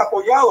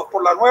apoyados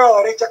por la nueva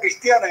derecha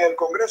cristiana en el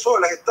Congreso de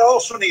los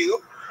Estados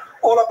Unidos,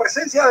 o la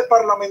presencia de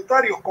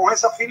parlamentarios con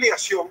esa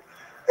afiliación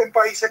en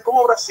países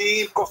como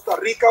Brasil, Costa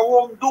Rica u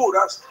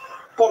Honduras,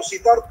 por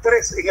citar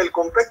tres en el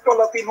contexto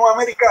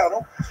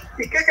latinoamericano,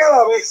 y que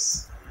cada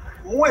vez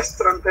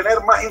muestran tener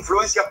más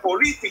influencia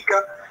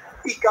política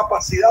y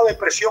capacidad de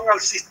presión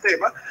al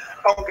sistema,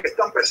 aunque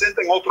están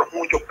presentes en otros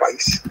muchos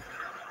países.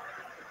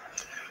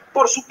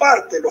 Por su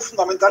parte, los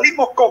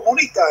fundamentalismos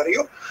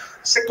comunitarios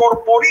se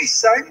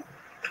corporizan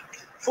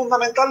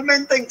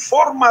fundamentalmente en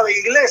forma de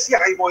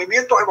iglesias y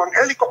movimientos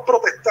evangélicos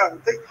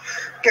protestantes,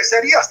 que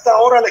sería hasta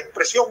ahora la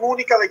expresión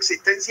única de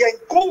existencia en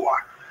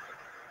Cuba,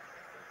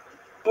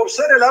 por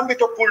ser el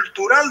ámbito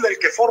cultural del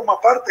que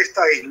forma parte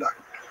esta isla.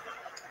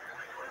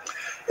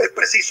 Es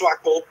preciso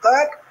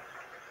acotar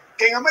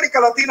que en América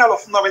Latina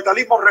los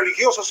fundamentalismos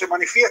religiosos se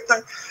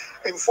manifiestan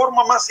en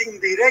forma más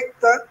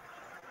indirecta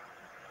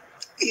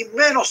y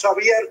menos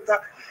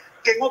abierta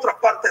que en otras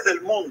partes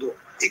del mundo,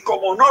 y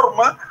como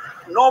norma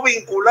no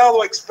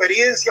vinculado a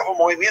experiencias o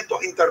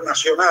movimientos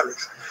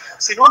internacionales,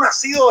 sino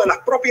nacido de las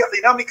propias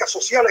dinámicas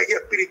sociales y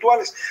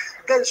espirituales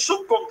del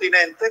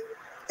subcontinente,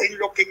 en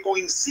lo que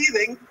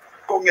coinciden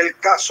con el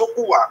caso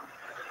cubano.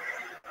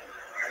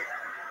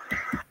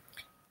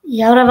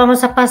 Y ahora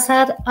vamos a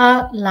pasar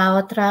a la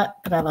otra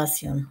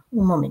grabación.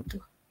 Un momento.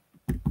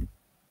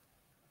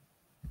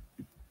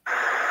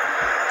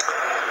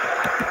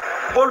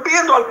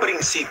 Volviendo al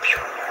principio,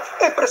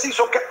 es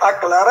preciso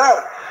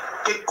aclarar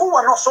que en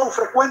Cuba no son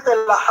frecuentes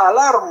las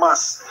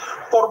alarmas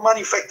por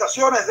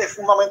manifestaciones de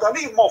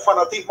fundamentalismo o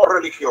fanatismo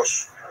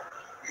religioso.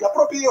 La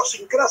propia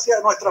idiosincrasia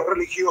de nuestra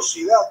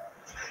religiosidad,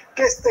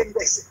 que es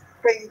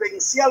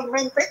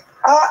tendencialmente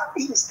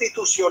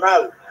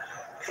institucional,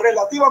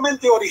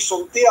 relativamente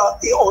horizontal,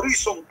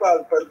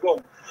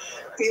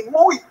 y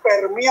muy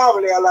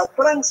permeable a la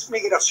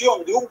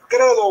transmigración de un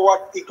credo o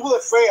actitud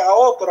de fe a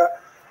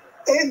otra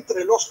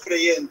entre los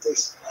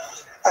creyentes,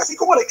 así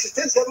como la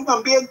existencia de un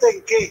ambiente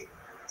en que,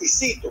 y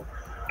cito,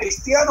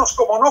 cristianos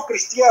como no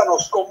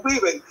cristianos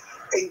conviven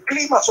en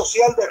clima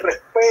social de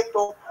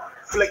respeto,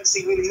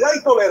 flexibilidad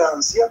y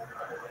tolerancia.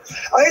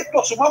 A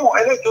esto sumamos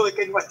el hecho de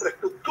que en nuestra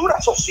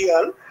estructura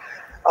social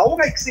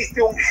aún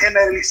existe un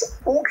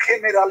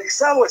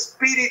generalizado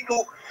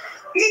espíritu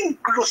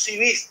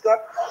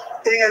inclusivista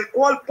en el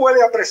cual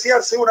puede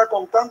apreciarse una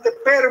constante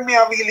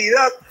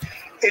permeabilidad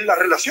en las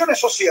relaciones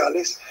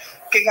sociales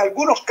que en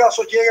algunos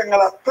casos llegan a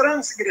la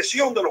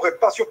transgresión de los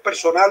espacios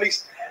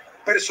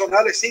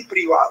personales y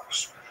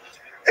privados.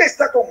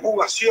 Esta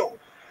conjugación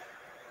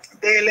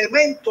de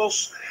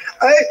elementos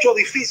ha hecho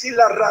difícil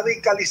la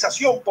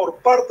radicalización por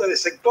parte de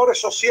sectores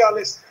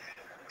sociales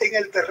en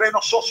el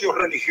terreno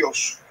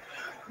socio-religioso.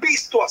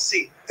 Visto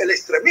así, el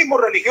extremismo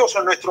religioso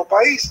en nuestro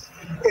país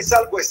es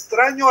algo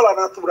extraño a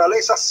la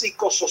naturaleza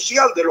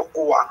psicosocial de los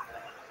cubanos,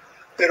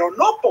 pero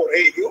no por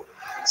ello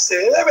se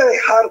debe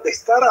dejar de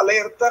estar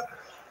alerta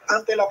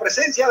ante la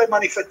presencia de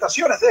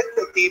manifestaciones de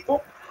este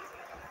tipo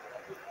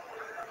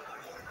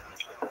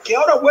que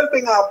ahora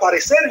vuelven a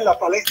aparecer en la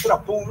palestra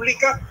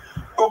pública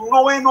con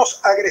no menos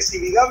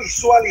agresividad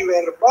visual y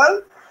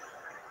verbal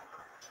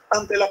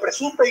ante la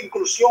presunta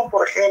inclusión,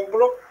 por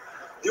ejemplo,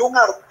 de un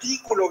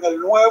artículo en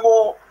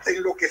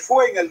lo que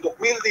fue en el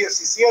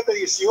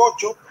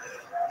 2017-18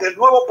 del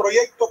nuevo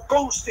proyecto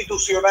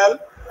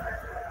constitucional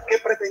que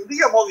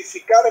pretendía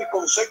modificar el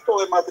concepto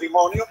de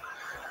matrimonio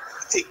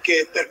y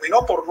que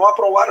terminó por no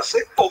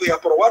aprobarse o de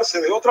aprobarse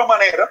de otra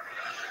manera,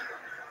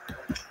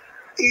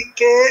 y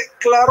que,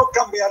 claro,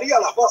 cambiaría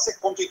las bases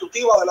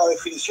constitutivas de la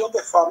definición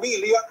de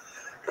familia,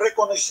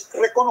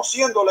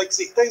 reconociendo la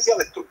existencia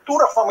de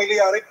estructuras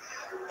familiares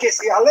que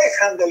se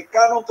alejan del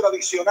canon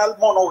tradicional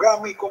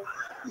monogámico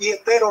y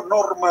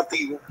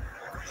heteronormativo.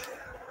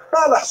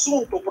 Tal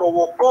asunto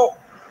provocó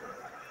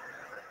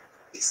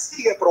y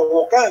sigue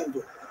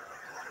provocando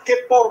que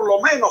por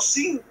lo menos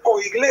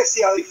 5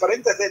 iglesias de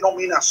diferentes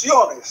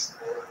denominaciones,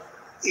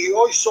 y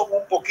hoy son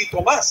un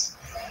poquito más,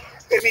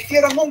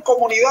 emitieran un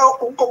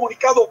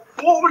comunicado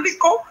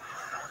público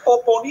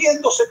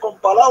oponiéndose con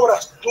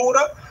palabras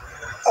duras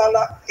a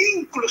la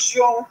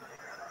inclusión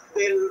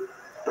del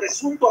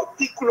presunto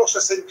artículo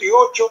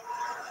 68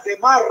 de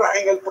Marras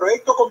en el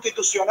proyecto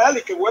constitucional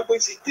y que, vuelvo a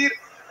insistir,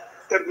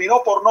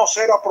 terminó por no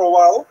ser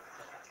aprobado,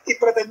 y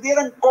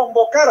pretendieran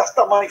convocar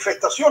hasta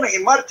manifestaciones y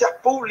marchas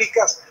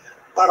públicas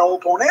para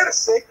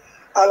oponerse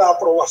a la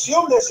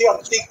aprobación de ese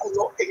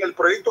artículo en el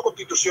proyecto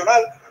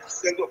constitucional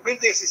del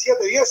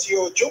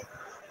 2017-18,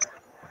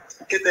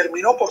 que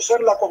terminó por ser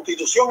la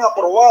constitución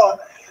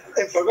aprobada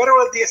en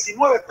febrero del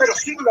 19, pero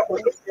sin la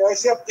presencia de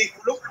ese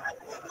artículo,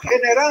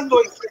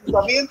 generando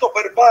enfrentamientos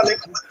verbales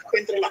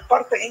entre las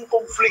partes en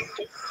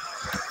conflicto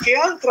que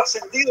han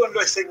trascendido en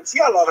lo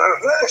esencial a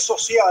las redes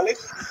sociales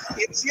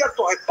y en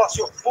ciertos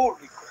espacios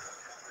públicos,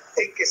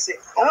 en que se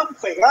han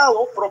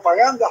pegado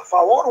propaganda a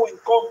favor o en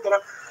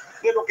contra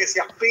de lo que se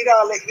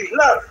aspira a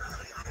legislar,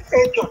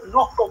 hechos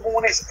no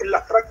comunes en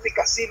las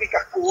prácticas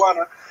cívicas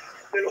cubanas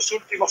de los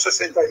últimos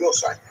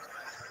 62 años.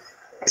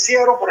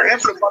 Hicieron, por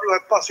ejemplo, en varios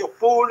espacios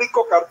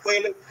públicos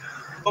carteles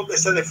donde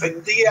se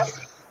defendía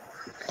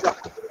la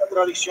cultura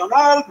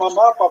tradicional,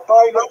 mamá,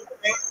 papá y la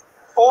mujer,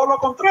 o lo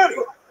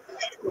contrario,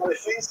 la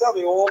defensa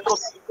de otro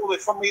tipo de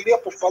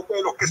familia por parte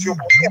de los que se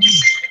oponían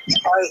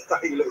a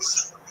estas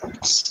iglesias.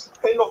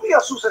 En los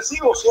días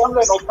sucesivos se han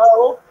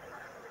denotado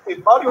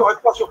en varios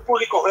espacios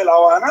públicos de La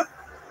Habana,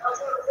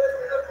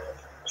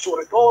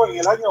 sobre todo en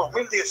el año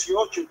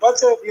 2018 y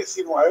parte del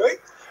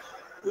 19,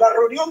 la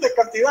reunión de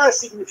cantidades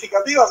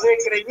significativas de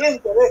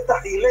creyentes de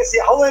estas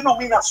iglesias o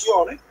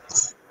denominaciones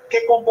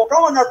que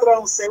convocaban a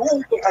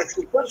transeúntes a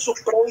escuchar sus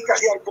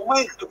prédicas y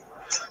argumentos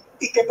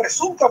y que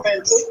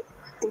presuntamente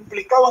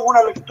implicaban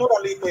una lectura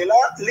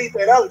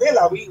literal de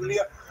la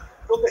Biblia,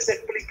 donde se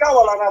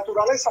explicaba la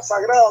naturaleza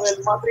sagrada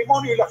del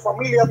matrimonio y la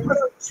familia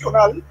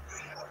tradicional,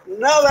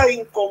 nada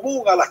en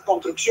común a las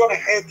construcciones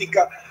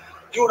éticas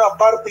de una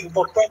parte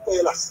importante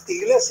de las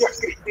iglesias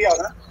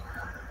cristianas,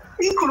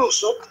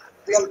 incluso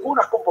de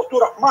algunas con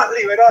posturas más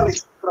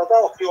liberales,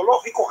 tratados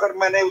teológicos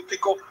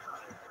hermenéuticos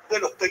de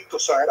los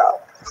textos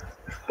sagrados.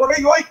 Por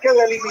ello hay que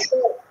delimitar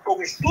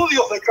con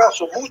estudios de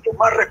caso mucho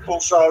más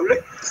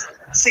responsables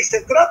si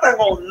se tratan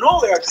o no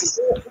de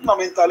actitudes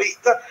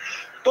fundamentalistas,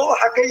 todas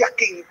aquellas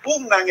que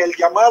impugnan el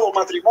llamado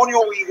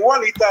matrimonio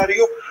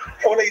igualitario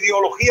o la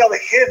ideología de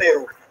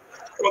género,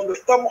 cuando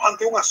estamos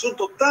ante un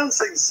asunto tan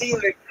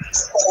sensible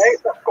para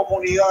estas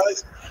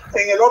comunidades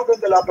en el orden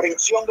de la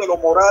aprehensión de lo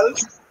moral,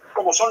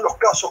 como son los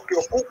casos que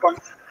ocupan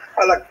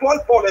a la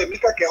actual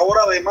polémica, que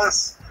ahora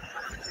además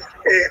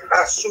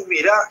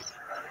asumirá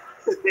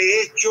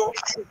de hecho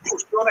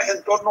discusiones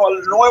en torno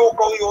al nuevo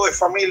Código de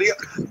Familia,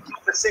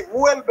 donde se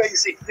vuelve a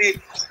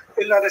insistir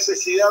en la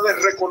necesidad de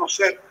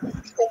reconocer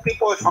un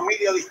tipo de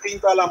familia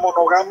distinta a la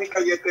monogámica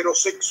y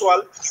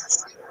heterosexual,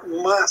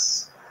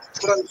 más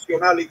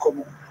tradicional y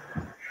común.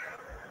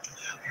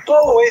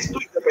 Todo esto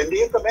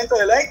independientemente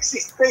de la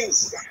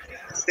existencia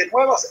de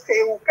nuevas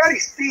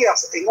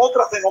eucaristías en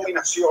otras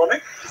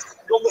denominaciones,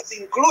 donde se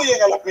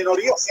incluyen a las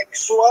minorías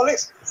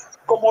sexuales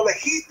como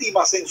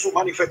legítimas en sus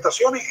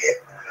manifestaciones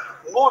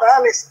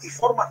morales y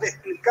formas de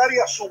explicar y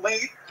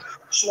asumir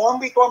su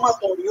ámbito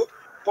amatorio,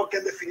 porque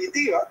en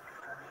definitiva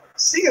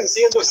siguen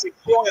siendo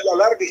excepción en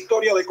la larga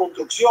historia de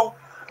construcción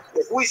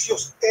de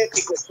juicios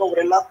éticos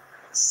sobre la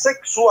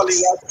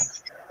sexualidad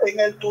en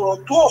el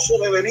tumultuoso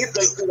devenir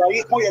del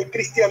judaísmo y el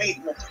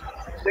cristianismo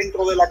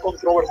dentro de la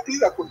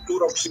controvertida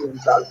cultura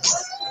occidental.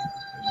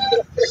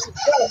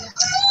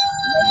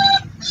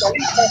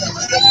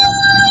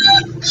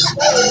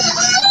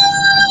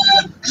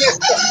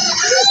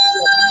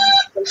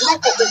 El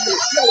grupo de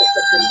cristianos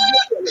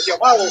pertenecientes a los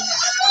llamados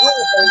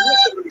nuevos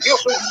movimientos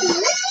religiosos en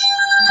Cuba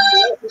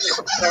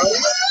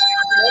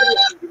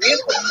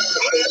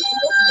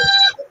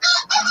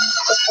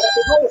para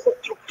que no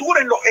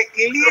desestructuren los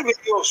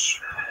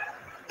equilibrios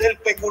del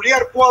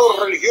peculiar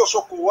cuadro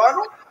religioso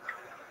cubano.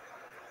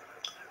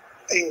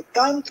 En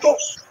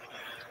tantos,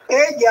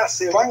 ellas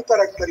se van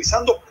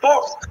caracterizando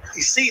por,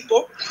 y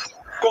cito,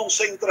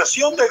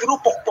 concentración de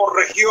grupos por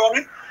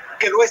regiones,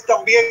 que lo es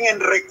también en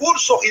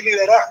recursos y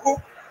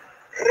liderazgo,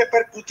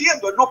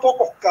 repercutiendo en no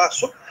pocos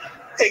casos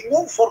en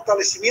un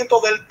fortalecimiento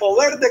del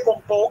poder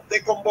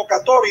de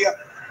convocatoria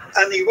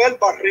a nivel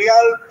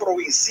barrial,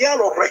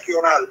 provincial o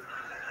regional.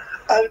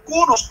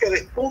 Algunos que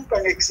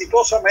despuntan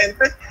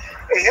exitosamente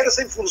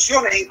ejercen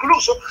funciones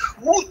incluso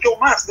mucho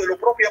más de lo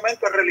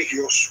propiamente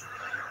religioso.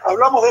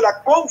 Hablamos de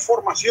la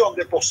conformación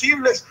de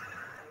posibles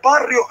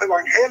barrios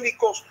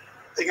evangélicos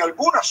en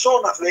algunas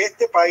zonas de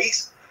este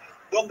país,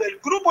 donde el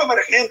grupo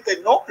emergente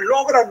no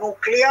logra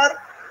nuclear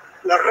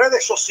las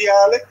redes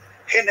sociales,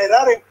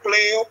 generar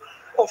empleo,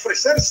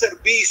 ofrecer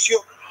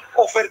servicios,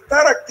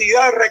 ofertar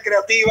actividades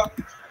recreativas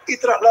y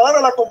trasladar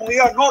a la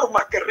comunidad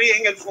normas que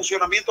rigen el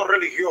funcionamiento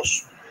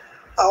religioso.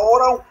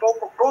 Ahora un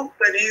poco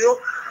contenido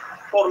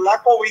por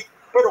la COVID,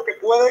 pero que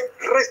puede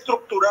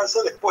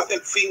reestructurarse después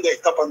del fin de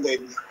esta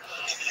pandemia.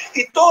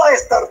 Y toda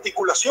esta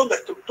articulación de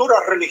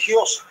estructuras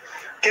religiosas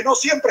que no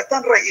siempre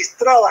están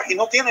registradas y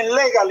no tienen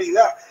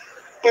legalidad,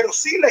 pero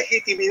sí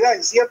legitimidad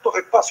en ciertos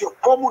espacios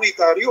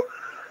comunitarios,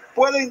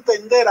 puede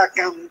tender a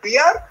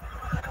cambiar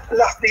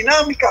las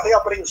dinámicas de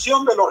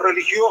aprehensión de los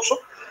religiosos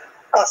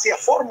hacia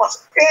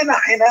formas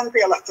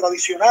enajenantes a las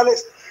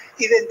tradicionales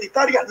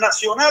identitarias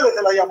nacionales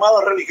de la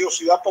llamada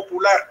religiosidad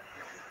popular,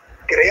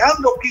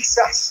 creando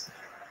quizás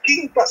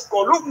quintas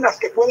columnas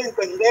que pueden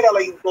tender a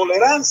la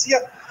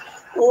intolerancia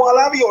o a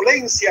la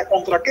violencia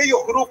contra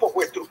aquellos grupos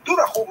o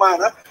estructuras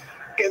humanas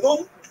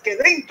que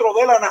dentro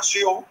de la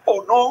nación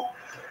o no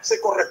se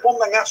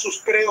correspondan a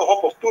sus credos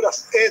o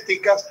posturas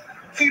éticas,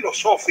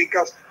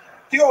 filosóficas,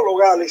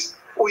 teologales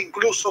o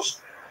incluso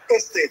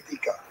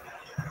estéticas.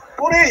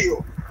 Por ello,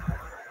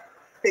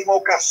 en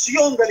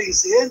ocasión del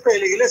incidente de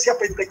la iglesia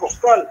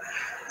pentecostal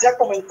ya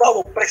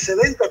comentado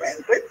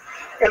precedentemente,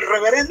 el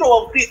reverendo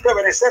bautista de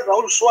Benecer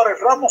Raúl Suárez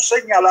Ramos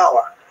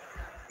señalaba,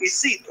 y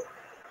cito,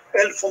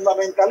 el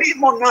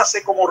fundamentalismo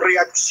nace como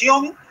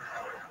reacción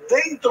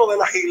dentro de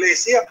las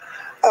iglesias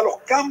a los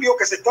cambios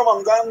que se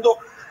estaban dando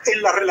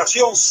en la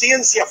relación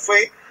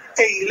ciencia-fe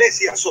e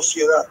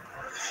iglesia-sociedad.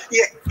 Y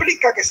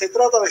explica que se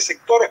trata de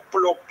sectores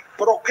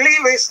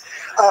proclives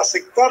a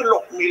aceptar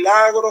los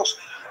milagros,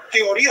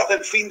 teorías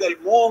del fin del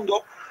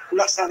mundo,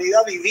 la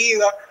sanidad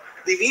divina,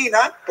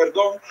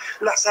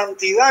 la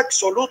santidad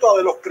absoluta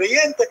de los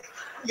creyentes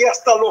y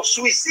hasta los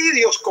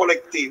suicidios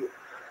colectivos.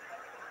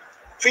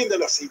 Fin de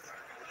la cita.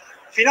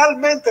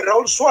 Finalmente,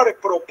 Raúl Suárez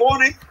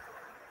propone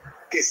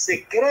que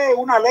se cree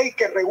una ley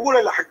que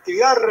regule las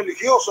actividades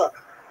religiosas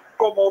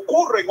como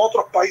ocurre en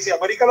otros países de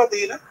América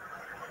Latina.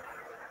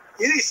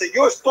 Y dice,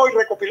 yo estoy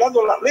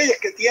recopilando las leyes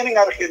que tienen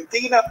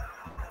Argentina,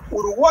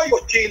 Uruguay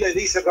o Chile,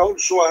 dice Raúl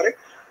Suárez,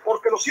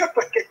 porque lo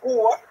cierto es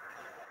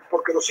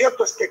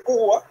que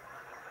Cuba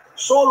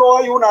solo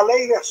hay una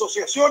ley de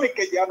asociaciones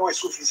que ya no es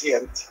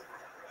suficiente.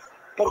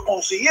 Por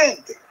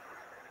consiguiente,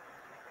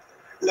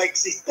 la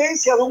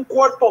existencia de un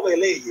cuerpo de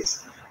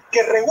leyes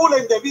que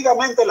regulen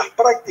debidamente las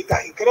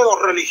prácticas y credos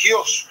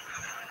religiosos,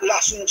 la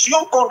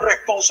asunción con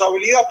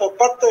responsabilidad por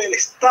parte del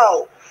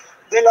Estado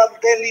de la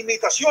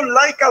delimitación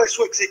laica de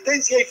su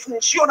existencia y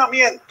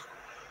funcionamiento,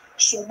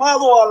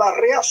 sumado a la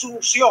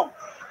reasunción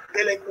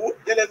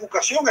de la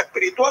educación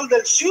espiritual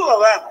del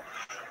ciudadano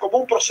como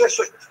un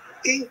proceso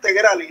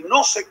integral y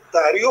no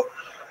sectario,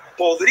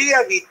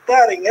 podría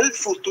evitar en el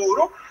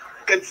futuro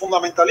que el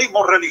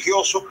fundamentalismo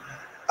religioso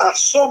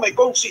asome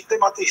con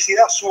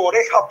sistematicidad su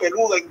oreja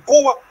peluda en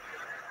Cuba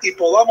y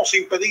podamos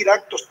impedir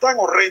actos tan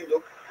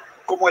horrendos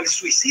como el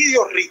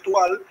suicidio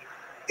ritual,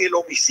 el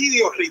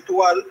homicidio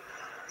ritual,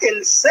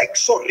 el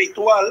sexo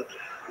ritual,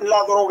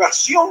 la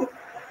drogadicción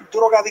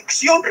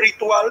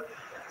ritual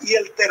y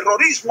el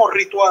terrorismo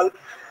ritual,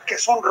 que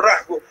son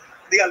rasgos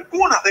de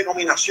algunas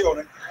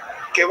denominaciones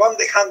que van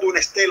dejando una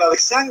estela de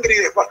sangre y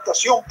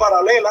devastación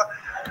paralela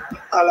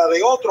a la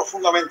de otro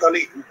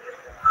fundamentalismo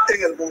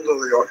en el mundo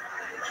de hoy.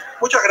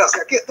 Muchas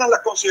gracias. Aquí están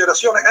las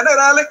consideraciones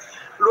generales,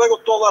 luego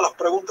todas las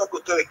preguntas que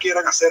ustedes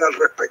quieran hacer al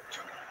respecto.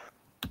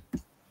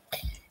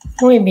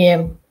 Muy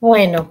bien,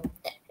 bueno.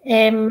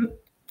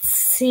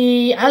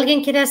 Si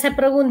alguien quiere hacer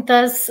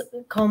preguntas,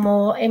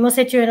 como hemos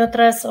hecho en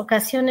otras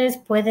ocasiones,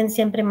 pueden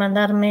siempre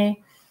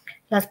mandarme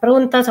las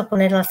preguntas o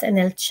ponerlas en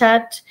el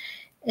chat.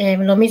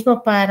 Lo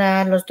mismo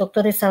para los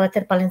doctores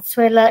Sabater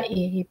Palenzuela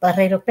y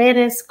Barreiro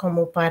Pérez,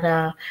 como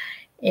para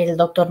el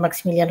doctor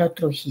Maximiliano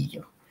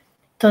Trujillo.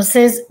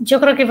 Entonces, yo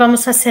creo que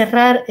vamos a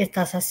cerrar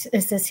esta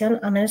sesión,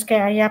 a menos que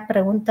haya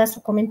preguntas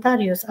o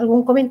comentarios.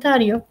 ¿Algún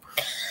comentario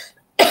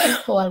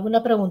o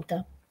alguna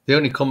pregunta? The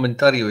only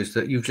comentario is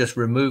that you've just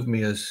removed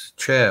me as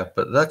chair,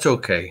 but that's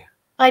okay.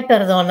 Ay,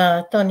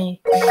 perdona,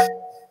 Tony.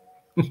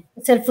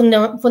 Es el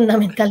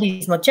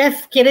fundamentalismo.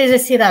 Jeff, ¿quieres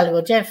decir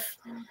algo? Jeff,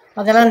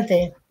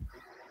 adelante.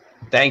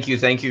 Thank you,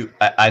 thank you.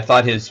 I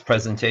thought his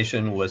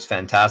presentation was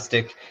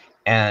fantastic,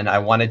 and I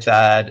wanted to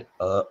add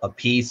a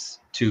piece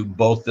to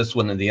both this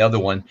one and the other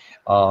one.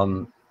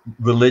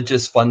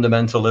 Religious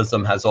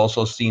fundamentalism has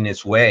also seen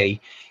its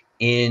way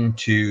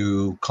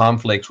into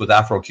conflicts with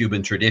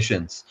Afro-Cuban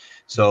traditions.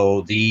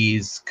 So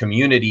these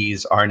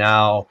communities are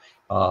now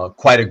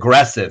quite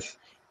aggressive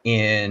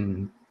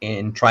in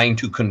trying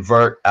to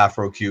convert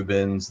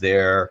Afro-Cubans.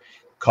 They're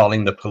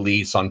calling the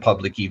police on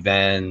public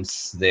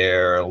events.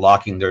 They're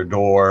locking their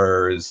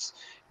doors.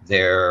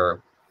 They're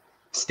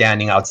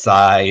standing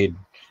outside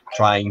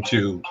trying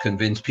to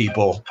convince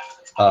people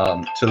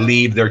to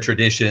leave their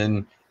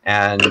tradition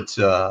and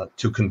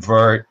to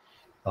convert.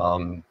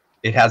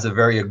 It has a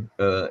very,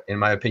 in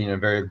my opinion, a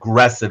very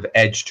aggressive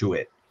edge to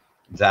it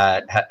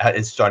that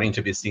is starting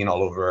to be seen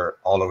all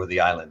over the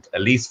island,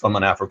 at least from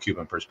an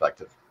Afro-Cuban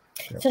perspective.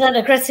 So that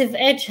aggressive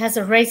edge has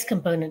a race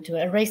component to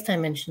it, a race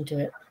dimension to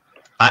it.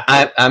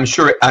 I'm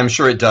sure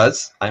it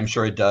does. I'm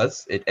sure it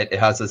does. It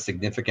has a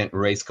significant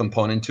race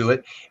component to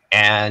it,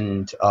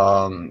 and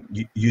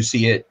you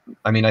see it.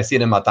 I mean, I see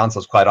it in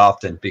Matanzas quite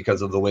often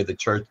because of the way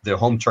their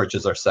home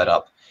churches are set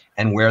up,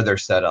 and where they're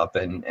set up,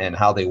 and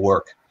how they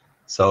work.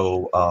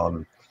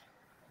 So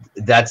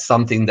that's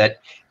something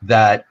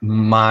that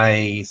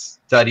my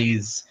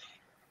studies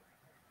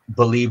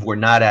believe were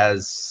not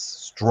as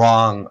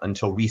strong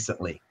until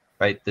recently,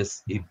 right?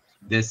 This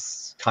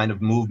kind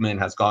of movement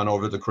has gone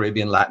over the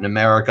Caribbean, Latin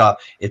America.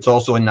 It's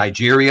also in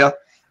Nigeria.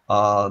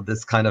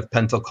 This kind of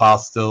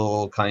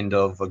Pentecostal, kind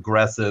of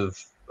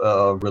aggressive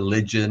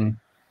religion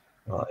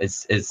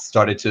is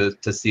started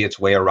to see its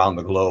way around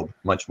the globe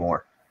much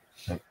more.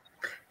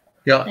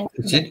 Yeah,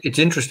 it's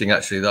interesting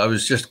actually that I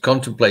was just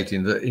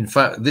contemplating that in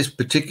fact this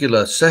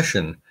particular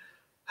session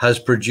has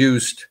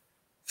produced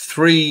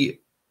three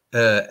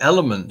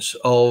crucial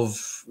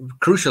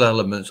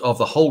elements of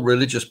the whole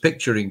religious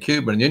picture in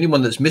Cuba, and the only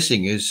one that's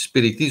missing is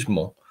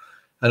Spiritismo,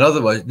 and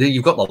otherwise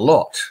you've got a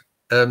lot.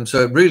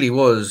 So it really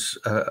was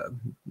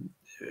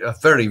a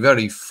very,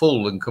 very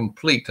full and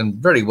complete and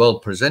very well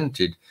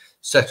presented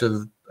set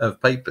of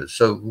papers.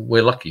 So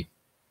we're lucky.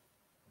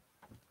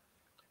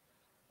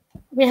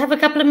 We have a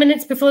couple of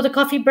minutes before the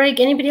coffee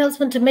break. Anybody else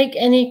want to make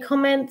any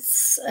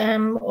comments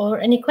or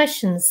any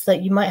questions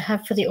that you might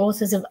have for the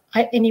authors of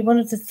any one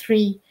of the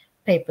three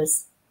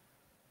papers?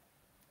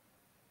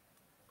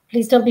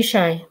 Please don't be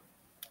shy.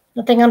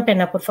 No tengan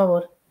pena, por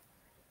favor.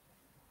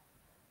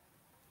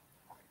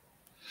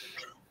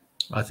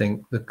 I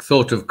think the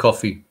thought of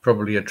coffee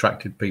probably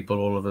attracted people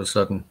all of a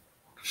sudden.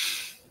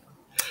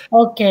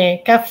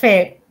 Okay,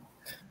 café.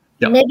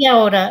 Yep. Media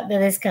hora de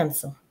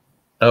descanso.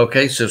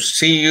 Okay, so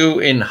see you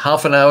in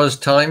half an hour's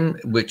time,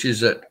 which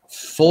is at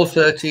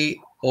 4:30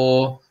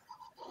 or,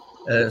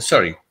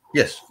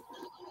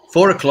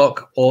 4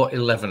 o'clock or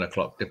 11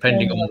 o'clock,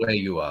 depending on where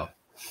you are.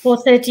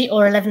 4:30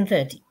 or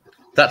 11:30.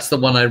 That's the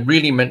one I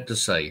really meant to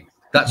say.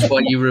 That's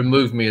why you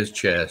removed me as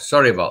chair.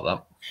 Sorry about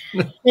that.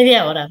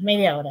 Media hora.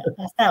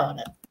 Hasta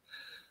ahora.